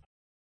mine.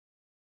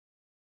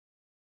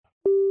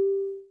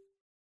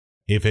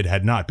 If it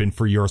had not been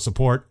for your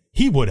support,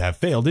 he would have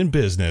failed in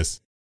business.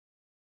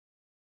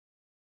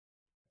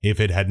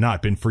 If it had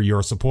not been for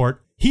your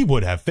support, he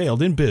would have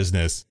failed in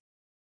business.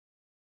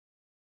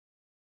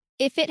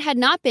 If it had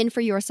not been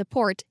for your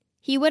support,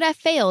 he would have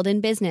failed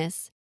in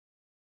business.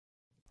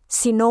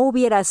 Si no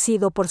hubiera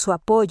sido por su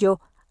apoyo,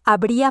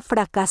 habría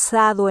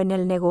fracasado en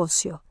el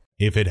negocio.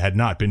 If it had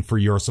not been for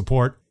your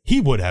support, he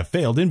would have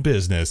failed in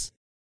business.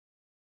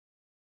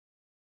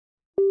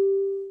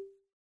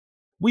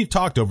 We've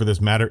talked over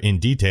this matter in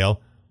detail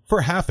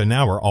for half an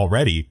hour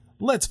already.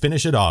 Let's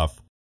finish it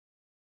off.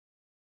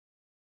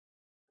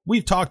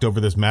 We've talked over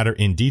this matter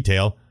in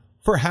detail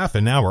for half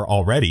an hour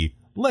already.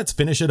 Let's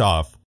finish it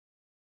off.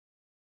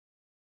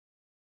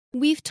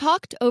 We've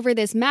talked over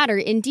this matter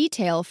in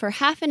detail for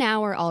half an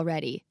hour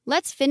already.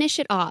 Let's finish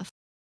it off.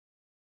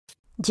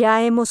 Ya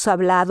hemos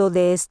hablado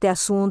de este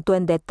asunto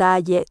en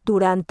detalle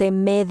durante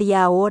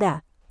media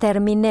hora.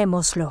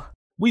 Terminémoslo.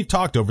 We've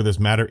talked over this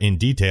matter in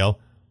detail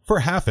for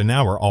half an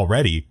hour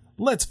already.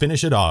 Let's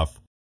finish it off.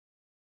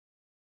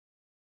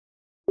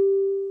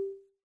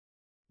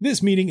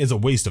 This meeting is a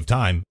waste of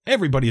time.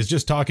 Everybody is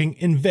just talking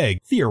in vague,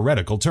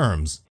 theoretical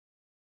terms.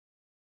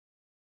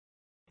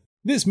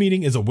 This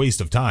meeting is a waste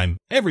of time.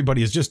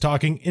 Everybody is just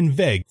talking in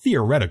vague,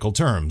 theoretical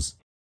terms.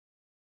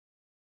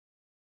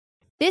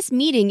 This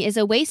meeting is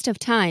a waste of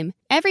time.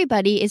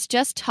 Everybody is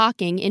just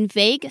talking in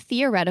vague,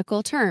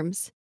 theoretical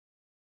terms.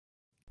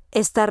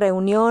 Esta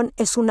reunión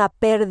es una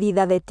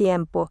pérdida de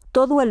tiempo.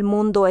 Todo el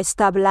mundo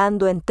está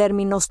hablando en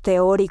términos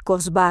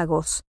teóricos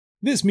vagos.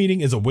 This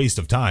meeting is a waste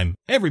of time.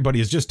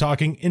 Everybody is just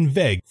talking in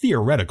vague,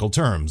 theoretical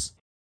terms.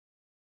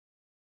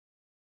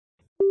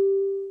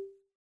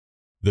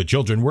 The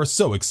children were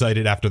so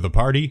excited after the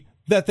party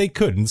that they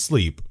couldn't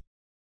sleep.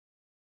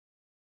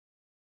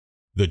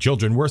 The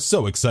children were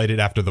so excited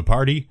after the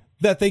party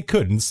that they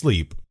couldn't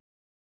sleep.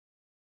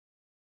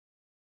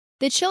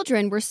 The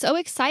children were so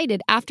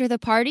excited after the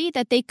party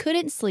that they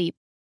couldn't sleep.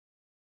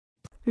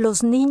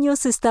 Los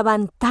niños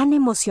estaban tan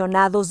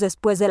emocionados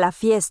después de la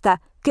fiesta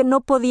que no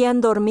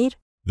podían dormir.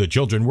 The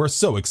children were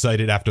so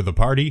excited after the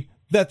party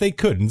that they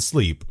couldn't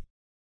sleep.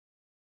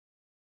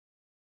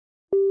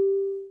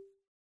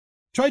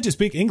 Try to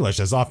speak English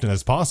as often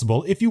as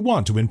possible if you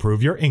want to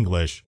improve your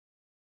English.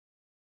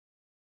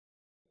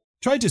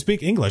 Try to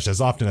speak English as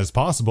often as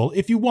possible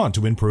if you want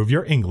to improve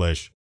your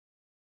English.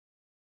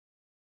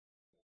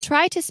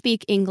 Try to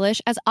speak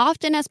English as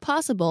often as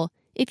possible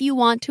if you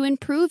want to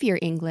improve your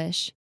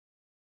English.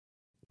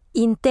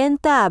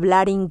 Intenta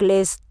hablar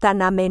inglés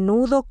tan a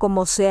menudo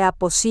como sea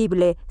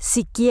posible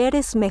si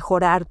quieres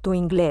mejorar tu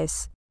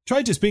inglés.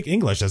 Try to speak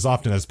English as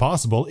often as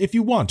possible if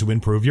you want to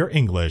improve your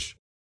English.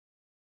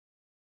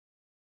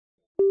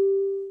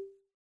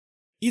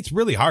 It's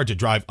really hard to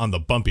drive on the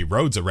bumpy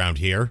roads around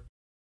here.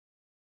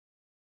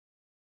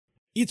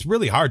 It's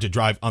really hard to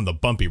drive on the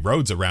bumpy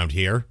roads around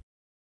here.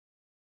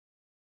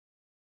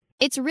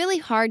 It's really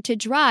hard to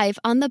drive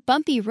on the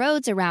bumpy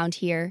roads around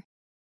here.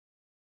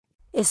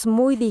 Es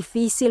muy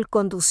difícil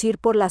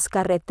conducir por las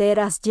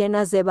carreteras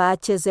llenas de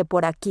baches de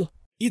por aquí.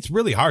 It's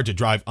really hard to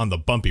drive on the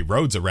bumpy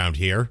roads around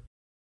here.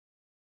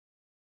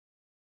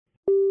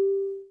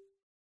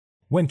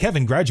 When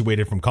Kevin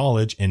graduated from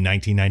college in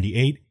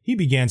 1998, he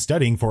began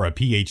studying for a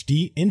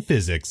PhD in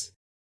physics.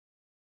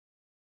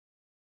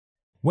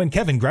 When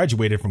Kevin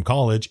graduated from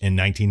college in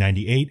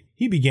 1998,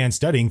 he began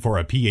studying for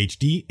a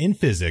PhD in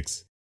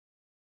physics.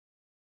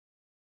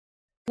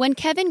 When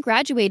Kevin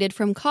graduated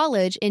from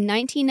college in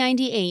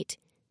 1998,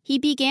 he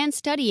began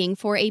studying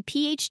for a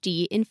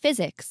PhD in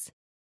physics.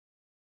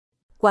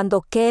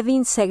 Cuando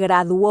Kevin se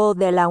graduó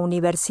de la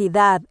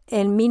universidad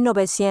en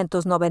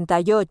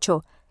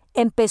 1998,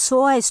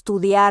 empezó a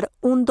estudiar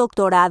un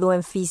doctorado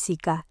en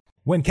física.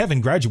 When Kevin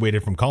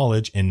graduated from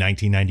college in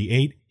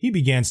 1998, he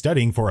began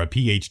studying for a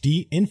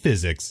PhD in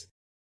physics.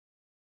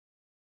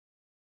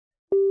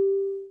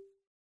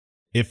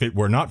 If it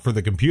were not for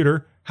the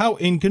computer, how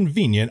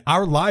inconvenient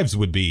our lives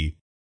would be.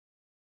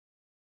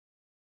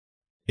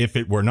 If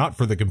it were not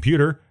for the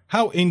computer,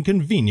 how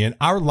inconvenient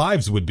our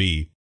lives would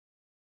be.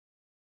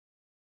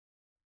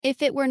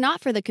 If it were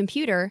not for the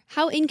computer,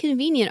 how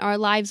inconvenient our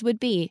lives would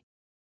be.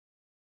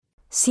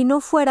 Si no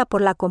fuera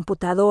por la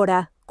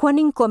computadora, cuán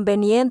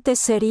inconvenientes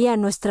serían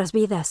nuestras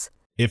vidas.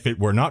 If it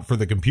were not for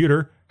the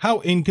computer,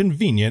 how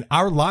inconvenient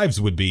our lives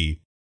would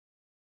be.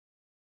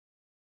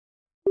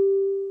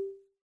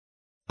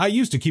 I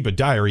used to keep a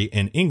diary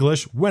in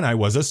English when I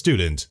was a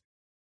student.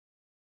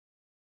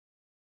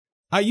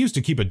 I used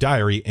to keep a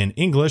diary in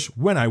English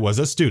when I was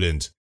a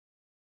student.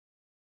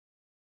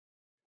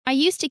 I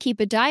used to keep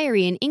a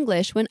diary in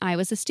English when I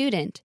was a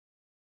student.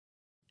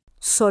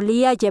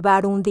 Solía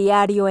llevar un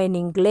diario en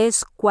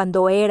inglés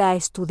cuando era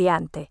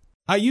estudiante.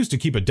 I used to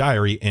keep a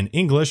diary in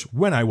English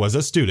when I was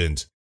a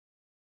student.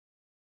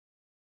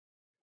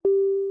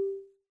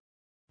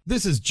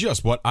 This is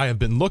just what I have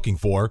been looking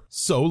for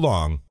so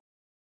long.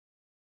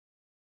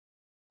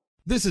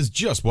 This is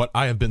just what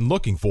I have been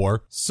looking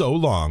for so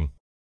long.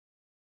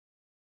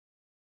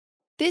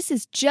 This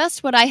is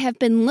just what I have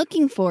been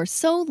looking for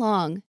so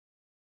long.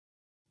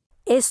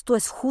 Esto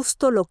es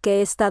justo lo que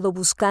he estado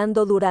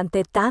buscando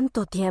durante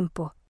tanto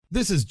tiempo.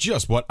 This is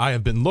just what I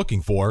have been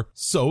looking for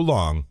so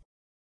long.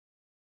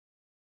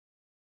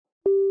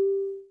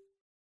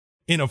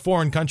 In a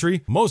foreign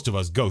country, most of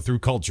us go through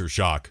culture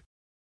shock.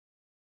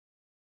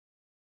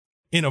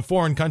 In a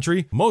foreign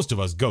country, most of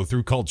us go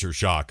through culture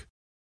shock.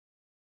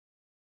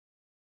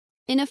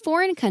 In a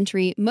foreign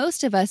country,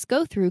 most of us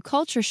go through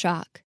culture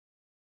shock.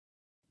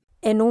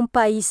 En un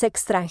país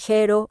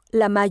extranjero,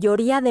 la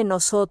mayoría de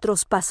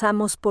nosotros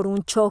pasamos por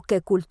un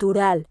choque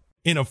cultural.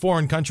 In a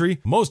foreign country,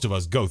 most of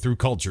us go through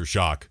culture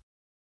shock.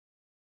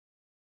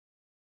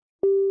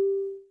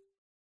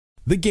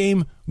 The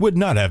game would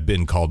not have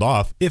been called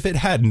off if it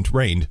hadn't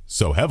rained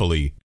so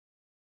heavily.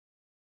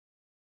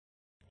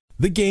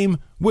 The game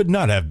would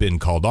not have been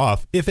called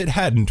off if it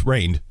hadn't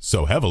rained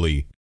so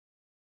heavily.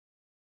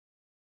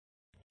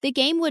 The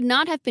game would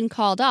not have been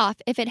called off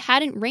if it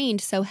hadn't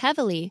rained so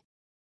heavily.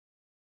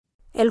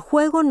 El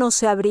juego no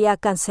se habría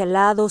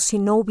cancelado si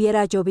no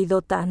hubiera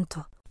llovido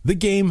tanto. The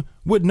game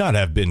would not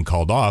have been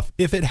called off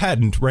if it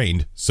hadn't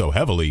rained so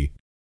heavily.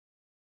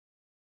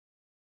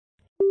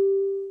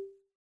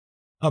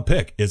 A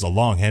pick is a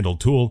long-handled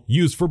tool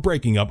used for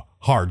breaking up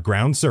hard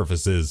ground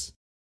surfaces.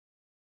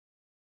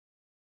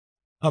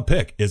 A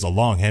pick is a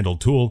long-handled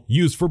tool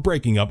used for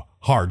breaking up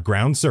hard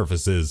ground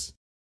surfaces.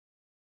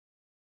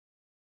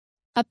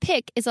 A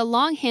pick is a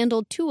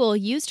long-handled tool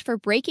used for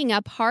breaking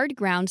up hard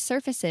ground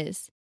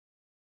surfaces.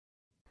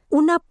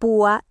 Una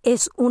púa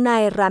es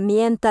una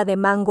herramienta de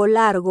mango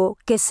largo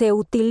que se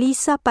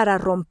utiliza para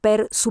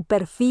romper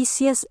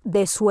superficies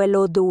de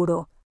suelo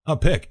duro. A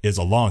pick is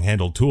a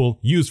long-handled tool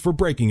used for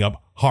breaking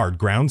up hard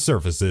ground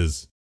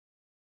surfaces.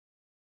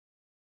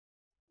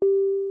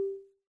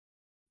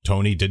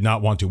 Tony did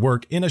not want to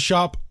work in a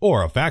shop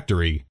or a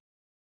factory.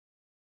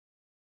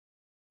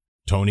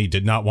 Tony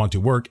did not want to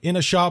work in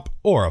a shop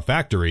or a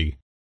factory.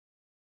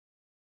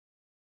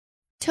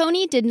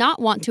 Tony did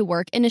not want to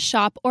work in a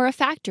shop or a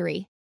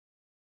factory.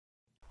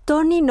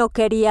 Tony no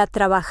quería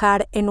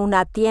trabajar en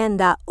una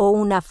tienda o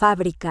una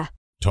fábrica.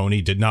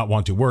 Tony did not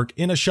want to work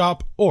in a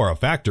shop or a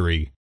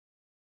factory.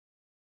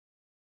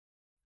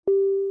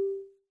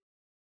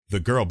 The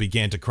girl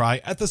began to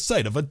cry at the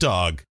sight of a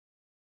dog.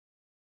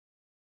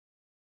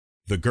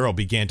 The girl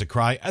began to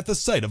cry at the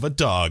sight of a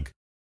dog.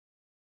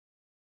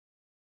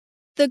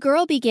 The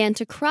girl began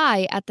to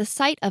cry at the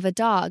sight of a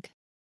dog.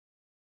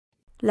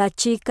 La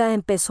chica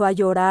empezó a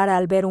llorar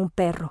al ver un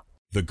perro.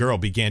 The girl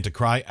began to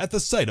cry at the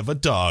sight of a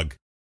dog.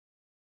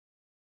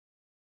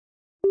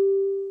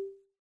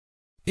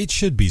 It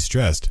should be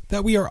stressed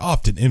that we are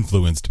often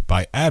influenced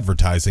by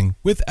advertising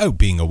without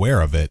being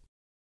aware of it.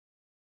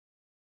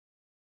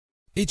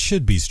 It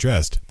should be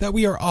stressed that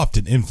we are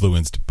often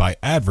influenced by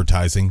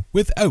advertising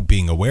without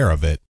being aware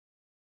of it.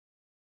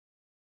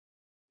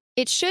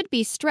 It should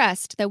be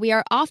stressed that we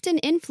are often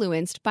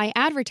influenced by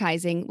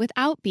advertising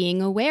without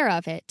being aware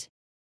of it.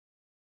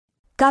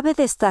 Cabe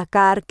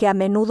destacar que a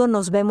menudo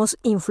nos vemos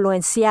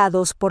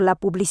influenciados por la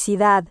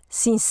publicidad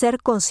sin ser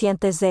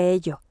conscientes de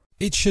ello.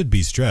 It should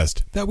be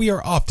stressed that we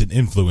are often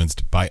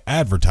influenced by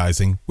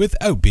advertising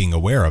without being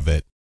aware of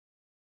it.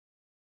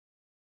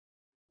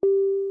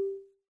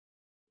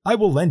 I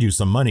will lend you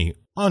some money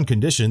on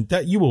condition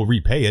that you will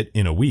repay it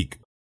in a week.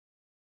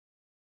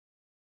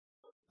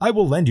 I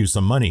will lend you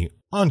some money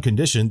on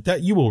condition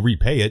that you will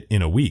repay it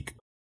in a week.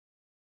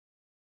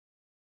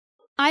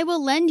 I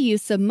will lend you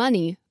some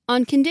money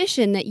on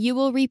condition that you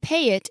will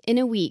repay it in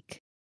a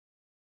week.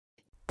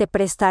 Te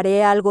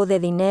prestaré algo de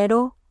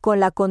dinero con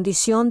la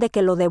condición de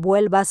que lo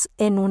devuelvas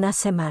en una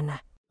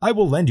semana. I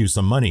will lend you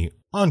some money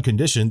on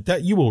condition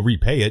that you will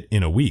repay it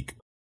in a week.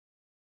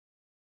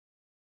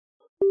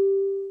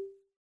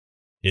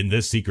 In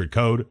this secret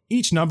code,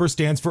 each number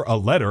stands for a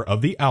letter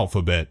of the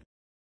alphabet.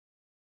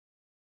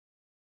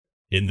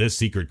 In this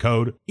secret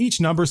code, each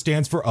number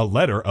stands for a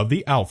letter of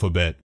the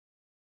alphabet.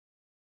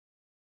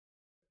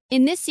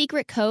 In this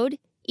secret code,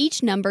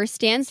 each number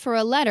stands for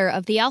a letter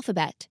of the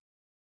alphabet.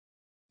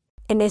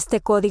 En este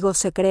código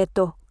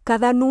secreto,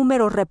 cada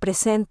número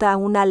representa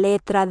una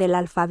letra del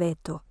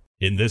alfabeto.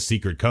 In this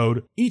secret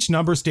code, each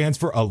number stands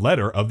for a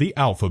letter of the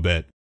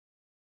alphabet.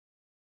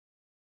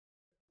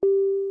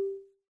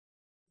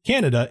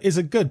 Canada is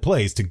a good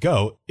place to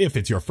go if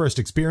it's your first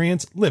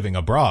experience living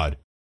abroad.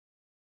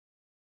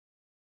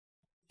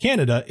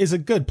 Canada is a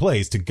good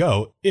place to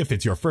go if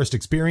it's your first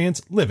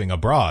experience living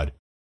abroad.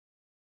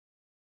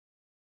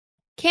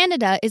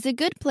 Canada is a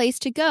good place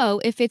to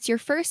go if it's your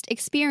first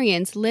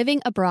experience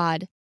living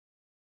abroad.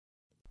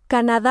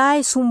 Canadá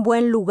es un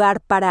buen lugar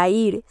para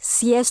ir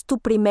si es tu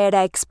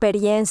primera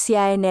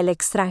experiencia en el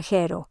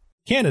extranjero.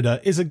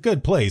 Canada is a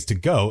good place to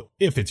go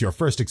if it's your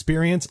first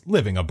experience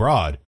living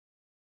abroad.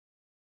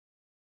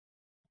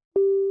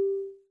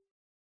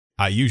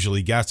 I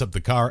usually gas up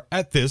the car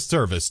at this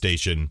service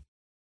station.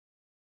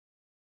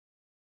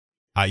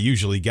 I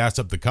usually gas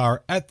up the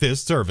car at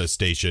this service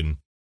station.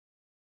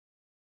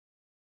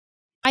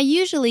 I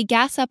usually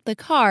gas up the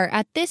car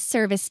at this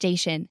service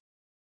station.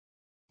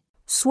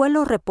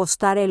 Suelo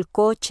repostar el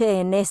coche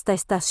en esta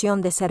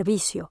estación de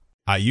servicio.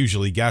 I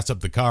usually gas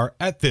up the car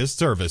at this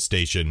service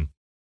station.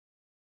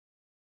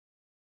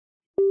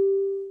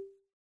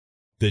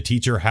 The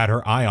teacher had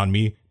her eye on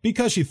me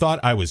because she thought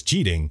I was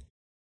cheating.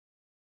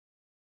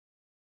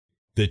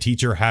 The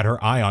teacher had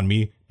her eye on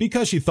me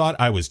because she thought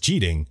I was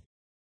cheating.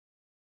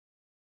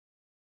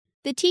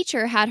 The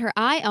teacher had her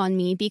eye on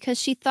me because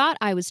she thought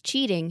I was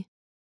cheating.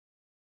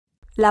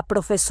 La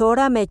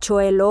profesora me echó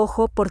el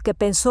ojo porque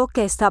pensó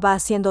que estaba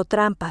haciendo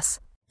trampas.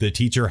 The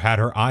teacher had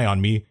her eye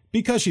on me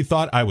because she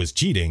thought I was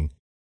cheating.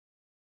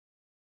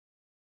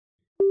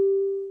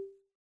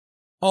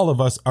 All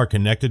of us are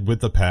connected with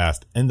the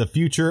past and the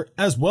future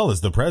as well as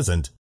the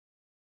present.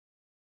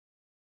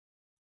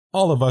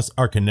 All of us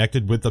are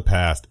connected with the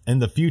past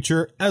and the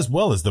future as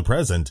well as the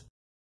present.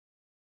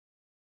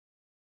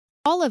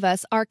 All of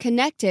us are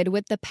connected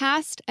with the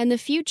past and the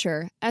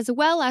future as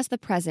well as the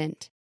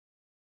present.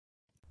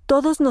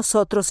 Todos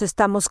nosotros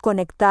estamos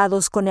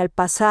conectados con el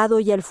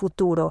pasado y el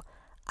futuro,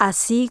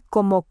 así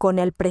como con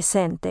el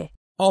presente.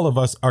 All of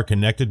us are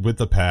connected with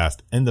the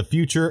past and the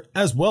future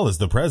as well as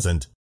the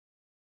present.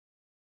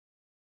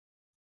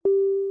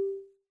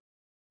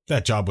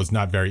 That job was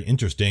not very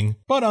interesting,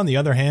 but on the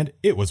other hand,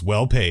 it was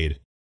well paid.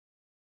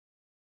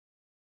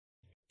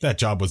 That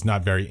job was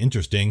not very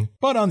interesting,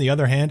 but on the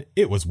other hand,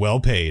 it was well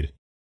paid.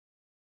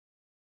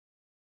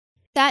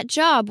 That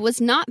job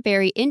was not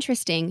very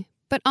interesting,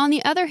 but on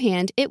the other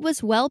hand, it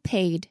was well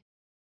paid.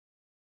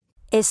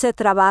 Ese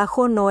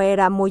trabajo no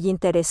era muy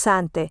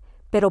interesante,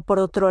 pero por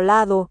otro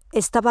lado,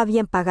 estaba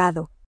bien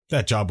pagado.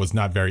 That job was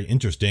not very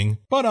interesting,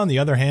 but on the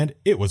other hand,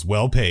 it was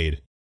well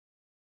paid.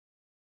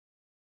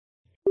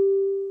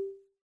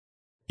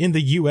 In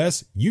the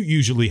US, you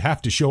usually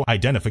have to show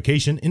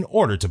identification in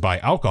order to buy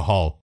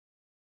alcohol.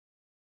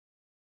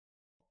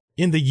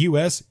 In the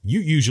US, you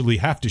usually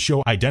have to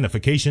show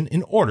identification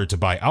in order to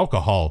buy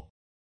alcohol.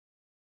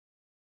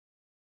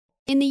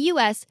 In the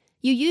U.S.,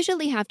 you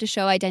usually have to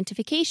show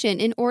identification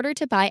in order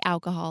to buy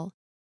alcohol.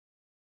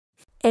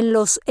 En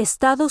los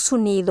Estados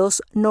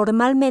Unidos,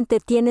 normalmente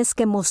tienes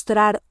que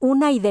mostrar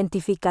una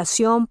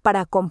identificación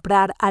para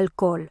comprar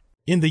alcohol.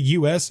 In the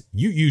US,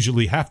 you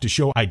usually have to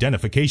show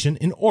identification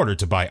in order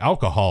to buy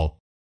alcohol.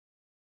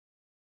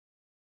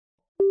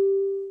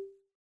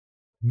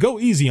 Go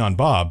easy on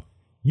Bob.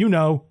 You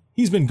know,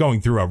 he's been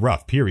going through a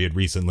rough period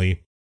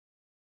recently.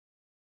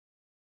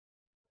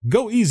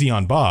 Go easy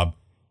on Bob.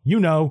 You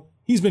know,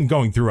 he's been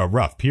going through a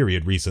rough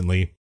period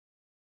recently.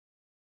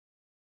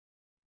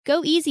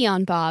 Go easy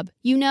on Bob.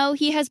 You know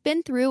he has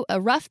been through a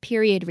rough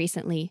period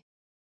recently.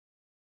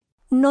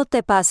 No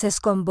te pases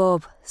con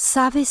Bob.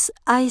 Sabes,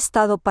 ha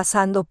estado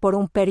pasando por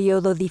un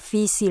periodo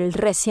difícil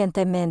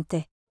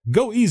recientemente.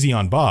 Go easy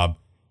on Bob.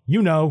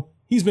 You know,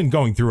 he's been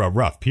going through a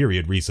rough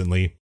period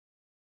recently.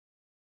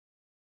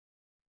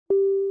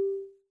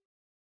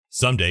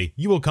 Someday,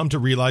 you will come to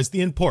realize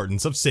the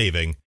importance of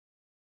saving.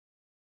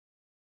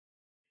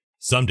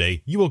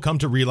 Someday, you will come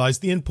to realize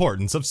the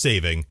importance of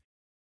saving.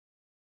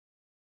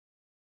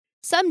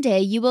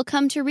 Someday you will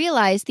come to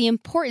realize the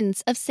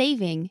importance of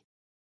saving.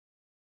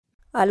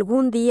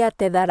 Algún día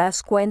te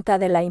darás cuenta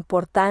de la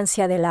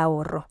importancia del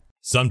ahorro.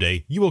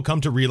 Someday, you will come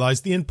to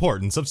realize the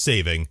importance of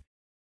saving.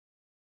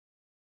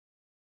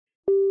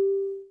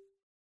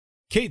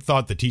 Kate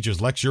thought the teacher's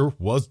lecture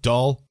was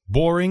dull,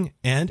 boring,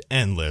 and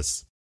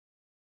endless.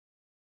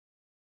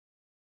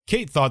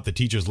 Kate thought the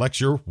teacher's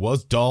lecture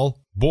was dull,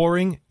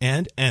 boring,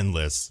 and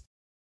endless.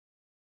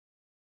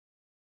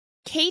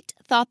 Kate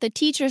thought the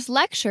teacher's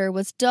lecture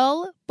was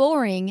dull,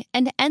 boring,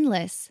 and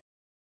endless.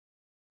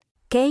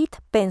 Kate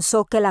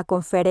pensó que la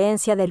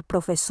conferencia del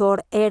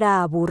profesor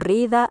era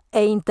aburrida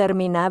e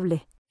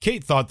interminable.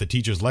 Kate thought the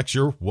teacher's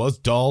lecture was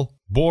dull,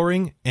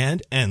 boring,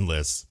 and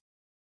endless.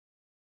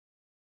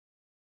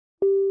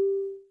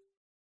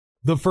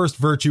 The first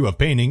virtue of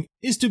painting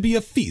is to be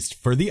a feast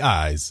for the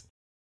eyes.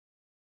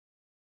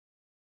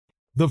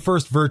 The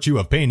first virtue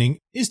of painting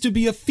is to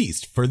be a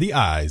feast for the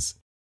eyes.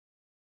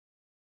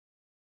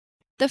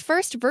 The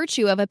first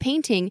virtue of a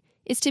painting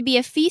is to be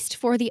a feast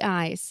for the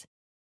eyes.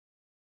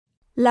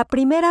 La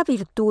primera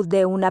virtud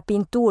de una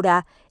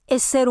pintura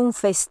es ser un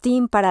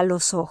festín para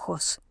los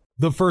ojos.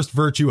 The first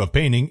virtue of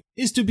painting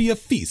is to be a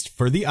feast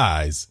for the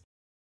eyes.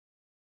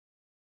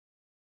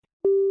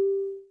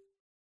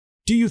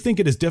 Do you think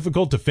it is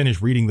difficult to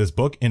finish reading this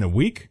book in a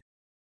week?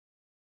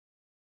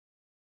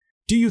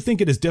 Do you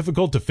think it is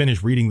difficult to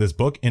finish reading this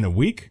book in a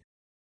week?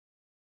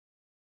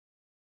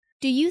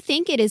 Do you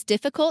think it is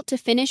difficult to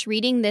finish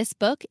reading this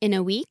book in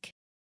a week?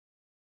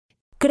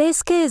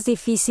 ¿Crees que es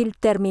difícil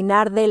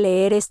terminar de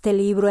leer este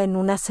libro en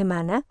una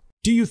semana?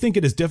 Do you think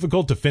it is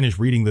difficult to finish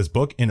reading this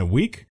book in a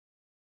week?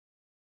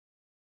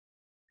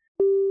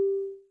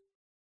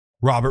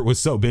 Robert was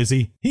so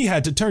busy, he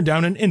had to turn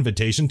down an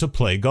invitation to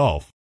play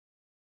golf.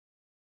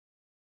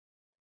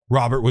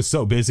 Robert was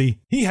so busy,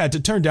 he had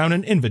to turn down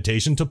an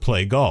invitation to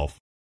play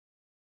golf.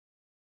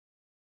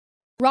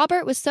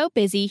 Robert was so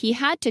busy he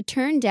had to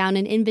turn down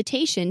an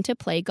invitation to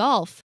play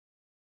golf.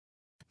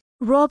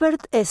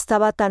 Robert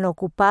estaba tan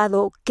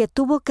ocupado que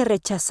tuvo que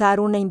rechazar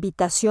una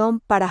invitación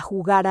para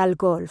jugar al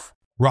golf.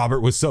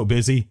 Robert was so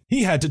busy,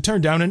 he had to turn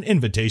down an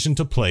invitation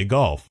to play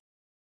golf.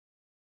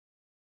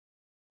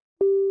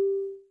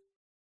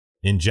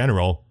 In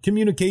general,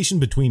 communication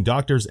between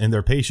doctors and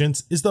their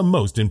patients is the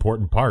most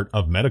important part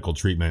of medical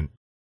treatment.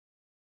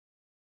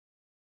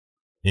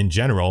 In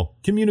general,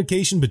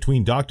 communication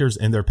between doctors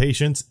and their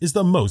patients is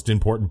the most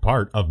important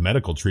part of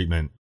medical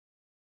treatment.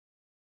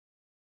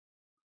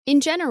 In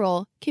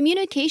general,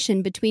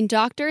 communication between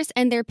doctors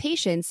and their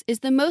patients is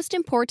the most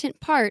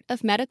important part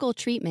of medical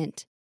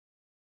treatment.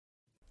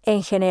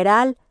 En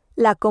general,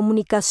 la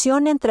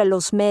comunicación entre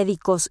los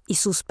médicos y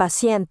sus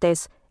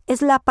pacientes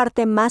es la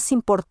parte más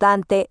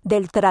importante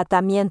del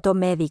tratamiento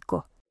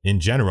médico.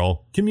 In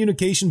general,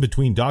 communication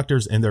between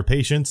doctors and their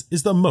patients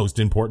is the most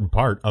important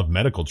part of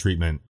medical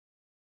treatment.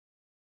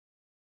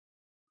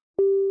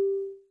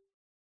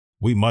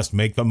 We must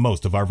make the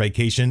most of our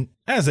vacation,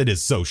 as it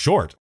is so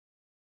short.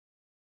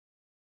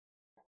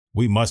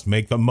 We must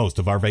make the most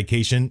of our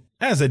vacation,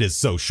 as it is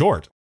so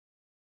short.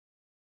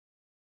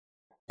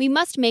 We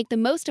must make the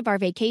most of our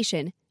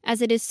vacation,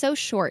 as it is so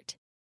short.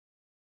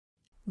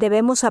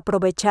 Debemos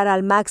aprovechar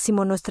al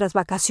máximo nuestras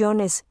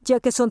vacaciones, ya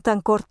que son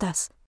tan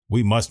cortas.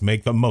 We must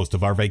make the most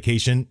of our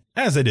vacation,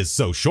 as it is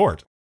so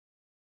short.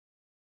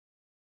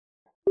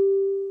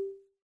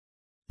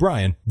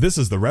 Brian, this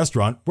is the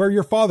restaurant where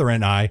your father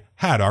and I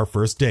had our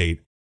first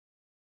date.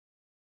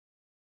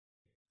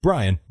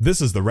 Brian,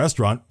 this is the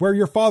restaurant where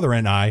your father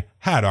and I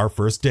had our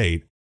first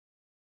date.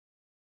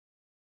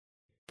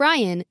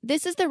 Brian,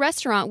 this is the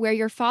restaurant where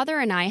your father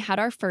and I had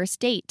our first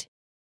date.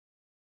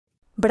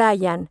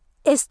 Brian,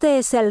 este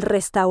es el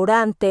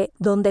restaurante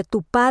donde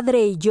tu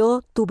padre y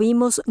yo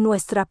tuvimos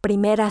nuestra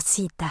primera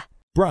cita.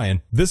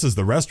 Brian, this is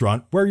the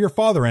restaurant where your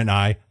father and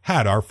I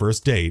had our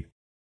first date.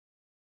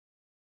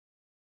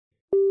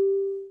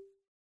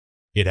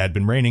 It had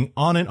been raining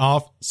on and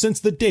off since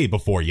the day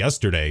before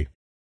yesterday.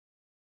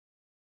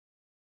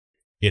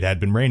 It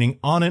had been raining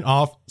on and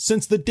off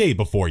since the day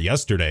before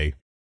yesterday.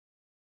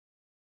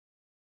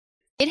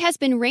 It has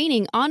been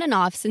raining on and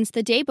off since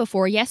the day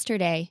before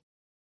yesterday.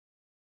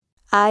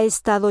 Ha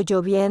estado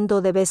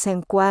lloviendo de vez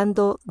en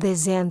cuando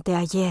desde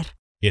anteayer.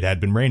 It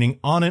had been raining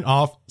on and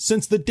off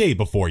since the day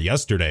before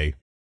yesterday.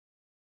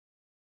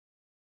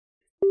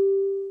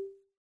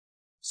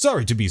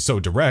 Sorry to be so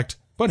direct,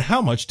 but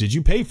how much did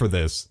you pay for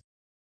this?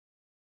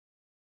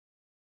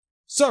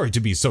 Sorry to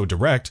be so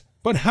direct,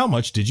 but how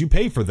much did you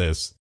pay for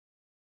this?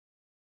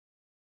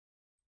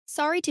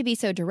 Sorry to be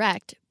so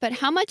direct,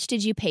 but how much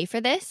did you pay for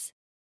this?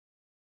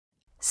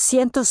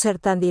 Siento ser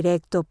tan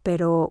directo,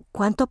 pero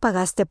 ¿cuánto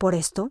pagaste por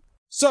esto?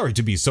 Sorry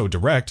to be so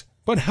direct,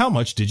 but how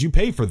much did you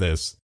pay for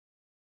this?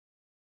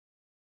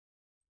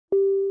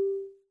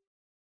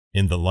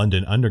 In the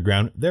London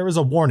Underground, there is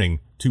a warning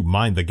to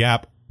mind the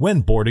gap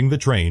when boarding the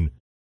train.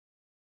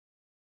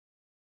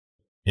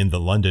 In the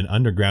London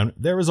Underground,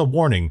 there is a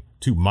warning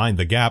to mind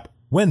the gap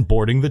when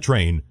boarding the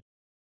train.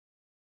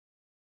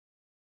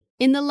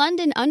 In the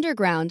London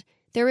Underground,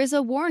 there is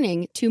a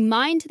warning to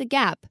mind the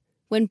gap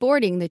when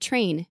boarding the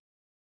train.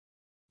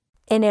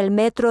 En el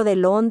metro de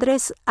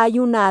Londres hay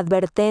una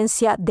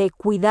advertencia de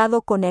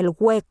cuidado con el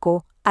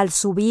hueco al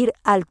subir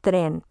al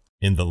tren.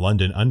 In the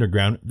London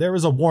Underground, there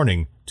is a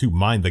warning to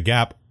mind the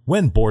gap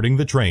when boarding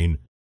the train.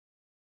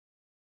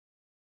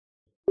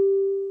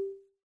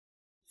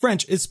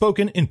 French is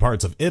spoken in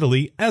parts of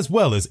Italy as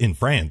well as in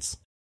France.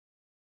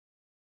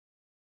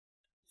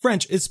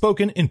 French is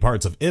spoken in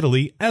parts of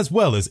Italy as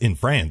well as in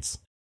France.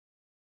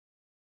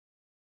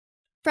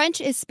 French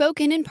is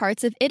spoken in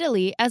parts of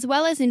Italy as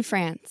well as in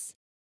France.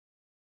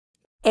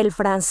 El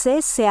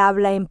francés se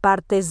habla en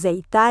partes de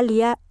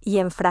Italia y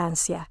en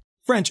Francia.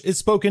 French is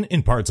spoken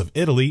in parts of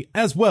Italy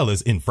as well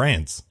as in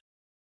France.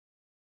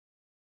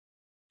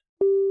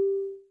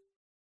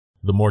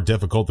 The more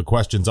difficult the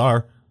questions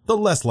are, the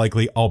less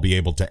likely I'll be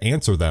able to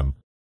answer them.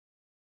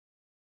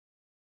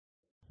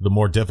 The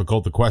more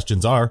difficult the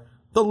questions are,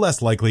 the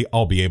less likely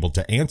I'll be able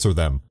to answer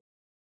them.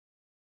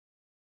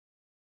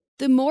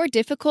 The more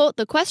difficult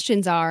the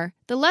questions are,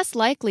 the less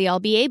likely I'll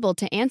be able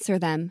to answer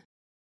them.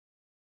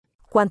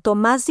 Cuanto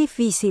más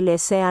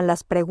difíciles sean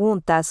las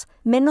preguntas,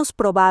 menos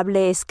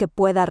probable es que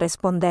pueda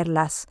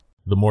responderlas.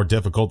 The more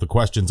difficult the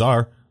questions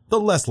are, the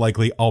less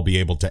likely I'll be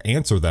able to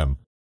answer them.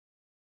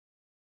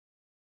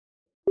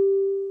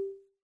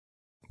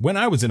 When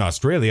I was in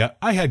Australia,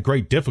 I had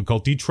great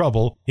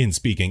trouble in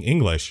speaking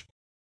English.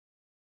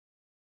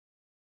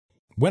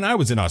 When I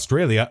was in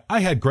Australia,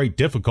 I had great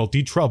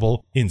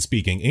trouble in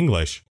speaking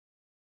English.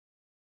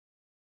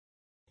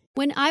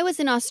 When I was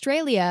in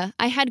Australia,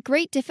 I had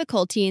great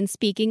difficulty in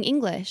speaking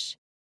English.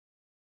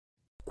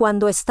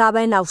 Cuando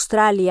estaba en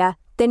Australia,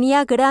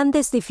 tenía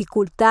grandes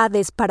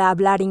dificultades para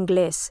hablar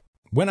inglés.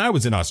 When I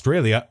was in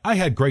Australia, I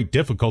had great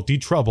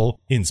trouble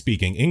in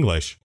speaking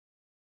English.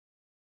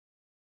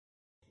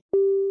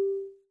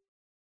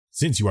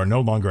 Since you are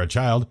no longer a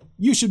child,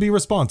 you should be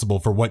responsible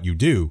for what you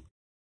do.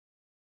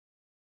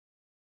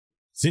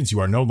 Since you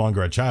are no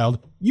longer a child,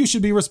 you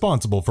should be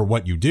responsible for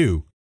what you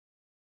do.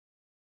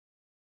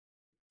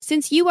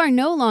 Since you are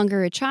no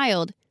longer a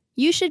child,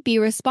 you should be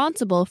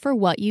responsible for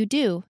what you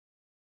do.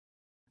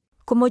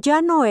 Como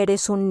ya no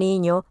eres un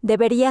niño,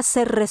 deberías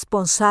ser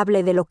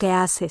responsable de lo que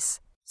haces.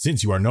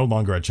 Since you are no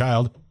longer a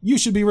child, you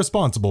should be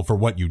responsible for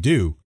what you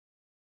do.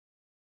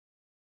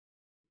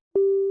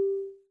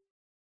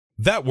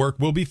 That work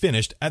will be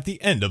finished at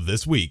the end of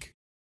this week.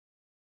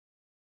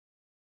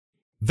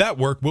 That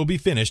work will be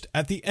finished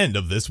at the end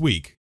of this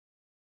week.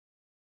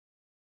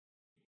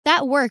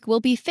 That work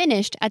will be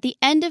finished at the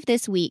end of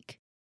this week.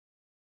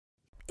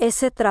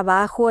 Ese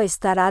trabajo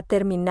estará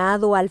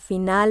terminado al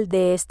final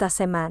de esta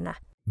semana.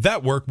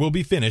 That work will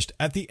be finished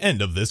at the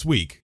end of this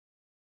week.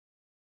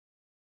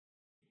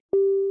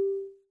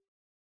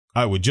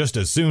 I would just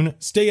as soon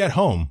stay at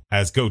home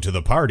as go to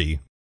the party.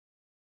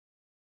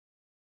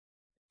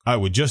 I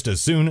would just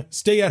as soon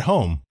stay at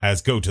home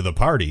as go to the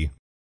party.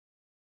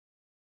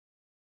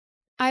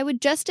 I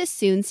would just as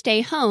soon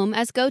stay home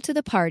as go to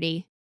the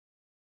party.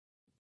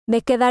 Me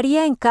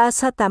quedaría en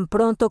casa tan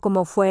pronto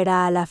como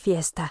fuera a la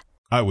fiesta.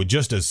 I would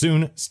just as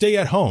soon stay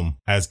at home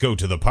as go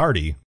to the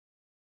party.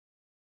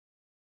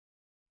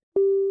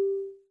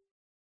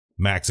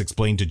 Max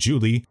explained to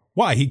Julie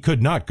why he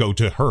could not go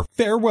to her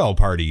farewell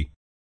party.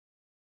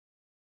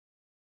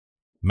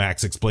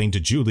 Max explained to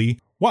Julie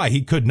why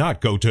he could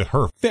not go to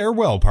her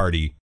farewell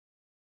party.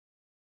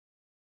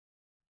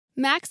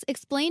 Max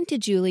explained to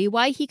Julie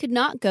why he could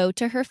not go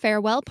to her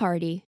farewell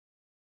party.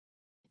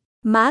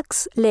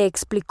 Max le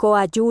explicó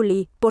a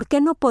Julie por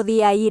qué no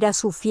podía ir a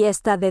su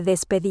fiesta de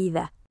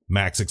despedida.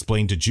 Max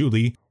explained to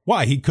Julie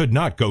why he could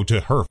not go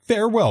to her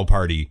farewell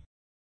party.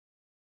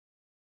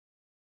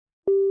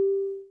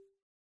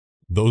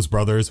 Those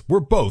brothers were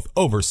both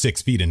over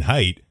 6 feet in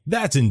height.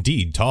 That's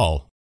indeed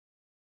tall.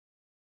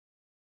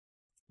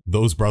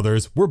 Those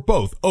brothers were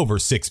both over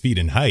 6 feet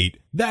in height.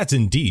 That's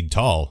indeed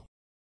tall.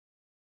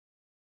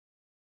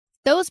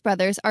 Those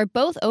brothers are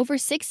both over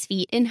 6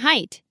 feet in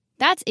height.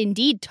 That's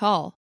indeed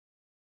tall.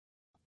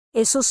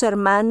 Esos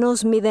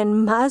hermanos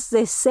miden más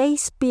de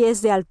 6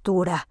 pies de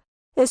altura.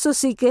 Eso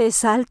sí que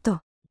es alto.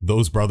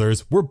 Those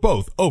brothers were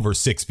both over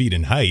 6 feet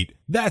in height.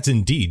 That's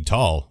indeed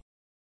tall.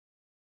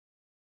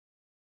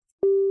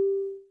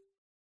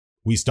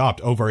 We stopped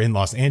over in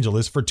Los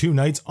Angeles for 2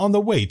 nights on the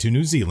way to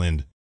New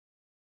Zealand.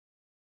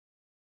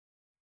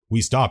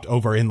 We stopped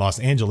over in Los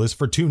Angeles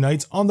for 2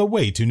 nights on the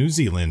way to New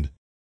Zealand.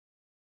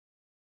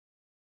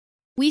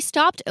 We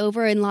stopped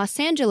over in Los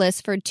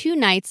Angeles for 2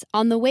 nights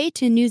on the way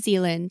to New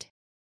Zealand.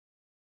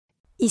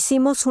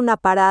 Hicimos una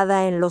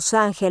parada en Los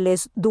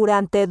Ángeles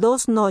durante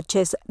 2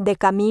 noches de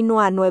camino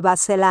a Nueva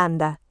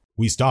Zelanda.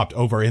 We stopped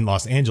over in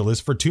Los Angeles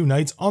for 2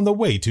 nights on the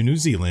way to New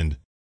Zealand.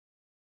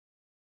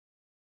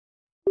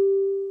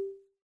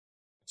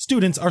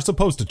 Students are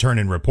supposed to turn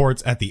in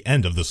reports at the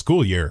end of the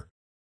school year.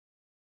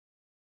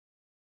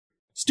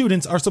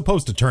 Students are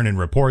supposed to turn in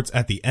reports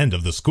at the end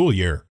of the school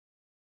year.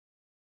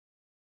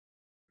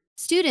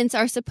 Students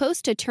are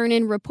supposed to turn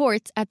in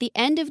reports at the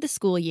end of the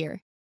school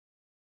year.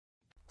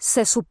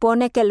 Se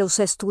supone que los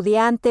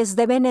estudiantes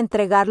deben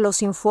entregar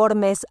los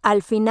informes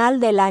al final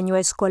del año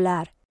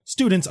escolar.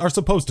 Students are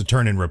supposed to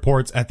turn in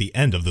reports at the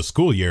end of the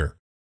school year.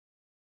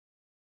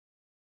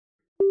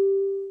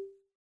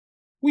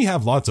 We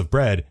have lots of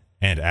bread,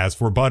 and as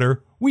for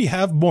butter, we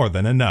have more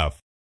than enough.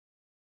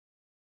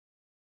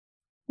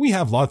 We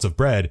have lots of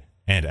bread,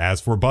 and as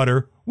for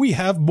butter, we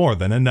have more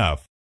than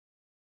enough.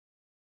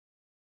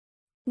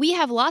 We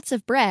have lots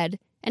of bread,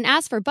 and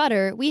as for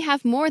butter, we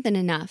have more than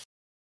enough.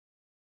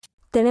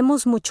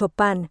 Tenemos mucho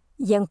pan,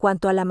 y en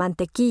cuanto a la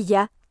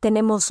mantequilla,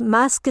 tenemos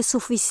más que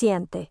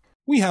suficiente.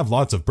 We have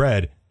lots of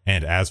bread,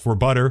 and as for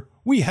butter,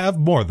 we have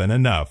more than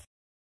enough.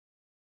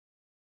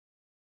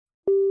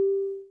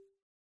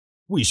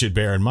 We should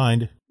bear in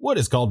mind, what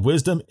is called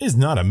wisdom is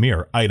not a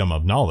mere item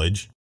of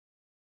knowledge.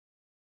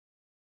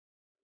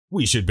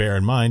 We should bear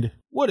in mind,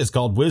 what is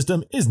called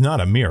wisdom is not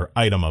a mere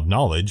item of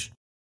knowledge.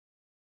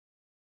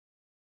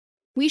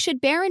 We should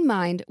bear in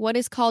mind what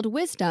is called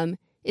wisdom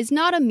is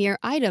not a mere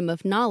item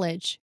of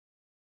knowledge.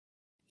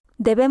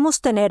 Debemos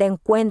tener en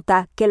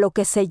cuenta que lo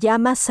que se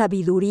llama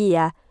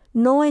sabiduría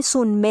no es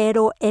un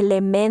mero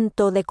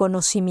elemento de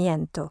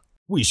conocimiento.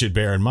 We should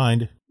bear in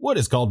mind, what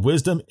is called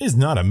wisdom is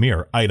not a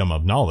mere item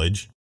of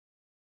knowledge.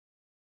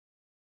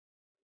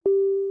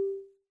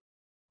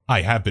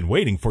 I have been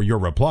waiting for your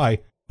reply,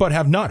 but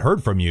have not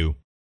heard from you.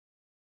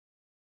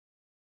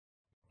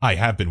 I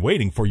have been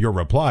waiting for your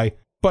reply,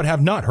 but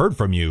have not heard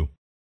from you.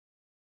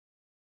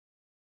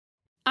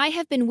 I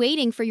have been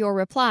waiting for your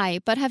reply,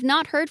 but have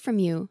not heard from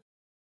you.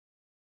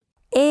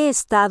 He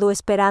estado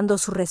esperando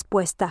su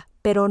respuesta,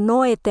 pero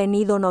no he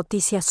tenido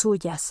noticias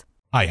suyas.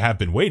 I have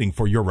been waiting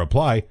for your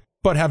reply,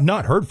 but have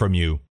not heard from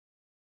you.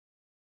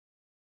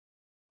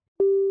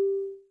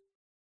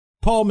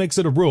 Paul makes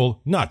it a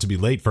rule not to be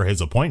late for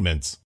his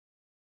appointments.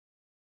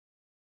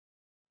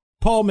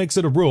 Paul makes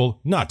it a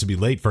rule not to be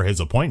late for his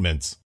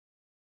appointments.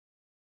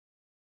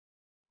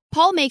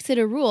 Paul makes it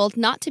a rule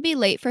not to be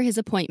late for his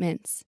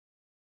appointments.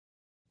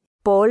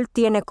 Paul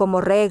tiene como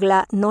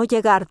regla no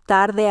llegar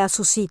tarde a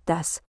sus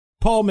citas.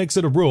 Paul makes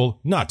it a rule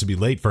not to be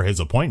late for his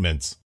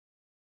appointments.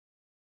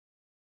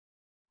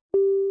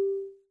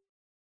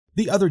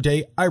 The other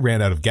day, I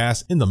ran out of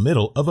gas in the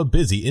middle of a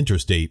busy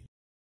interstate.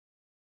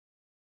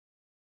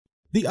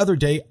 The other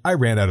day, I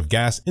ran out of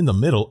gas in the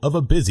middle of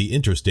a busy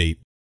interstate.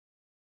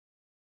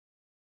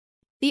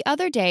 The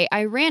other day,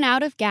 I ran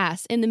out of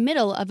gas in the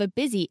middle of a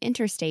busy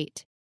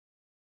interstate.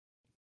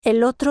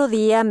 El otro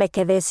día me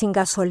quedé sin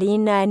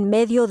gasolina en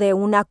medio de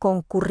una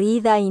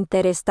concurrida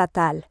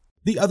interestatal.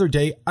 The other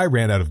day, I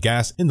ran out of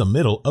gas in the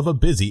middle of a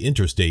busy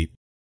interstate.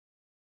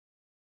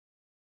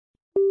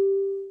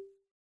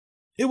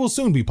 It will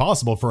soon be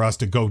possible for us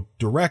to go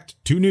direct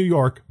to New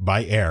York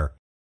by air.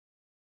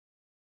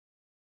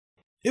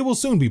 It will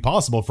soon be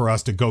possible for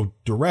us to go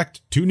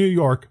direct to New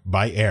York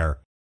by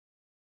air.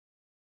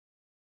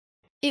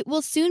 It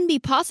will soon be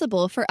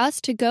possible for us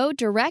to go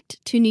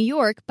direct to New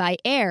York by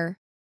air.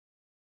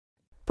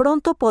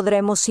 Pronto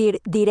podremos ir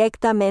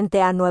directamente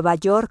a Nueva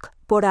York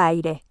por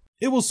aire.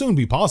 It will soon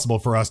be possible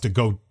for us to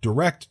go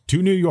direct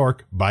to New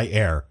York by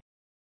air.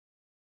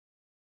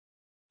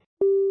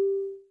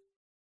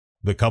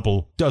 The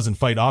couple doesn't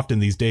fight often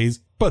these days,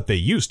 but they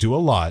used to a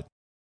lot.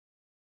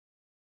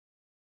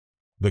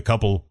 The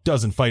couple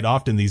doesn't fight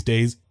often these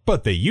days,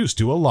 but they used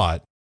to a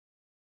lot.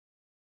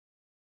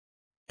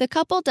 The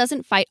couple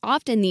doesn't fight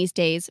often these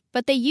days,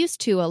 but they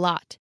used to a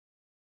lot.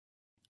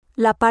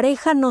 La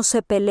pareja no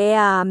se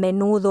pelea a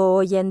menudo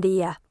hoy en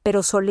día,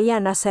 pero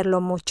solían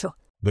hacerlo mucho.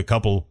 The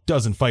couple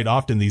doesn't fight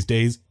often these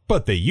days,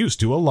 but they used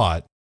to a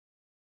lot.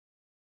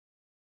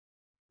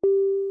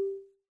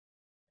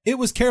 It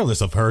was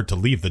careless of her to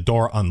leave the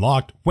door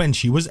unlocked when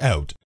she was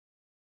out.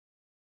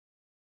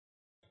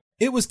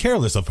 It was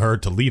careless of her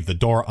to leave the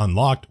door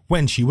unlocked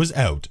when she was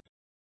out.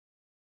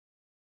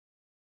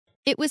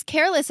 It was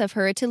careless of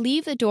her to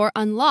leave the door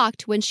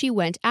unlocked when she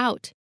went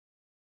out.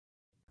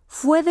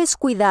 Fue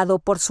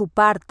descuidado por su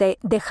parte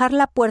dejar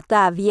la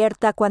puerta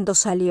abierta cuando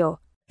salió.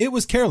 It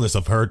was careless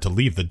of her to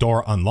leave the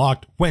door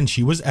unlocked when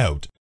she was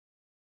out.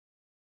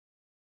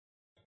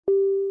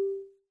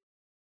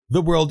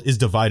 The world is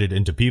divided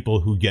into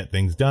people who get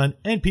things done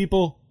and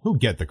people who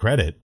get the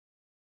credit.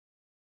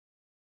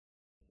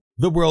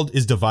 The world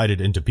is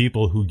divided into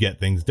people who get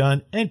things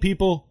done and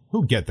people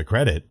who get the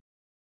credit.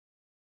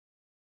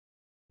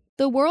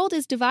 The world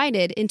is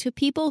divided into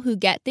people who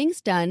get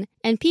things done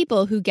and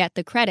people who get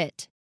the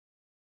credit.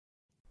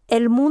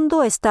 El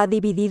mundo está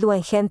dividido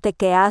en gente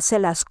que hace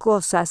las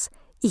cosas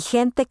y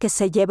gente que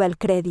se lleva el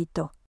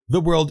crédito.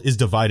 The world is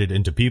divided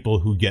into people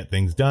who get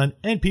things done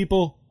and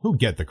people who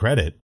get the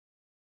credit.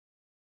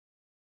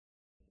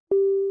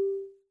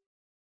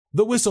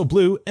 The whistle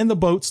blew and the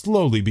boat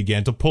slowly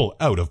began to pull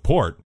out of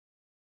port.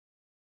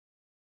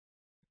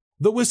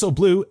 The whistle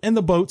blew and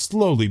the boat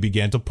slowly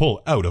began to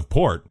pull out of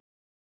port.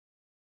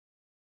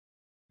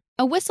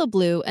 A whistle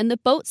blew and the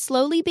boat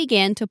slowly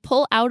began to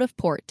pull out of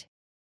port.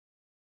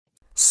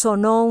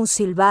 Sonó un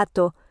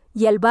silbato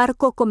y el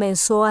barco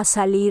comenzó a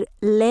salir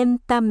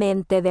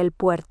lentamente del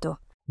puerto.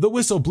 The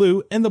whistle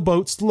blew and the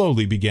boat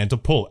slowly began to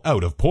pull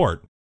out of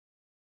port.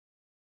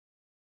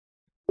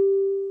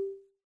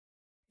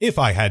 If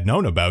I had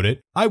known about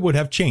it, I would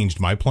have changed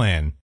my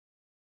plan.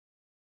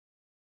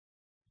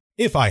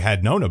 If I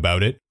had known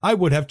about it, I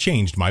would have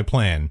changed my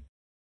plan.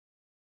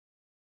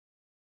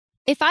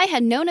 If I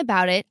had known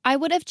about it, I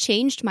would have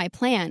changed my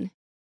plan.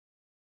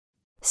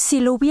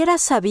 Si lo hubiera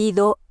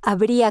sabido,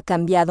 habría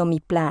cambiado mi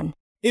plan.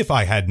 If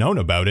I had known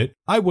about it,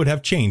 I would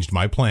have changed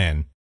my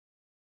plan.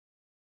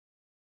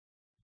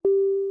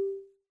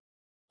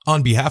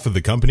 On behalf of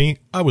the company,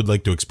 I would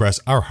like to express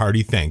our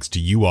hearty thanks to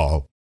you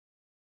all.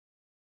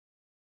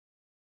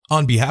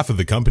 On behalf of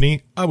the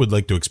company, I would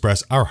like to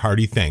express our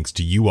hearty thanks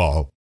to you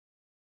all.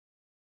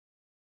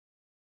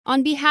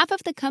 On behalf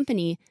of the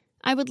company,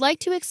 I would like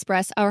to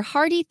express our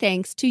hearty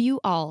thanks to you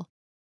all.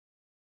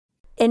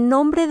 En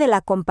nombre de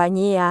la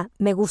compañía,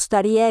 me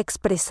gustaría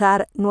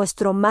expresar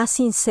nuestro más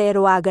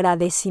sincero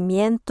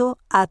agradecimiento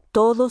a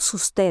todos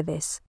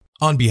ustedes.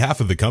 On behalf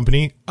of the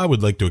company, I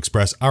would like to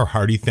express our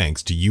hearty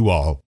thanks to you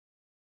all.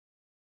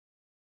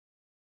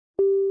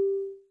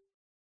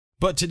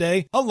 But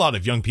today, a lot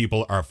of young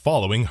people are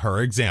following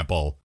her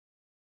example.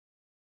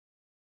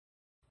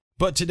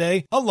 But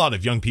today, a lot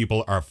of young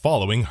people are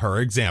following her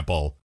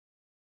example.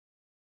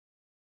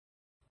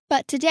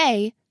 But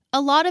today,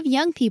 a lot of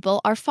young people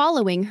are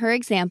following her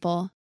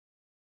example.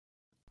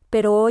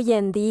 Pero hoy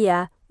en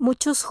día,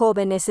 muchos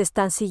jóvenes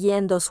están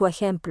siguiendo su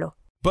ejemplo.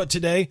 But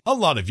today, a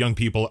lot of young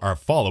people are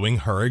following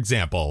her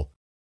example.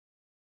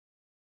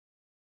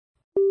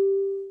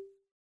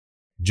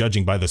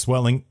 Judging by the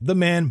swelling, the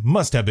man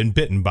must have been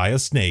bitten by a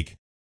snake.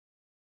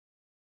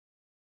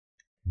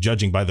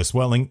 Judging by the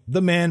swelling,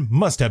 the man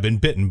must have been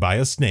bitten by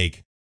a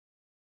snake.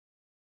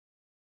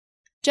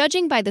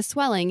 Judging by the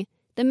swelling,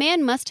 the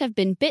man must have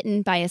been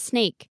bitten by a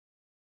snake.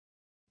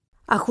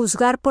 A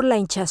juzgar por la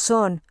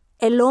hinchazón,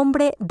 el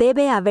hombre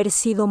debe haber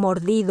sido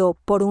mordido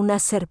por una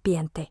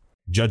serpiente.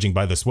 Judging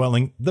by the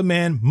swelling, the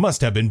man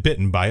must have been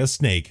bitten by a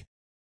snake.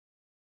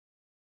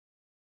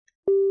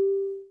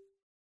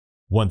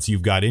 Once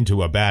you've got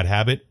into a bad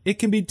habit, it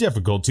can be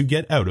difficult to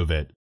get out of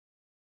it.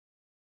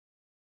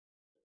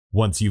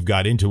 Once you've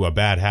got into a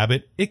bad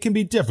habit, it can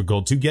be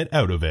difficult to get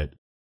out of it.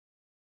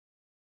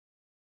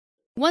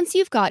 Once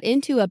you've got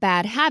into a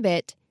bad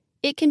habit,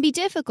 it can be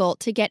difficult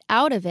to get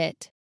out of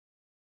it.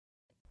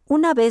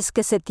 Una vez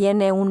que se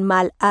tiene un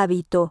mal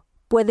hábito,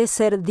 puede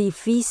ser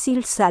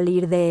difícil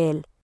salir de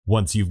él.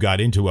 Once you've got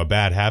into a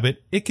bad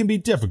habit, it can be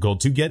difficult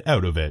to get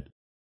out of it.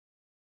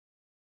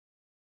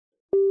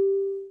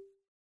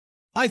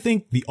 I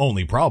think the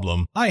only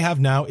problem I have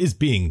now is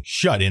being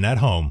shut in at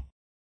home.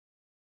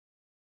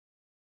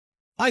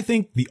 I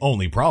think the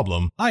only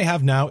problem I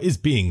have now is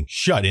being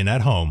shut in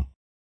at home.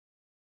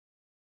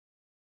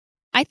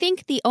 I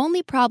think the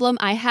only problem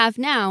I have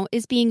now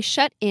is being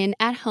shut in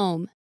at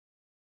home.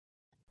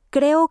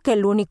 Creo que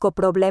el único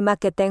problema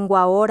que tengo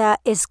ahora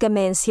es que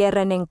me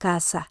encierren en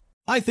casa.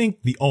 I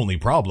think the only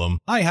problem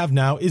I have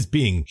now is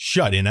being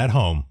shut in at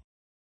home.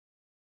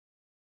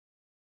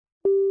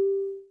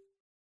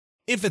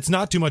 If it's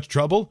not too much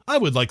trouble, I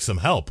would like some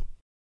help.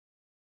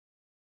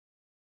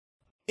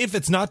 If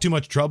it's not too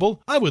much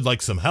trouble, I would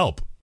like some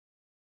help.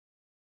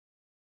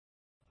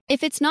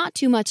 If it's not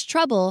too much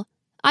trouble,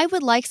 I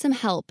would like some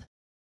help.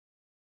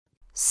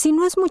 Si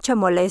no es mucha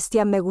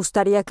molestia, me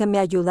gustaría que me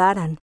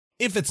ayudaran.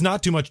 If it's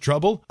not too much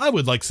trouble, I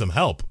would like some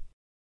help.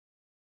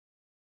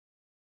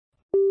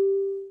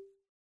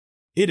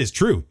 It is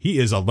true, he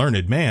is a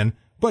learned man,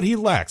 but he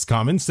lacks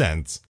common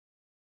sense.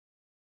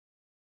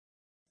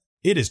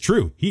 It is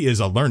true, he is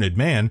a learned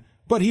man,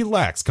 but he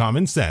lacks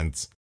common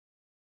sense.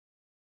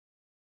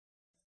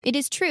 It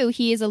is true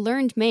he is a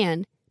learned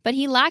man, but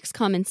he lacks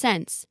common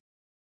sense.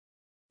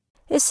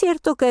 Es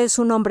cierto que es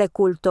un hombre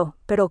culto,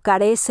 pero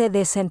carece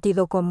de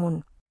sentido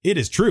común. It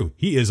is true,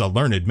 he is a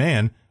learned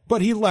man,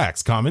 but he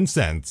lacks common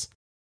sense.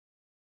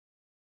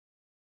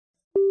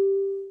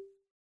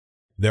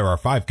 There are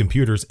 5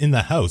 computers in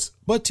the house,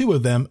 but 2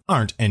 of them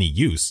aren't any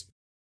use.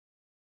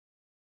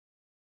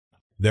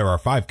 There are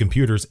 5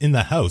 computers in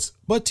the house,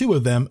 but 2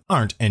 of them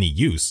aren't any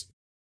use.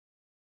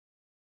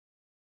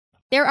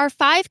 There are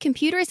 5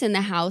 computers in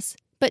the house,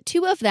 but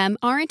 2 of them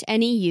aren't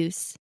any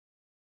use.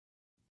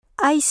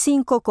 Hay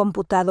 5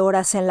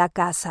 computadoras en la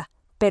casa,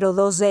 pero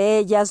 2 de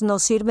ellas no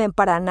sirven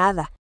para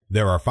nada.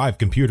 There are 5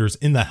 computers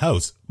in the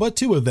house, but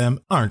 2 of them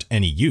aren't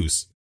any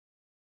use.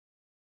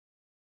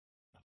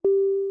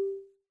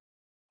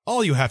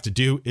 All you have to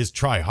do is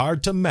try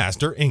hard to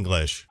master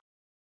English.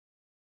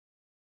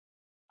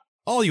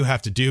 All you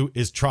have to do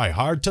is try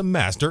hard to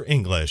master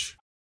English.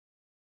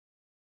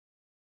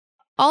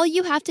 All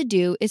you have to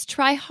do is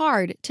try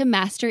hard to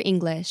master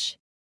English.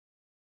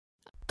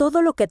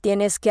 Todo lo que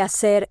tienes que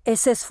hacer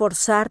es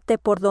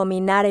esforzarte por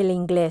dominar el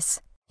inglés.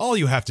 All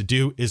you have to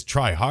do is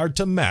try hard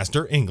to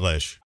master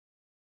English.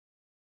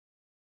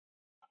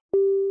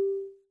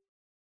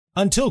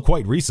 Until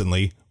quite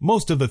recently,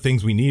 most of the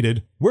things we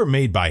needed were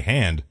made by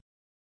hand.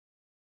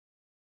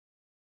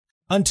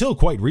 Until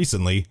quite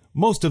recently,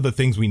 most of the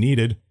things we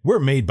needed were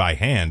made by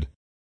hand.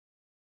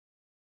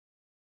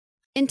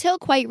 Until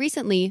quite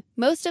recently,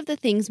 most of the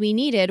things we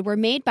needed were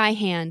made by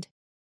hand.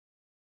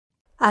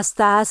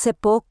 Hasta hace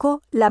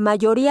poco, la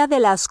mayoría de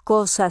las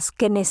cosas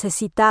que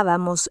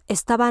necesitábamos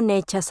estaban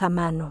hechas a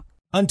mano.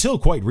 Until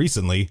quite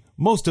recently,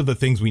 most of the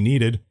things we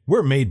needed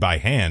were made by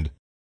hand.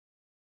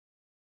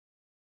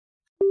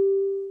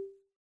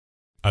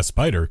 A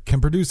spider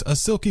can produce a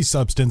silky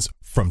substance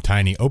from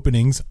tiny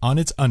openings on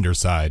its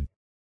underside.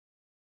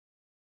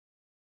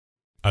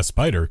 A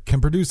spider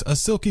can produce a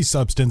silky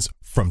substance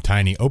from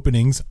tiny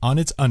openings on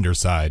its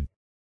underside.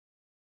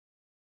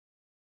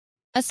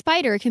 A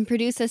spider can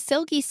produce a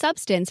silky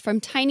substance from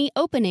tiny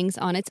openings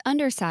on its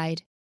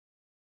underside.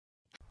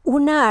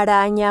 Una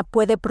araña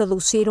puede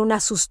producir una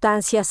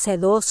sustancia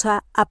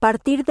sedosa a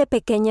partir de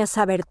pequeñas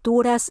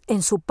aberturas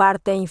en su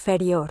parte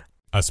inferior.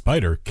 A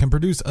spider can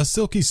produce a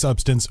silky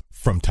substance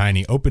from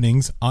tiny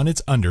openings on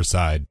its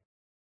underside.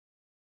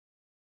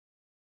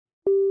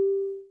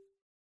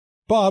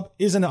 Bob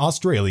is an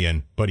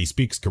Australian, but he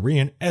speaks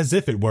Korean as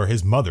if it were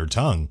his mother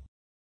tongue.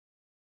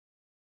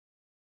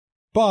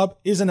 Bob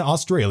is an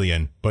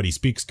Australian, but he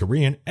speaks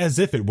Korean as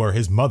if it were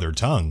his mother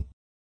tongue.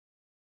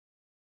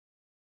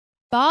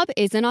 Bob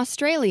is an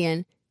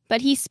Australian,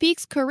 but he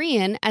speaks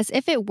Korean as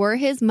if it were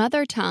his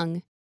mother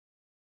tongue.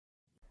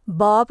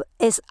 Bob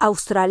es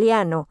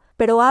australiano,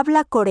 pero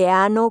habla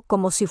coreano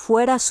como si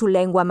fuera su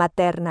lengua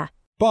materna.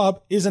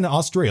 Bob is an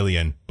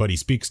Australian, but he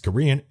speaks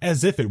Korean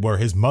as if it were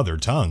his mother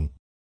tongue.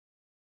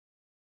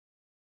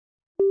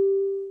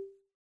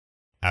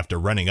 After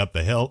running up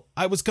the hill,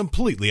 I was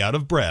completely out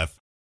of breath.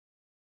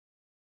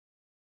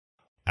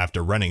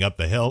 After running up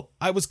the hill,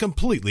 I was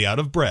completely out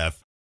of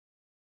breath.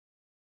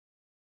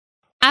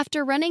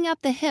 After running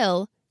up the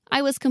hill,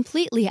 I was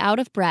completely out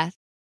of breath.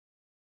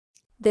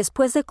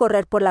 Después de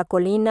correr por la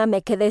colina,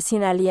 me quedé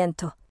sin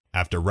aliento.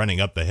 After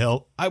running up the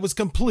hill, I was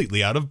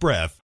completely out of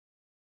breath.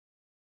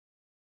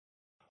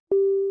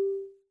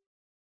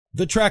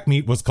 The track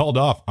meet was called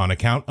off on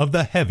account of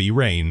the heavy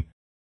rain.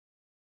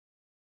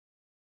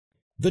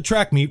 The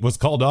track meet was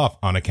called off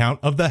on account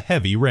of the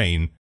heavy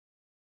rain.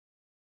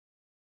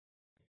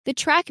 The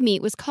track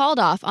meet was called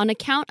off on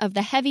account of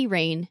the heavy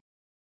rain.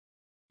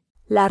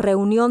 La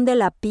reunión de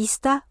la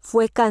pista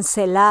fue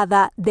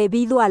cancelada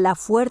debido a la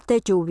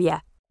fuerte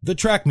lluvia. The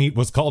track meet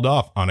was called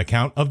off on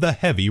account of the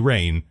heavy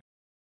rain.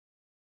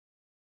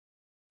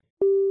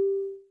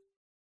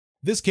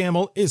 This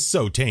camel is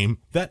so tame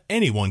that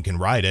anyone can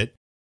ride it.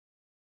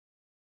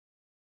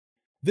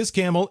 This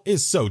camel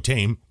is so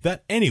tame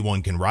that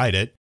anyone can ride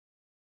it.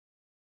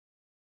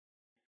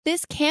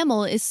 This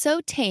camel is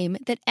so tame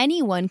that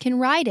anyone can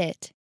ride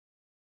it.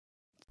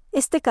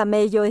 Este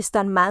camello es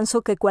tan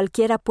manso que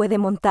cualquiera puede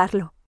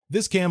montarlo.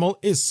 This camel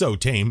is so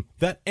tame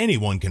that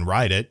anyone can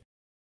ride it.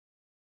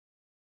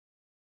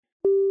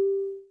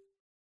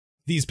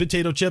 These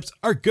potato chips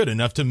are good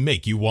enough to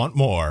make you want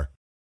more.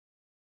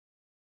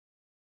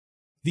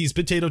 These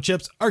potato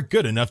chips are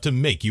good enough to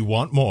make you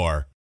want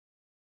more.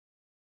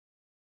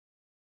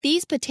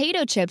 These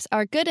potato chips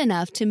are good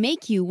enough to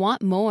make you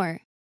want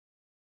more.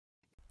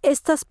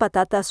 Estas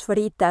patatas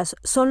fritas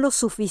son lo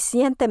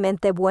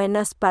suficientemente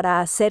buenas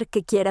para hacer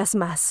que quieras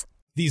más.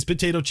 These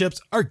potato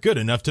chips are good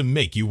enough to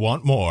make you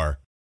want more.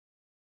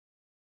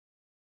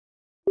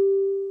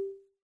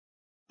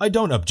 I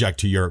don't object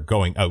to your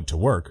going out to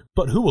work,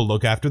 but who will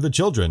look after the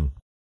children?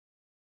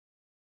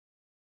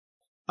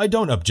 I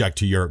don't object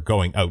to your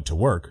going out to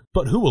work,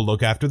 but who will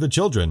look after the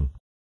children?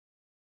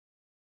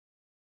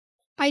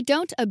 I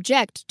don't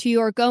object to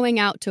your going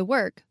out to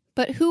work,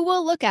 but who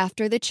will look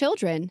after the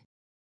children?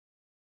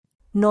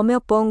 No me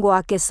opongo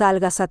a que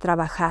salgas a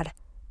trabajar,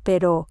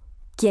 pero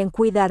 ¿quién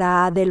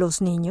cuidará de los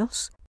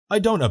niños? I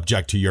don't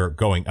object to your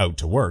going out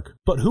to work,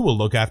 but who will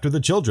look after the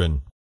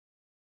children?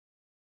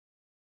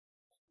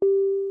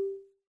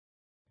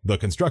 The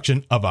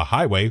construction of a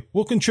highway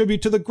will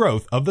contribute to the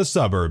growth of the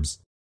suburbs.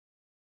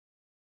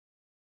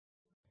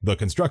 The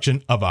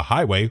construction of a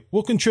highway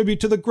will contribute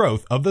to the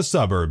growth of the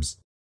suburbs.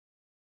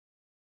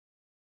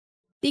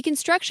 The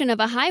construction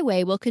of a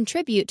highway will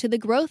contribute to the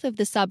growth of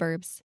the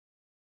suburbs.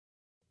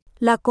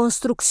 La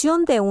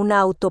construcción de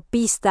una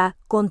autopista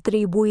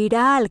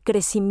contribuirá al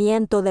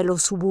crecimiento de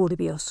los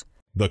suburbios.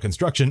 The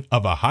construction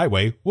of a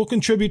highway will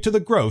contribute to the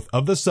growth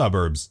of the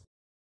suburbs.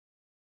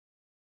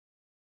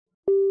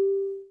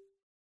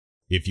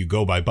 If you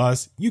go by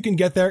bus, you can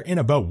get there in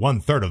about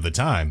 1/3 of the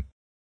time.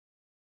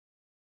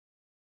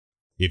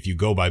 If you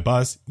go by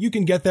bus, you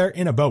can get there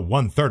in about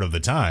 1/3 of the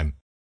time.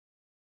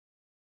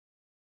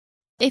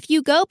 If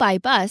you go by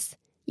bus,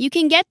 you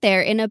can get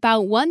there in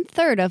about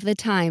 1/3 of the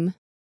time.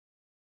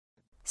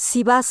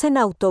 Si vas en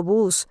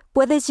autobús,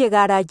 puedes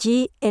llegar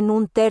allí en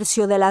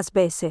 1/3 de las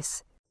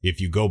veces.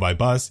 If you go by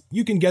bus,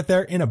 you can get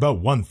there in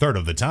about 1/3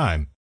 of the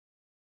time.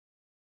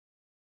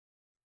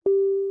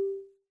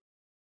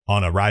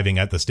 On arriving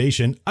at the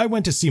station, I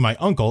went to see my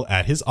uncle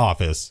at his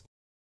office.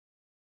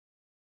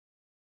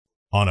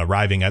 On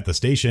arriving at the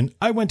station,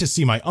 I went to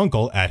see my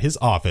uncle at his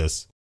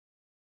office.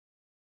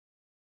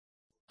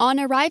 On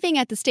arriving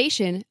at the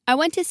station, I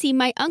went to see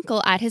my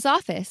uncle at his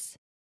office.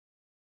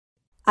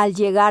 Al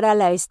llegar a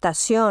la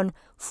estación,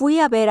 fui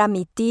a ver a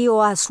mi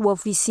tío a su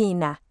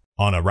oficina.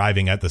 On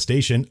arriving at the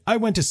station, I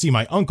went to see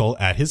my uncle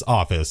at his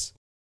office.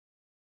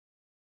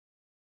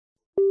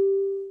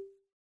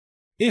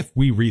 If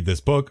we read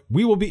this book,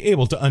 we will be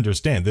able to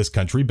understand this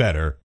country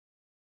better.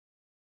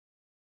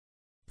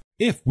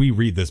 If we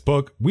read this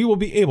book, we will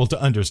be able to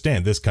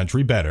understand this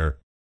country better.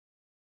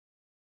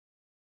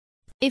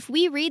 If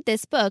we read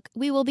this book,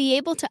 we will be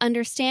able to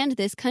understand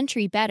this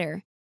country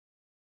better.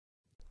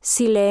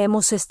 Si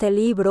leemos este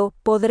libro,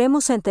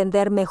 podremos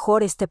entender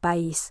mejor este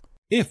país.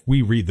 If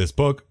we read this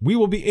book, we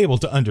will be able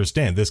to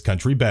understand this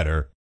country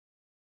better.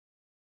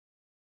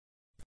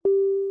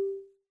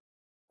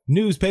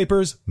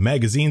 Newspapers,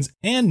 magazines,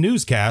 and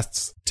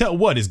newscasts tell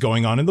what is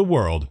going on in the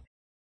world.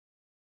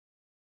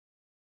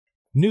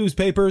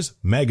 Newspapers,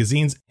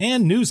 magazines,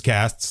 and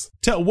newscasts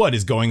tell what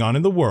is going on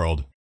in the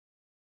world.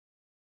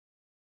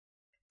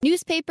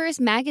 Newspapers,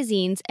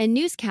 magazines, and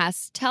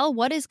newscasts tell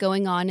what is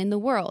going on in the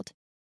world.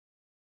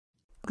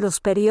 Los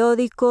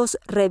periódicos,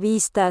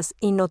 revistas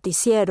y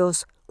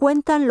noticieros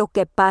cuentan lo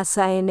que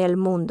pasa en el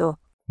mundo.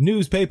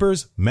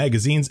 Newspapers,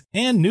 magazines,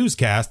 and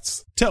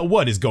newscasts tell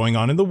what is going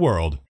on in the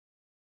world.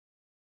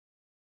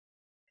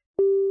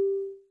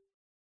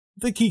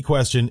 The key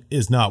question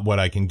is not what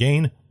I can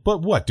gain,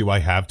 but what do I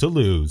have to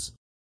lose?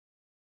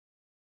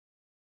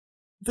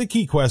 The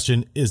key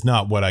question is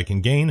not what I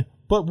can gain,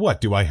 but what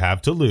do I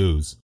have to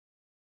lose?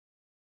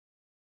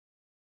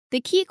 The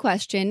key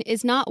question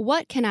is not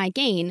what can I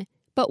gain,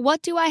 but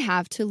what do I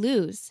have to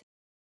lose?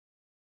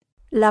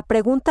 La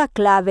pregunta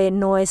clave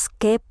no es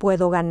qué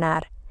puedo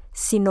ganar,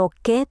 sino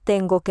qué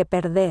tengo que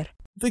perder.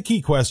 The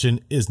key question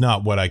is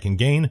not what I can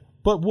gain,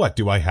 but what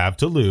do I have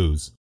to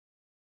lose?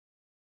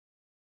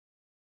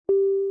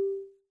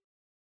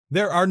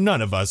 There are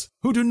none of us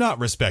who do not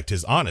respect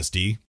his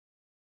honesty.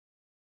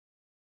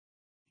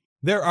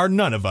 There are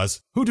none of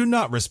us who do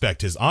not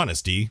respect his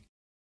honesty.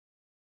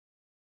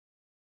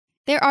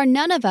 There are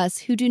none of us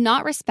who do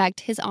not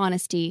respect his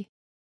honesty.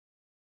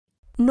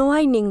 No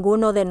hay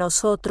ninguno de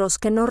nosotros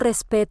que no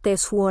respete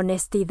su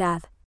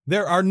honestidad.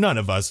 There are none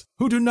of us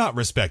who do not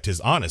respect his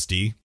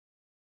honesty.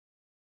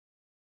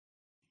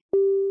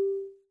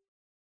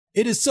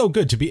 It is so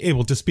good to be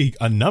able to speak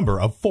a number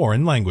of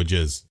foreign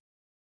languages.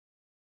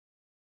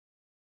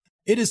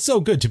 It is so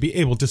good to be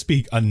able to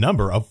speak a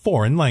number of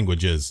foreign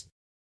languages.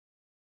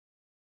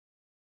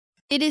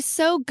 It is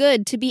so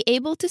good to be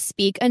able to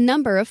speak a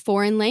number of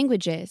foreign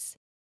languages.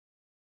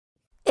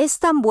 ¿Es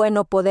tan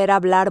bueno poder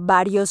hablar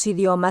varios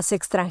idiomas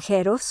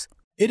extranjeros?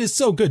 It is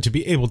so good to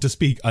be able to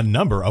speak a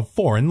number of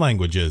foreign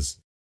languages.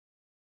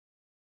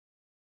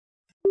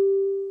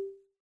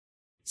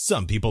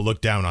 Some people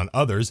look down on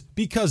others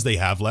because they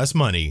have less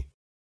money.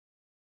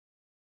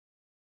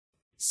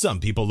 Some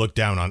people look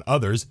down on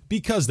others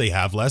because they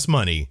have less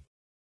money.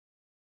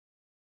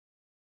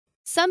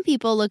 Some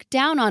people look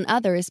down on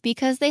others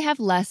because they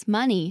have less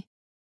money.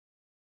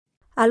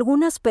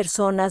 Algunas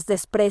personas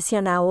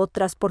desprecian a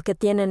otras porque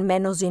tienen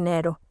menos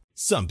dinero.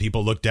 Some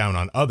people look down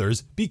on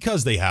others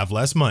because they have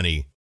less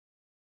money.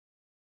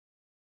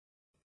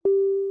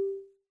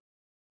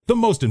 The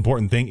most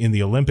important thing in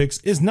the Olympics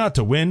is not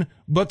to win,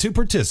 but to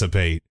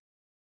participate.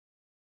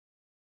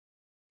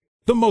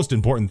 The most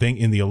important thing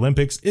in the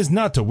Olympics is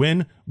not to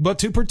win, but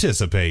to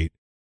participate.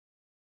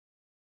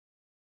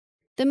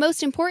 The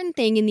most important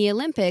thing in the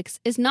Olympics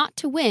is not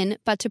to win,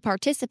 but to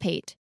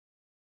participate.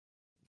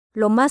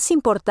 Lo más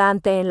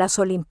importante en las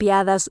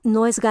Olimpiadas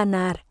no es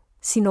ganar,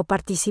 sino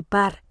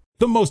participar.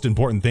 The most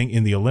important thing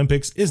in the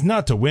Olympics is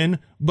not to win,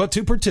 but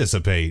to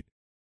participate.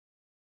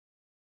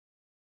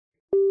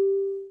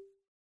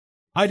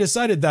 I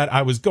decided that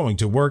I was going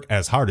to work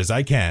as hard as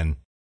I can.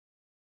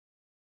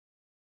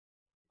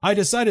 I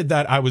decided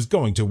that I was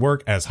going to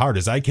work as hard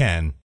as I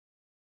can.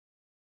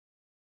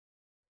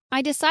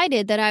 I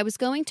decided that I was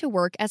going to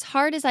work as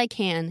hard as I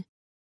can.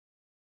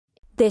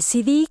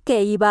 Decidí que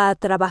iba a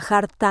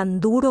trabajar tan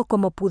duro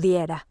como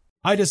pudiera.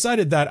 I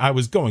decided that I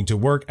was going to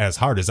work as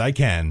hard as I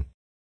can.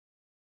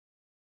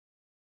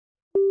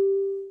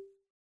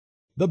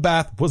 The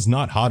bath was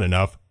not hot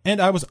enough,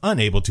 and I was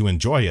unable to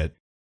enjoy it.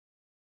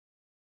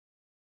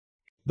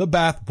 The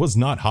bath was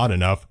not hot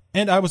enough,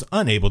 and I was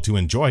unable to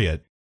enjoy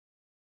it.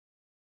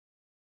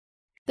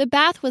 The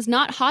bath was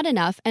not hot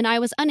enough and I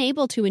was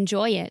unable to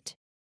enjoy it.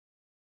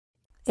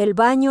 El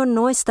baño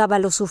no estaba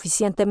lo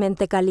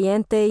suficientemente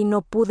caliente y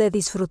no pude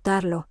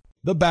disfrutarlo.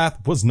 The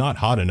bath was not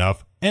hot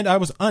enough, and I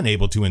was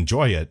unable to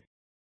enjoy it.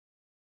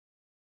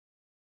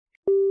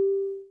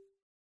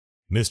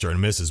 Mr.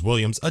 and Mrs.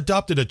 Williams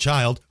adopted a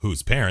child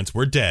whose parents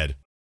were dead.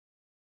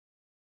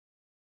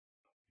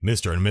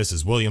 Mr. and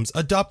Mrs. Williams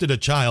adopted a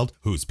child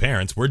whose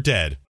parents were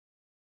dead.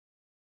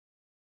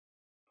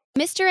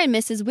 Mr. and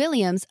Mrs.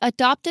 Williams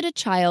adopted a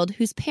child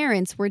whose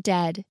parents were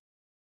dead.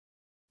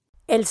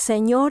 El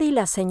señor y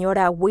la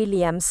señora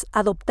Williams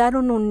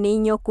adoptaron un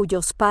niño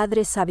cuyos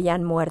padres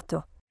habían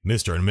muerto.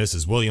 Mr. and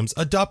Mrs. Williams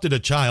adopted a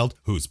child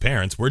whose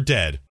parents were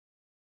dead.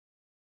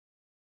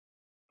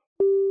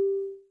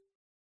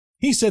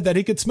 He said that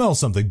he could smell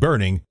something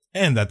burning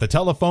and that the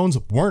telephones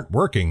weren't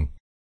working.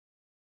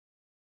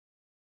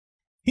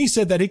 He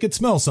said that he could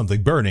smell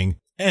something burning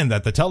and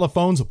that the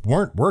telephones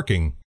weren't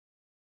working.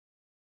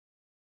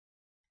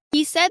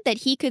 He said that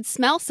he could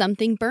smell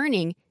something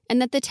burning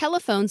and that the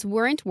telephones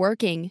weren't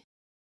working.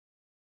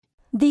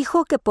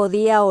 Dijo que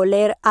podía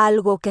oler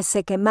algo que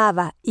se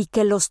quemaba y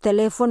que los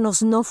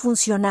teléfonos no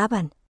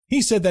funcionaban.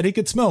 He said that he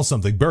could smell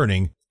something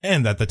burning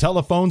and that the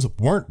telephones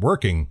weren't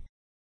working.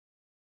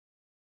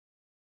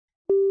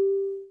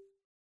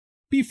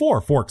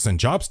 Before forks and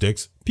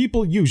chopsticks,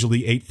 people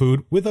usually ate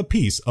food with a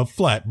piece of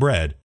flat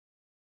bread.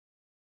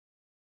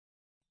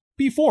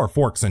 Before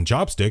forks and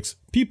chopsticks,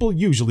 people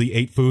usually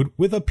ate food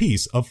with a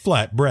piece of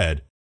flat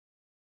bread.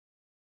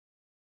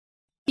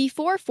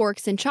 Before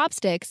forks and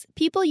chopsticks,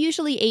 people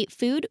usually ate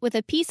food with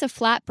a piece of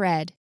flat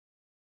bread.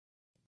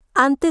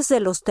 Antes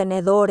de los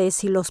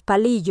tenedores y los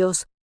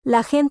palillos,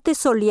 la gente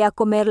solía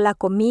comer la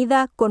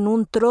comida con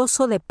un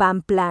trozo de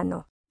pan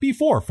plano.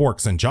 Before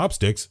forks and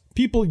chopsticks,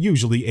 people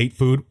usually ate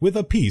food with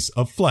a piece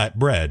of flat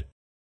bread.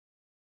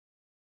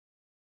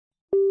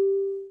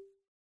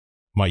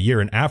 My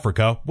year in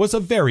Africa was a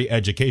very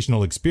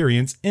educational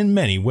experience in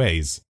many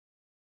ways.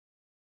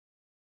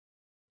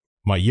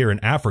 My year in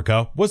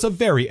Africa was a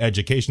very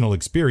educational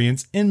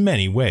experience in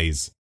many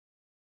ways.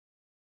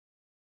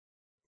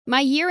 My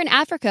year in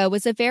Africa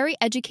was a very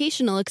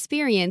educational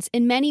experience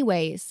in many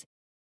ways.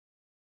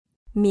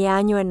 Mi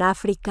año en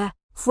África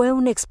fue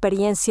una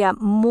experiencia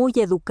muy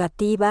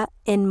educativa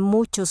en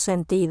muchos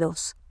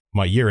sentidos.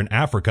 My year in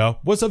Africa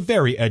was a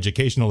very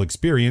educational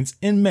experience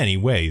in many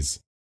ways.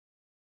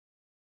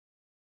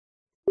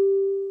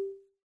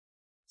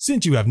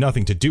 Since you have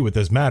nothing to do with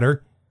this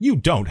matter, you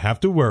don't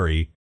have to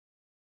worry.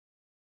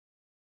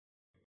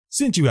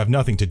 Since you have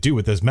nothing to do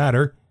with this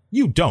matter,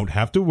 you don't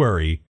have to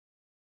worry.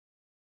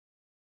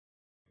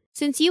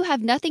 Since you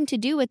have nothing to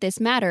do with this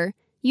matter,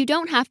 you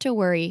don't have to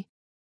worry.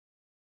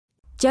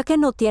 Ya que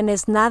no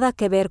tienes nada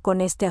que ver con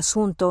este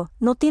asunto,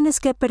 no tienes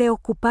que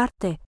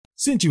preocuparte.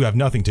 Since you have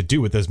nothing to do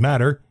with this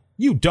matter,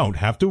 you don't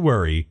have to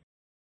worry.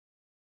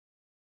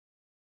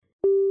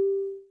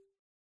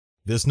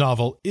 This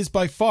novel is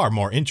by far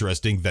more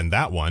interesting than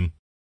that one.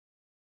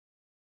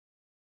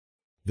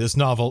 This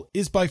novel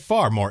is by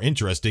far more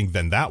interesting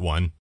than that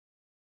one.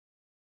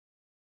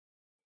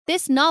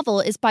 This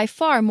novel is by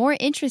far more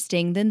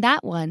interesting than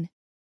that one.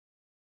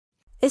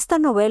 Esta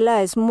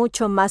novela es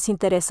mucho más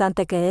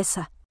interesante que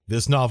esa.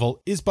 This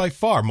novel is by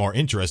far more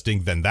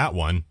interesting than that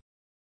one.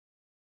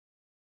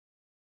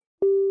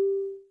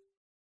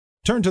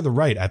 Turn to the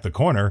right at the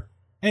corner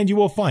and you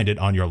will find it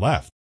on your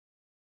left.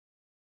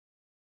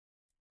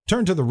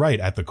 Turn to the right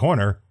at the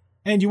corner,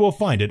 and you will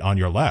find it on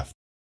your left.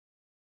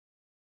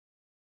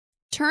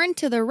 Turn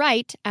to the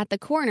right at the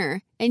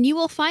corner, and you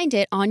will find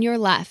it on your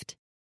left.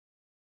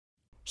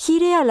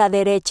 Gire a la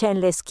derecha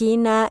en la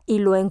esquina y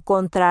lo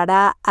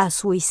encontrará a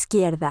su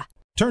izquierda.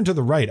 Turn to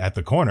the right at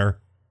the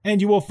corner,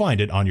 and you will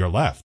find it on your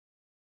left.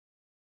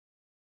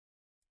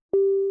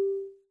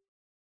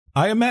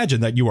 I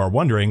imagine that you are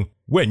wondering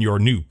when your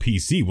new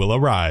PC will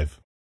arrive.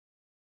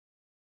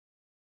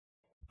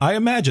 I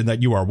imagine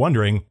that you are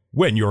wondering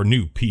when your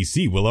new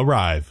PC will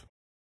arrive.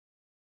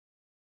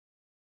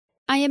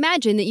 I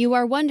imagine that you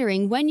are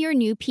wondering when your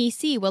new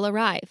PC will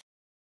arrive.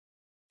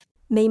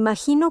 Me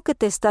imagino que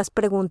te estás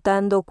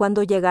preguntando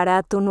cuándo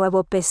llegará tu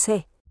nuevo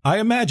PC. I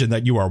imagine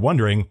that you are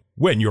wondering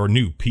when your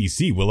new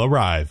PC will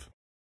arrive.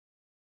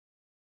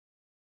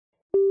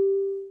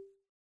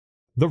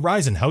 The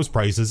rise in house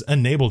prices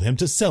enabled him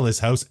to sell his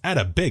house at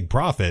a big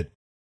profit.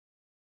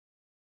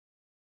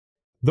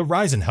 The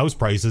rise in house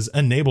prices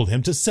enabled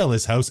him to sell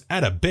his house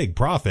at a big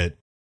profit.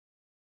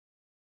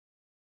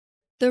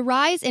 The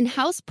rise in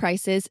house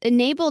prices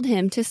enabled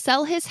him to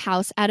sell his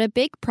house at a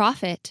big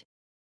profit.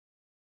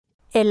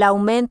 El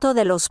aumento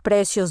de los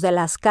precios de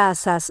las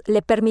casas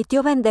le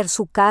permitió vender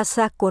su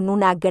casa con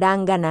una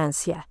gran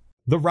ganancia.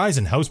 The rise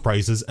in house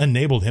prices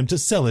enabled him to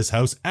sell his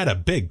house at a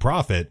big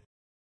profit.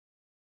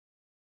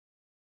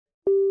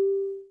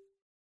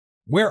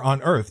 Where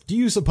on earth do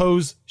you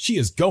suppose she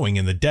is going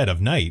in the dead of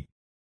night?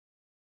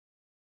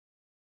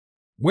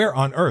 Where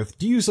on earth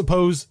do you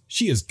suppose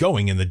she is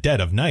going in the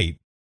dead of night?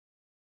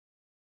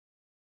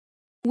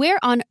 Where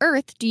on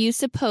earth do you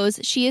suppose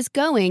she is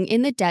going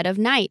in the dead of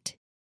night?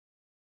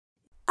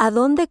 ¿A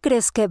dónde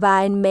crees que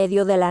va en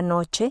medio de la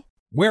noche?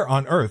 Where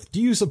on earth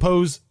do you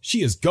suppose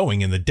she is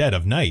going in the dead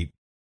of night?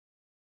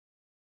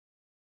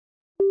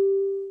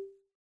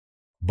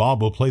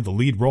 Bob will play the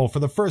lead role for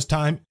the first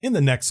time in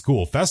the next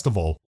school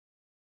festival.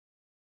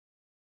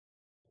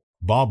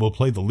 Bob will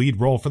play the lead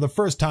role for the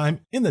first time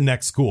in the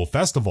next school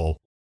festival.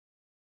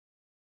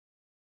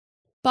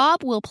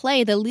 Bob will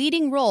play the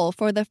leading role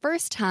for the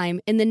first time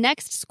in the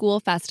next school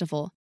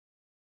festival.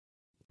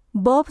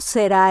 Bob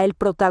será el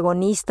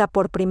protagonista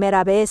por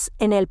primera vez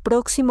en el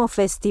próximo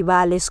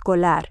festival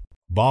escolar.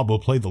 Bob will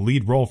play the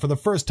lead role for the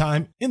first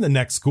time in the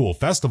next school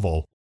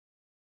festival.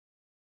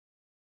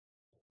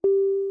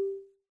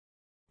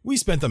 We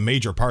spent the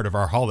major part of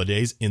our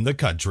holidays in the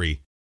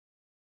country.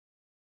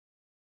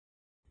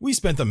 We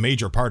spent the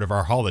major part of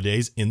our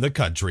holidays in the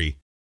country.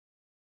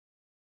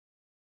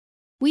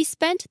 We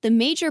spent the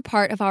major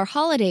part of our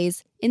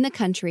holidays in the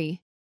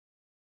country.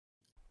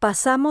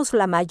 Pasamos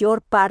la mayor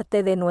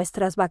parte de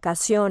nuestras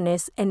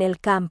vacaciones en el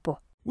campo.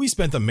 We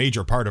spent the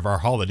major part of our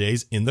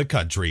holidays in the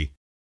country.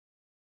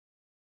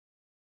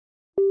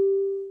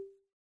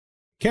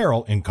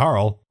 Carol and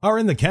Carl are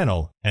in the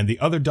kennel, and the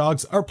other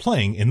dogs are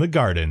playing in the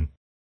garden.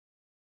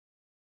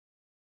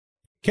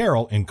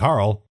 Carol and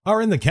Carl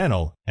are in the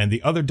kennel, and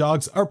the other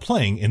dogs are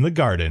playing in the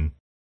garden.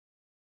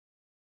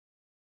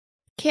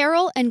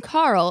 Carol and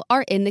Carl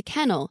are in the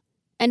kennel,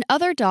 and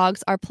other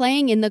dogs are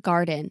playing in the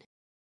garden.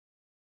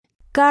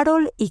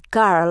 Carol y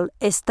Carl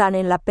están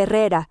en la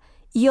perrera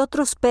y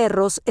otros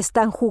perros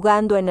están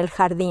jugando en el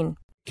jardín.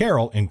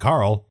 Carol and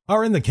Carl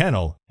are in the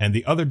kennel, and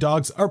the other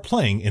dogs are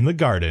playing in the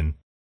garden.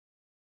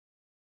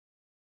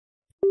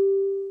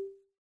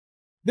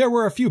 There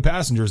were a few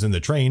passengers in the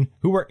train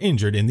who were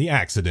injured in the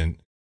accident.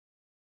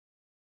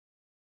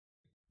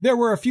 There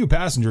were a few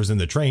passengers in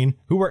the train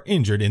who were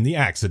injured in the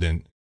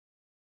accident.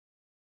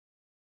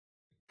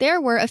 There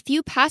were a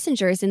few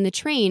passengers in the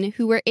train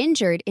who were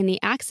injured in the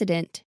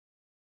accident.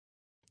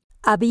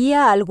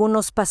 Había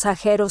algunos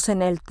pasajeros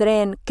en el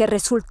tren que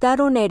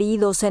resultaron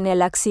heridos en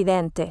el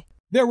accidente.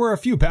 There were a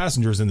few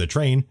passengers in the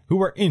train who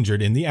were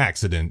injured in the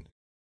accident.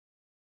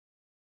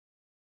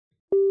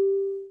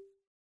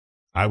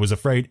 I was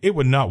afraid it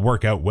would not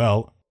work out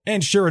well,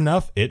 and sure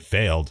enough, it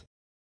failed.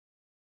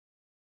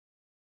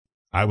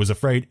 I was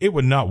afraid it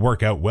would not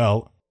work out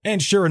well,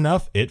 and sure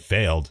enough, it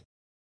failed.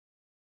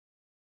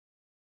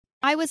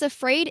 I was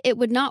afraid it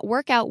would not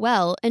work out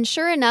well, and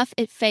sure enough,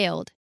 it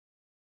failed.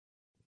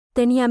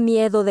 Tenía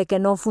miedo de que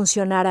no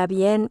funcionara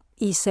bien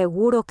y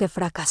seguro que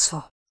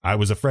fracasó. I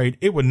was afraid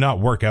it would not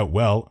work out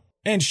well,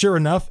 and sure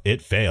enough,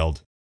 it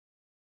failed.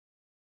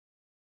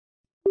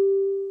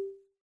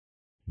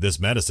 This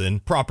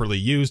medicine, properly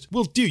used,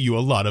 will do you a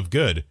lot of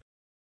good.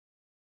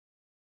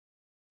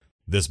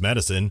 This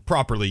medicine,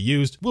 properly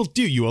used, will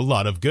do you a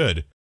lot of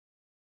good.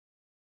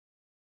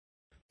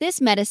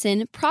 This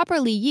medicine,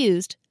 properly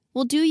used,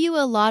 will do you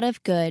a lot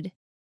of good.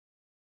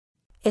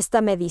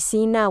 Esta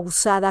medicina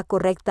usada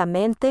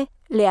correctamente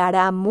le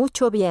hará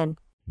mucho bien.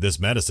 This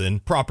medicine,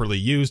 properly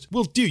used,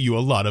 will do you a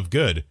lot of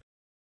good.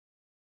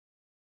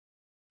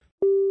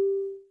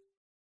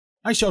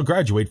 I shall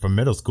graduate from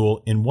middle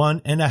school in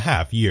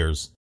 1.5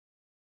 years.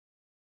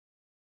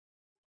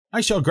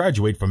 I shall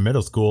graduate from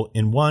middle school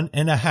in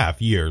 1.5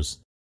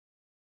 years.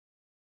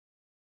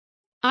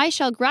 I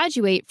shall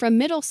graduate from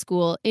middle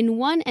school in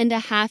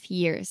 1.5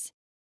 years.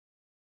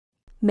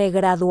 Me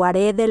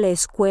graduaré de la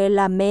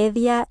escuela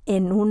media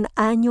en 1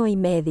 año y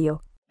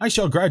medio. I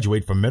shall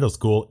graduate from middle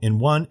school in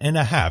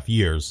 1.5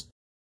 years.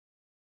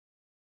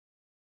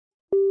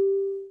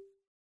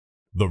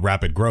 The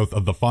rapid growth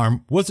of the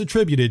farm was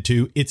attributed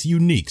to its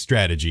unique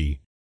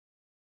strategy.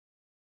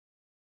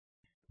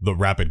 The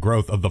rapid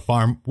growth of the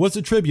farm was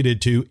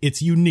attributed to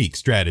its unique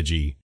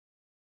strategy.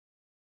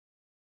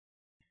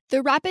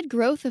 The rapid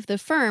growth of the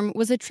firm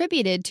was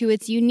attributed to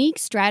its unique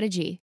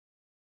strategy.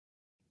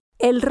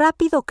 El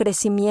rápido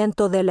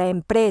crecimiento de la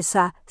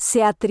empresa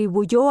se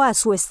atribuyó a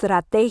su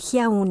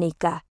estrategia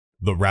única.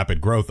 The rapid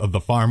growth of the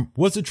farm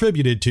was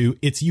attributed to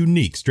its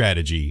unique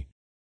strategy.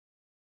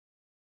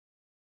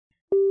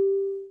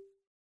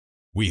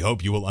 We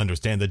hope you will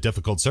understand the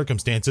difficult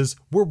circumstances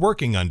we're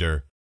working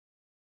under.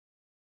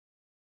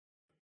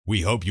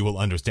 We hope you will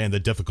understand the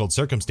difficult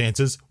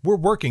circumstances we're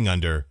working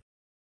under.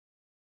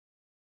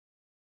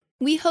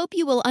 We hope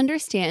you will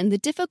understand the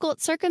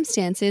difficult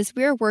circumstances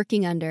we're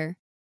working under.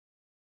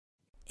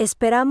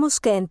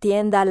 Esperamos que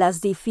entienda las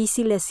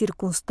difíciles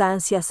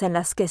circunstancias en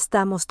las que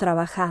estamos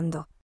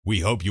trabajando. We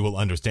hope you will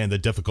understand the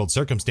difficult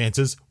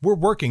circumstances we're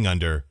working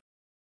under.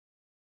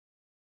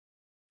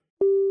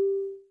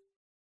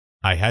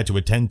 I had to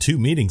attend 2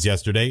 meetings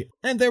yesterday,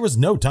 and there was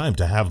no time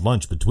to have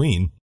lunch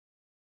between.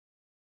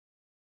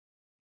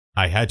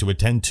 I had to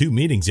attend 2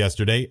 meetings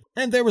yesterday,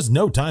 and there was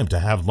no time to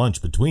have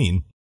lunch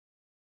between.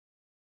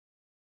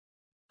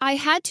 I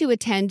had to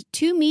attend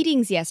 2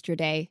 meetings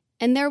yesterday,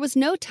 and there was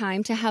no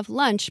time to have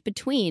lunch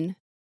between.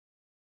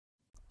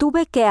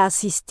 Tuve que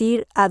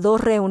asistir a 2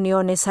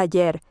 reuniones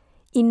ayer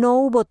y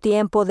no hubo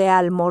tiempo de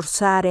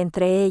almorzar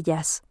entre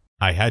ellas.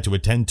 I had to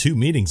attend 2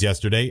 meetings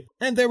yesterday,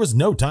 and there was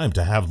no time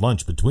to have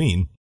lunch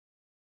between.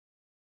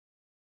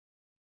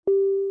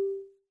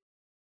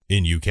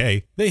 In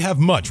UK, they have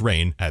much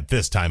rain at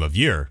this time of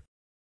year.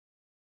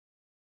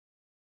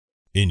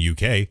 In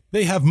UK,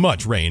 they have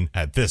much rain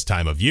at this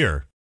time of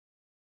year.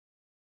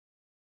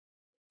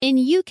 In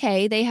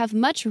UK, they have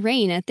much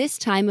rain at this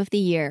time of the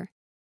year.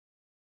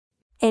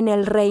 En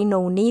el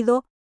Reino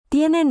Unido,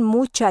 tienen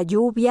mucha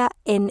lluvia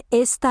en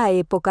esta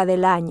época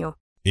del año.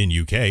 In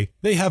UK,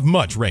 they have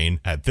much rain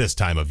at this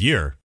time of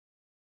year.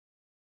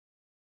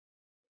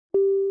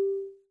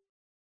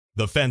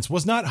 The fence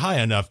was not high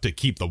enough to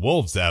keep the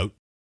wolves out.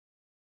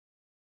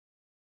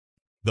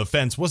 The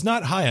fence was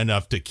not high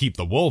enough to keep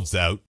the wolves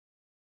out.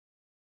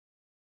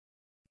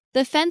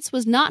 The fence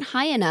was not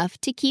high enough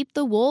to keep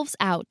the wolves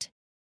out.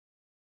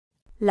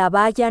 La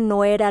valla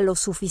no era lo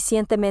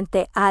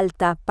suficientemente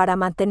alta para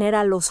mantener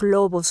a los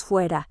lobos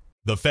fuera.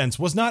 The fence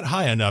was not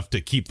high enough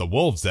to keep the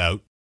wolves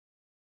out.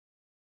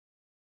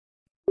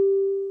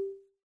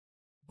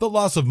 The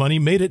loss of money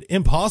made it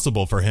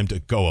impossible for him to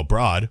go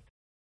abroad.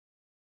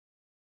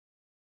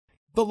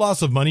 The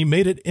loss of money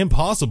made it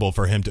impossible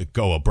for him to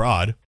go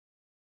abroad.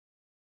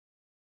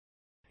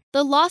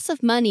 The loss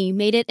of money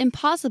made it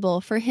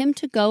impossible for him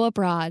to go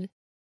abroad.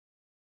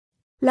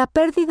 La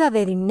pérdida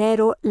de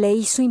dinero le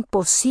hizo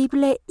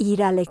imposible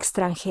ir al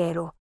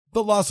extranjero.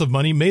 The loss of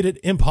money made it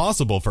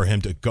impossible for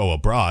him to go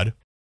abroad.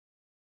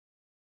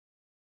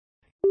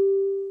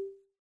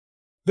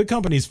 The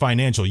company's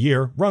financial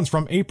year runs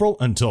from April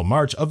until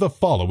March of the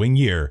following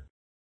year.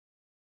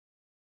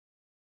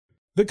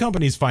 The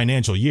company's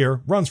financial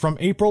year runs from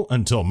April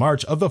until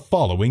March of the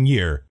following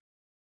year.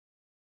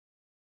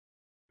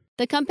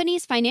 The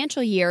company's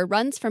financial year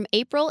runs from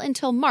April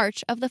until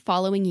March of the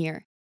following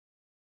year.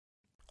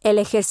 El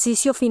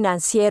ejercicio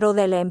financiero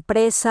de la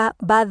empresa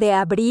va de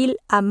abril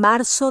a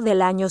marzo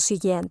del año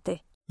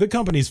siguiente. The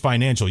company's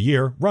financial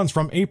year runs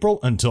from April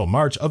until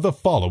March of the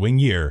following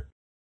year.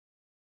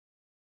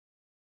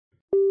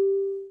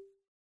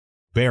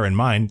 Bear in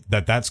mind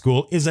that that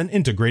school is an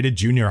integrated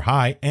junior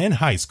high and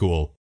high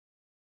school.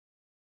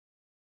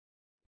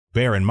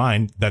 Bear in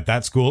mind that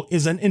that school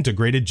is an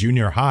integrated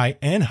junior high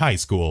and high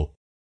school.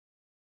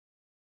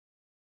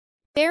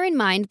 Bear in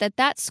mind that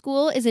that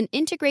school is an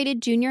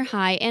integrated junior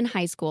high and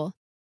high school.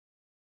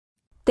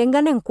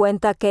 Tengan en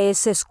cuenta que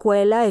esa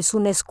escuela es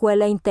una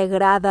escuela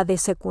integrada de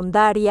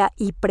secundaria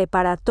y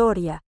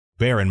preparatoria.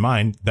 Bear in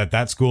mind that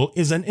that school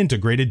is an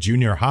integrated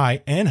junior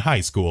high and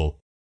high school.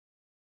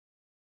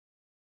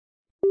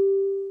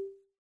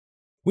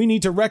 We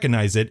need to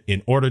recognize it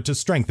in order to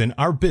strengthen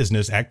our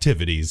business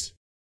activities.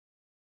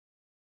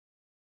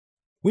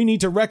 We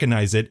need to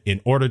recognize it in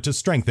order to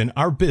strengthen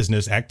our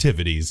business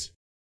activities.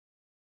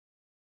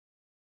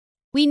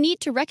 We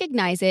need to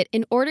recognize it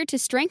in order to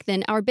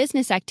strengthen our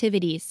business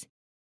activities.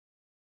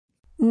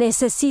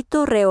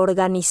 Necesito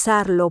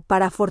reorganizarlo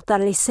para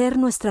fortalecer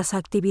nuestras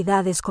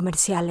actividades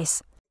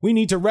comerciales. We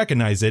need to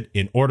recognize it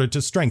in order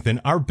to strengthen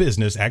our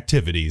business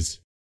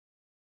activities.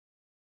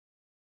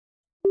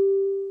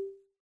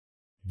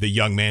 The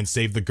young man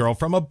saved the girl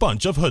from a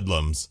bunch of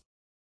hoodlums.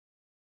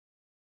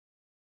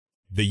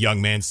 The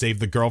young man saved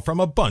the girl from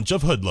a bunch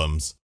of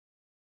hoodlums.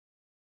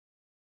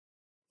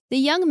 The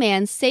young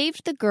man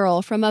saved the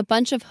girl from a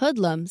bunch of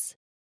hoodlums.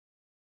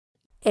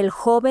 El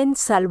joven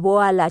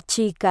salvó a la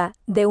chica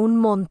de un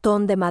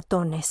montón de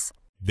matones.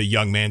 The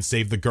young man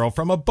saved the girl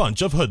from a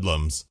bunch of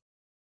hoodlums.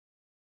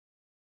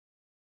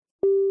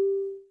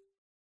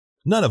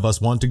 None of us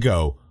want to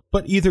go,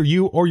 but either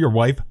you or your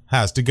wife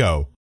has to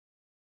go.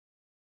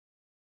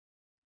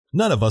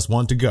 None of us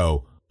want to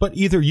go, but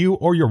either you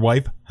or your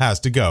wife has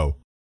to go.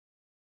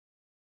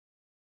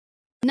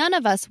 None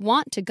of us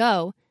want to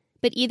go,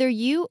 but either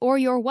you or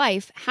your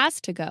wife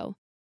has to go.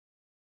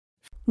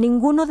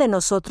 Ninguno de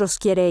nosotros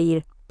quiere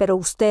ir, pero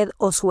usted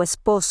o su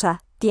esposa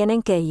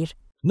tienen que ir.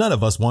 None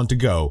of us want to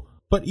go,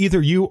 but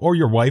either you or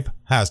your wife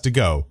has to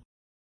go.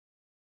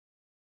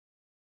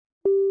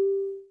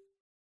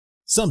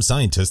 Some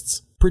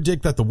scientists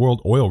predict that the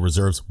world oil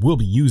reserves will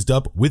be used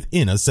up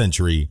within a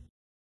century.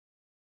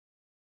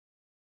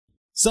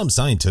 Some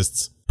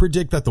scientists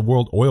predict that the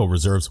world oil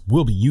reserves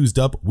will be used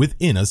up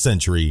within a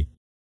century.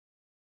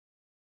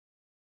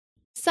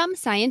 Some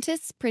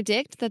scientists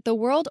predict that the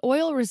world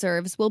oil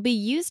reserves will be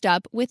used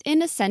up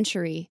within a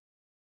century.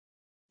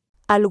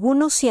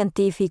 Algunos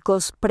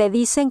científicos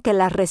predicen que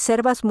las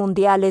reservas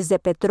mundiales de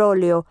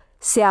petróleo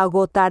se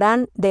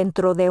agotarán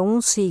dentro de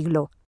un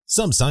siglo.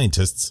 Some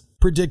scientists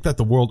predict that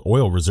the world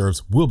oil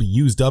reserves will be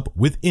used up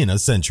within a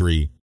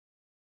century.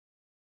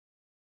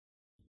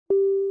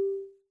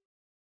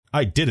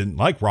 I didn't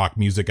like rock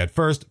music at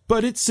first,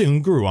 but it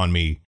soon grew on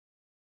me.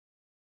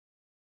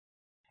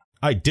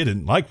 I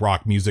didn't like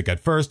rock music at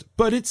first,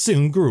 but it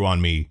soon grew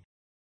on me.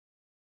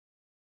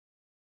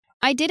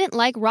 I didn't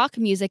like rock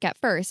music at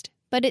first,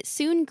 but it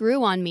soon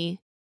grew on me.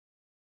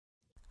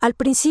 Al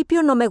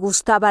principio no me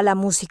gustaba la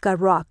música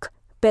rock,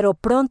 pero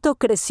pronto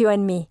creció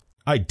en mí.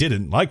 I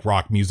didn't like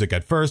rock music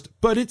at first,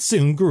 but it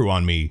soon grew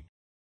on me.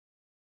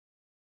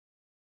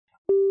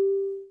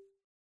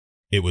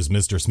 It was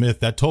Mr. Smith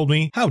that told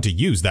me how to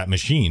use that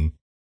machine.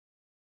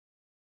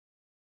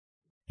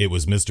 It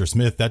was Mr.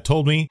 Smith that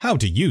told me how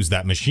to use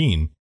that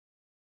machine.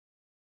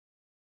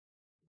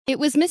 It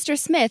was Mr.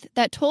 Smith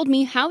that told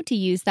me how to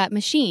use that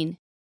machine.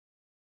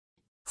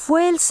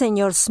 Fue el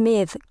señor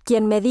Smith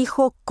quien me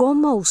dijo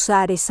cómo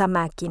usar esa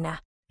máquina.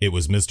 It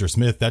was Mr.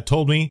 Smith that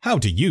told me how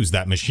to use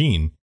that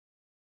machine.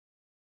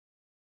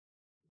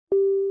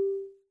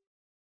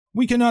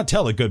 We cannot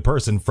tell a good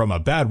person from a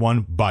bad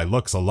one by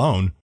looks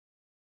alone.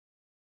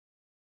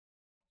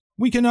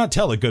 We cannot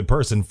tell a good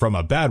person from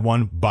a bad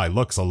one by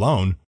looks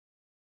alone.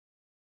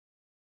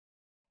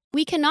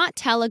 We cannot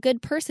tell a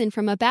good person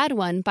from a bad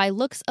one by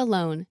looks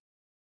alone.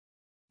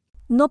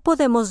 No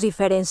podemos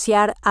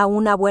diferenciar a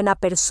una buena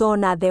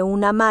persona de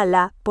una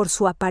mala por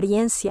su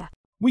apariencia.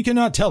 We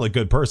cannot tell a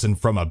good person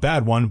from a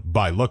bad one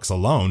by looks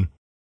alone.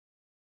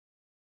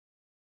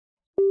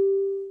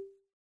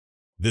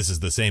 This is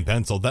the same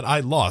pencil that I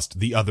lost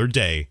the other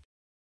day.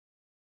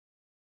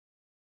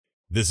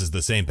 This is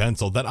the same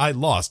pencil that I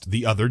lost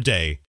the other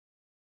day.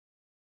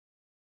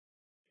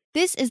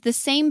 This is the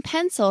same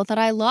pencil that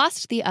I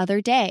lost the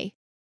other day.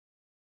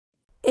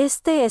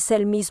 Este es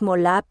el mismo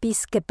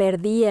lápiz que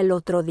perdí el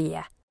otro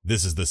día.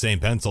 This is the same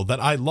pencil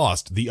that I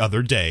lost the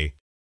other day.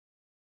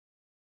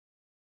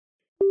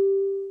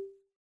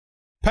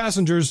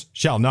 Passengers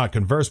shall not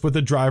converse with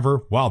the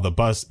driver while the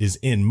bus is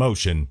in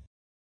motion.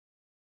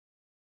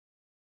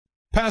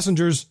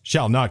 Passengers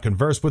shall not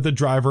converse with the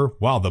driver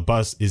while the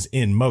bus is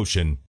in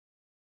motion.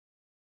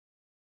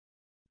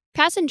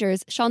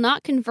 Passengers shall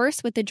not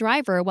converse with the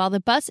driver while the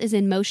bus is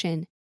in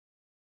motion.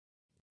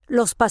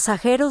 Los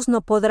pasajeros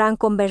no podrán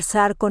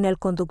conversar con el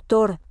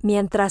conductor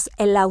mientras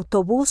el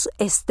autobús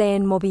esté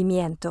en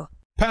movimiento.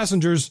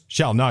 Passengers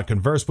shall not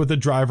converse with the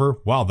driver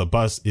while the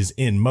bus is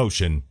in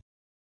motion.